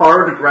love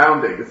hard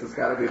grounding. This has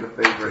got to be the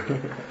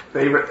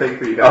favorite thing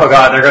for you guys. Oh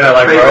god, they're gonna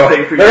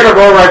Favorite they're gonna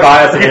roll right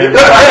by us again.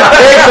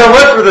 Thanks so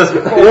much for this.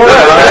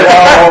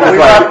 We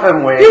left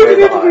them way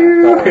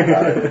behind.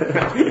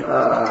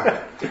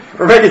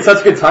 We're making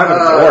such good time with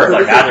the war. It's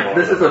like magical.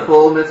 This is a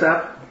full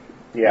mishap?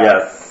 Yeah.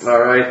 Yes.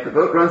 Alright, the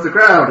boat runs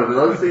aground and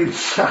below seems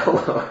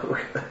shallow.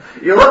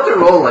 You'll have to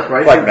roll like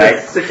right in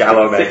the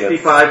shallow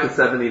 65 to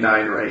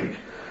 79 range.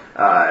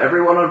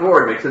 Everyone on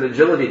board makes an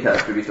agility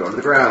test to be thrown to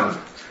the ground.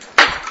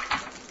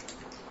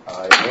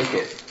 I make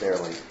it,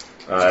 barely.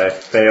 I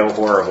fail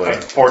horribly.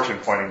 I'm fortune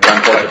pointing.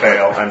 I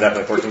fail. I'm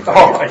definitely fortune Oh,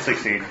 pointing. I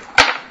succeed.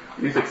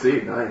 You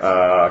succeed, nice.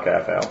 Okay,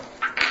 I fail.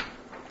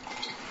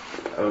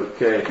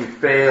 Okay, if you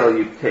fail,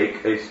 you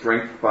take a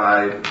strength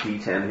 5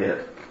 D10 hit.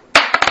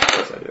 Of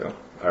course I do.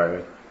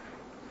 Alright.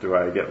 Do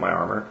I get my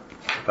armor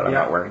that I'm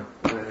not wearing?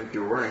 If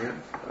you're wearing it.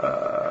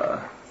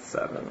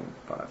 7,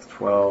 5,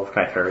 12.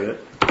 Can I carry it?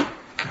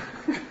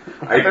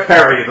 I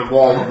carry the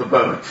wall of the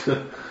boat.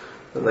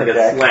 They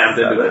get slammed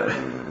into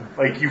it.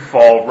 Like you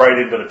fall right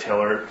into the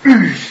tiller.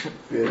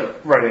 Yeah.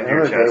 Right into your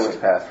Another day was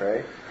chest. passed,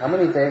 right? How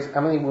many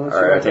wounds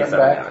Alright, I have you take 7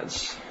 gotten back?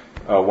 damage.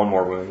 Oh, 1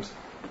 more wound.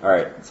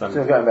 Alright, So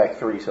we've gotten back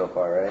 3 so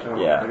far, right? Oh,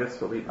 Yeah. I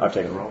guess we'll be I've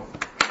taken roll.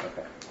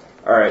 Okay.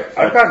 Alright.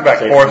 I've gotten back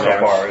take 4 some so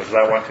damage. far. Is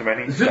that one too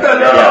many? Yes.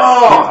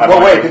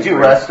 Well, wait, did you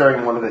rest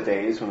during one of the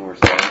days when we were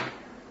staying?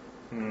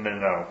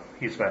 No.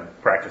 He's been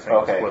practicing.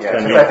 Okay, his yeah.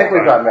 blitzing. 'Cause I think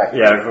we've gotten back 3.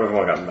 Yeah, we've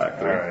only gotten back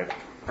 3. Alright.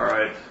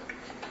 Alright.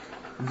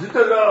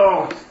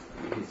 Zutalo!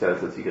 He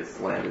says as he gets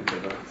slammed into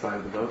the side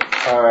of the boat.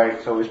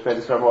 Alright, so we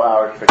spent several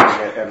hours fixing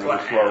it and we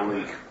slow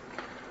leak.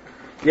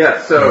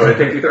 Yes, so it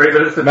takes you 30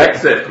 minutes to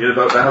fix it. Your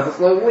boat now has a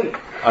slow leak.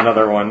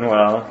 Another one,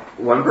 well.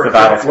 One the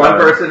battle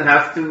person scar.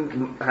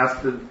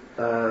 has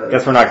to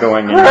Guess we're not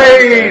going in.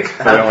 Great! So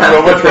we don't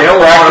Has want to bail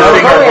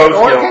It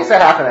water. only takes a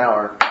half an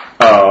hour.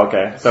 Oh,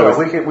 okay. So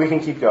So we can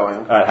keep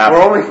going. half-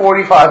 We're only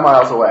 45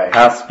 miles away.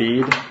 half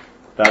speed.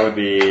 That would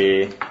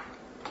be.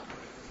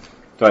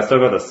 Do I still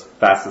go the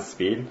fastest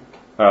speed?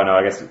 Oh no,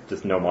 I guess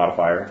just no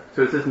modifier.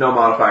 So it says no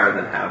modifier and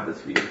then half the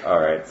speed.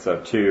 Alright,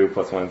 so 2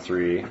 plus 1 is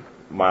 3,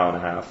 mile and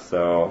a half.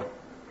 So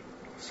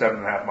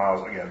 7.5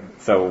 miles again.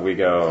 so we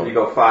So you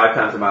go. go 5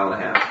 times a mile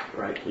and a half,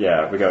 right?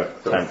 Yeah, we go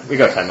So 10. We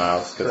go 10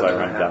 miles because I 7.5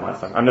 rounded down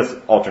miles. last time. I'm just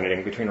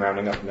alternating between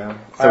rounding up and down.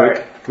 So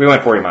Alright. we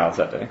went 40 miles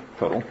that day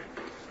total.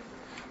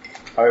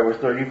 Alright, we're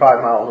 35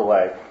 miles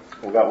away.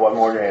 We've got one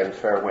more day and it's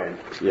fair wind.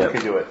 Yep. We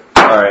can do it.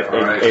 Alright,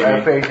 Alright. I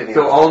have eight. faith in you.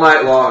 So all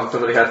night long,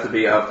 somebody has to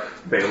be up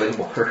bailing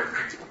water.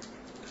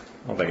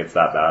 I don't think it's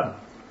that bad.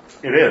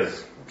 It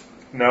is.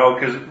 No,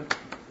 because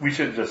we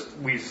should just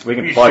we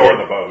can plug shore it.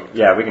 the boat.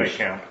 Yeah, we can Make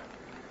camp.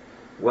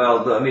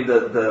 Well,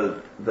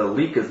 the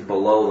leak is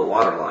below the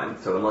water line,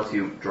 so unless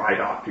you dry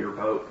dock your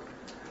boat,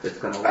 it's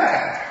going to leak.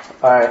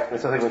 Alright,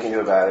 there's nothing we can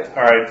do about it.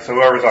 All right, so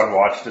whoever's on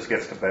watch just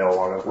gets to bail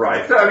water.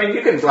 Right. So, I mean,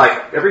 you can,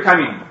 like, every time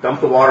you dump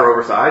the water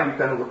overside, you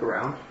kind of look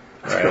around.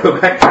 Right. Go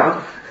back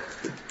down.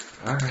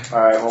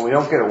 Alright, well, we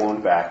don't get a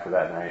wound back for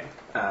that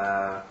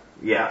night.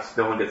 Yes,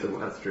 no one gets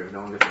that's true.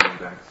 No one gets a wound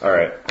back.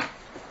 Alright.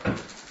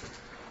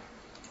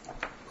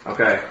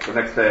 Okay, the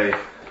next day,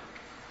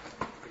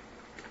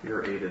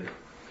 you're aided.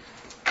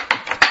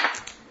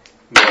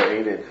 You are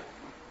aided.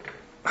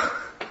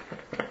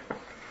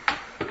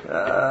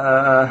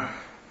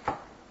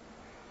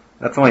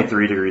 That's only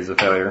 3 degrees of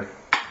failure.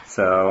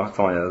 So it's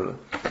only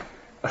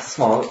a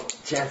small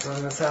chance of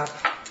a mishap.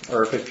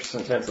 Or a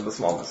 50% chance of a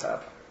small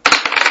mishap.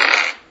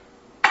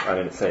 I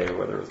didn't say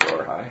whether it was low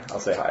or high. I'll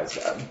say high is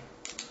bad.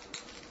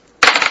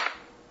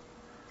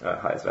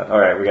 High is bad.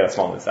 Alright, we got a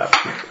small mishap.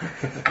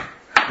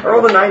 I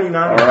rolled a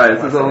 99. Alright,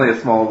 this is only a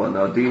small one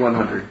though.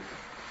 D100.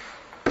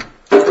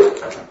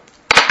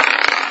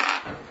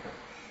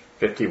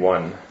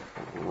 51.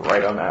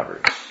 Right on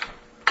average.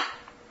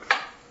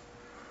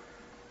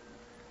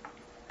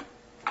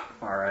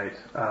 Alright.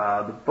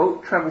 The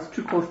boat travels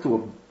too close to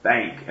a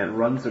bank and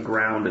runs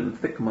aground in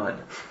thick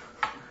mud.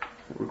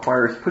 It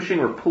requires pushing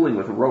or pulling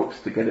with ropes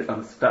to get it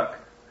unstuck.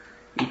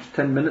 Each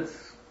 10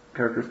 minutes,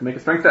 characters can make a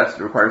strength test.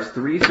 It requires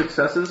 3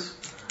 successes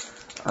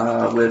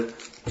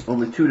with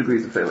only 2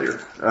 degrees of failure.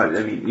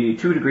 You need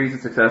 2 degrees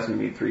of success and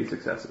you need 3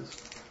 successes.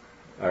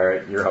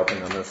 Alright, you're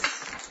helping on this.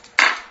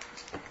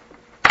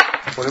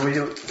 What do we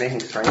do? Making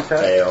strength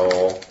test?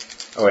 Fail.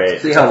 Oh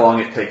wait. See how long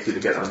it takes you to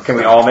get unstuck. Can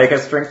we all make a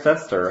strength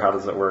test, or how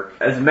does it work?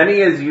 As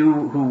many as you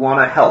who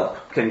want to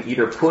help can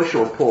either push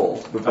or pull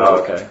the boat.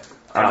 Oh, okay.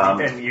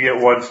 And you get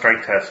 1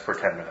 strength test for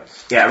 10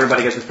 minutes. Yeah,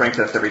 everybody gets a strength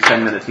test every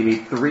 10 minutes. You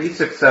need 3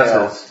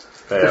 successes.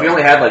 Fail. If you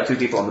only had like 2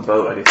 people on the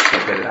boat, I just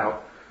can't get it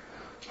out.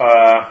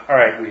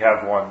 Alright, we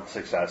have 1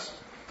 success.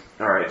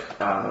 Alright,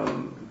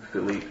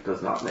 Philippe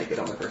does not make it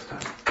on the first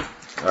time.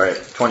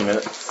 Alright, 20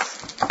 minutes.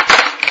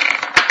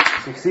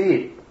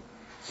 Succeed.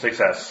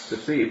 Success.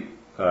 Succeed.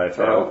 I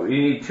failed.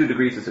 You need 2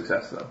 degrees of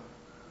success though.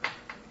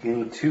 You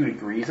need 2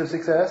 degrees of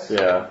success?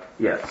 Yeah.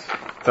 Yes.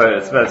 So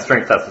it's the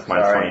strength test is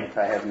minus Sorry, 20.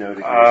 I have no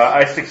degrees.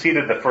 I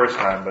succeeded the first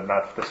time, but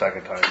not the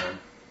second time then.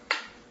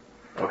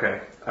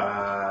 Okay.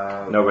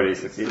 Nobody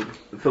succeeded.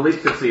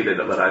 Philippe succeeded,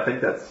 but I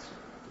think that's...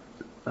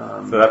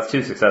 So that's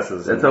 2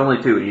 successes. It's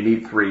only 2. You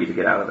need 3 to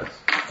get out of this.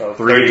 So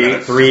 3.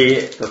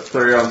 That's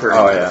 30 on 30.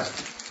 Oh yeah.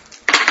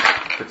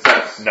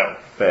 Success. No.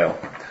 Fail.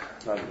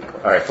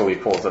 Alright,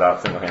 Philippe pulls it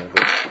out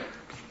single-handedly.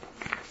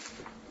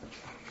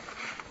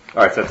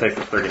 Alright, so it takes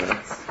us 30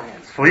 minutes.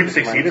 Philippe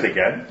succeeded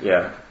again?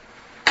 Yeah.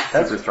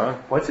 That's super strong.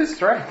 What's his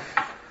strength?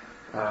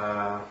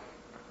 Uh,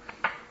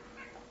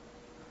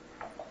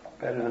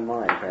 Better than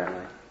mine,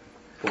 apparently.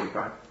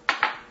 45.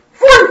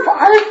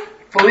 45?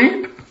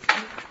 Philippe?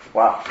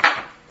 Wow.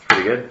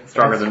 Pretty good.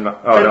 Stronger than... Oh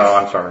no,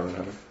 I'm stronger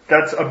than him.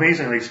 That's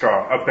amazingly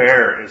strong. A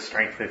bear is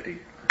strength 50.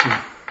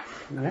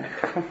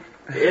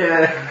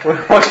 Yeah.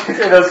 What you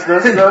say? Those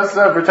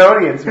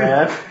Bretonians,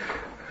 man.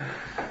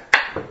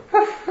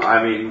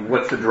 I mean,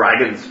 what's the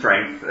dragon's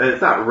strength?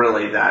 It's not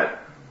really that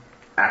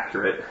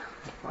accurate.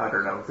 I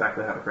don't know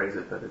exactly how to phrase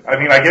it, but it's... I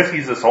mean, I guess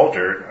he's a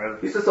soldier.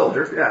 He's a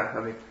soldier, yeah.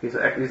 I mean, he's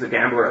a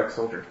gambler,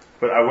 ex-soldier.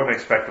 But I wouldn't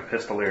expect a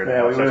pistolier to Yeah,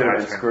 have we such would a have high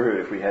been strength. screwed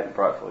if we hadn't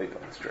brought Philippe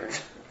on the string.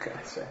 Can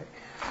I say?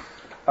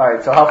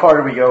 Alright, so how far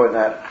did we go in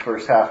that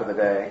first half of the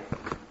day?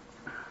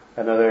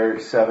 Another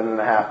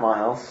 7.5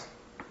 miles.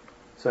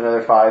 So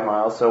another 5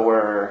 miles. So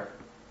we're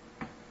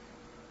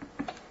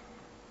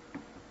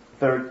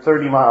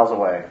 30 miles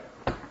away.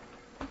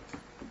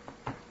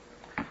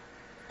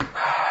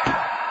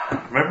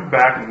 Remember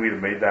back when we'd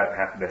have made that in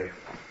half a day?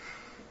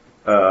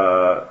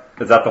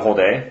 Is that the whole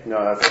day?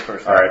 No, that's the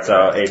first. Alright,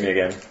 so aid me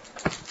again.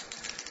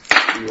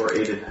 You are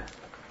aided.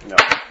 No.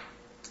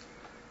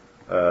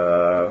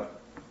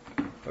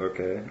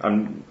 Okay.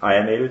 I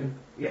am aided?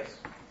 Yes.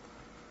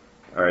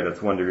 Alright,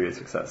 that's 1 degree of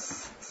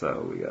success.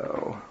 So we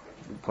go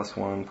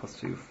 +1,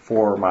 +2,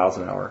 4 miles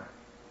an hour.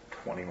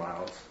 20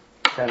 miles.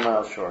 10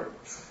 miles short.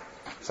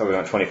 So we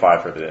went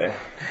 25 for the day.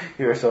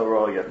 You are still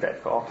rolling a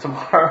dead call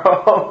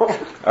tomorrow.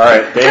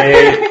 Alright,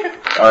 day.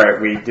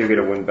 Alright, we do get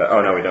a win back.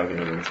 Oh no, we don't get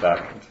any wins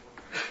back.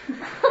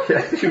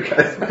 Yes, you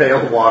guys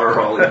failed water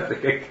hauling.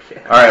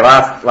 Alright,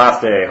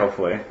 last day,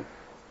 hopefully.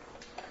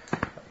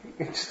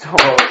 Just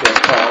don't roll a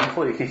dead call,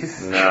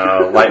 please.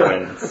 No, light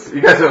winds.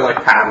 You guys are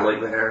like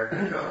paddling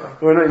there.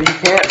 You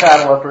can't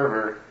paddle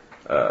upriver.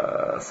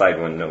 Side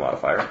wind, no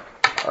modifier.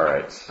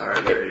 Alright.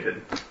 Alright, you're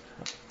aided.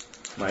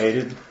 Am I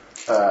aided?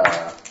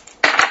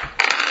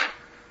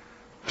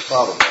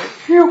 Probably.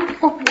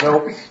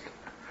 Nope.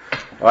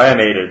 Well, I am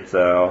aided,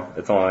 so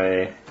it's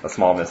only a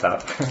small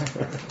mishap.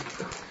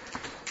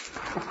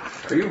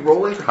 Are you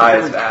rolling for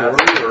Highest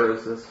something or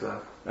is this...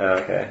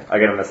 Okay, I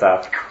get a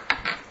mishap.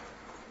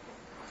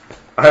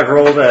 I've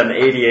rolled an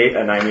 88,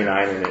 a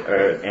 99,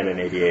 and an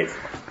 88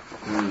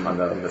 on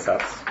the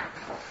mishaps.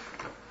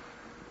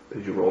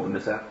 Did you roll the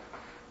mishap?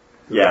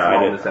 Yeah,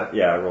 I did. Mishap?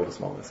 Yeah, I rolled a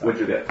small mishap.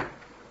 What'd you get?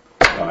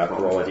 Oh, I have to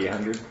roll a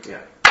D100?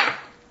 Yeah.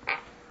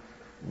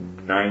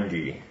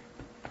 90.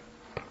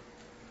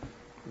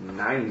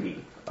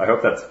 90. I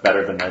hope that's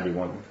better than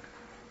 91.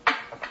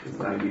 Is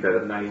 90 better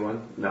than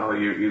 91? No,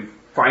 you've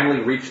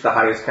finally reached the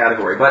highest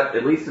category, but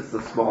at least it's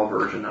the small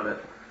version of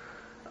it.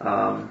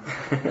 We're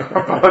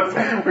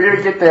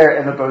gonna get there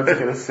and the boat's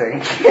gonna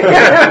sink.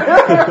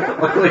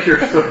 Luckily you're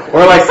so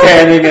We're like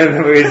standing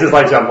and we just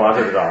like jump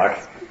onto the dock.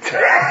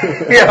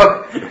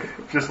 Yeah.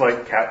 Just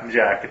like Captain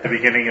Jack at the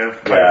beginning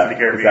of Pirates of the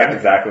Caribbean.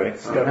 Exactly.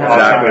 Awesome.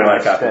 Exactly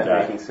like Captain Spent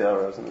Jack. making sail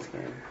rows in this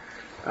game.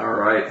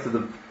 Alright, so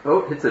the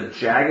boat hits a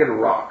jagged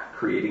rock,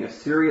 creating a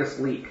serious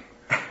leak.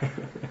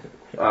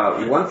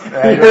 Once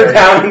You're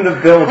down in the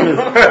building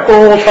the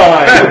whole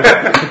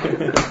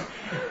time.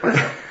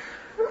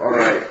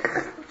 Alright.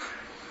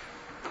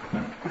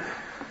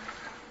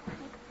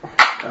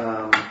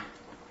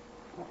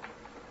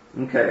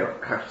 Okay,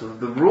 so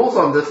the rules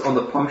on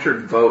the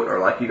punctured boat are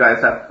like you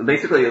guys have,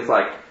 basically it's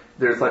like,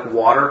 there's like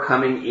water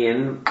coming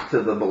in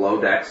to the below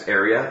decks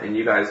area, and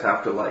you guys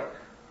have to like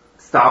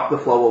stop the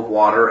flow of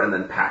water and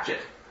then patch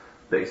it,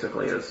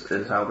 basically,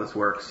 is how this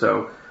works.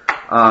 So,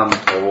 well,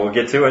 we'll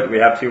get to it. We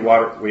have two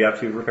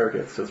repair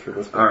kits just for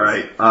this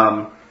purpose.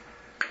 Alright,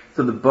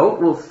 so the boat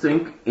will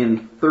sink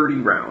in 30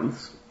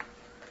 rounds.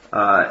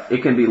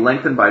 It can be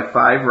lengthened by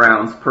 5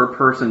 rounds per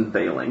person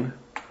bailing,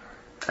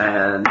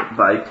 and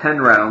by 10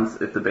 rounds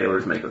if the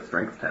bailers make a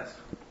strength test.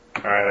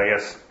 Alright, I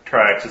guess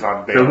Triax is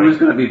on bailing. So who's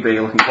going to be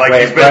bailing? Like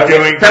he's been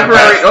doing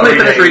temporary. Let me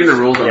finish reading the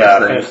rules on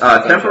this thing.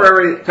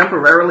 finish.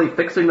 Temporarily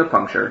fixing the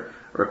puncture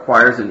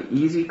requires an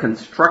easy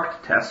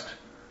construct test,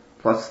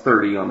 plus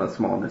 30 on a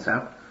small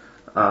mishap,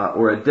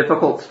 or a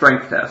difficult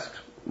strength test,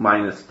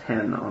 minus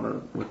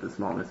 10 with the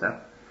small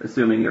mishap,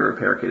 assuming your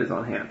repair kit is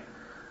on hand.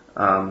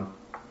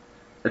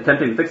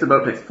 Attempting to fix the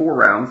boat takes 4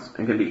 rounds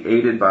and can be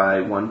aided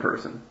by 1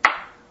 person,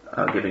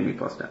 giving me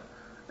plus 10.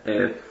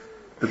 If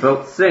the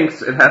boat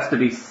sinks, it has to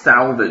be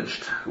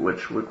salvaged,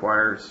 which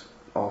requires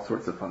all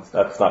sorts of fun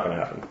stuff. That's not going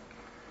to happen.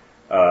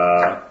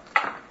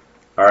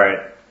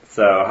 Alright,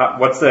 so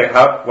what's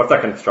that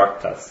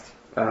construct test?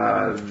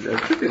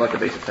 It should be like a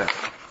basic test.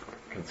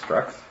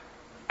 Construct?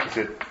 Is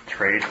it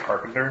trade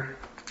carpenter?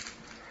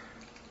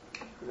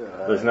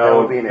 There's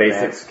no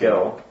basic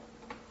skill.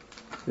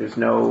 There's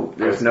no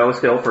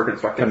skill for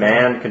constructing.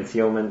 Command,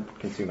 concealment,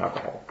 consume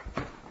alcohol.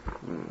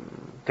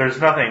 There's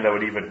nothing that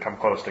would even come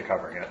close to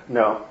covering it.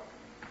 No.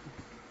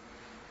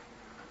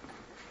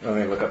 Let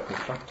me look up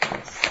construct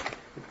test.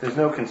 There's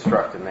no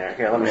construct in there.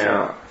 Here, let me see.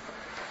 I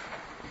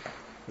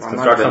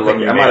Construct might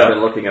have been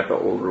up. looking at the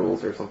old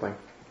rules or something.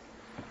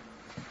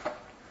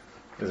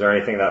 Is there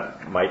anything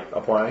that might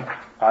apply?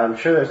 I'm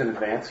sure there's an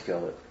advanced skill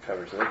that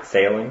covers it.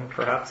 Sailing,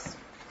 perhaps?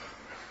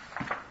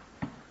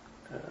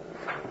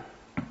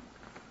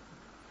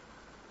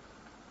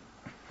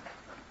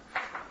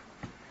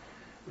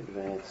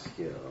 Advanced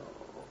skill.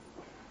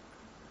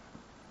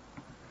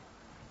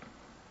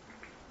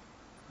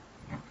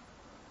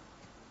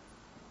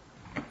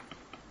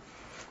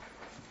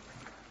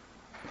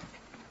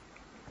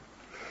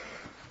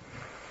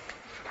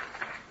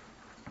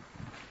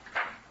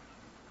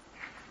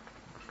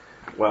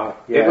 Well,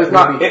 Yeah, it was it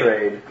not. would be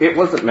trade. It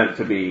wasn't meant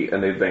to be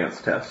an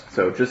advanced test.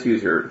 So just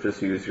use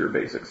your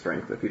basic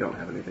strength if you don't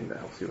have anything that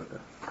helps you with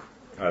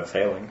that.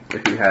 Sailing.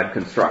 If you had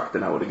construct,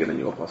 then I would have given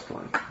you a plus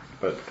 20.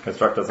 But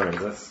construct doesn't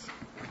exist.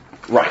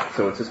 Right.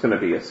 So it's just going to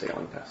be a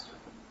sailing test.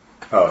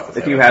 Oh, it's a If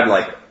sailing you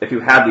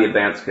had the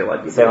advanced skill, I'd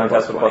give you Sailing a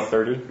plus test with 20. plus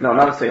 30? No,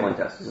 not a sailing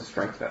test. It's a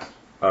strength test.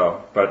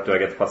 Oh, but do I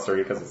get the plus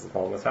 30 because it's a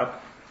small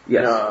mishap?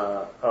 Yes.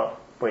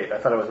 Wait, I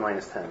thought it was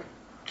minus 10.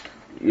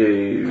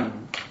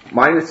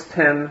 Minus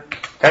 10.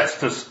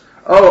 That's just...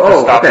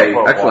 Okay.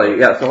 the Actually,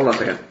 yeah, so hold on a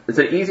second. It's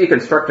an easy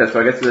construct test,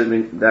 so I guess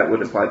that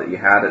would imply that you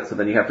had it, so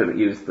then you have to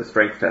use the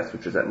strength test,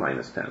 which is at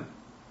minus 10.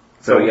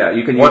 So yeah,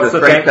 you can use the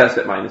strength test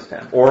at minus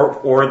 10.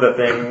 Or the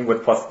thing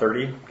with plus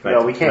 30?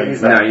 No, we can't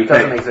use that. No, you it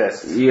doesn't can't.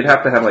 exist. You'd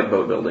have to have like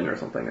boat building or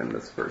something in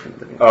this version of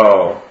the game.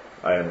 Oh,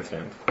 I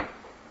understand.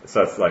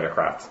 So it's like a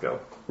craft skill.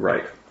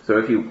 Right. So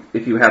if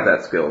you have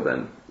that skill,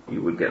 then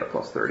you would get a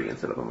plus 30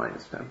 instead of a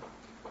minus 10.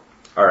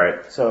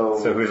 Alright. So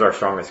who's our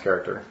strongest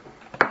character?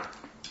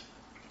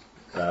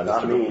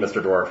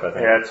 Mr. Dwarf, I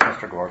think. Yeah, it's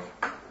Mr. Dwarf.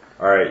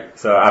 Alright,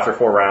 so after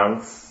 4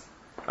 rounds,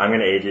 I'm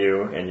going to aid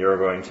you, and you're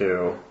going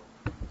to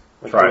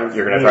try.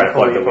 You're going to try to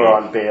plug the leak. leak.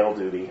 On bail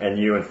duty. And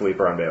you and Philippe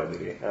are on bail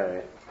duty.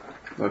 Alright.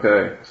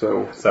 Okay,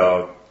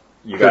 so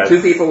you guys.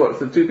 two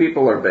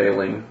people are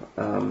bailing.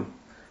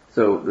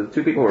 So the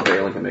 2 people who are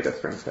bailing can make a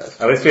strength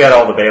test. At least we had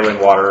all the bailing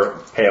water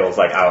pails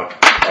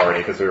out already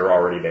because we were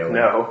already bailing.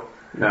 No.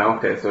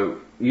 Okay, so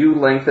you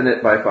lengthen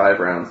it by 5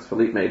 rounds.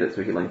 Philippe made it,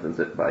 so he lengthens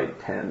it by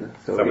 10.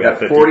 So we you have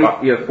have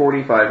 50 you have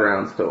 45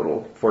 rounds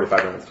total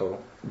 45 rounds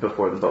total.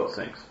 before the boat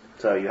sinks.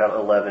 So you have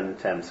 11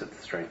 attempts at the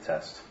strength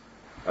test.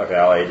 Okay,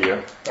 I'll aid you.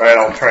 Alright,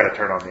 I'll try to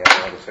turn on the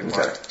amulet.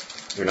 Okay.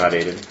 You're not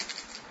aided.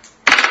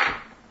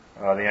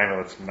 The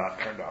amulet's not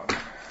turned on.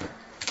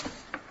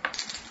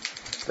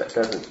 That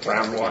doesn't.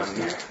 Round 1.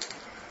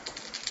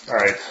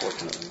 Alright.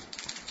 Fortunately.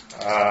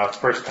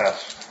 First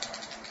test.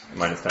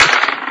 Minus 10.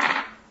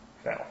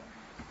 Fail.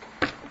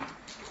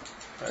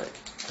 Alright.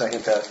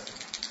 Second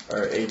test.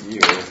 Alright, aid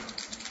you.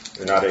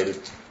 You're not aided.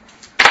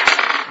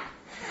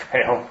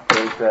 Fail.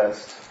 Third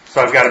test.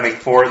 So I've got to make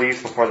 4 of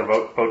these before the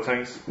boat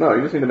sinks? No,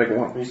 you just need to make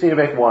one. You just need to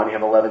make 1. You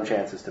have 11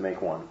 chances to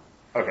make 1.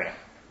 Okay.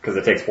 Because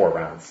it takes 4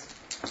 rounds.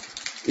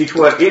 Each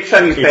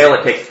time you fail,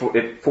 it takes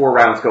 4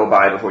 rounds go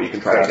by before you can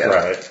try again.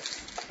 Right.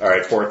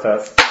 Alright, 4th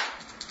test.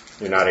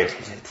 You're not aided.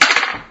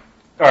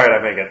 Alright,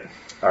 I make it.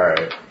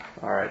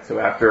 Alright, so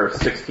after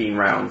 16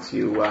 rounds,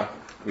 you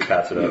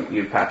patch it up.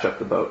 You patch up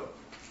the boat.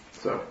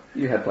 So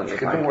you had plenty of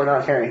Good thing time. we're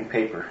not carrying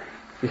paper.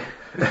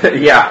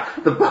 Yeah,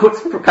 the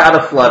boat's kind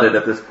of flooded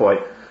at this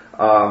point.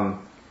 Yeah,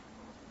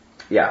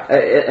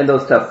 and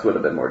those tests would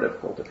have been more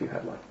difficult if you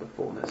had like the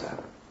full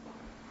mishap.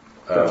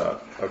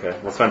 Okay,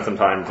 we'll spend some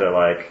time to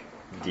like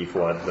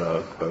deflood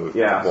the boat.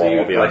 Yeah, so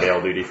we'll be on like-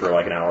 bail duty for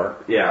like an hour.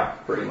 Yeah,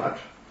 pretty much.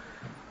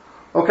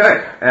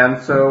 Okay,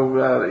 and so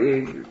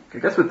I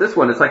guess with this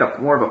one, it's like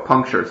more of a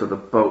puncture, so the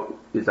boat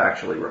is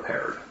actually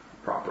repaired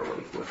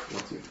properly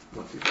once you've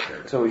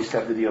repaired it. So we just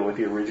have to deal with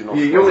the original.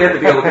 You only have to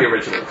deal with the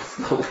original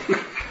slowly.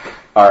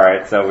 All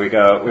right, so we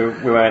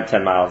went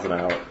 10 miles an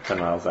hour, 10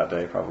 miles that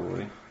day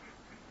probably,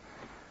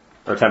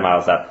 or 10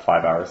 miles that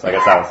 5 hours. I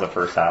guess that was the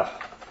first half.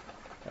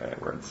 All right,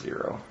 we're at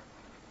 0.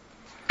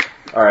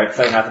 All right,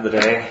 second half of the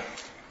day.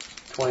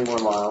 20 more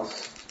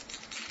miles.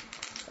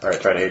 All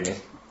right, try to aid me.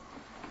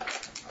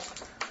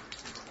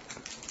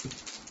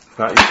 It's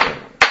not easy.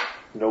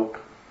 Nope.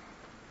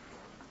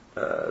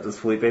 Does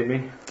Philippe aid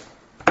me?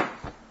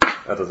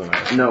 That doesn't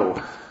matter.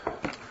 No.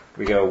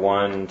 We go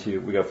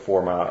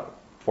 4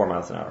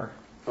 miles an hour.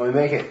 Well, we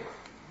make it.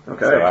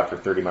 Okay. So after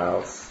 30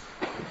 miles.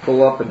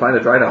 Pull up and find a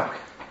dry dock.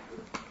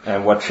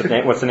 And what's the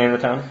name of the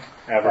town?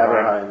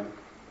 Aberheim.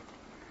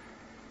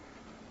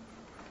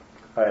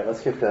 All right,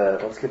 let's get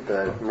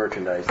the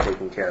merchandise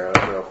taken care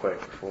of real quick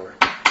before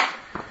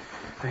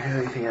we do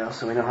anything else,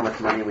 so we know how much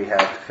money we have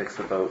to fix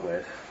the boat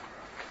with.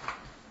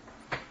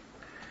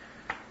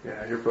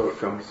 Yeah, your boat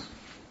comes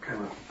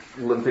kind of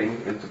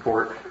limping into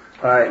port.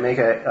 All right, make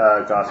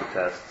a gossip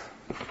test.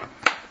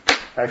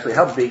 Actually,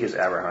 how big is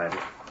Aberheim? It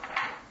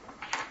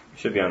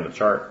should be on the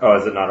chart. Oh,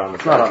 is it not on the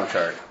It's chart? not on the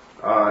chart.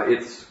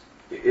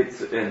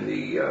 It's in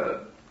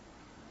the.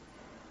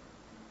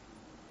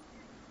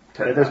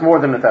 Yeah, there's more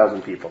than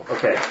 1,000 people.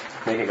 Okay,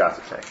 make a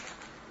gossip check.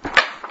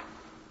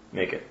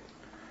 Make it.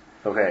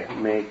 Okay,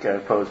 make a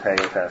opposed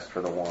haggle test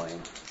for the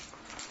wine.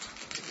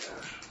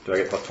 Do I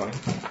get plus 20?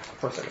 Of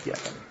course I get.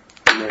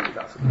 Yeah. Make a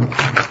gossip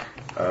test.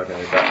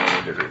 Okay,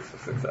 that many degrees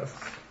of success.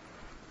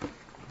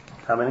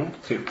 How many?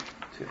 2.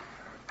 2.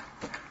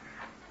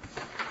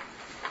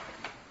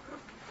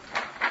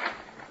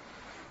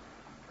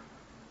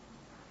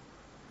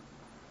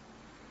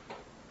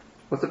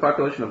 What's the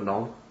population of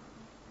Null?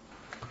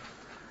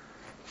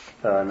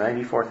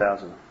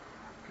 94,000.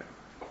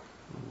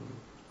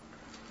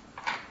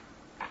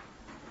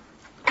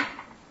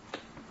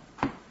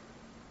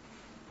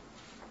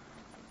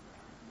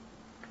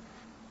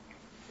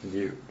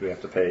 Do we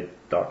have to pay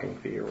docking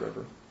fee or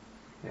whatever?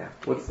 Yeah.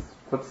 What's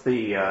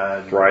the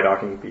Dry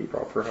docking fee,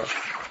 perhaps.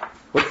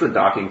 what's the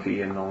docking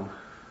fee in Null?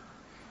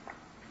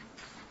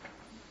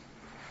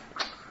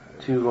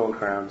 2 gold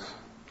crowns.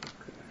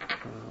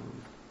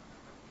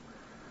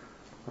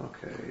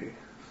 Okay.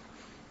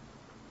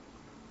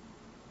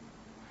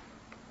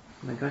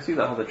 I mean, can I see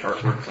how the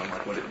chart works on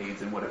like what it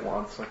needs and what it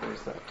wants? Like,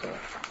 where's that? Okay.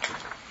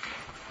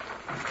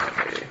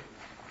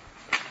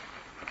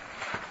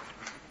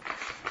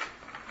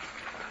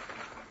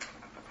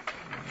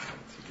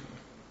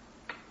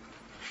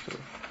 So,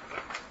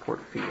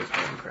 port fee is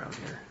 1 crown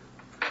here.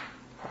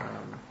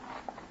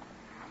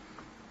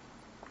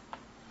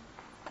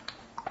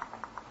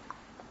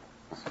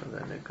 So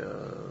then it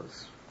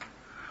goes.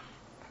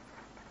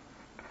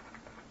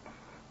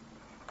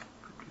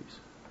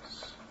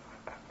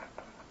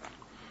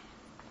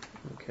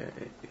 Okay.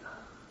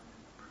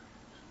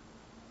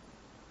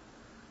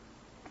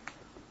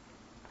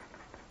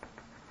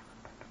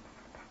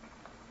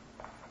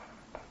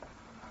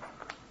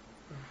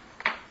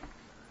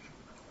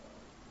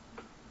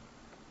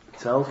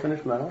 Sells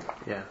finished metal?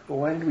 Yeah. Well,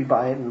 why did we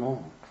buy it in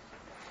Ulm?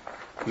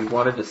 We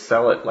wanted to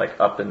sell it like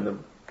up in the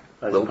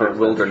I suppose that's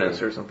wilderness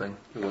true. or something.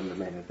 It wouldn't have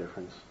made a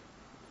difference.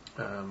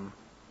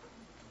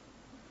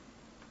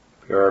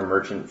 We are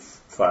merchants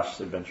 /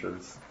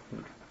 adventurers.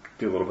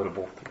 Do a little bit of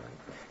both.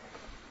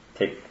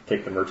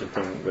 Take the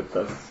merchanting with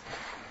us.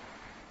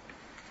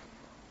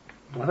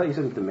 I thought you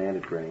said it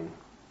demanded grain.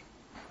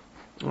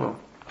 Oh.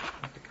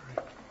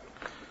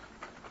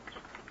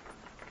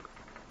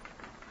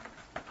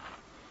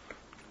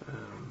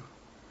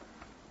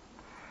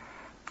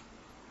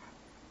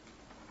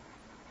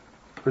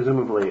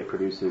 Presumably it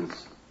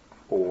produces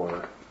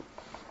ore,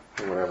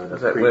 or whatever the,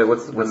 Is that-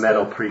 what's the the-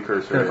 metal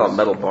precursor They're is. called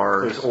metal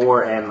bars. There's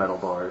ore and metal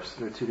bars.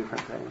 They're 2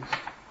 different things.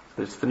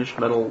 There's finished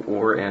metal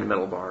ore and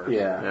metal bars.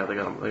 Yeah. Yeah, they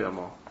got them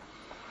all.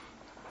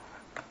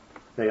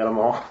 They got them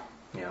all?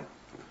 Yeah.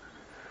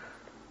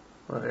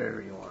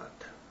 Whatever you want.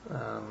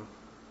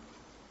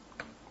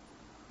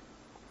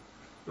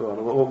 Well,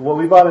 what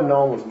we bought in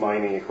Nome was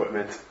mining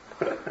equipment.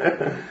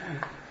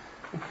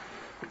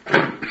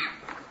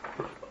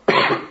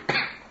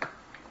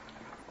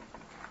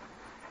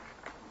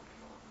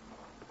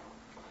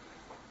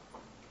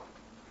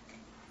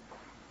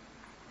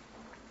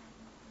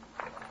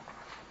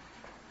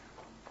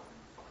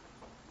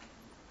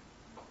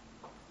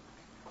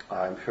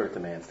 I'm sure it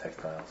demands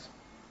textiles.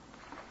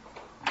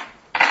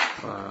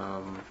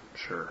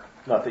 Sure.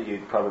 Not that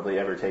you'd probably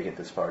ever take it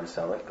this far to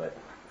sell it, but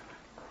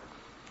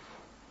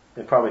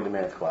it probably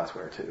demands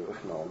glassware too,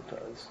 if Nome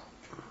does.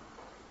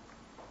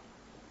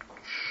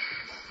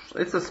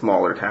 It's a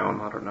smaller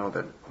town. I don't know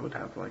that would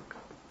have like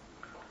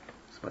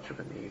as much of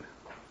a need.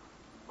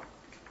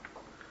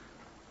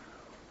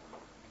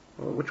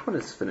 Well, which one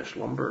is finished?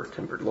 Lumber or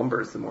timbered?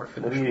 Lumber is the more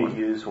finished What do you one.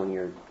 use when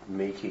you're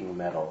making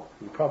metal?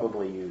 You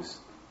probably use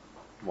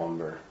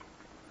lumber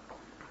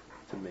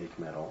to make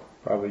metal.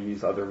 Probably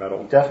use other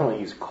metal. You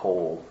definitely use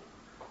coal.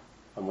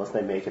 Unless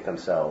they make it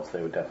themselves,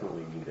 they would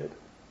definitely need it.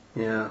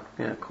 Yeah,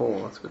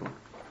 coal. That's a good one.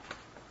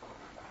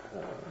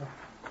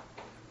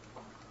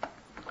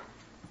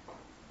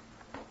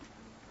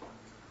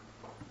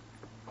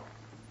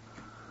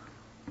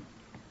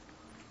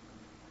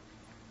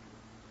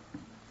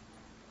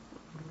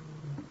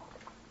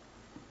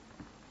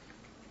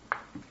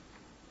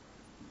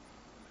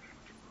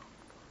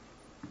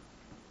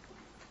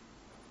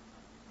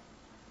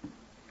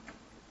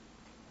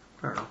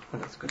 I don't know. I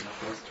think that's a good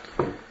enough list.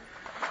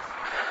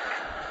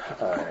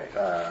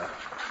 Alright,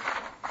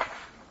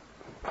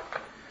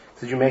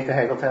 did you make the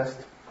Hegel test?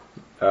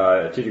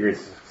 2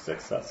 degrees of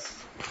success.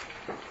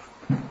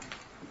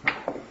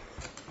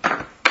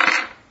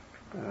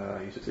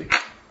 You should see.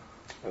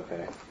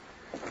 Okay.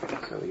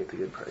 So we get the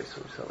good price,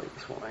 so we're selling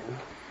this wine.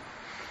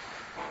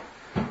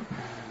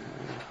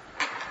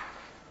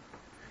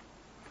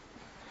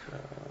 So,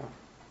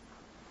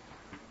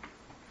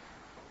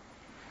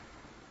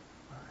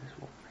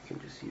 I can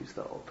just use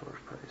the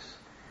Altdorf price.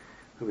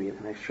 So we get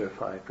an extra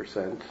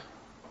 5%.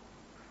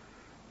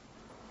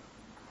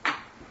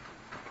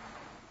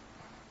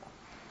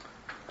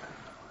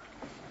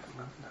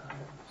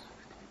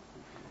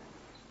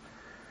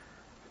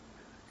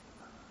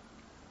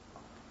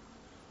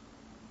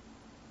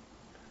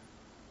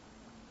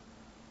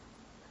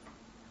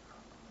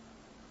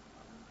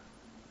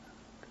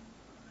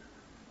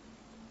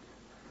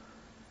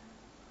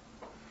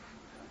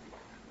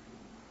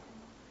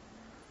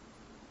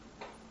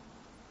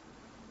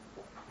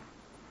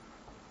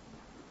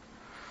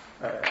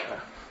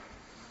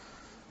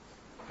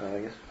 I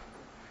guess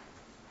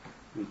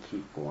we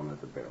keep one of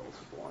the barrels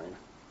of wine.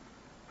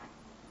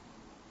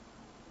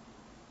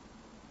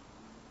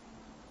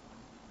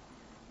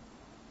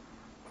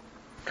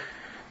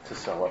 To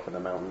sell up in the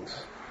mountains.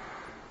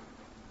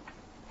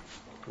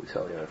 We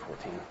sell the other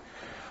 14.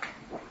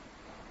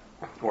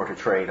 Or to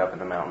trade up in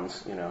the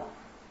mountains, you know.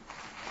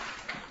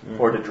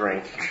 Or to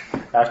drink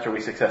after we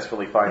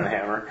successfully find the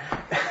hammer.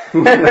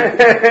 You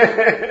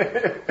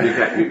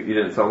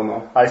didn't sell them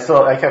all?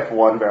 I kept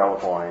one barrel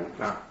of wine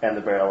Ah. and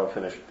the barrel of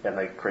finished and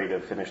the crate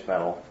of finished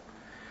metal.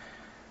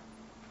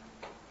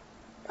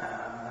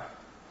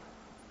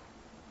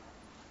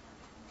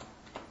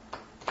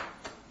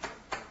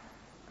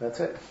 That's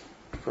it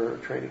for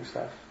trading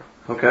stuff.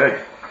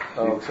 Okay.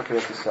 Oh, except we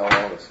have to sell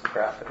all this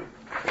crap that we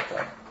picked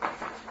up.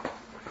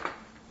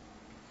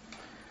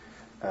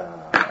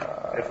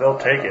 If they'll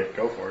take it,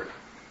 go for it.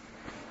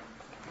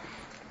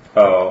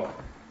 Oh,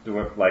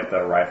 like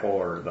the rifle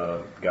or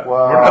the gun?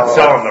 Well, We're not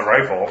selling the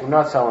rifle. I'm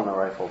not selling the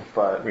rifle,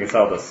 but We can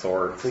sell the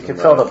swords. we and can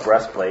sell the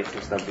breastplate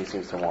since nobody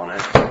seems to want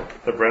it.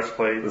 The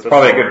breastplate. It's the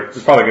probably swords,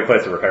 it's probably a good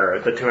place to repair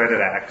it. The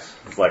two-handed axe.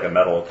 It's like a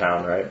metal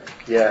town, right?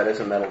 Yeah, it is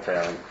a metal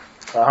town.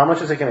 How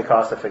much is it going to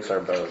cost to fix our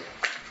boat?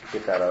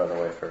 Get that out of the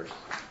way first.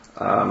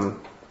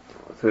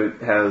 So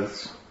it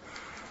has.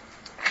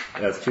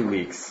 It has 2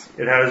 leaks.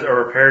 It has a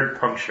repaired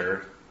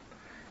puncture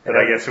that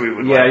I guess we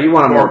would. Yeah, like you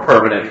want a more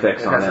permanently. permanent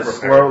fix It on has a this.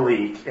 slow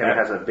leak, and it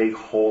has a big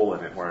hole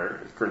in it where a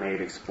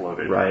grenade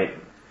exploded. Right.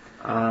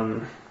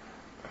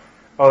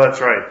 Oh,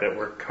 that's right. That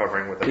we're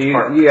covering with a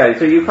tarp.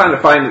 So you kind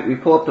of find, you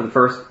pull up to the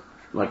first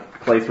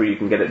place where you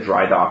can get it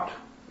dry docked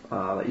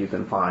that you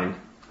can find,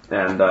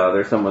 and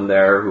there's someone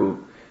there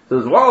who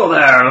says, "Whoa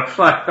there, looks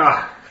like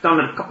done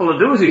a couple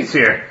of doozies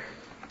here."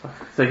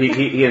 So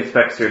he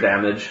inspects your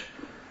damage,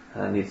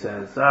 and he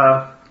says,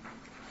 "I'll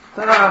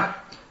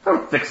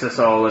fix this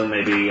all in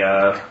maybe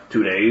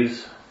 2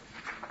 days."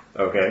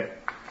 Okay.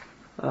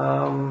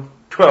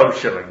 12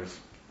 shillings.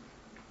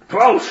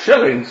 12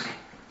 shillings.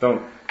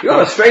 Don't You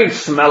got a strange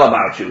smell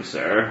about you,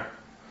 sir.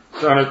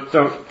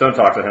 don't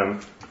talk to him.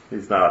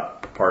 He's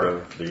not part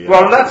of the.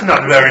 Well, that's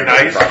not very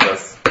nice.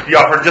 Process. The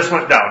offer just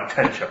went down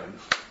 10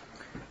 shillings.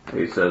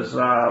 He says,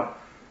 come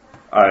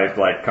I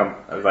think come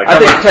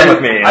 10,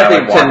 with me. And I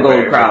think walk 10 away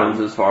gold with crowns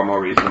him. is far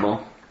more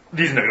reasonable.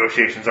 These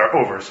negotiations are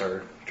over,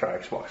 sir.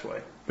 Trax walks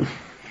away. He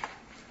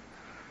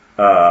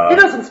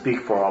doesn't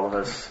speak for all of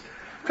us.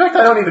 In fact,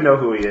 I don't even know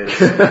who he is.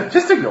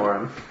 Just ignore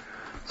him.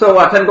 So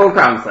 10 gold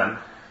crowns then.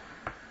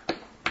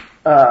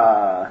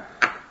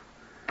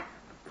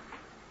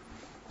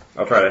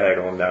 I'll try to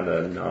haggle him down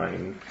to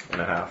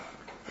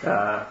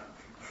 9.5.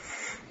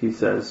 He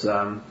says,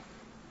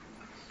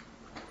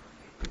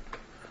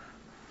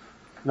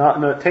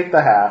 No, take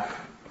the half.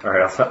 All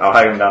right, I'll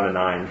haggle him down to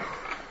 9.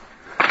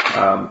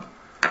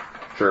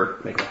 sure,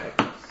 make a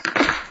haggle.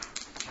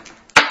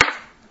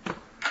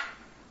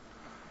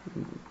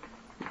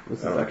 This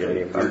is actually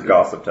Your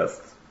gossip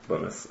test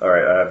bonus. All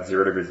right, I have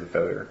 0 degrees of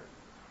failure.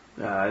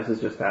 this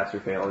is just pass or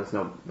fail. There's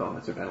no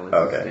bonus or penalty.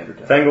 This is Okay, standard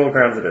test. 10 gold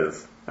crowns it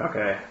is.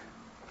 Okay.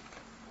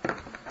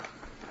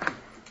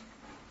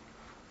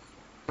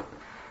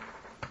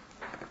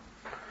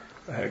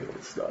 Hang on,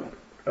 it's not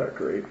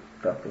great.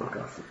 That book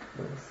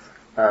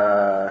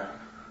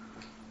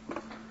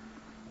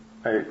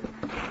I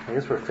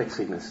guess we're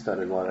fixing this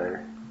studded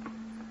leather.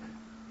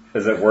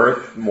 Is it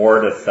worth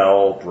more to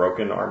sell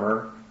broken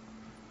armor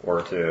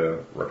or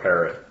to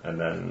repair it and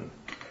then...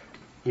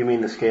 You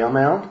mean the scale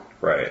mail?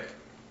 Right.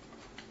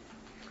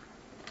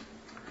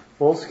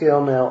 Full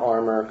scale mail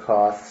armor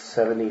costs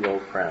 70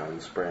 gold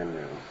crowns, brand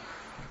new.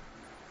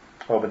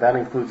 Oh, but that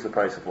includes the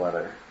price of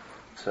leather.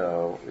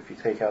 So if you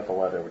take out the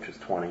leather, which is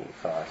 20, it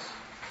costs.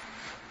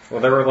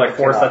 Well, there were like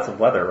 4 sets of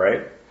leather,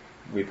 right?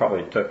 We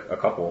probably took a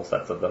couple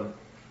sets of them.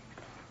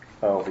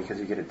 Oh, because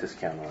you get a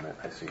discount on it,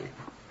 I see.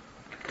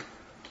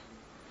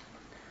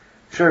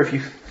 Sure, if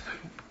you...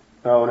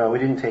 Oh, no, we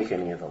didn't take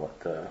any of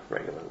the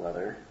regular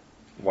leather.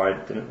 Why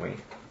didn't we?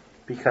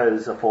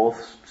 Because a full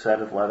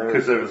set of leather...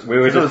 Because it was, we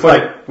would just put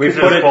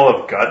it full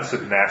of guts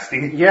and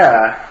nasty.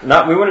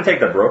 Yeah. We wouldn't take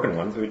the broken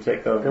ones. We'd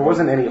take the... There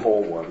wasn't any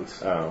whole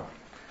ones. Oh.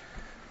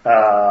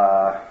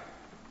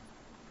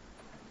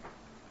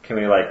 Can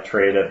we like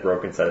trade a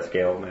broken set of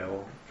scale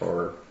mail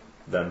for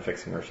them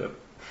fixing our ship?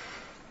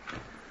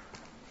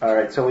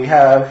 Alright, so we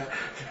have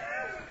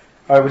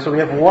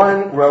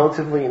one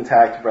relatively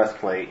intact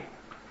breastplate.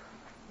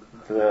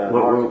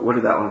 What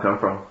did that one come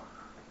from?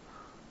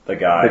 The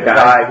guy. The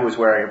guy who was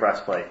wearing a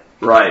breastplate.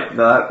 Right,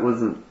 that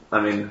wasn't,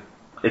 I mean,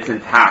 it's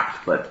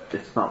intact, but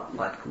it's not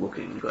like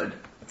looking good.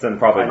 It's in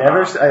probably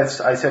I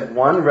said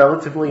one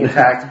relatively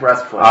intact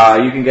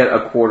breastplate. You can get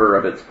a quarter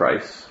of its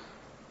price.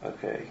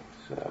 Okay,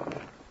 so...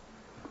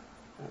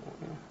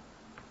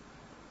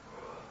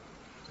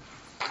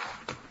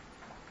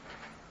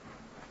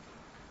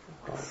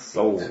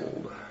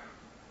 Sold.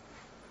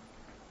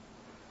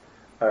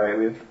 Alright,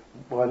 we have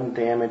one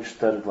damaged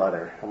studded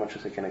leather. How much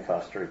is it going to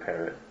cost to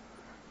repair it?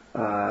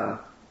 How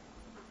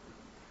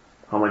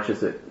much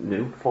is it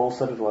new? Full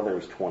studded leather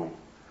is 20.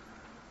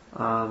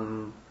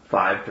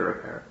 5 to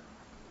repair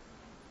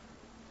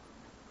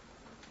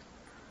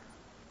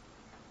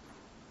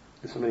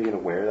it. Is somebody going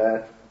to wear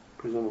that?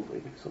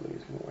 Presumably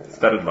somebody's going to wear that.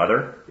 Studded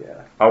leather?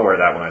 Yeah. I'll wear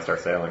that when I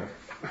start sailing.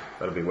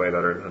 That'll be way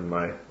better than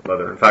my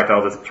leather. In fact,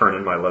 I'll just turn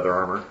in my leather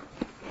armor.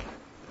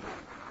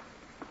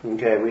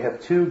 Okay, we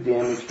have 2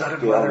 damaged Studded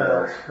scale leather.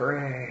 mails.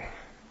 Hooray.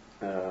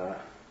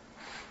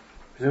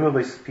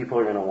 Presumably people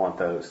are going to want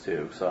those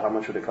too. So how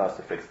much would it cost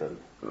to fix them?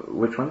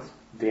 Which ones?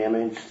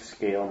 Damaged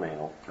scale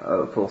mail.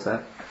 Full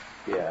set?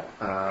 Yeah.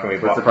 Can we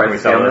what's the price can we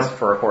of sell scale this mail?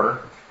 for a quarter?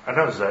 I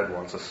know Zed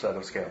wants a set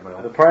of scale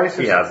mail. The price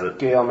He has of it.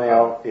 scale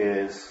mail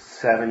is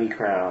 70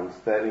 crowns.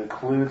 That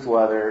includes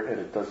leather, and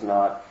it does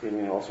not. It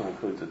also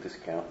includes a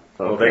discount.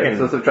 Well, they can-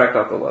 So subtract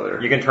off the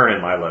leather. You can turn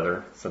in my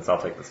leather, since I'll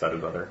take the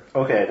studded leather.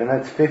 Okay, then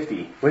that's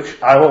 50,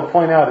 which I will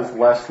point out is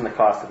less than the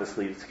cost of a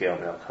sleeved scale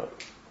mail coat.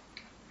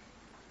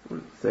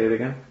 Say it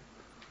again.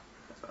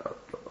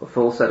 A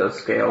full set of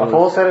scale. A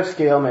full set of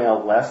scale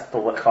mail less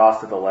the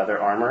cost of the leather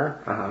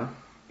armor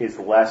is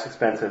less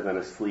expensive than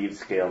a sleeved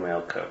scale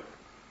mail coat,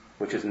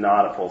 which is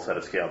not a full set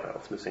of scale mail.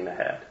 It's missing the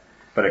head.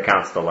 But it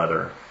counts the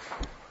leather.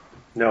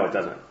 No, it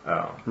doesn't.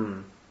 Oh.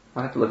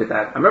 I'll have to look at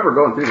that. I remember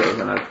going through those,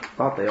 and I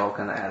thought they all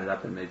kind of added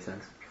up and made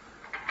sense.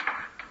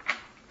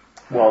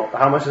 Well,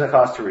 how much does it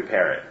cost to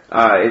repair it?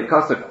 It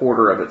costs a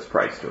quarter of its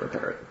price to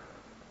repair it.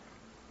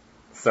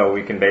 So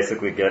we can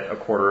basically get a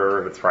quarter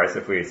of its price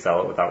if we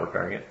sell it without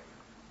repairing it?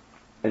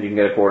 And you can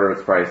get a quarter of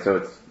its price, so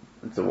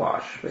it's a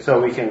wash. Basically.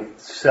 So we can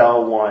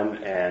sell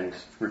one and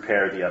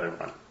repair the other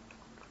one.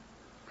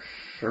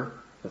 Sure.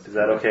 Is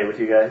that okay with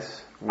you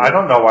guys? I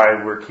don't know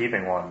why we're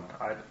keeping one.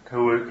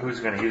 Who's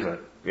going to use it?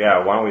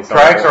 Yeah, why don't we sell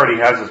Trax it? already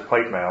has his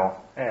plate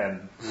mail,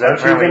 and Zed Aren't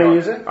you going to apparently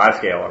use it? I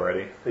scale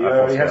already. You I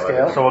already full have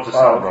scale? So we'll just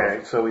sell them okay.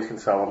 both. So we can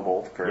sell them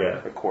both for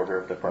a quarter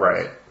of the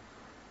price. Right.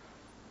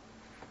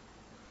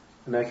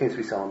 In that case,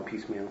 we sell them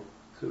piecemeal,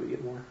 so we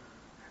get more.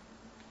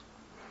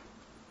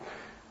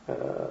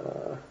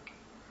 So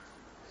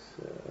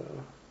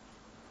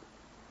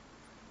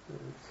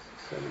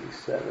it's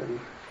 77.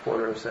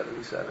 Quarter of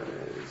 77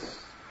 is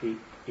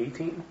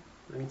 18?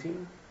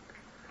 19?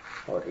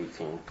 Oh, at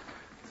 18.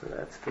 So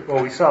that's the...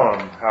 Well, we sell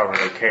them however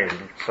they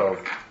came. So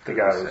if the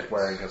guy was 36.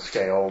 wearing a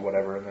scale,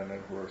 whatever, and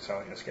then we're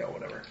selling a scale,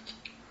 whatever.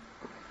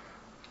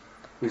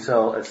 We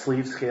sell a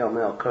sleeve scale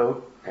mail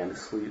coat and a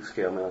sleeve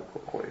scale mail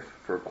coif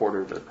for a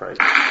quarter of the price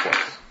plus.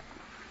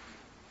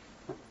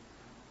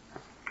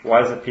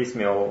 Why is it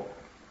piecemeal?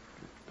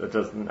 That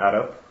doesn't add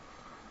up?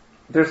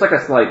 There's like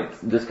a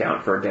slight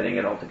discount for getting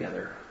it all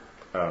together.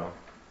 Oh.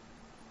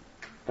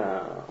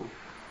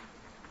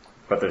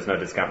 But there's no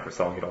discount for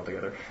selling it all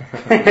together.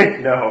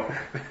 No.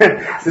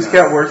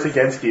 Discount works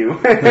against you.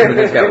 The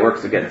discount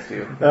works against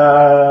you.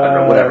 I don't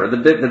know, whatever.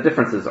 The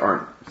differences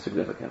aren't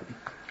significant.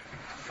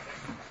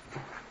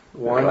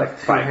 One like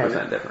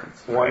 5%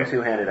 difference. One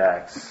two-handed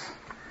axe.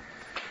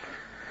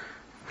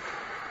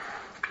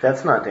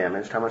 That's not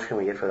damaged. How much can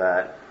we get for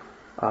that?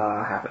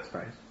 Half its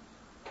price.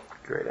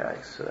 Great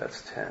axe, so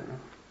that's 10.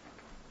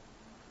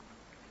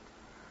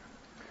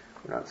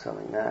 We're not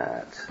selling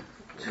that.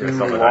 You're 2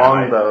 selling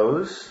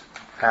longbows,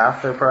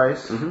 half their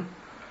price. Mm-hmm.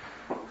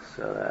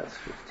 So that's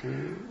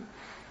 15.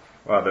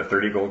 Wow, they're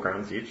 30 gold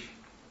crowns each?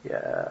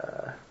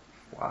 Yeah.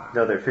 Wow.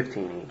 No, they're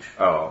 15 each.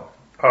 Oh.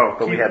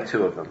 But we have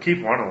 2 of them.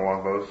 Keep one of the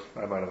longbows.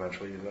 I might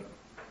eventually use it.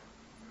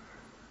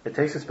 It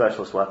takes a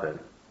specialist weapon.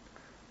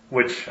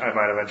 Which I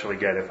might eventually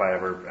get if I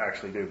ever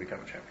actually do become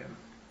a champion.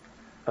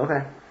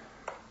 Okay.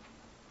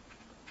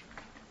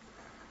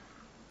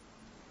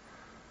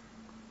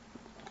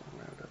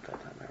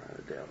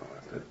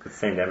 It's the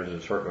same damage as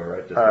a short bow,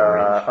 right? Just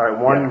Alright,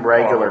 one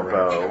regular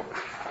bow.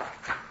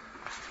 How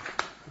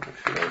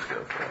much do those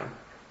go for?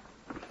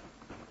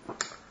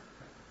 That's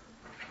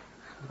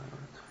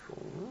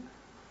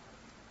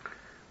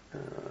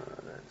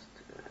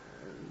 10.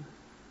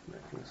 I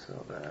can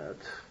sell that.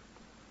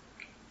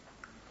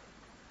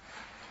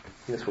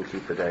 I guess we'll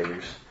keep the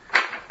daggers.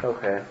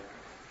 Okay.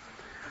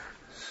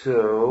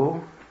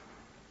 So...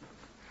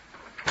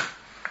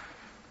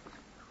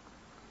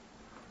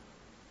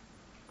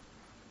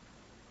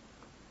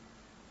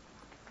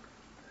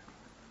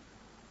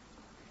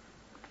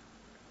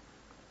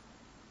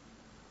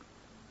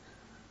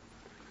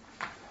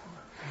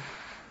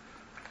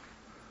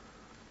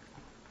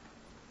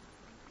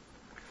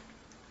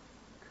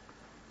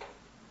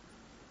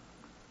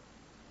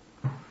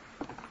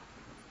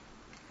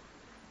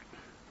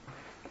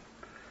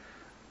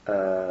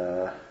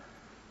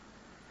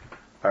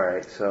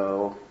 Alright,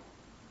 so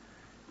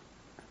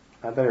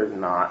I better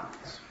not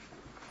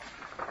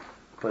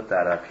split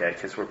that up yet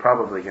because we're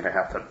probably going to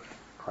have to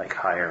like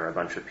hire a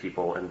bunch of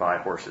people and buy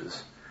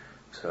horses.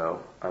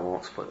 So I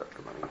won't split up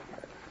the money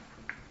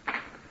yet.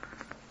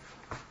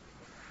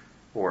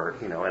 Or,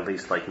 at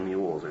least like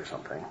mules or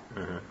something.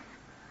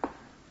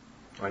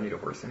 I need a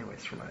horse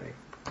anyways for my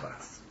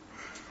class.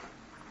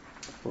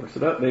 Horse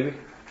it up, baby.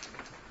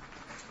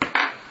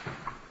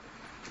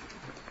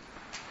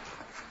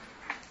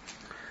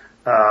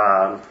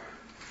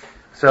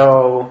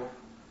 So,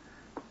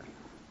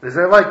 is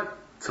there like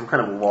some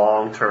kind of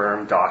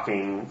long-term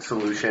docking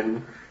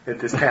solution at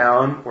this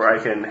town where I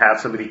can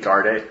have somebody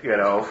guard it,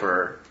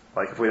 for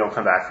like if we don't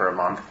come back for a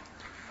month?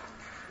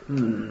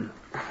 You'd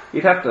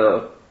have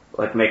to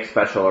make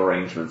special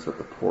arrangements with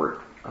the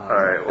port. All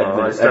right,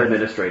 well,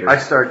 administrators. I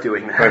start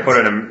doing that.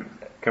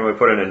 Can we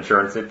put an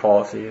insurance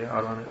policy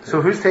out on it?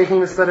 So who's taking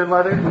the studded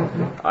leather?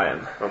 I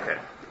am. Okay,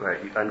 right.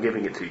 I'm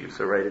giving it to you,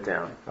 so write it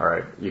down. All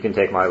right, you can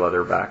take my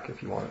leather back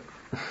if you want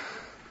it,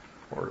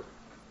 or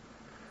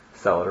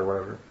sell it or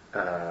whatever.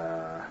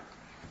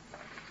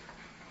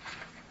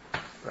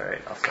 All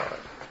right, I'll sell it.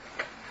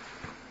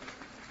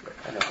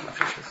 I know how much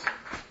it is.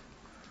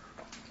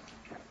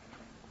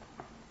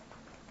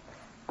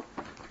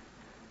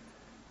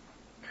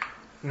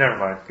 Never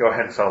mind. Go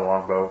ahead and sell the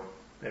longbow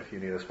if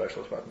you need a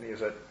specialist weapon to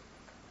use it.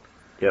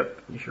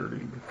 Yep, you sure do.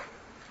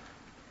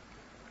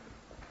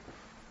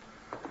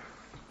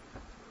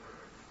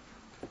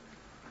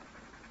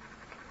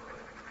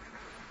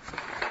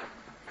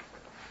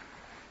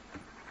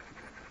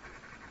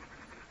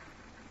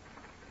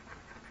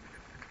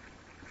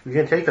 You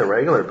can take the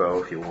regular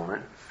bow if you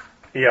want.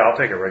 Yeah, I'll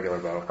take a regular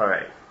bow. All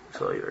right,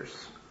 so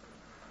yours.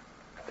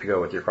 To go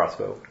with your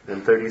crossbow.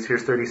 Then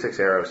here's 36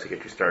 arrows to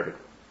get you started.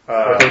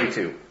 Or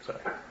 32, sorry.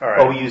 All right.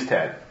 Oh, we used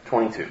 10.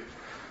 22.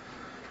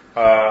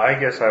 I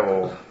guess I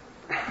will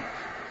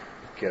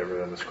get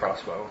rid of this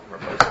crossbow and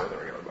replace it with a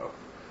regular bow.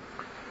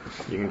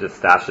 You can just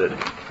stash it,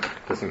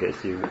 just in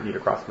case you need a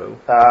crossbow.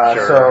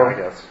 Sure, so I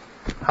guess.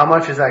 How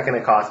much is that going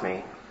to cost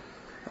me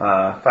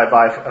if I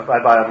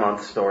buy a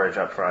month's storage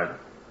up front?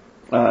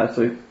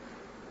 So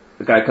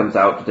the guy comes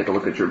out to take a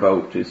look at your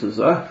boat. He says,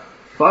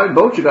 fine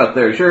boat you got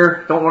there. You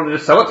sure don't want to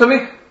just sell it to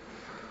me?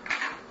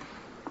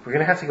 We're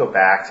going to have to go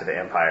back to the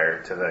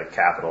Empire, to the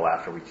capital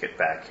after we get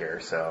back here,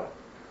 so...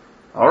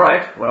 All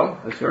right, well,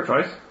 it's your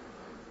choice.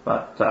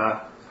 But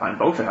fine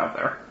boat you have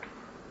there.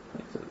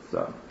 He says,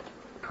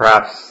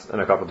 Perhaps in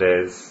a couple of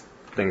days,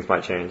 things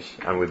might change,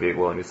 and we'd be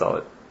willing to sell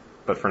it.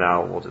 But for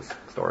now, we'll just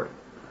store it.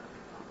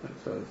 It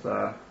says,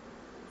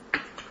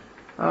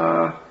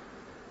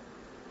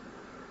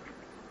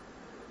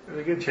 there's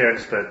a good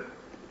chance that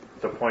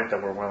the point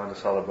that we're willing to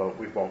sell the boat,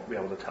 we won't be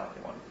able to tell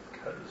anyone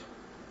because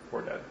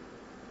we're dead.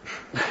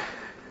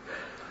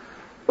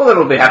 well, then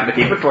we'll be happy to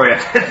keep it for you.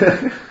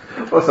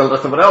 We'll sell it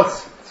to someone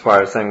else. That's why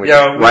I was saying we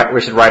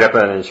should write up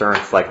an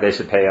insurance, like they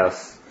should pay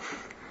us.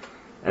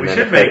 And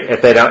then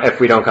if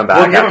we don't come back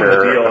we'll give him after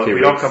the deal. a few if we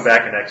weeks, don't come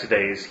back in X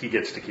days, he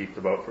gets to keep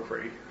the boat for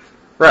free.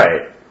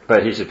 Right,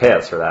 but he should pay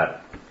us for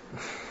that.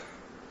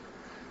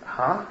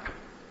 Huh?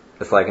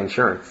 It's like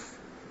insurance.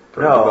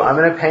 No, I'm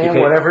going to pay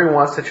him whatever he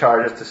wants to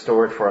charge us to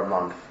store it for a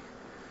month,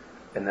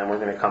 and then we're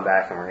going to come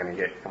back and we're going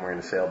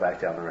to sail back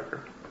down the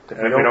river. If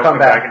we don't come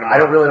back, I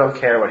really don't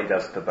care what he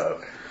does to the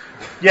boat.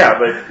 Yeah,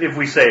 but if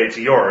we say it's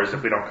yours,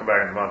 if we don't come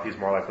back in a month, he's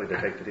more likely to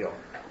take the deal.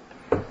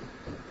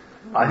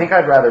 I think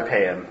I'd rather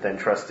pay him than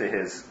trust to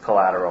his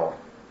collateral.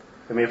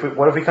 I mean,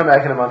 what if we come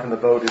back in a month and the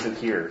boat isn't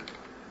here?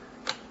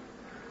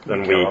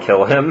 Then we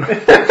kill him?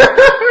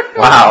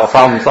 Wow,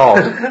 problem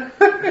solved.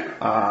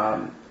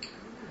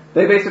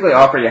 They basically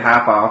offer you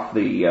half off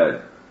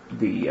the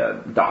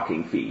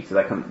docking fee.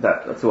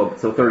 So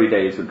so 30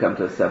 days would come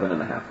to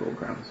 7.5 gold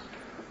crowns.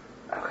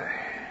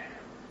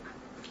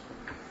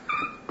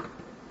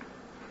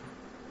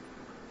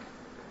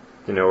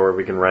 you know where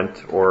we can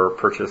rent or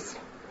purchase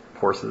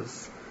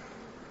horses?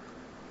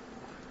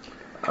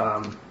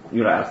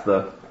 You gotta ask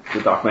the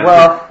dock manager.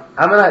 Well,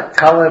 I'm gonna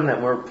tell him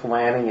that we're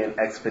planning an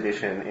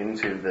expedition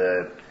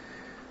into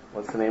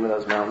what's the name of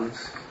those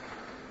mountains?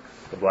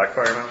 The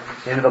Blackfire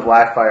Mountains? Into the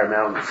Blackfire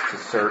Mountains to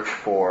search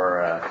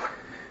for,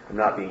 I'm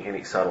not being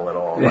any subtle at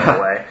all, by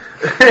the way.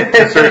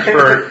 To search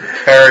for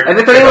character. And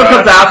if anyone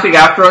comes asking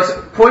after us,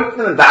 point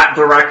them in that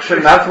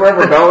direction. That's where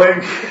we're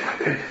going.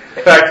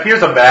 In fact,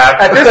 here's a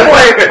map. At this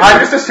point, I'm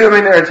just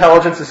assuming their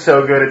intelligence is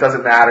so good it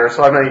doesn't matter,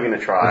 so I'm not even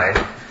gonna try.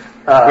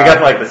 We got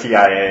like the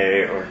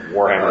CIA or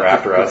Warhammer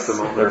after us. just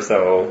a moment. They're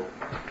so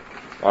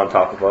on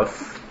top of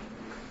us.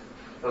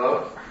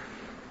 Hello?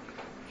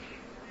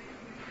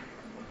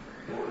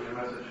 What was your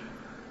message?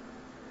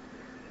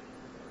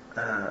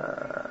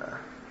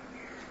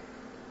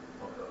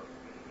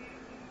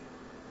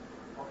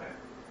 Okay.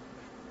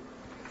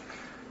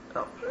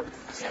 Oh,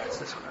 yeah, it's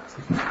this one.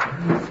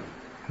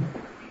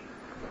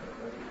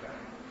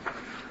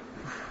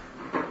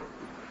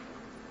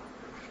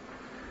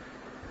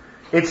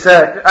 It's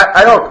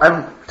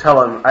I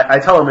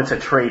tell him it's a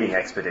trading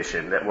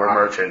expedition, that we're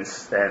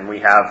merchants and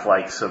we have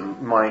like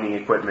some mining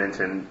equipment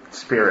and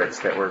spirits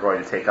that we're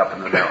going to take up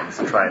in the mountains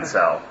and try and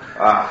sell.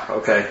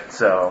 Okay.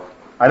 So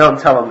I don't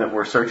tell him that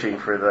we're searching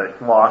for the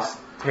lost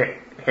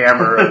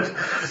hammer of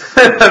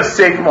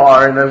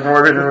Sigmar and the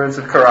morbid ruins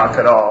of Karak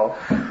at all.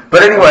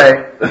 But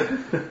anyway,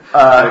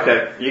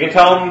 Okay. You can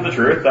tell them the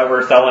truth that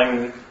we're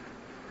selling.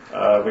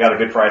 We got a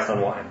good price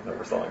on wine that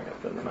we're selling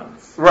up in the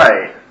mountains.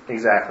 right.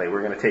 Exactly.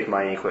 We're going to take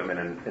mining equipment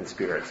and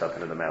spirits up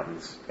into the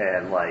mountains.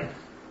 And, like,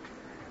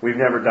 we've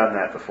never done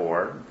that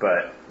before,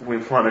 but we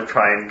want to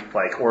try and,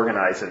 like,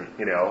 organize an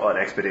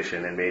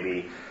expedition and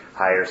maybe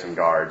hire some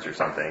guards or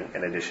something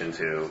in addition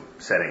to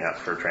setting up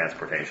for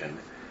transportation.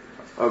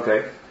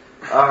 Okay.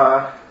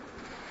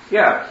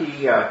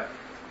 Yeah,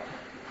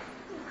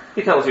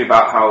 he tells you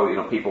about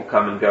how, people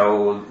come and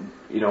go,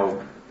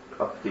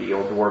 up the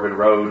old Dwarven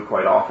Road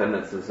quite often.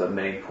 This is a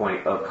main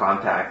point of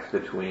contact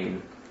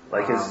between...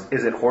 Like,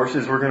 is it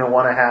horses we're going to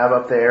want to have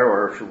up there,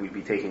 or should we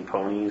be taking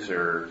ponies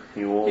or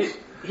mules?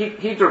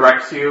 He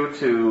directs you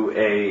to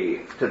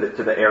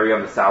the area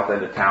on the south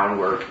end of town,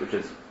 which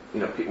is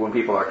when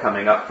people are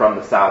coming up from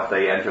the south,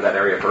 they enter that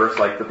area first.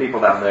 Like the people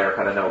down there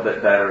kind of know a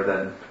bit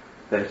better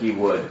than he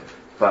would,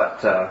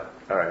 but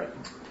all right,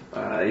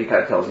 he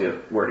kind of tells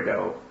you where to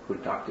go, who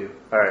to talk to.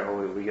 All right, well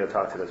we got to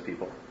talk to those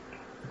people.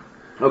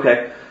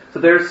 Okay, so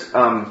there's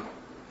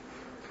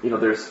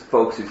there's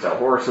folks who sell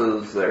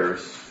horses.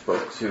 There's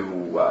folks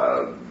who,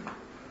 kind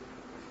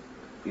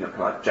of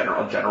like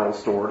general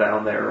store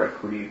down there. Like,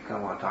 who do you kind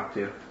of want to talk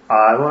to?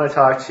 I want to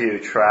talk to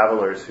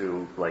travelers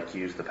who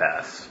use the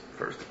pass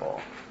first of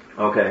all.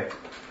 Okay.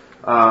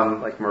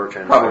 Like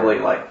merchants. Probably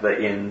like the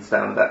inns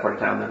down in that part of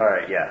town. Then. All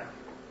right, yeah.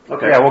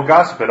 Okay. Yeah, we'll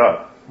gossip it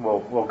up.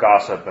 We'll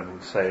gossip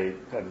and say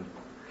and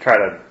try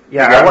to.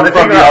 I want to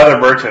from figure the out other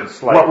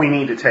merchants what we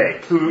need to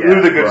take. who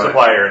the good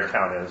supplier in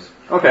town is.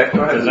 Okay.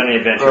 Go ahead. If there's any Go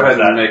adventurers ahead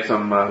and that make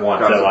some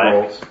want to gossip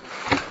rolls.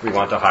 we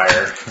want to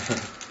hire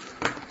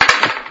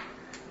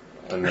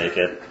and make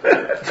it.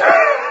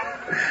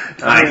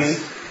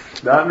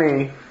 Nice. Not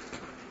me.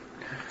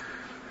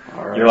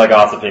 All right. You're like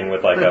gossiping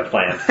with like a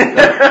plant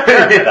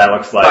that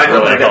looks like Finally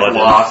really gets intelligent.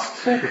 lost.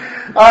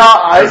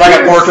 It's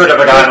like a portrait of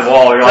a guy on the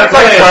wall. You're like,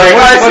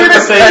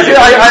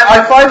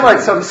 I find like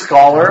some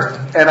scholar,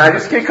 and I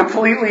just get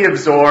completely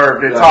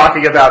absorbed in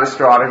talking about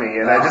astronomy,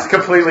 and I just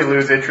completely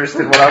lose interest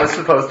in what I was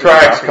supposed to.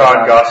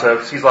 TriXCon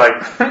gossips. He's like,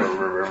 it's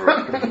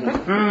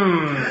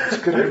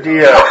a good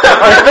idea.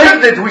 I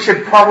think that we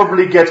should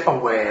probably get a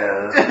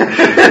whale.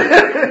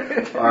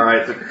 All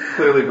right. So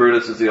clearly,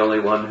 Brutus is the only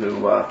one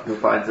who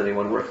finds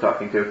anyone worth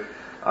talking to.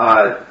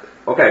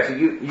 Okay. So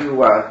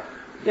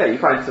you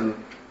find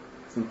some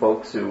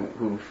folks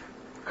who've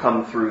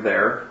come through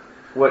there.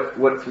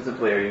 What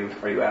specifically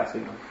are you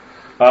asking?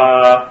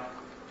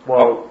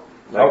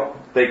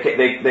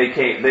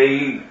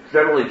 They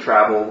generally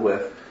travel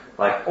with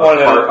like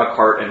a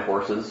cart and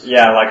horses.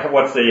 Yeah, like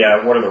what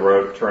are the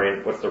road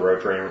terrain? What's the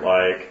road terrain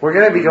like? We're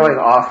gonna be going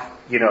off,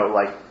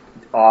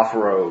 off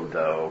road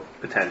though,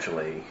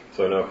 potentially.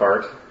 So no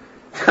cart.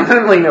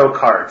 Definitely no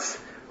carts.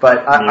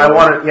 But I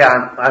want to.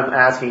 I'm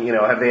asking.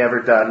 Have they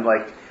ever done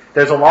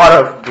There's a lot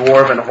of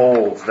dwarven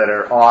holds that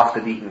are off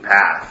the beaten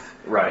path.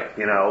 Right.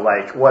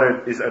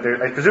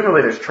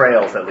 Presumably there's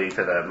trails that lead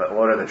to them, but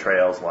what are the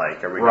trails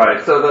like?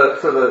 Right. So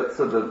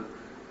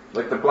the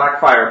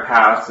Blackfire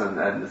Pass and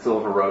the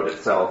Silver Road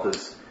itself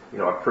is,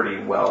 a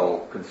pretty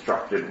well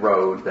constructed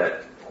road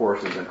that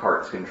horses and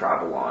carts can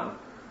travel on.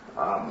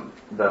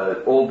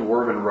 The Old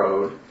Dwarven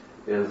Road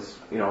is,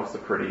 it's a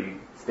pretty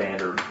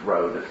standard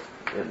road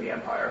in the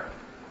Empire.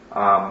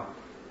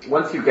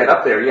 Once you get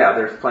up there,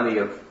 there's plenty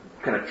of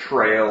kind of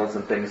trails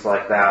and things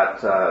like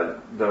that,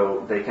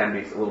 though they can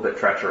be a little bit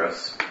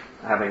treacherous.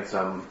 Having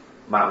some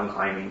mountain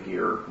climbing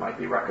gear might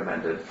be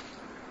recommended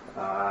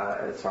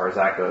as far as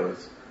that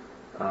goes.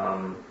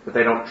 But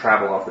they don't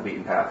travel off the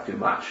beaten path too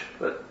much,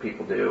 but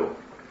people do.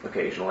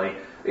 occasionally.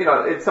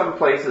 In some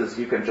places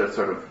you can just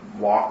sort of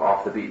walk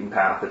off the beaten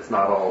path. It's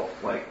not all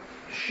like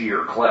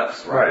sheer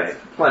cliffs, right? There's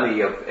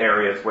plenty of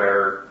areas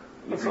where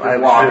you can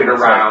just walk it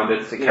around.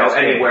 It's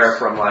anywhere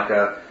from like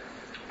a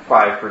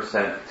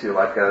 5% to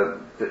like a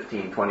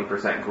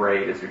 15-20%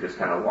 grade as you're just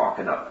kind of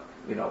walking up,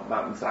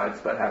 mountainsides,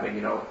 but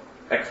having,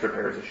 extra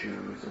pairs of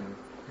shoes. And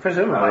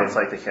presumably it's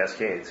like the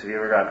Cascades. Have you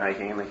ever gone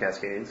hiking in the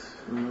Cascades?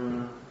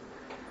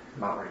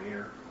 Not right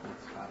here.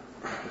 That's about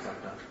as much as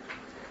I've done.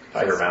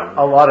 Tiger Mountain.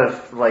 A lot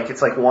of,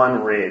 it's like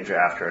one ridge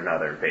after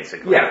another,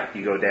 basically. Yeah.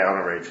 You go down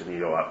a ridge and you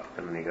go up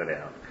and then you go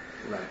down.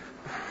 Right.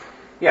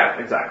 Yeah,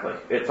 exactly.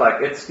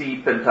 It's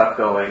steep and tough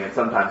going, and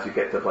sometimes you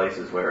get to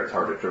places where it's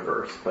hard to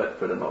traverse, but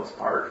for the most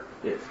part,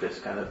 it's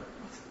just kind of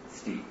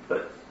steep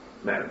but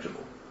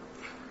manageable.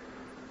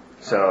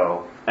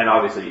 So, and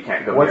obviously you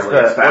can't go nearly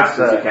as fast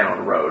as you can on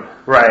the road.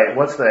 Right.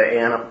 What's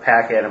the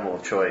pack animal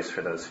of choice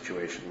for those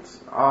situations?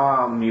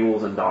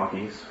 Mules and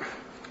donkeys.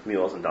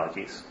 Mules and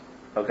donkeys.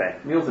 Okay.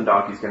 Mules and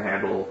donkeys can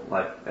handle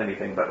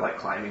anything but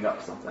climbing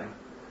up something.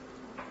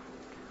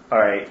 All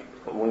right.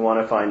 We want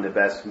to find the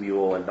best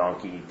mule and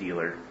donkey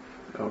dealer.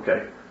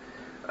 Okay.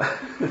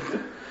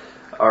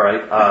 All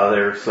right.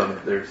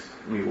 There's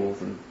mule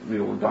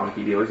and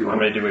donkey dealers. How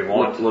many do we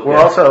want? We're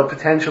also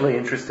potentially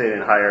interested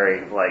in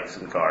hiring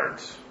some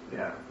guards.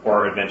 Yeah.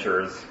 Or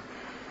adventurers.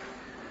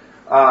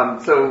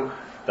 So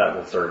that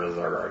will serve as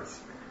our guards.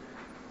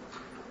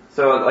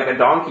 So a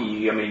donkey,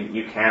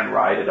 you can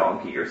ride a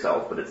donkey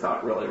yourself, but it's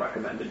not really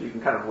recommended. You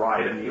can kind of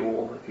ride a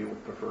mule if you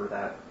would prefer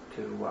that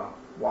to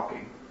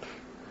walking.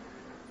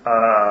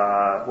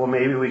 Well,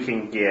 maybe we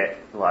can get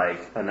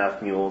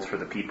enough mules for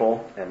the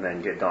people, and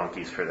then get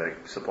donkeys for the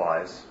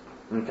supplies.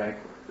 Okay.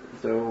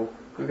 So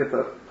we get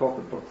the pull up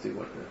the book, see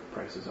what the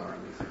prices are on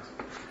these things.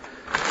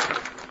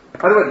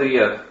 By the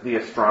way, the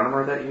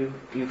astronomer that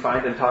you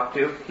find and talk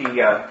to,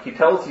 he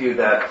tells you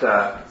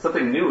that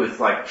something new is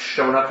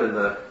shown up in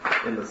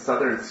the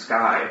southern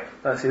sky.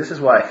 See, this is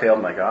why I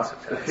failed my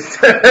gossip test.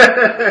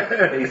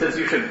 He says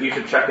you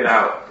should check it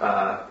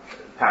out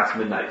past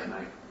midnight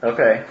tonight.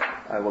 Okay,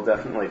 I will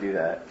definitely do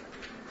that.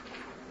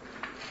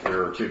 We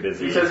were too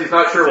busy. He says he's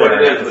not sure what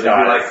it is,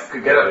 but if you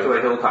could get up to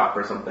a hilltop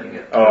or something.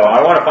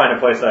 I want to find a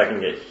place that I can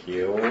get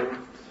healed.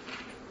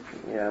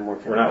 Yeah, I'm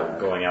working. We're not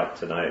going out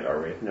tonight,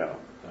 are we? No.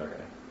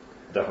 Okay.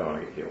 Definitely want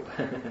to get healed.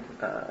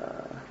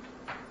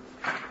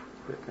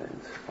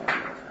 Equipment.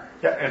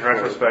 Yeah, in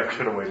retrospect,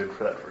 should have waited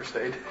for that first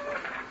aid.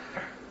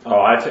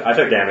 I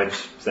took damage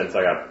since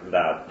I got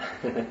that.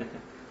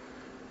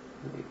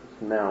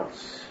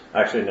 Mounts.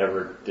 I actually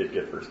never did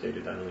get first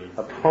aided on these.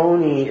 A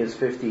pony is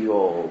 50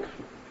 gold.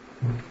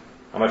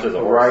 How much is a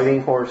A horse?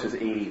 riding horse is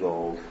 80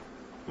 gold.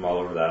 I'm all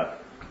over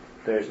that.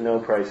 There's no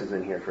prices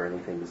in here for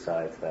anything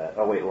besides that.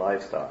 Oh wait,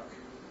 livestock.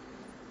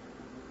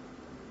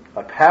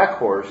 A pack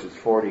horse is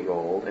 40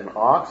 gold. An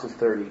ox is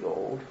 30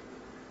 gold.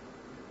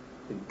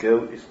 A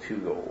goat is 2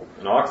 gold.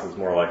 An ox is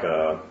more like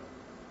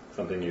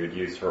something you would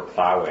use for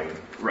plowing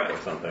or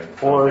something.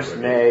 Horse,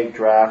 nag,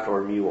 draft,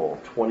 or mule.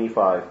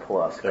 25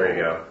 plus. There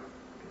you go.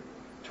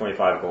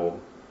 25 gold.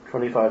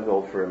 25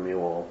 gold for a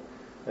mule.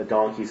 A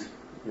donkey's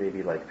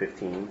maybe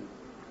 15.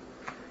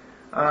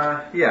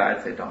 Yeah,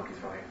 I'd say donkey's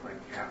probably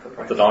half the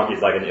price. The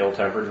donkey's like an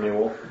ill-tempered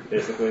mule,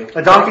 basically.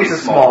 A donkey's a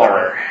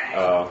smaller.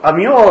 Oh. A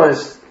mule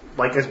is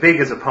as big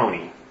as a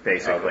pony,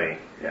 basically. Okay.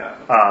 Yeah.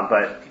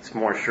 But it's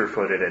more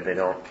sure-footed and they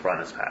don't run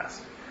as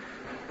fast.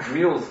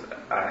 Mule's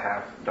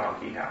half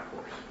donkey, half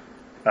horse.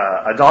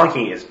 A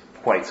donkey is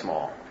quite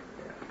small.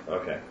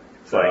 Okay.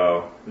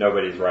 So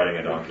nobody's riding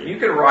a donkey. You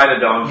can ride a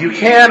donkey. You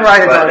can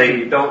ride a but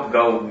donkey. They don't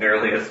go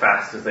nearly as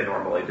fast as they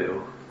normally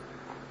do.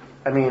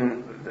 I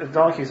mean, a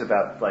donkey's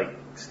about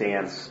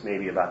stands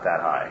maybe about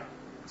that high,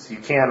 so you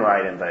can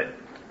ride him, but.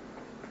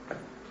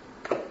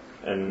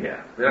 And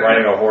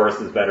riding a horse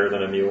is better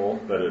than a mule,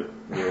 but a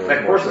mule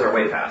is horses are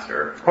way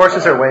faster.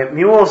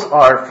 Mules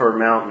are for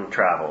mountain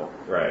travel.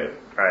 Right.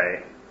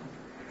 Right.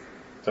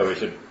 So we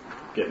should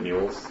get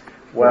mules.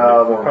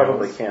 Well, we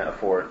probably can't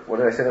afford. What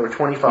did I say? There were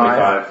 25.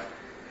 25.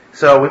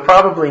 So we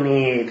probably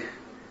need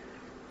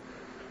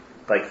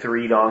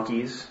 3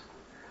 donkeys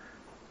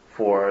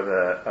for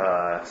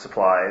the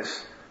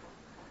supplies.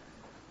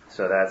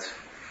 So that's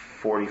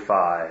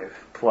 45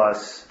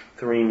 plus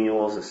 3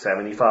 mules is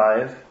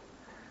 75.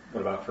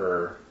 What about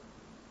for?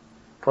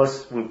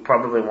 Plus, we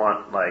probably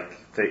want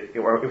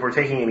if we're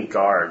taking any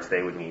guards,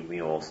 they would need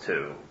mules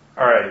too.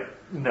 All right,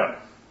 no.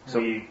 So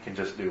we can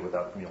just do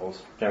without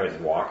mules. Can't we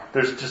just walk?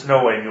 There's just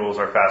no way mules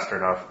are faster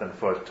enough than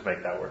foot to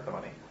make that worth the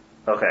money.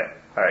 Okay.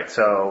 All right.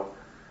 So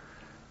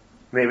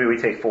maybe we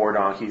take 4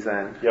 donkeys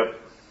then. Yep.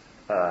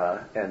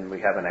 And we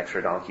have an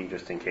extra donkey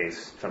just in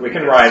case.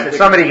 If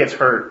somebody gets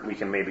hurt, we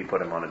can maybe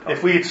put him on a donkey.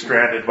 If we get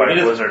stranded by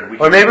a blizzard,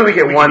 or maybe we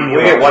get one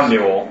mule. We get one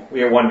mule. We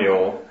get one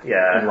mule.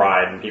 Yeah. And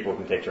ride, and people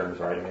can take turns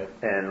riding it.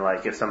 And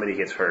if somebody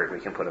gets hurt, we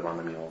can put him on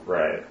the mule.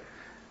 Right.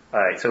 All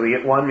right. So we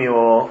get 1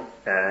 mule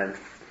and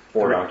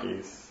 4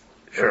 donkeys.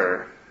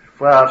 Sure.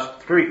 Well,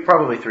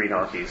 probably 3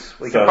 donkeys.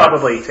 We can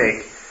probably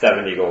take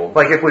 70 gold.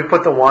 Like if we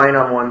put the wine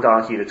on one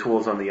donkey, the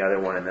tools on the other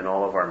one, and then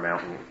all of our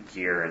mountain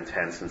gear and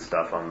tents and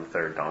stuff on the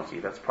third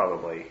donkey, that's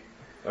probably...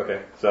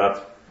 Okay, so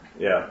that's,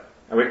 yeah.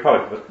 And we could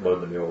probably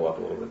load the mule up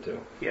a little bit too.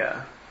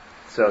 Yeah.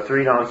 So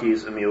 3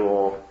 donkeys, a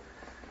mule.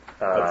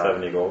 That's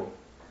 70 gold.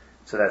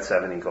 So that's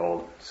 70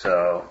 gold.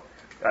 So,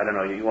 I don't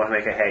know, you want to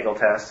make a haggle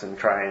test and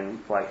try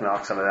and like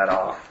knock some of that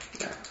off?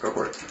 Yeah, go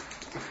for it.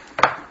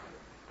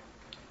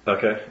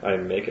 Okay, I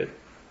make it.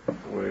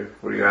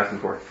 What are you asking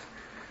for?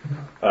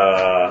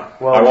 Well,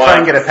 we'll try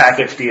and get a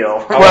package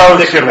deal. I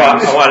want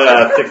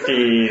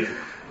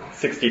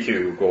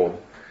 62 gold.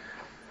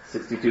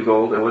 62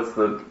 gold, and what's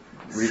the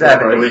retail 70. The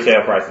price?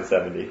 retail price is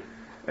 70.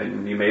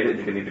 And you made it? Did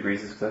you get any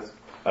degrees of success?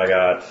 I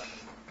got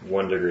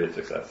 1 degree of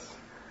success.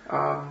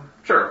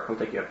 Sure, we'll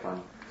take you up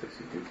on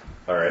 62.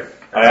 Alright.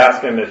 I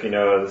asked him if he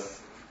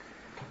knows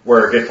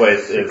where a good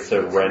place is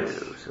to rent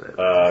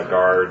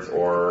guards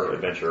or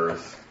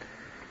adventurers.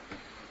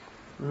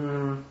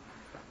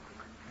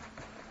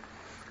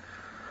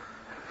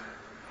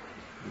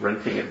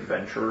 Renting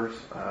adventurers?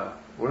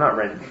 We're not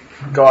renting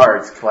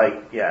guards,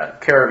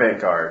 caravan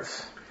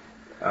guards.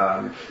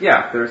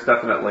 Yeah, there's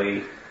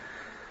definitely,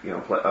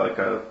 there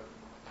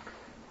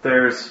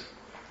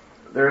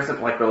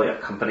isn't like really a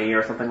company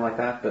or something like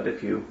that, but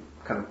if you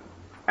kind of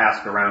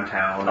ask around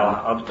town,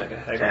 I'll just make a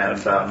haggle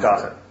test.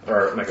 Gossip.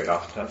 Or make a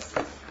gossip test.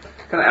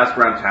 kind of ask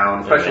around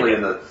town, especially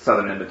in the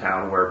southern end of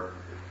town where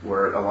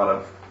a lot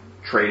of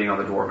trading on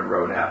the Dwarven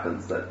Road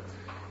happens, that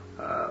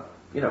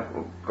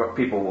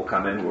people will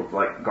come in who are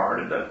like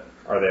guarded.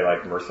 Are they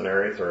like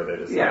mercenaries, or are they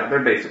just? Yeah, they're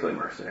basically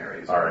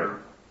mercenaries. All right.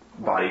 Or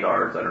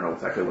bodyguards. I don't know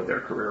exactly what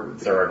their career would be.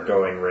 Is there a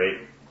going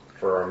rate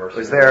for a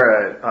mercenary? Is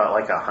there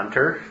a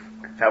hunter?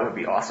 That would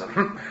be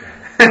awesome.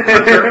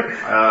 Hunter?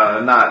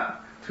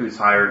 Not who's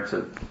hired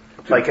to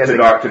like as to a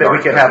guard, that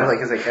we could have like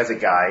as a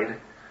guide.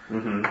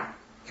 Mm-hmm.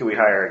 Could we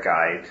hire a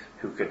guide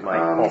who could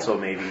also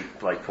maybe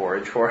like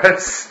forage for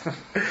us?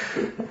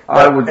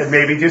 And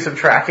maybe do some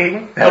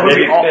tracking. That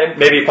would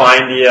maybe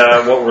find the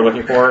what we're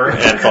looking for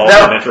and solve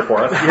the adventure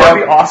for us. That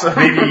would be awesome.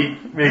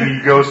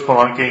 Maybe go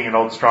spelunking in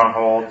old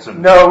strongholds.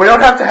 And no, we don't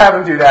have to have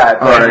him do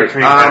that. All right.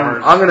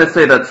 I'm going to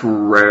say that's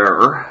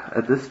rare.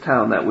 At this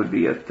town, that would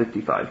be a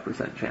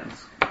 55%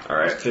 chance. All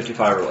right,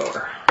 55 or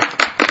lower.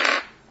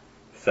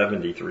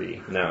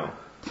 73. No.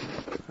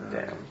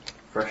 Damn.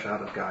 Fresh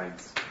out of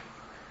guides.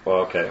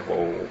 Well, okay.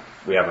 Well,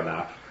 we have a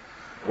map.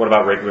 What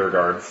about regular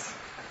guards?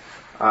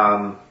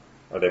 Are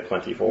they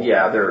plentiful?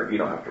 Yeah, you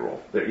don't have to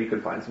roll. You can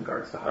find some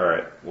guards to hire. All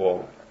right.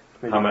 Well,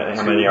 how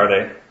many are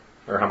they,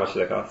 or how much do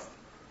they cost?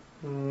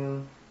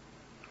 We'll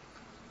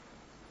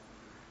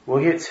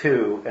get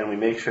 2, and we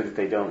make sure that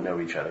they don't know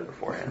each other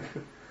beforehand.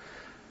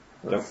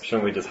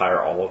 Shouldn't we just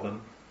hire all of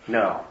them?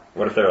 No.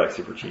 What if they're like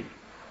super cheap?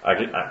 I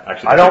don't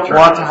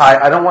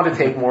want to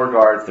take more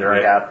guards than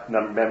we have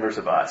members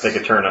of us. They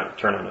could turn on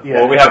it. Yeah.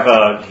 Well, we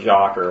have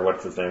Jacques, or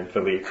what's his name,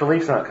 Philippe.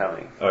 Philippe's not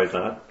coming. Oh, he's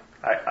not?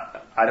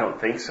 I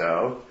don't think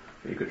so.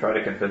 You could try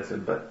to convince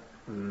him, but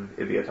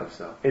it'd be a tough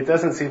sell. It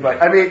doesn't seem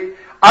like. I mean,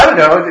 I don't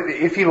know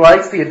if he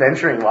likes the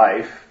adventuring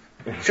life.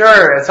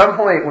 Sure, at some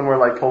point when we're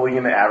like pulling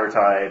into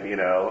Abertide,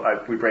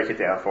 we break it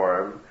down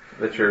for him.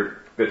 That you're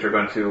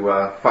going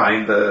to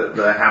find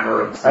the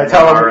hammer of. I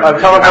tell him we're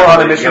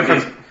on a mission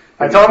from.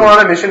 I tell him we're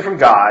on a mission from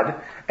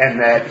God, and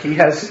that He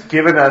has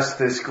given us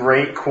this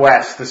great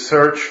quest to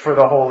search for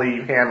the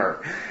Holy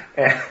Hammer,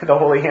 the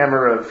Holy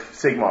Hammer of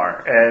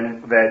Sigmar,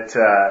 and that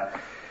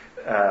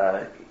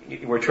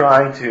we're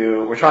trying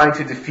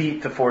to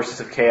defeat the forces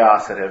of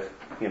chaos that have,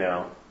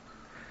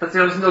 But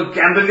there's no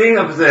gambling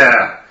up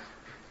there.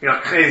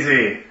 You're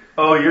crazy.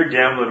 Oh, you're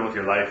gambling with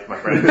your life, my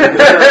friend.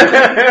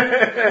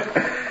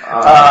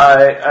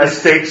 The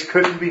stakes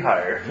couldn't be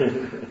higher.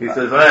 He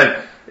says,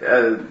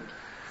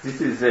 this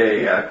is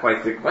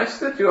quite the quest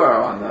that you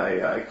are on.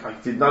 I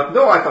did not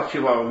know. I thought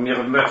you were a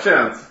mere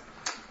merchant.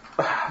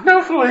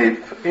 No,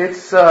 Philippe.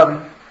 It's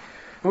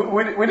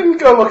we didn't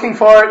go looking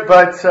for it,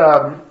 but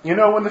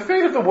when the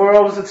fate of the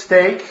world was at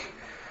stake,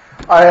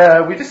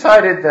 we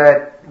decided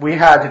that we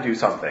had to do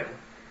something.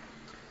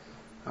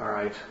 All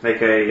right,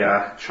 make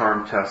a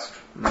charm test.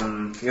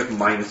 You have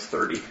minus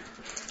 30.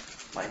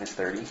 Minus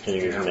 30. Can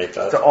you make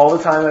that? So all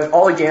the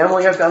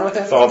gambling I've done with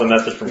it. It's all the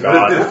message from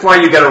God. That's why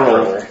you get a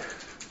roll.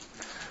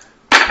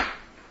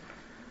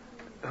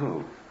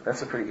 Ooh,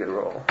 that's a pretty good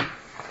roll.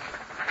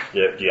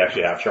 Yeah, do you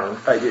actually have charm?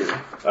 I do.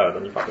 Oh,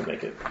 then you probably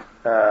make it.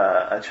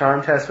 A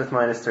charm test with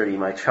minus 30.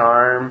 My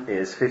charm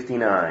is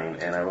 59,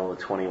 and I roll a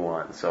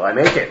 21, so I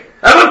make it.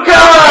 I'm a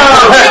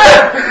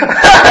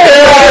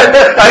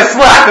I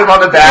slap him on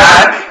the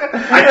back.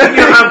 I think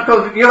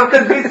you have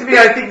convinced me.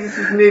 I think this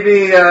is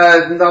maybe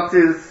not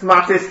the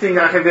smartest thing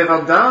I have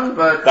ever done,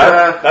 but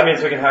that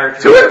means we can hire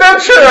to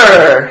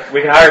adventure.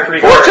 We can hire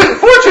 3 guards.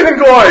 Fortune and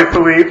glory,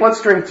 Philippe.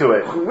 Let's drink to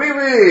it. Oui.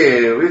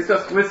 We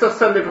just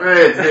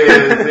celebrate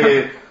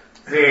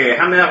the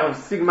hammer of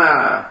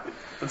Sigma.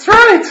 That's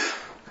right.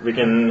 We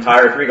can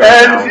hire 3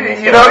 guards.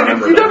 And you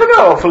never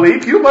know,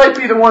 Philippe. You might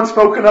be the one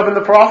spoken of in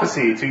the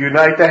prophecy to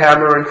unite the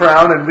hammer and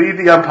crown and lead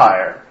the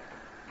empire.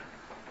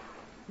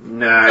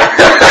 Nah.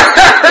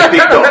 I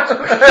think not.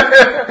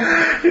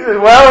 He said,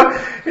 well,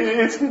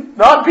 it's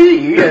not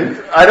me, and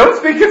I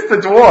don't think it's the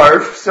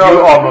dwarf, so...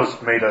 You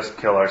almost made us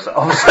kill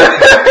ourselves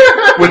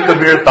with the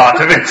mere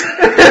thought of it.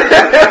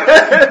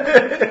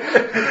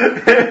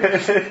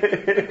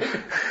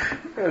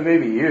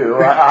 Maybe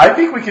you. I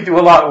think we could do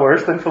a lot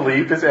worse than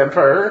Philippe as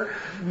emperor.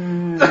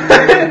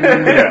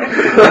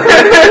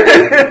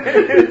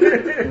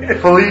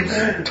 Philippe's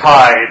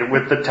tied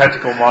with the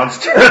tentacle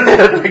monster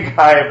that the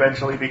guy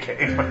eventually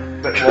became.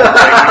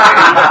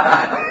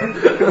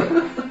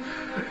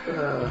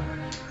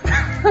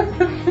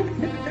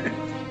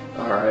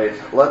 All right,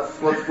 let's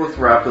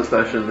wrap the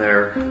session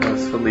there.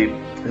 As Philippe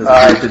has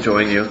agreed to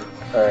join you.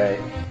 All right.